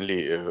en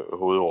kvindelig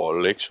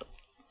hovedrolle, ikke?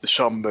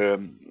 som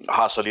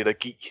har så lidt at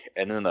give,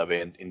 andet end at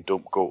være en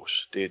dum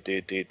gås.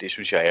 Det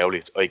synes jeg er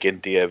ærgerligt. Og igen,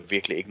 det er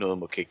virkelig ikke noget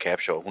mod Kate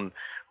Capshaw.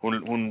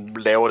 Hun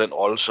laver den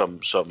rolle,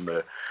 som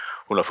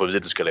hun har fået at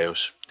vide, den skal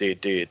laves.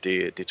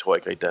 Det tror jeg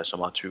ikke rigtig, der er så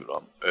meget tvivl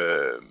om.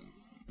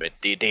 Men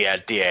det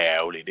er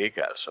ærgerligt,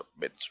 ikke altså.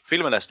 Men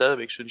filmen er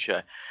stadigvæk, synes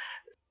jeg,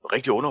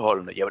 rigtig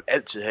underholdende. Jeg vil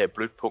altid have et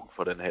blødt punkt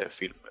for den her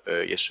film.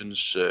 Jeg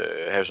synes,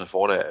 Harrison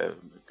Ford er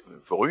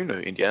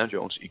forrygende Indiana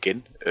Jones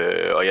igen.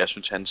 Og jeg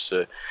synes, hans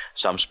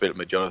samspil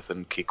med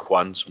Jonathan Ke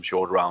Quan som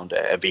Short Round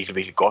er virkelig,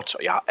 virkelig godt.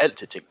 Og jeg har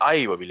altid tænkt,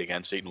 hvor ville jeg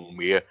gerne se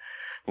nogle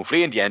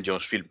flere Indiana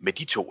Jones film med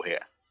de to her.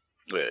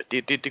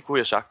 Det kunne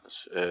jeg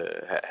sagtens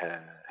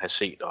have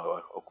set,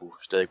 og kunne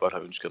stadig godt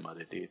have ønsket mig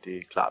det. Det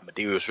er klart, men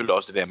det er jo selvfølgelig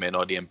også det der med,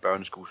 når det er en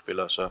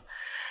børneskuespiller, så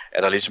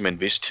er der ligesom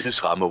en vis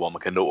tidsramme, hvor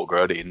man kan nå at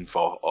gøre det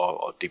indenfor,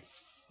 og det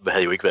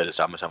havde jo ikke været det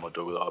samme, som var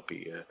dukket op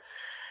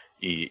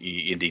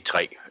i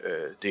ND3.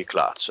 Det er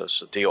klart,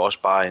 så det er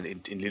også bare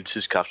en lille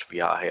tidskapsel, vi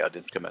har her, og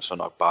den skal man så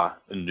nok bare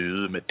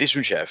nyde, men det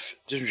synes jeg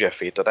er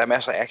fedt, og der er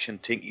masser af action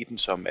ting i den,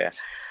 som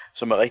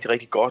er rigtig,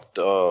 rigtig godt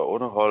og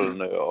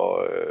underholdende,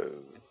 og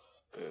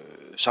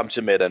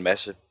samtidig med, at der er en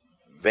masse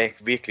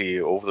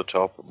virkelig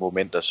over-the-top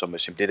momenter, som er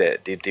simpelthen,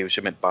 det er jo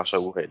simpelthen bare så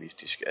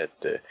urealistisk,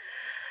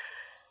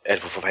 at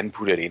hvorfor fanden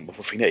putter jeg det ind?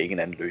 Hvorfor finder jeg ikke en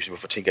anden løsning?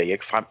 Hvorfor tænker jeg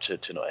ikke frem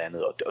til noget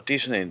andet? Og det er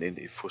sådan en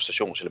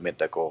frustrationselement,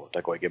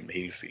 der går igennem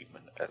hele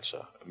filmen. Altså,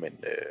 men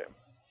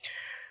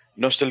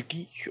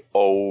nostalgi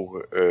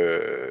og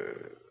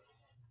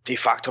det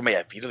faktum, at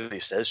jeg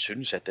vitterligt stadig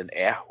synes, at den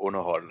er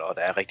underholdende, og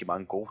der er rigtig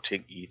mange gode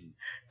ting i den,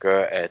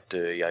 gør, at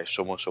jeg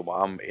summa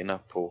summarum ender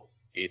på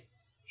et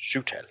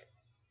 7-tal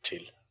til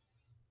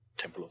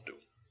Temple of Doom.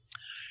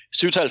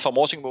 7-tal fra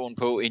Morsingbogen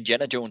på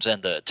Indiana Jones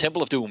and the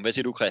Temple of Doom. Hvad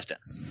siger du, Christian?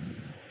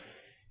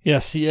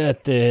 Jeg siger,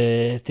 at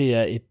det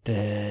er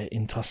et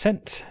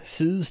interessant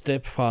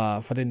sidestep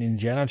fra den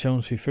Indiana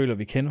Jones, vi føler,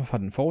 vi kender fra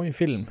den forrige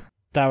film.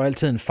 Der er jo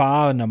altid en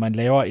fare, når man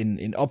laver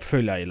en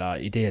opfølger, eller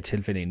i det her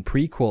tilfælde en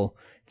prequel,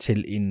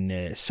 til en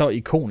så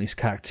ikonisk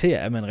karakter,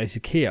 at man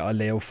risikerer at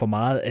lave for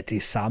meget af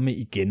det samme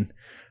igen.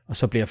 Og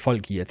så bliver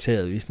folk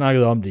irriteret. Vi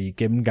snakkede om det i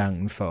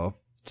gennemgangen for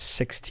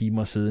 6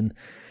 timer siden,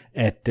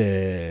 at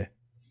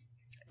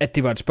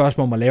det var et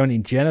spørgsmål om at lave en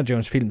Indiana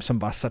Jones film,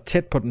 som var så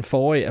tæt på den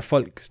forrige, at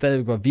folk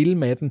stadig var vilde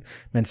med den,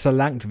 men så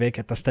langt væk,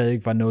 at der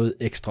stadig var noget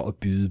ekstra at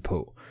byde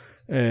på.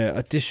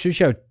 Og det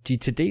synes jeg jo, de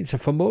til dels har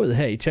formået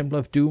her i Temple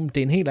of Doom.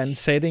 Det er en helt anden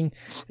setting.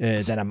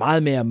 Den er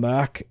meget mere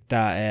mørk.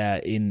 Der er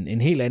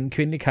en helt anden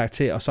kvindelig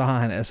karakter, og så har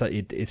han altså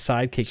et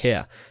sidekick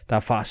her. Der er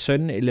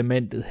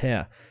far-søn-elementet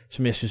her,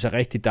 som jeg synes er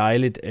rigtig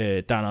dejligt.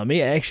 Der er noget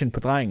mere action på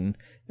drengen.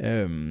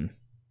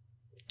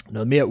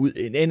 Noget mere ud,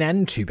 en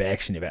anden type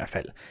action i hvert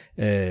fald.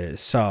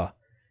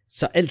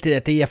 Så alt det der,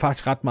 det er jeg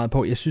faktisk ret meget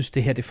på. Jeg synes,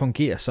 det her det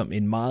fungerer som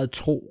en meget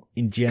tro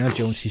Indiana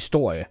Jones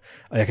historie,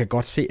 og jeg kan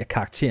godt se, at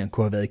karakteren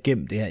kunne have været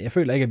igennem det her. Jeg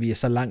føler ikke, at vi er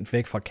så langt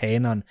væk fra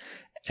kanon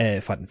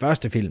fra den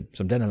første film,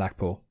 som den er lagt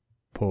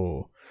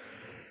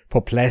på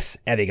plads.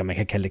 Jeg ved ikke, om man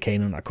kan kalde det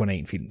kanon og kun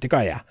én film. Det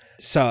gør jeg.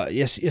 Så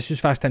jeg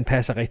synes faktisk, den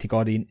passer rigtig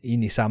godt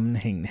ind i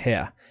sammenhængen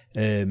her.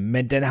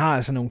 Men den har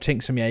altså nogle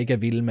ting, som jeg ikke er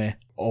vild med,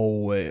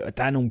 og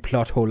der er nogle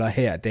plothuller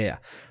her og der,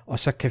 og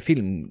så kan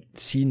filmen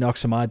sige nok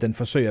så meget, at den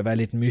forsøger at være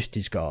lidt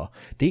mystisk, og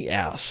det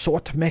er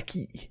sort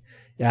magi.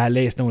 Jeg har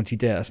læst nogle af de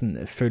der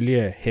sådan,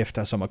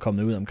 følgehæfter, som er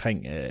kommet ud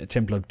omkring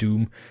Temple of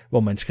Doom, hvor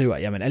man skriver,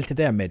 jamen alt det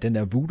der med den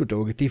der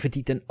voodoo-dukke, det er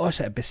fordi, den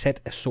også er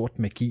besat af sort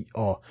magi,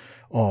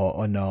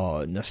 og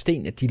når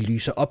stenene de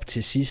lyser op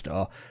til sidst,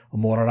 og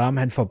Moraram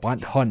han får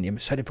brændt hånden, jamen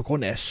så er det på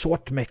grund af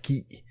sort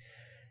magi.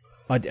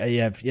 Og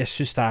jeg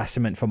synes, der er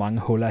simpelthen for mange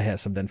huller her,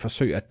 som den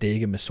forsøger at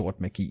dække med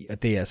sort magi,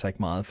 og det er altså ikke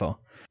meget for.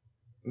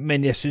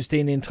 Men jeg synes, det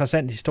er en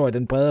interessant historie.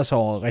 Den breder sig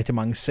over rigtig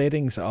mange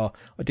settings, og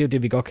det er jo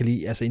det, vi godt kan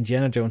lide. Altså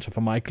Indiana Jones er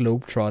for mig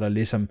globetrotter,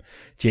 ligesom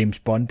James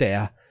Bond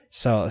er.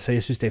 Så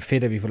jeg synes, det er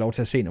fedt, at vi får lov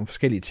til at se nogle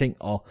forskellige ting,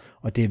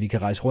 og det, at vi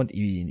kan rejse rundt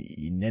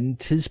i en anden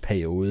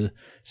tidsperiode,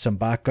 som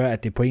bare gør,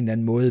 at det på en eller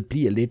anden måde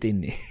bliver lidt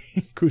en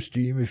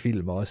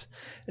kostymefilm også.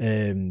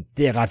 Det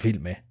er jeg ret vild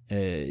med.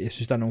 Jeg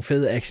synes, der er nogle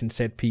fede action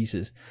set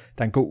pieces.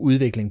 Der er en god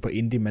udvikling på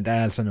indie, men der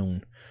er altså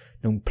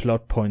nogle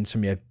plot points,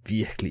 som jeg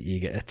virkelig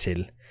ikke er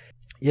til.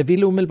 Jeg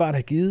ville umiddelbart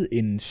have givet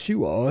en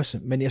 7 også,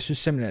 men jeg synes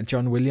simpelthen, at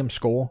John Williams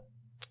score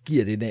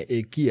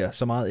giver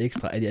så meget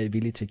ekstra, at jeg er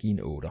villig til at give en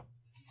 8.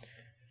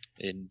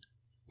 En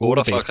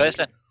 8 for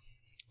Christian.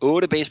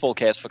 8 baseball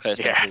caps for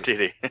Christian. Ja, det er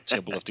det.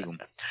 Temple of Doom.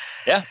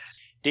 Ja,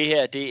 det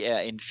her det er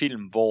en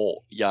film,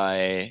 hvor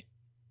jeg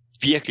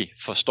virkelig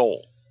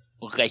forstår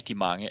rigtig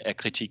mange af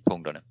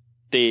kritikpunkterne.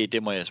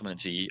 Det må jeg simpelthen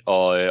sige.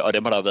 Og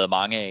dem har der været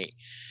mange af.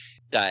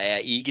 Der er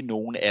ikke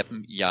nogen af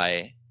dem,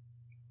 jeg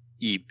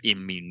i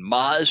min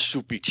meget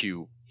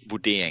subjektive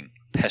vurdering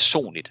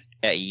personligt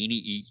er enig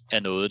i, er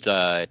noget,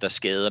 der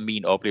skader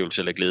min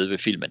oplevelse eller glæde ved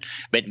filmen.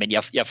 Men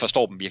jeg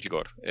forstår dem virkelig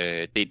godt.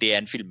 Det er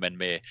en film,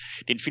 det er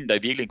en film, der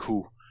i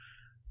virkeligheden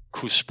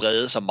kunne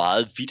sprede sig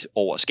meget vidt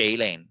over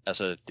skalaen.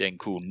 Altså, den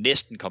kunne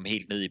næsten komme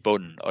helt ned i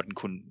bunden, og den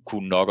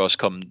kunne nok også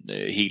komme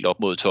helt op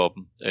mod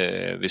toppen,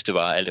 hvis det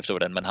var alt efter,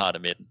 hvordan man har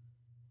det med den.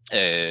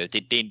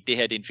 Det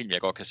her det er en film,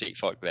 jeg godt kan se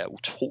folk være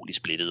utrolig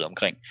splittet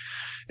omkring,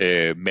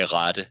 med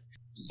rette.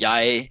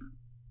 Jeg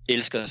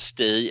elsker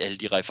stadig alle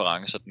de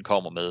referencer, den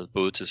kommer med,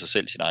 både til sig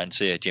selv, sin egen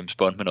serie, James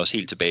Bond, men også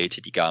helt tilbage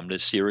til de gamle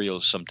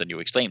serials, som den jo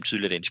ekstremt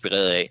tydeligt er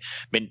inspireret af.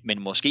 Men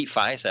måske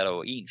faktisk er der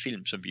jo en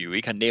film, som vi jo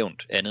ikke har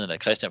nævnt, andet end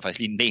at Christian faktisk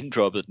lige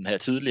name-droppede den her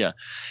tidligere,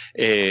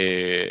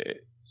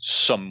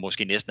 som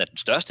måske næsten er den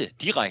største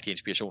direkte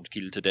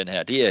inspirationskilde til den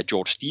her. Det er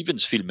George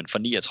Stevens-filmen fra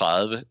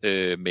 39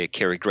 med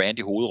Cary Grant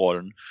i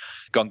hovedrollen.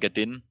 Gunga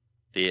Din,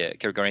 det er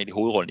Cary Grant i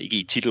hovedrollen, ikke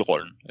i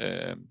titelrollen.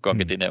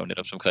 Gunga Din er jo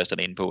netop, som Christian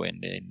er inde på,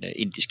 en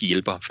indisk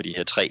hjælper for de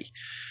her tre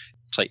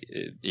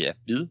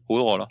hvide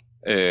hovedroller.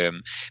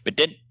 Men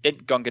den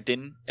Gunga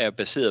Din er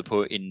baseret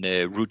på en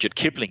Rudyard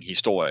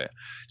Kipling-historie.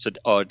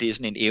 Og det er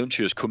sådan en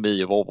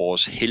eventyrskomedie, hvor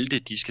vores helte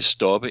de skal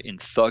stoppe en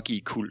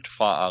thuggy-kult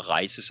fra at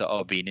rejse sig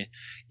og vinde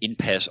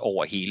indpas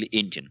over hele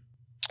Indien.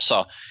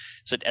 Så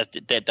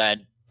altså, der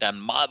er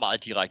en meget,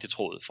 meget direkte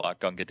tråd fra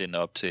Gunga Din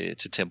op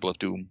til Temple of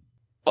Doom.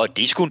 Og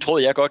det er sgu en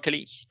tråd, jeg godt kan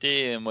lide.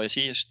 Det må jeg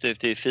sige.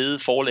 Det er fede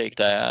forlæg,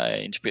 der er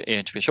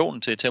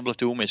inspirationen til Temple of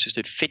Doom. Jeg synes,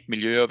 det er et fedt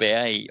miljø at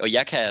være i. Og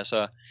jeg kan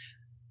altså...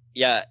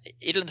 et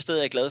eller andet sted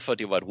er jeg glad for, at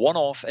det var et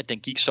one-off, at den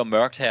gik så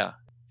mørkt her.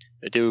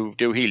 Det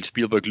er jo helt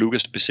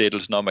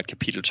Spielberg-Lucas-besættelsen om, at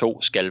kapitel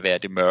 2 skal være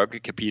det mørke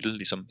kapitel,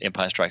 ligesom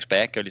Empire Strikes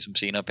Back, og ligesom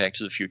senere Back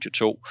to the Future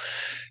 2.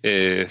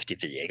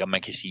 Det ved jeg ikke, om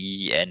man kan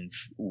sige er en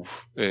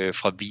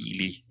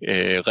ufravigelig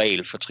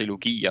regel for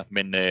trilogier,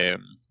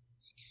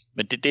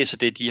 men det er så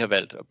det, de har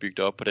valgt at bygge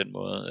det op på den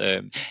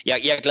måde.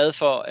 Jeg er glad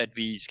for, at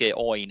vi skal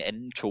over i en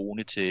anden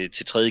tone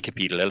til tredje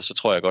kapitel, ellers så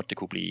tror jeg godt, det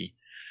kunne blive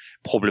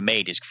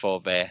problematisk for,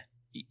 hvad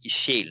i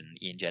sjælen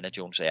i Indiana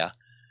Jones er.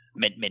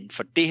 Men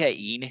for det her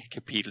ene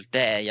kapitel, der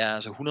er jeg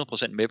altså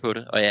 100% med på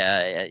det, og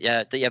jeg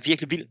er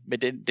virkelig vild med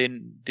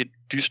det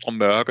dystre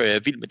mørke, og jeg er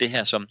vild med det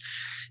her som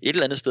et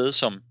eller andet sted,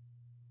 som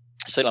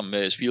selvom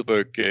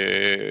Spielberg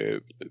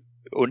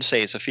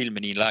undsagde sig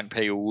filmen i en lang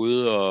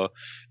periode,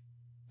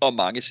 og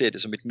mange ser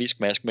det som et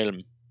miskmask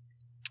mellem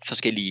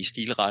forskellige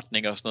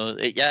stilretninger og sådan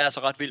noget. Jeg er altså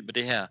ret vild med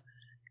det her.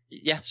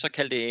 Ja, så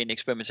kald det en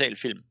eksperimental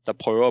film, der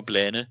prøver at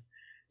blande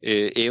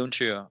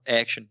eventyr,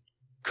 action,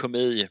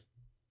 komedie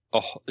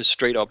og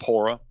straight up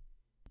horror.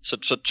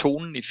 Så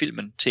tonen i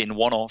filmen til en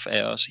one-off er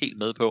jeg også helt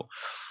med på.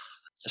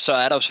 Så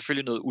er der jo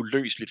selvfølgelig noget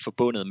uløseligt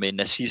forbundet med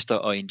nazister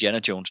og Indiana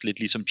Jones, lidt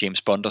ligesom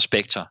James Bond og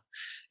Spectre.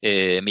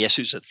 Men jeg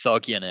synes, at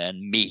Thuggierne er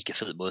en mega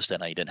fed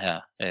modstander i den her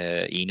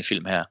ene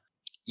film her.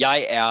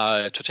 Jeg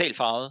er totalt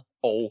farvet,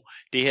 og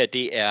det her,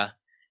 det er,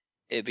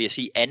 vil jeg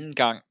sige, anden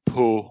gang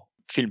på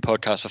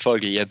filmpodcast for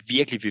folket, jeg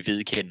virkelig vil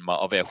vedkende mig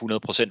at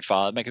være 100%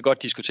 farvet. Man kan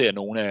godt diskutere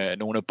nogle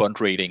af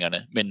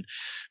Bond-ratingerne,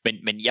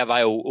 men jeg var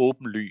jo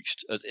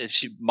åbenlyst, og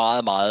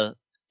meget, meget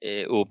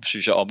åben,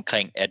 synes jeg,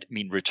 omkring, at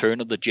min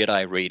Return of the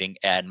Jedi-rating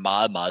er en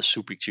meget, meget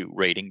subjektiv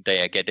rating, da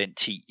jeg gav den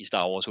 10 i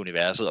Star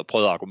Wars-universet, og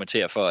prøvede at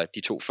argumentere for, at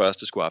de 2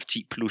 første skulle have haft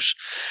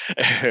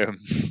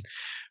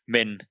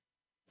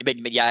 10+.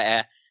 Men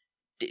jeg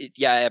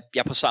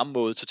er på samme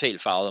måde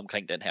totalt farvet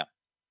omkring den her.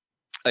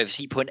 Og jeg vil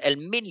sige, på en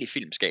almindelig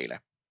filmskala,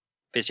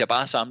 hvis jeg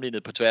bare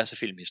sammenlignede på tværs af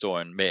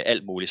filmhistorien med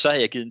alt muligt, så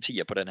havde jeg givet en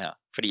 10'er på den her.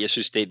 Fordi jeg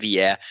synes,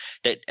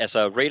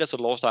 altså Raiders of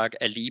the Lost Ark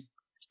er lige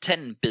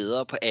tanden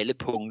bedre på alle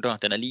punkter.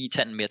 Den er lige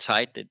tanden mere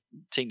tight.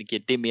 Tingene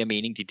giver det mere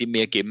mening. De er det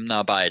mere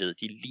gennemarbejdet.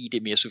 De er lige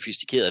det mere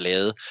sofistikeret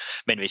lavet.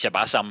 Men hvis jeg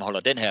bare sammenholder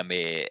den her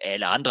med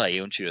alle andre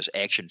eventyrs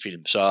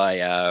actionfilm, så er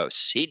jeg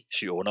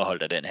sindssygt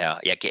underholdt af den her.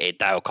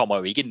 Der kommer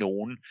jo ikke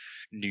nogen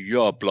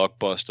nyere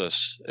blockbusters.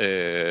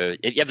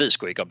 Jeg ved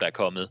sgu ikke, om der er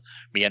kommet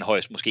mere end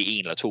højst måske 1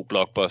 eller 2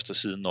 blockbusters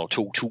siden år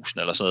 2000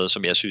 eller sådan noget,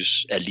 som jeg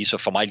synes er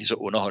for mig lige så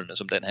underholdende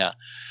som den her.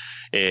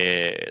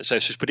 Så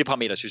jeg synes på det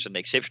parameter, synes jeg den er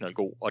exceptionelt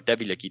god, og der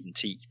vil jeg give den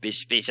 10.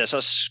 Hvis jeg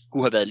så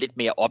skulle have været lidt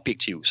mere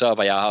objektiv, så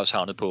var jeg også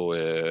havnet på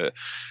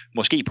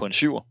måske på en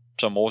 7'er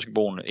som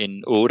Morsingbogen,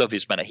 en 8'er,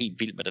 hvis man er helt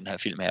vild med den her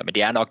film her. Men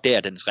det er nok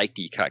der, dens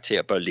rigtige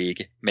karakter bør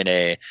ligge. Men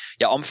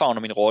jeg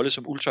omfavner min rolle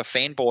som ultra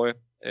fanboy.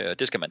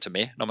 Det skal man tage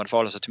med, når man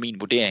forholder sig til min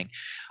vurdering.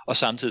 Og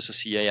samtidig så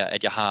siger jeg,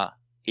 at jeg har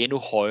endnu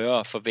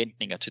højere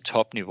forventninger til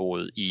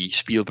topniveauet i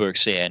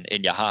Spielberg-serien,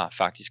 end jeg har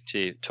faktisk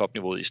til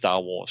topniveauet i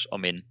Star Wars, og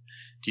men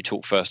de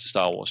 2 første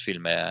Star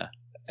Wars-film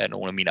er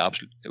nogle af mine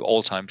absolut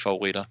all-time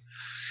favoritter.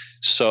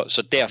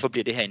 Så derfor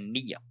bliver det her en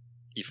 9'er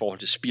i forhold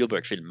til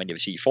Spielberg-film, men jeg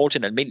vil sige, i forhold til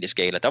en almindelig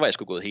skala, der var jeg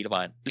sgu gået hele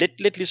vejen.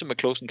 Lidt ligesom med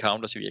Close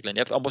Encounters i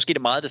virkeligheden. Og måske det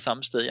er meget det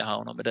samme sted, jeg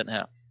havner med den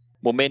her.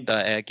 Momenter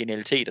af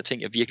genialitet og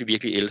ting, jeg virkelig,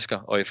 virkelig elsker,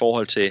 og i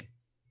forhold til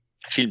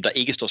film, der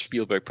ikke står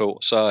Spielberg på,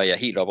 så er jeg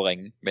helt oppe at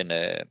ringe.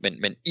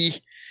 Men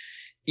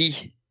i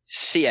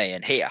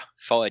serien her,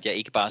 for at jeg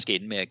ikke bare skal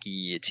ende med at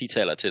give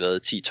 10-taller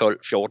til 10, 12,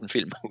 14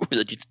 film ud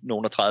af de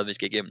nogle 30, vi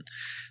skal igennem,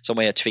 så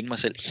må jeg tvinge mig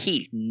selv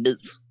helt ned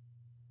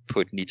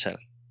på et 9-tal.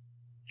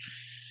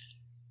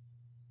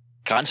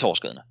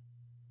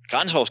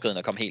 Grænseoverskridende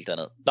at komme helt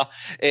derned. Nå,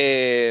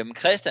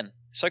 Christian,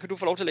 så kan du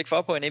få lov til at lægge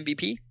for på en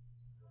MVP.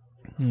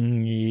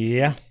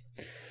 Ja.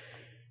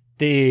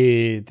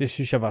 Det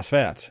synes jeg var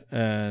svært.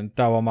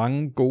 Der var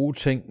mange gode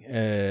ting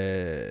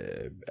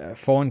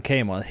foran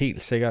kameraet,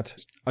 helt sikkert.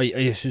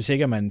 Og jeg synes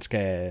ikke, at man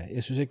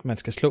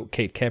skal slå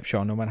Kate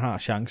Capshaw, når man har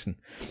chancen.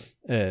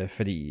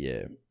 Fordi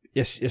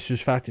jeg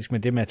synes faktisk, med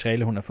det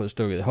materiale, hun har fået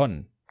stukket i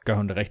hånden, gør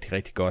hun det rigtig,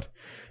 rigtig godt.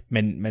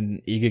 Men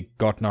ikke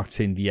godt nok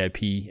til en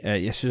VIP.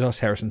 Jeg synes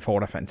også, Harrison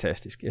Ford er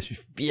fantastisk. Jeg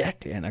synes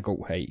virkelig, han er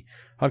god heri.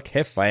 Hold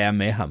kæft, hvor jeg er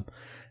med ham.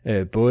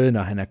 Både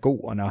når han er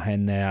god, og når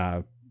han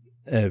er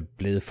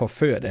blevet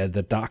forført af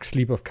The Dark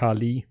Sleep of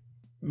Carly.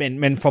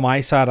 Men for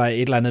mig, så er der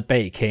et eller andet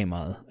bag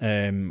kameraet.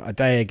 Og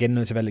der er jeg igen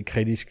nødt til at være lidt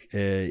kritisk.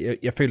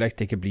 Jeg føler ikke,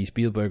 det kan blive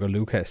Spielberg og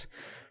Lucas.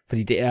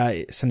 Fordi det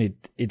er sådan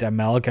et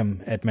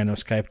amalgam af et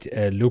manuskript.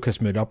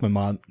 Lucas mødte op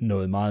med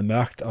noget meget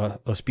mørkt,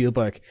 og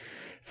Spielberg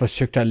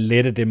forsøgte at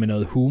lette det med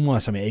noget humor,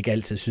 som jeg ikke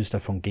altid synes, der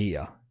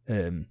fungerer.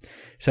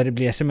 Så det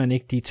bliver simpelthen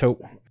ikke de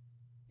to.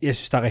 Jeg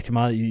synes, der er rigtig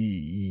meget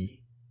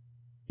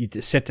i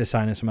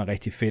set-designet, som er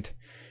rigtig fedt.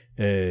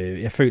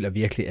 Jeg føler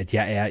virkelig, at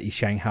jeg er i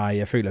Shanghai.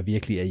 Jeg føler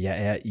virkelig, at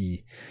jeg er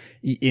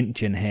i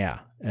Indien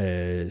her.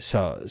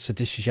 Så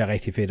det synes jeg er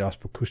rigtig fedt, også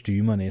på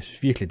kostymerne. Jeg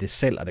synes virkelig, det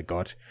sælger det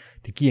godt.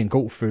 Det giver en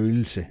god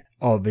følelse.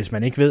 Og hvis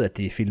man ikke ved, at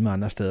det er filmet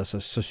andre steder,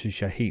 så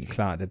synes jeg helt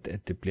klart,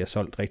 at det bliver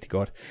solgt rigtig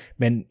godt.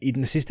 Men i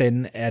den sidste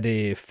ende er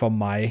det for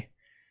mig,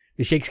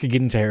 hvis jeg ikke skal give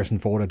den til Harrison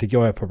Ford, og det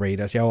gjorde jeg på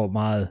Raiders, jeg var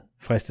meget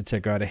fristet til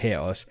at gøre det her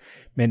også.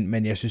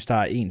 Men jeg synes, der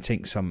er en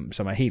ting, som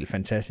er helt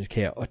fantastisk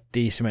her, og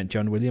det er simpelthen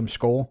John Williams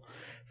score,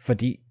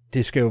 fordi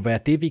det skal jo være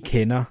det, vi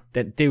kender.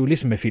 Det er jo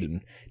ligesom med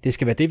filmen. Det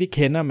skal være det, vi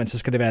kender, men så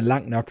skal det være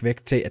langt nok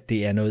væk til, at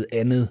det er noget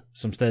andet,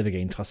 som stadigvæk er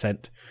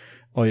interessant.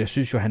 Og jeg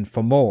synes jo, han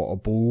formår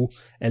at bruge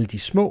alle de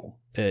små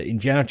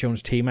Indiana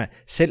Jones tema.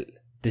 Selv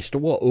det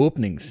store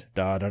åbnings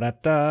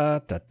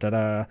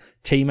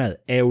temaet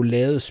er jo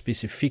lavet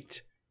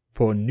specifikt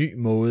på en ny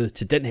måde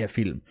til den her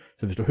film.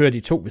 Så hvis du hører de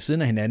to ved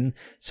siden af hinanden,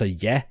 så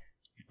ja,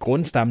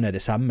 grundstammen er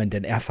det samme, men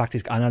den er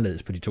faktisk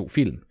anderledes på de to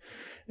film.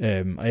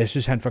 Og jeg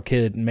synes, han får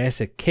kædet en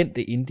masse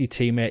kendte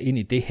indie-temaer ind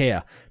i det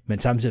her, men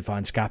samtidig får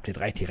han skabt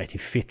et rigtig, rigtig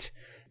fedt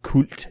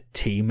kult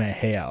tema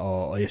her,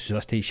 og jeg synes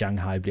også, det i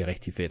Shanghai bliver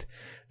rigtig fedt.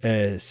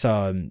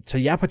 Så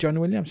jeg er på John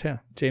Williams her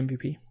til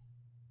MVP.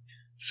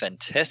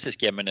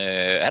 Fantastisk. Jamen,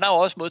 han har jo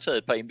også modtaget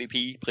et par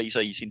MVP-priser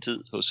i sin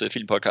tid hos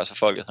Filmpodcast for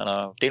Folket. Han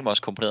har delt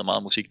også komponeret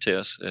meget musik til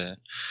os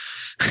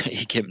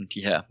igennem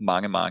de her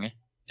mange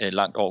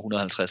langt over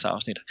 150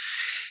 afsnit.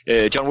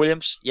 John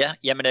Williams, ja,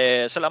 jamen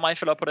så lad mig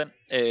følge op på den.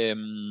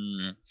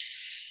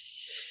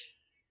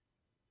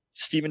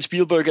 Steven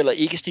Spielberg eller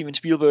ikke Steven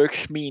Spielberg,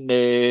 min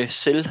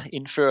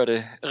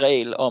selvindførte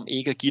regel om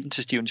ikke at give den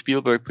til Steven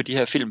Spielberg på de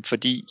her film,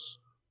 fordi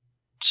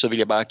så vil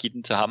jeg bare give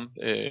den til ham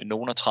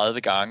nogle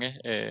 30 gange.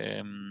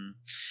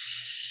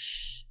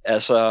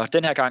 Altså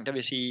den her gang, der vil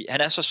jeg sige,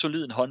 han er så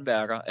solid en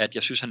håndværker, at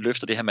jeg synes, han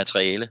løfter det her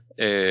materiale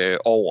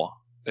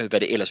over hvad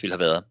det ellers ville have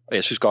været. Og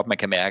jeg synes godt, man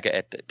kan mærke,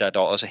 at der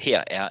også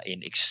her er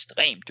en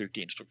ekstremt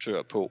dygtig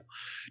instruktør på.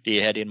 Det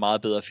her det er en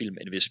meget bedre film,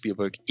 end hvis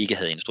Spielberg ikke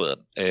havde instrueret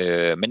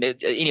den. Men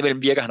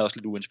indimellem virker han også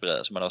lidt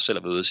uinspireret, som man også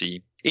selv har ved at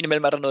sige.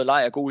 Indimellem er der noget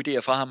leg og gode idéer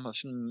fra ham, og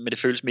sådan, men det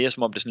føles mere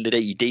som om det er sådan lidt af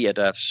idéer,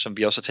 der, som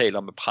vi også har talt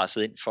om, er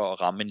presset ind for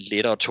at ramme en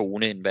lettere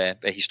tone, end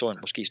hvad historien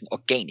måske sådan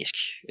organisk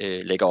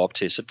lægger op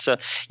til.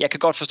 Så jeg kan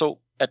godt forstå,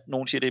 at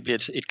nogen siger, at det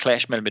bliver et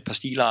clash mellem et par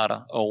stilarter,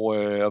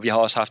 og vi har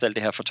også haft alt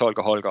det her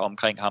fortolkerholker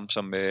omkring ham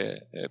som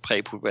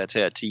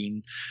præpubertær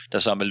teen, der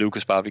sammen med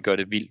Lucas bare vil gøre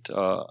det vildt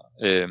og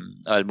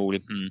alt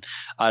muligt.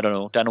 I don't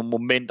know. Der er nogle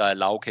momenter af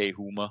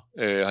lavkagehumor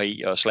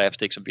heri og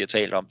slapstick, som vi har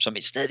talt om, som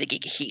stadigvæk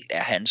ikke helt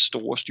er hans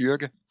store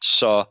styrke.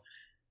 Så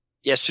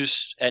jeg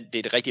synes, at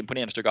det er et rigtig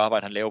imponerende stykke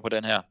arbejde, han laver på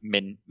den her,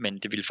 men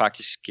det ville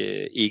faktisk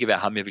ikke være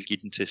ham, jeg ville give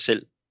den til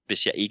selv,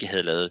 hvis jeg ikke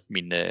havde lavet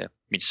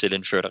min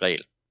selvindførte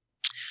regel.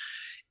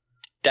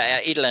 Der er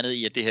et eller andet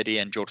i, at det her det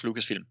er en George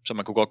Lucas film, så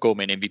man kunne godt gå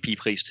med en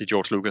MVP-pris til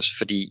George Lucas,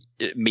 fordi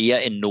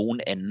mere end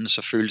nogen anden,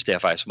 så føles det her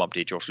faktisk som om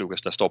det er George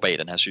Lucas, der står bag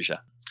den her, synes jeg.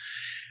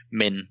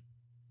 Men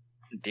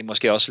det er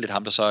måske også lidt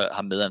ham, der så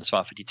har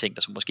medansvar for de ting,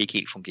 der så måske ikke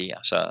helt fungerer,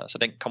 så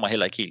den kommer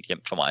heller ikke helt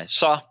hjem for mig.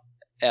 Så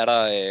er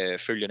der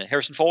følgende.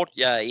 Harrison Ford,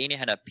 jeg er enig,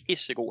 han er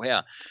pissegod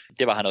her.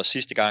 Det var han også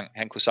sidste gang.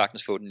 Han kunne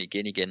sagtens få den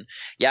igen.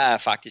 Jeg er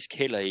faktisk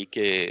heller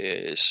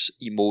ikke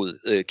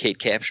imod Kate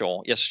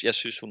Capshaw. Jeg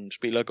synes, hun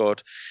spiller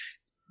godt.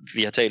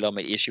 Vi har talt om,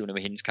 at issuene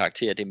med hendes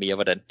karakter, det er mere,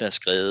 hvordan den er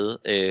skrevet.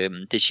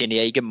 Det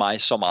generer ikke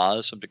mig så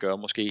meget, som det gør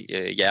måske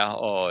jer,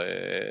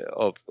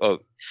 og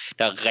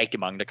der er rigtig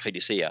mange, der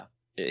kritiserer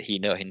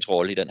hende og hendes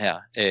rolle i den her.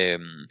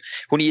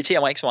 Hun irriterer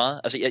mig ikke så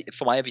meget. Altså,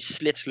 for mig er vi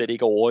slet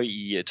ikke over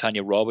i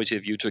Tanya Roberts i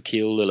View to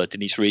Kill, eller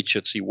Denise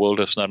Richards i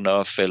World Is Not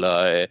Enough,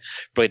 eller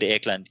Britt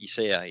Ekland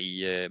især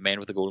i Man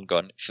with the Golden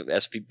Gun.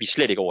 Altså, vi er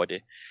slet ikke over i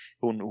det.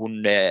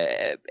 Hun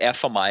er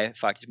for mig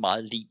faktisk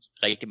meget lig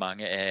rigtig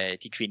mange af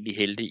de kvindelige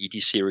helte i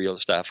de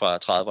serials, der er fra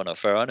 30'erne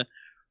og 40'erne,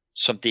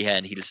 som det her er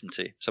en hilsen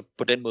til. Så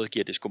på den måde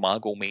giver det sgu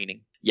meget god mening.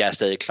 Jeg er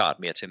stadig klart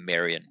mere til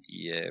Marion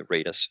i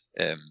Raiders.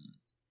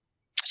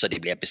 Så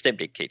det bliver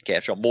bestemt ikke Kate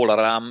Capshaw. Mola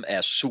Ram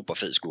er super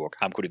fed skurk.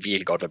 Ham kunne det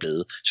virkelig godt være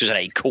blevet. Jeg synes, han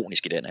er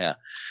ikonisk i den her.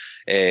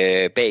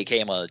 bag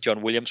kameraet.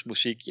 John Williams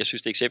musik, jeg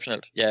synes det er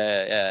exceptionelt.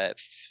 Jeg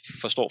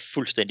forstår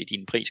fuldstændig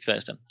din pris,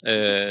 Christian.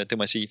 Det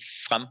må jeg sige,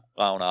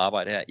 fremragende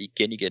arbejde her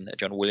igen af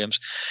John Williams.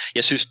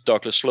 Jeg synes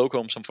Douglas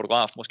Slocum som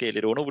fotograf måske er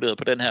lidt undervurderet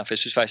på den her, for jeg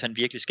synes faktisk han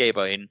virkelig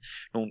skaber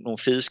nogle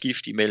fede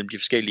skift imellem de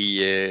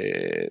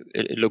forskellige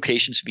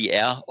locations vi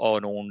er,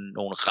 og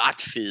nogle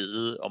ret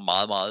fede og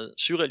meget, meget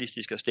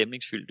surrealistiske og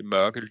stemningsfyldte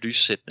mørke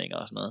lyssætninger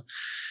og sådan noget.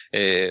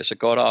 Så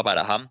godt arbejde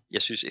af ham.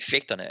 Jeg synes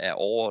effekterne er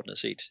overordnet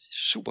set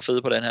super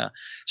fede på den her.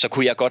 Så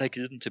kunne jeg godt have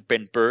givet den til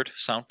Ben Bird,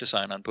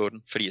 sounddesigneren på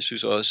den, fordi jeg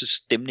synes også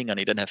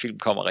stemningerne i den her film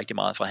kommer rigtig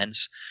meget fra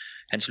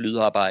hans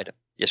lydarbejde.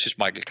 Jeg synes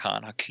Michael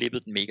Kahn har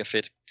klippet den mega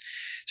fedt.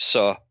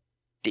 Så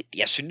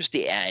jeg synes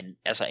det er en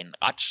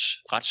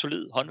ret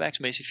solid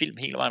håndværksmæssig film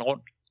hele vejen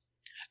rundt.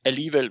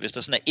 Alligevel, hvis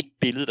der sådan er et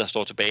billede der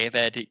står tilbage,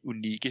 hvad er det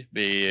unikke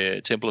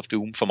ved Temple of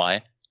Doom for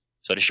mig,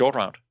 så er det Short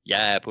Round.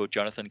 Jeg er på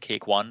Jonathan Ke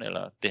Quan,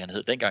 eller det han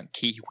hed dengang,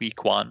 Ke Huy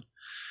Quan.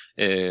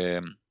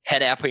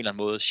 Han er på en eller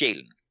anden måde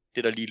sjælen,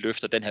 det der lige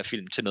løfter den her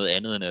film til noget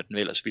andet, end den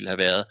ellers ville have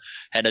været.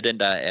 Han er den,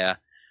 der er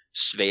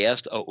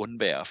sværest at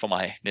undvære for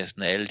mig,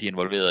 næsten alle de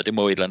involverede. Det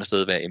må et eller andet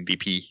sted være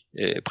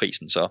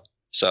MVP-prisen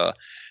så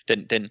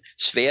den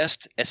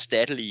sværest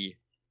erstattelige,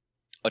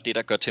 og det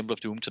der gør Temple of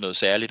Doom til noget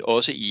særligt,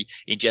 også i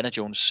Indiana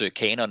Jones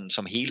kanonen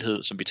som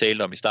helhed, som vi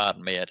talte om i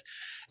starten med, at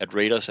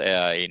Raiders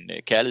er en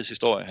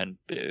kærlighedshistorie. Han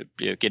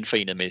bliver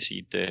genforenet med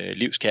sit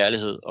livs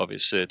kærlighed, og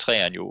hvis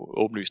træerne jo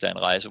åbenlyst er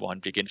en rejse, hvor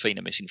han bliver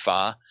genforenet med sin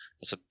far,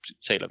 og så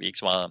taler vi ikke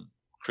så meget om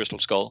Crystal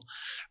Skull,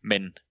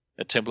 men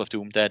Temple of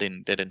Doom, der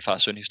er den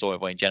far-søn historie,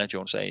 hvor Indiana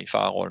Jones er i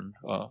farrollen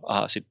og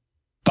har sit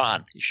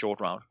barn i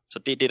Short Round. Så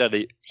det er det, der er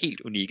det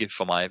helt unikke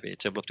for mig ved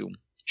Temple of Doom.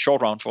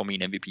 Short Round får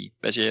min MVP.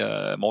 Hvad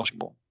siger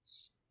Morsingborg?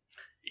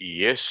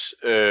 Yes,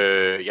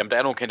 jamen der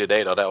er nogle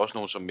kandidater, og der er også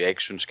nogle, som jeg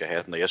ikke synes skal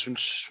have den, og jeg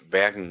synes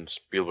hverken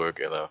Spielberg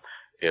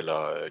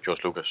eller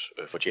George Lucas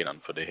fortjener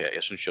den for det her.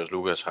 Jeg synes, George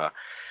Lucas har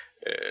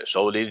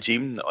sovet lidt i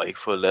timen, og ikke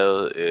fået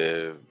lavet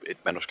et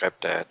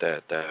manuskript,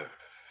 der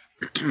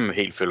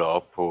helt følger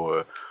op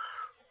på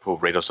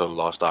Raiders of the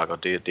Lost Ark,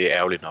 og det er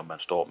ærgerligt, når man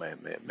står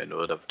med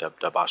noget,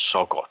 der bare er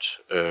så godt.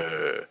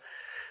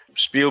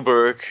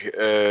 Spielberg,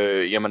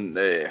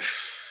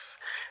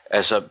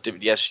 altså,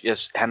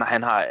 han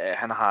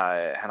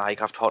har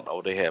ikke haft hånd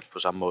over det her på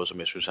samme måde, som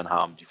jeg synes, han har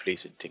om de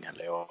fleste ting, han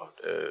laver.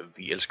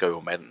 Vi elsker jo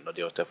manden, og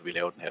det er også derfor, vi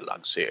laver den her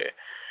lange serie.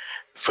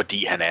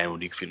 Fordi han er en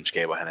unik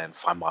filmskaber, han er en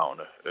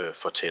fremragende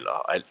fortæller,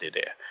 og alt det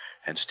der.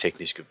 Hans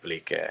tekniske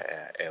blik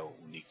er jo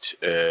unikt.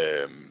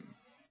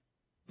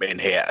 Men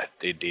her,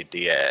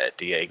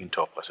 det er ikke en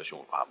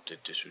toppræstation for ham.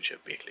 Det synes jeg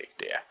virkelig ikke,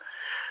 det er.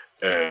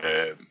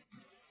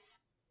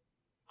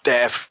 Der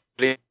er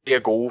flere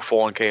gode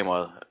foran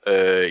kameraet.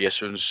 Jeg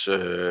synes,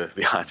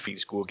 vi har en fin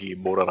skurk i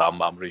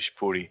Motoram Amrish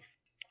Puri.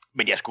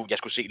 Men jeg skulle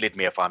se lidt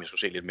mere fra ham. Jeg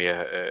skulle se lidt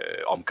mere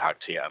om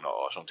karakteren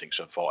og sådan ting,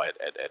 for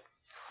at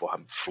få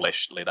ham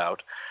fleshed lidt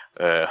out.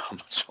 Om man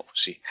så må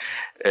sige.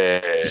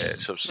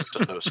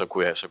 Så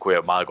kunne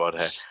jeg meget godt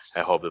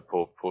have hoppet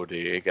på det.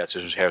 Ikke? Altså,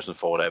 jeg synes, Harrison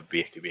Ford er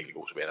virkelig, virkelig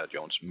god som Indiana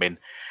Jones. Men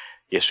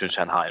jeg synes,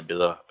 han har en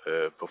bedre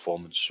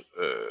performance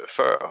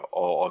før,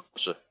 og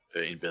også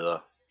en bedre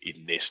i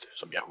den næste,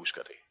 som jeg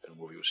husker det. Nu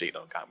må vi jo se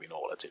noget en gang, vi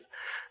når der til,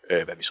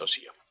 hvad vi så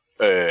siger.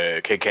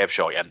 Kate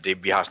Capshaw,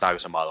 jamen vi har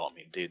snakket så meget om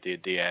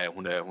hende.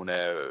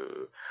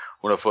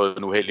 Hun har fået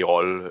en uheldig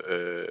rolle,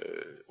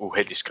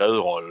 uheldig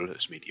skrevet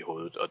rolle smidt i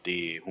hovedet, og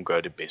hun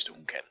gør det bedste,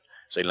 hun kan.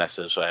 Så et eller andet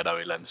sted, så er der jo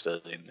et eller andet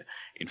sted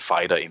en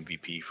fighter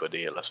MVP for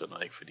det, eller sådan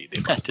noget, ikke? Fordi det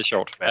er, det er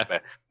sjovt.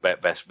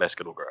 Hvad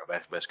skal du gøre?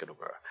 Hvad skal du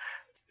gøre?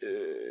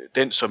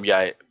 Den, som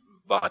jeg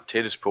var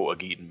tættest på at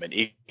give den, men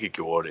ikke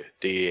gjorde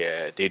det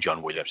er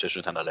John Williams. Jeg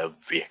synes, han har lavet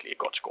virkelig et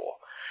godt score.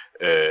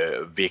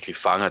 Virkelig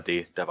fanger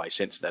det, der var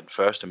essensen af den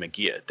første, men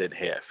giver den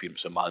her film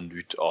så meget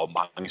nyt, og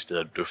mange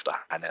steder løfter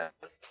han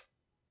er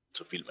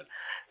til filmen,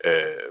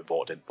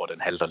 hvor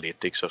den halter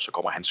lidt, ikke? Så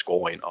kommer han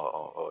score ind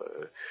og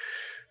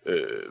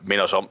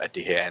minder os om, at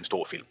det her er en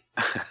stor film.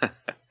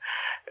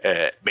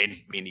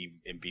 Men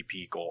min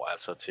MVP går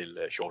altså til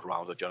Short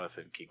Round og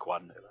Jonathan Ke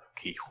Quan, eller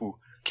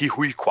Ke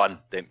Huy Quan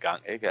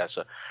dengang, ikke?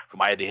 Altså, for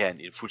mig er det her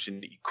en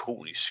fuldstændig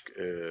ikonisk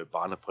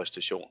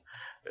barnepræstation.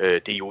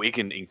 Det er jo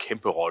ikke en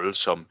kæmpe rolle,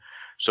 som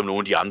nogle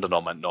af de andre,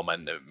 når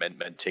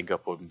man tænker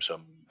på dem,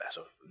 som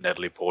altså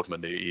Natalie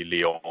Portman i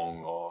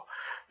Leon, og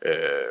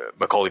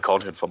Macaulay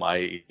Culkin for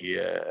mig i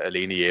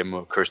Alene Hjemme,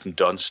 og Kirsten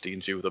Dunst i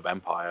Interview with the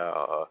Vampire,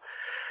 og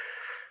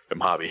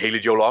hvem har vi? Haley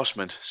Joel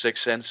Osment,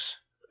 Sixth Sense,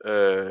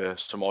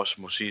 som også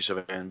må sige sig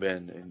være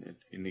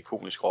en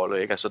ikonisk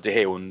rolle, ikke? Altså det her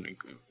er jo en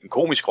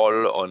komisk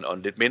rolle og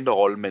en lidt mindre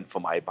rolle, men for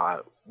mig bare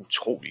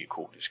utrolig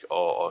ikonisk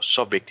og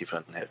så vigtig for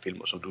den her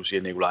film, og som du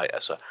siger, Nikolaj,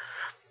 altså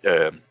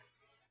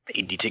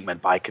en af de ting, man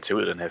bare ikke kan tage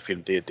ud af den her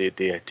film,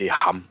 det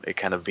er ham,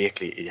 ikke? Han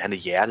er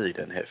hjertet i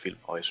den her film,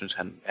 og jeg synes,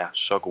 han er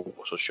så god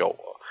og så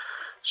sjov og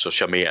så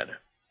charmerende.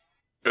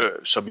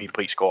 Så min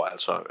pris går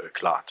altså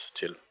klart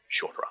til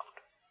Short Round.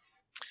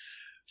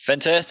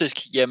 Fantastisk.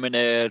 Jamen,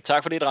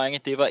 tak for det, drenge.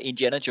 Det var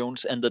Indiana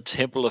Jones and the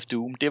Temple of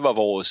Doom. Det var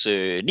vores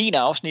 9.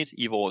 afsnit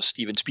i vores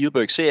Steven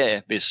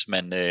Spielberg-serie. Hvis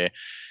man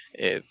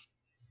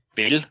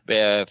vil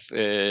være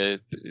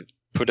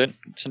på den,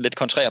 sådan lidt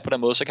kontrær på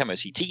den måde, så kan man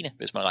sige 10.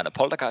 hvis man regner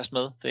Poltergeist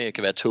med. Det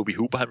kan være Toby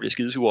Hooper, han bliver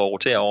skidesur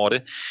over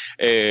det.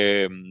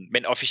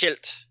 Men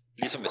officielt,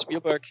 ligesom med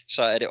Spielberg,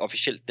 så er det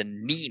officielt den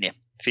 9.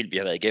 film, vi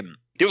har været igennem.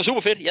 Det var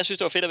super fedt. Jeg synes,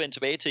 det var fedt at vende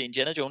tilbage til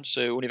Indiana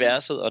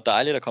Jones-universet, og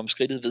dejligt at komme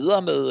skridtet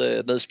videre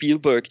med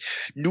Spielberg.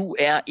 Nu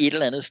er et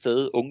eller andet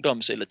sted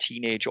ungdoms- eller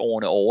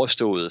teenageårene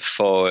overstået,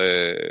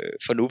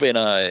 for nu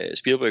vender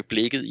Spielberg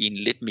blikket i en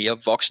lidt mere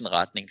voksen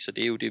retning, så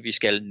det er jo det, vi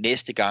skal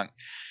næste gang.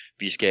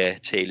 Vi skal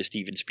tale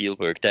Steven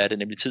Spielberg. Der er det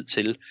nemlig tid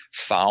til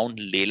farven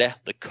lilla,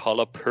 The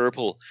Color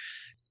Purple.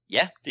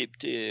 Ja, det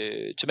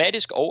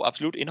tematisk og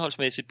absolut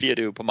indholdsmæssigt bliver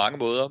det jo på mange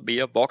måder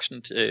mere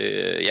voksent.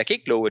 Jeg kan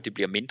ikke love, at det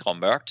bliver mindre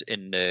mørkt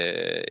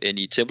end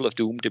i Temple of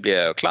Doom. Det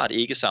bliver jo klart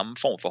ikke samme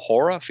form for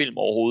horrorfilm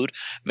overhovedet,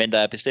 men der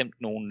er bestemt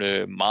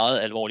nogle meget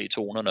alvorlige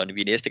toner, når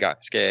vi næste gang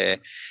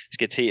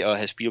skal til at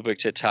have Spielberg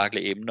til at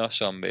takle emner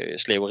som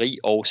slaveri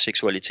og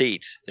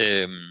seksualitet.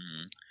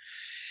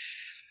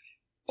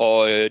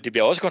 Og det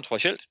bliver også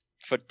kontroversielt,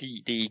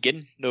 fordi det er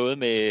igen noget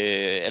med,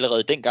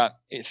 allerede dengang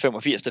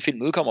 85, da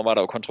filmen udkommer, var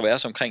der jo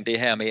kontrovers omkring det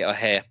her med at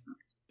have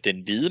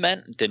den hvide mand,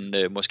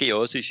 den måske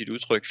også i sit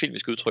udtryk,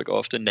 filmisk udtryk,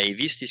 ofte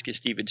naivistiske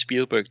Steven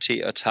Spielberg til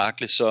at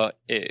takle så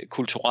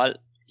kulturelt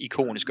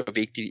ikonisk og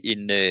vigtig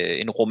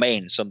en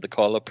roman som The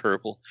Color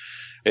Purple,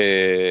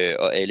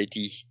 og alle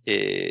de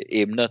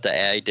emner, der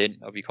er i den,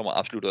 og vi kommer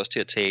absolut også til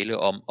at tale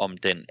om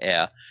den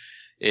er,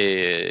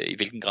 i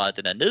hvilken grad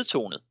den er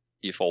nedtonet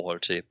i forhold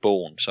til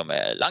bogen, som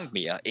er langt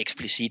mere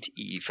eksplicit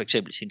i for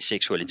eksempel sin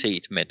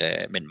seksualitet,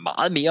 men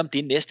meget mere om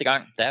det næste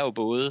gang. Der er jo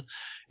både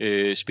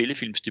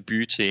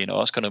spillefilmsdebut til en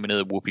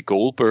Oscar-nomineret Whoopi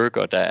Goldberg,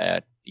 og der er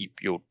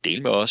jo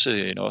del med også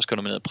en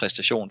Oscar-nomineret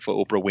præstation for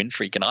Oprah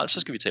Winfrey. Generelt så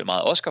skal vi tale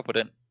meget Oscar på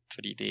den,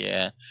 fordi det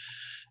er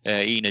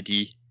en af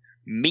de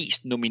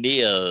mest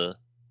nominerede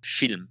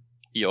film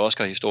i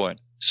Oscar-historien,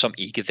 som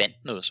ikke vandt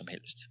noget som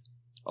helst.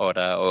 Og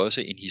der er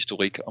også en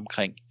historik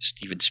omkring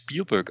Steven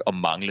Spielberg og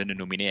manglende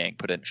nominering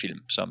på den film,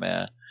 som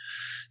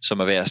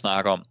er værd at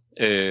snakke om.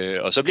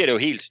 Og så bliver det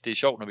jo det er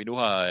sjovt, når vi nu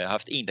har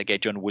haft en, der gav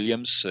John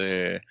Williams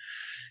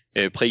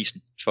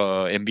prisen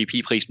for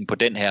MVP-prisen på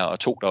den her, og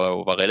to, der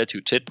jo var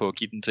relativt tæt på at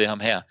give den til ham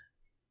her.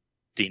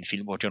 Det er en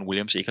film, hvor John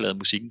Williams ikke har lavet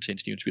musikken til en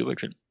Steven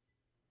Spielberg-film.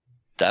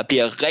 Der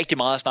bliver rigtig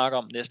meget at snakke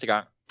om næste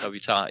gang, når vi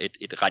tager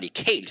et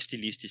radikalt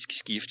stilistisk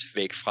skift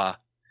væk fra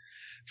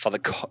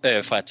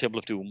Temple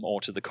of Doom over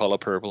til The Color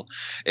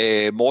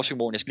Purple.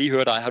 Morsimon, jeg skal lige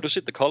høre dig. Har du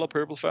set The Color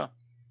Purple før?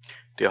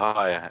 Det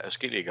har jeg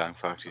adskillige gange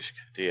faktisk.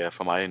 Det er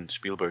for mig en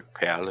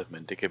Spielberg-perle,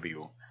 men det kan vi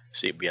jo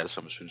se, vi alle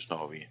sammen synes,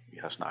 når vi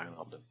har snakket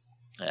om den.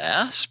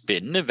 Ja,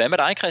 spændende. Hvad med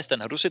dig,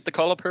 Christian? Har du set The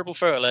Color Purple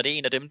før, eller er det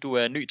en af dem, du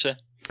er ny til?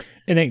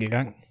 En enkelt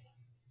gang.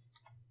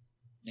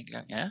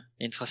 Ja,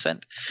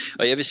 interessant.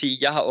 Og jeg vil sige,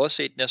 jeg har også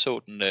set den, jeg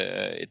så den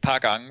et par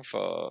gange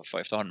for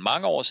efterhånden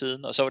mange år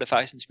siden, og så var det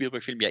faktisk en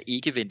Spielberg-film, jeg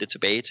ikke vendte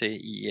tilbage til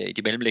i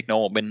de mellemliggende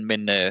år,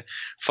 men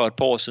for et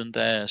par år siden,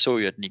 der så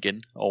jeg den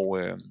igen, og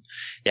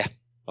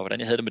og hvordan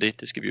jeg havde det med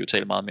det skal vi jo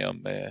tale meget mere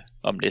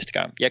om næste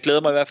gang. Jeg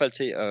glæder mig i hvert fald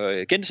til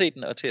at gense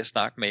den, og til at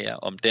snakke med jer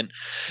om den.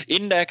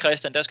 Inden da,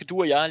 Christian, der skal du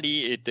og jeg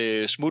lige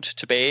et smut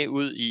tilbage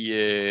ud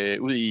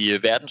i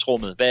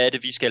verdensrummet. Hvad er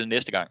det, vi skal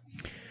næste gang?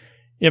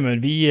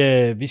 Jamen,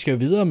 vi skal jo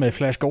videre med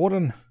Flash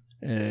Gordon.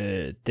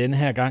 Den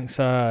her gang,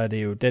 så er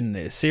det jo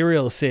den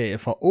serial-serie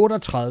fra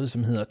 38,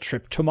 som hedder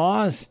Trip to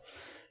Mars,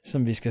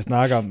 som vi skal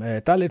snakke om.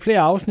 Der er lidt flere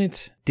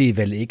afsnit. Det er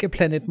vel ikke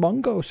Planet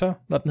Mongo, så,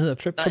 når den hedder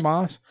Trip to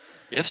Mars?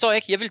 Jeg forstår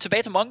ikke. Jeg vil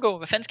tilbage til Mongo.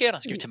 Hvad fanden sker der?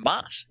 Skal vi til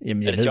Mars?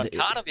 Jamen, er det John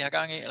Carter, vi har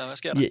gang i, eller hvad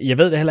sker der? Jeg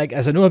ved det heller ikke.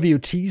 Altså, nu har vi jo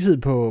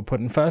teaset på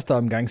den første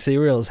omgang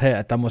serials her,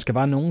 at der måske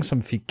var nogen,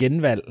 som fik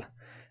genvalg.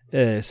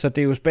 Så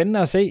det er jo spændende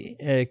at se.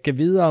 Kan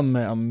vide,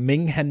 om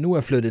Ming han nu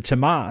er flyttet til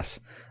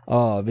Mars,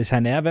 og hvis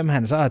han er, hvem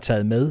han så har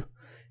taget med.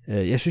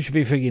 Jeg synes,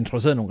 vi fik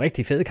introduceret nogle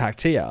rigtig fede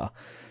karakterer,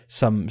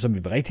 som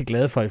vi var rigtig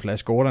glade for i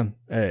Flash Gordon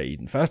i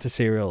den første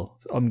serial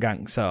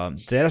omgang. Så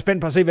jeg er da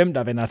spændt på at se, hvem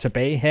der vender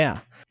tilbage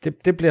her.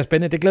 Det bliver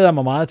spændende. Det glæder jeg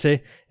mig meget til.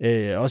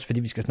 Også fordi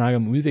vi skal snakke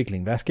om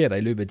udvikling. Hvad sker der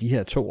i løbet af de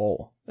her 2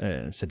 år?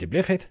 Så det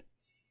bliver fedt.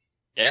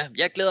 Ja,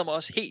 jeg glæder mig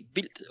også helt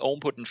vildt oven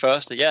på den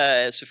første.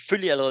 Jeg er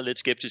selvfølgelig allerede lidt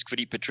skeptisk,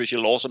 fordi Patricia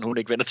Lawson, hun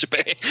ikke vender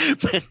tilbage.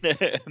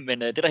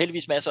 men det er der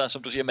heldigvis masser,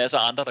 som du siger, masser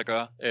af andre, der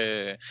gør.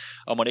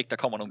 Og må ikke, der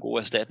kommer nogle gode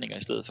erstatninger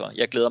i stedet for.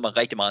 Jeg glæder mig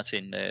rigtig meget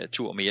til en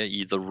tur mere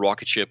i The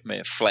Rocket Ship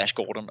med Flash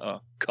Gordon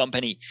og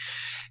Company.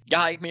 Jeg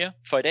har ikke mere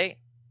for i dag.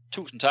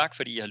 Tusind tak,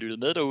 fordi I har lyttet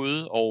med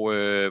derude, og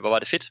hvor var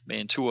det fedt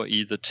med en tur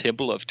i The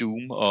Temple of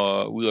Doom,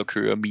 og ud og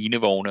køre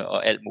minevogne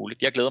og alt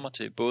muligt. Jeg glæder mig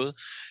til både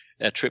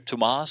Trip to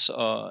Mars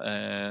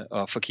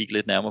og få kigge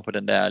lidt nærmere på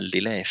den der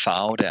lilla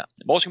farve der.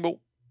 Morsinbo,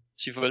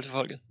 sig farvel til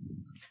folket.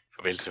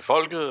 Farvel til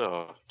folket,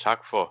 og tak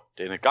for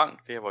denne gang.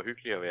 Det var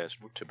hyggeligt at være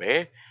smut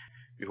tilbage.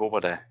 Vi håber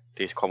da,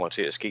 det kommer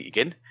til at ske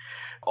igen.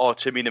 Og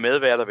til mine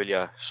medværter vil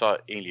jeg så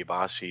egentlig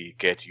bare sige,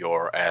 get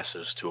your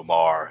asses to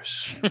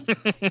Mars.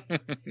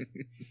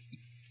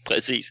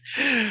 Præcis.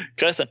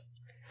 Christian?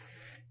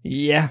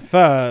 Ja,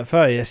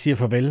 før jeg siger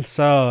farvel,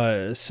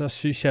 så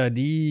synes jeg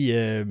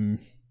lige,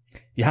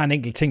 vi har en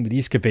enkelt ting, vi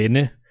lige skal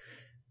vende.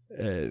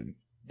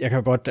 jeg kan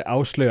jo godt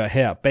afsløre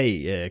her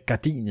bag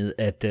gardinet,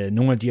 at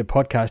nogle af de her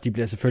podcasts, de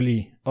bliver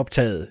selvfølgelig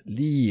optaget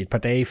lige et par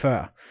dage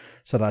før,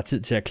 så der er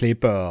tid til at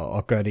klippe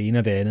og gøre det ene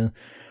og det andet.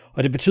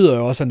 Og det betyder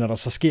jo også, at når der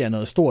så sker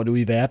noget stort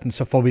ude i verden,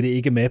 så får vi det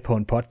ikke med på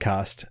en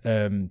podcast.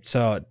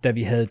 Så da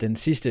vi havde den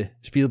sidste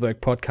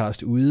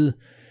Spielberg-podcast ude,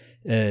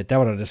 der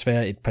var der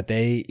desværre et par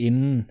dage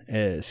inden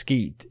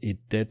sket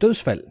et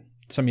dødsfald,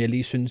 som jeg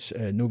lige synes,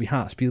 nu vi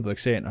har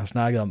Spielberg-serien og har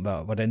snakket om,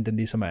 hvordan den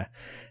ligesom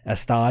er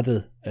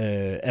startet,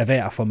 er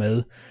værd at få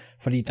med.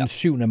 Fordi den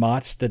 7.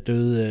 marts, der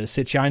døde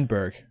Sid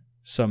Sheinberg,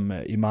 som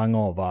i mange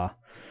år var,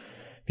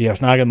 vi har jo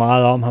snakket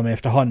meget om ham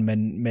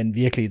efterhånden, men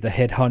virkelig the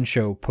head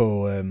honcho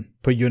på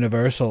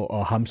Universal,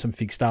 og ham, som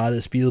fik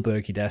startet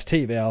Spielberg i deres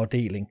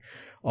tv-afdeling,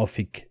 og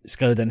fik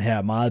skrevet den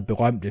her meget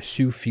berømte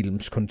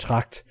 7-films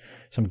kontrakt,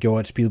 som gjorde,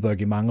 at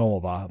Spielberg i mange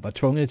år var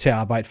tvunget til at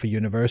arbejde for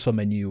Universal,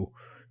 men jo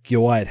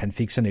gjorde, at han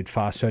fik sådan et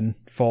far-søn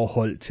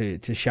forhold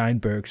til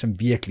Sheinberg, som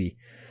virkelig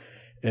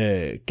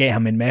gav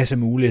ham en masse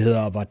muligheder,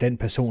 og var den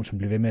person, som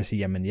blev ved med at sige,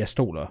 jamen jeg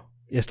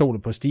stoler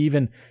på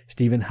Steven.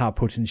 Steven har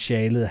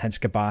potentialet, han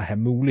skal bare have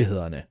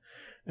mulighederne.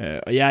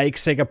 Og jeg er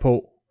ikke sikker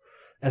på,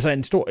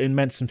 altså en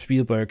mand som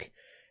Spielberg,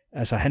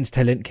 altså hans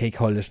talent kan ikke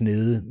holdes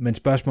nede, men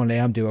spørgsmålet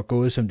er, om det var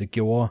gået, som det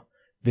gjorde,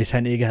 hvis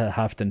han ikke havde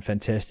haft den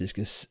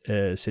fantastiske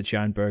Sid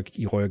Sheinberg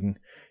i ryggen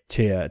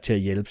til at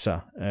hjælpe sig.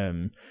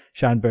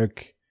 Sheinberg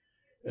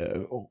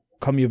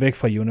kom jo væk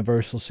fra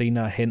Universal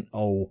senere hen,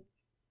 og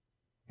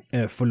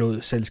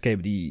forlod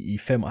selskabet i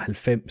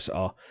 95,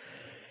 og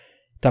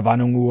der var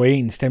nogle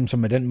uoverensstemmelser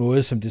med den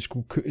måde, som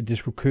det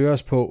skulle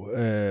køres på,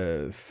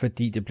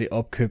 fordi det blev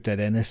opkøbt af et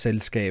andet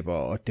selskab,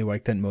 og det var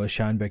ikke den måde,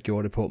 Sheinberg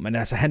gjorde det på. Men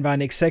altså, han var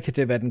en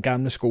executive af den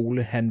gamle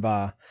skole. Han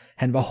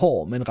var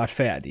hård, men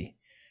retfærdig.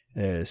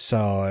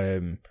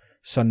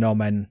 Så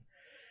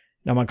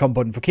når man kom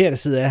på den forkerte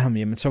side af ham,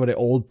 jamen, så var det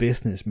all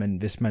business, men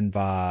hvis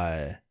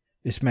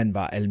man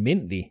var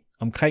almindelig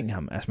omkring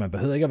ham, altså man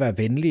behøvede ikke at være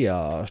venlig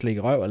og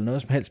slikke røv eller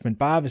noget som helst, men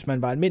bare hvis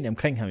man var almindelig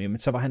omkring ham, jamen,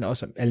 så var han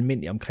også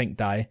almindelig omkring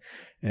dig.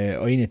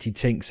 Og en af de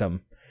ting,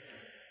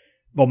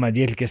 hvor man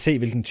virkelig kan se,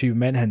 hvilken type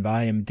mand han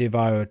var, jamen, det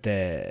var jo,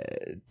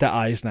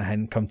 da Eisner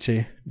han kom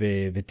til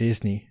ved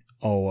Disney,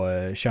 og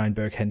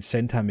Sheinberg han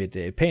sendte ham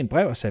et pænt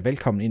brev og sagde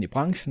velkommen ind i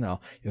branchen, og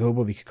jeg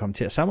håber, vi kan komme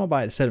til at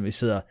samarbejde, selvom vi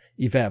sidder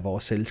i hver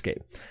vores selskab.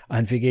 Og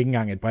han fik ikke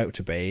engang et brev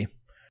tilbage.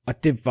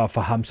 Og det var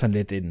for ham sådan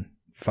lidt en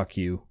fuck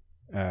you.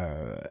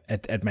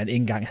 At man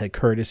ikke engang havde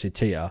courtesy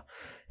til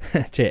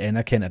at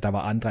anerkende, at der var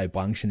andre i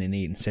branchen end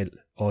en selv,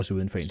 også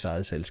uden for ens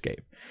eget selskab.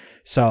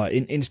 Så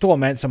en stor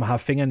mand, som har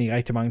fingrene i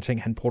rigtig mange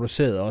ting, han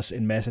producerede også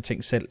en masse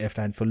ting selv,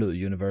 efter han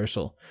forlod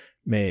Universal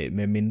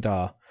med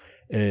mindre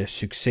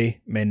succes,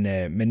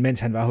 men mens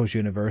han var hos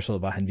Universal,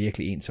 var han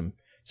virkelig en,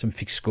 som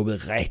fik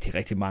skubbet rigtig,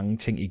 rigtig mange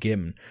ting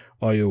igennem,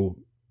 og jo,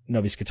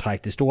 når vi skal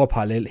trække det store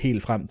parallel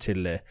helt frem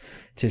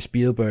til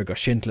Spielberg og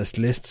Schindlers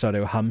List, så er det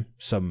jo ham,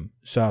 som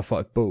sørger for,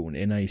 at bogen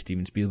ender i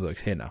Steven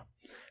Spielbergs hænder,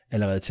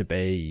 allerede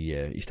tilbage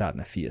i starten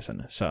af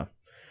 80'erne. Så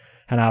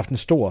han har haft en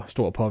stor,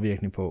 stor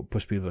påvirkning på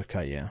Spielbergs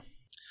karriere.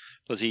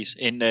 Præcis.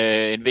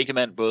 En vigtig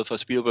mand, både for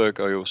Spielberg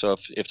og jo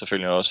så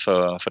efterfølgende også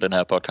for den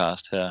her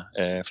podcast her,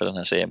 for den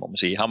her serie, må man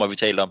sige. Ham har vi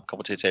talt om,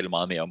 kommer til at tale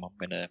meget mere om,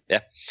 men ja.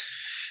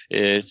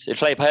 Et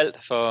flag på alt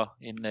for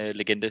en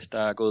legende,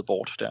 der er gået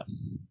bort der.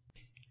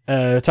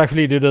 Tak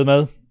fordi I lyttede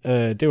med.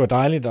 Det var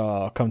dejligt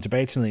at komme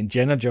tilbage til noget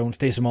Indiana Jones.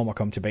 Det er som om at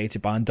komme tilbage til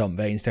barndom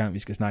hver eneste gang, vi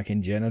skal snakke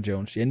Indiana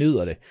Jones. Jeg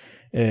nyder det.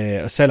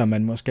 Og selvom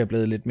man måske er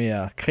blevet lidt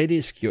mere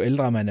kritisk, jo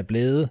ældre man er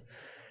blevet,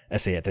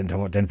 altså ja,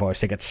 den får jo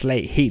sikkert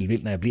slag helt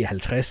vildt, når jeg bliver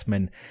 50,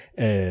 men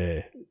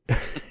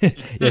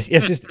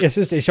jeg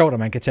synes, det er sjovt, at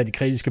man kan tage de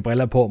kritiske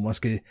briller på, og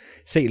måske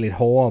se lidt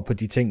hårdere på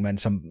de ting, man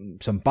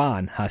som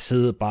barn har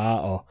siddet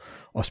bare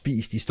og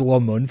spist de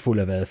store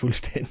mundfulde og været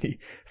fuldstændig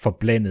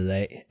forblændet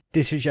af.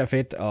 Det synes jeg er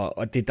fedt,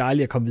 og det er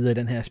dejligt at komme videre i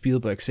den her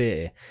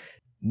Spielberg-serie.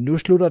 Nu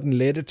slutter den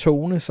lette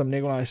tone, som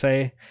Nikolaj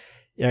sagde.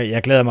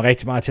 Jeg glæder mig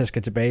rigtig meget til at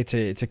skal tilbage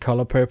til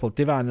Color Purple.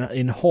 Det var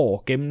en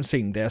hård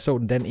gennemsyn, da jeg så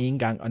den ene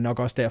gang, og nok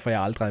også derfor,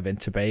 jeg aldrig har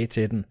vendt tilbage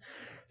til den.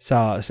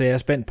 Så jeg er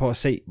spændt på at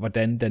se,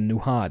 hvordan den nu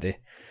har det.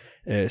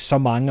 Så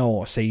mange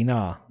år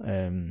senere,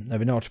 når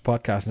vi når til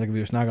podcasten, så kan vi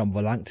jo snakke om,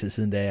 hvor lang tid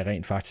siden, da jeg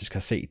rent faktisk har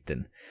set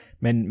den.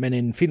 Men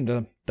en film,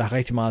 der har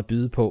rigtig meget at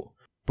byde på,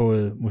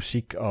 både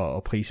musik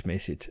og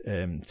prismæssigt.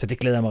 Så det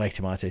glæder jeg mig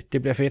rigtig meget til.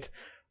 Det bliver fedt.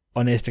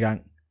 Og næste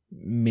gang,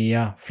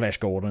 mere Flash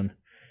Gordon.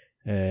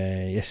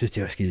 Jeg synes,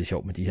 det var skide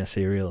sjovt med de her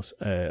serials.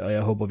 Og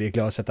jeg håber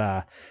virkelig også, at der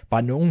er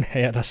bare nogen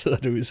af jer, der sidder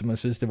derude, som man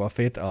synes, det var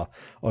fedt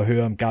at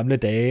høre om gamle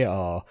dage,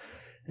 og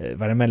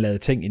hvordan man lavede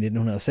ting i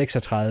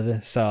 1936.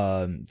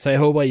 Så jeg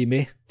håber, I er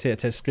med til at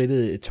tage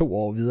skridtet 2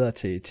 år videre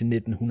til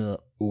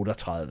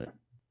 1938.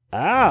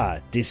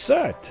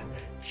 Dessert.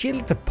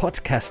 Chilled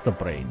podcaster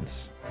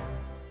brains.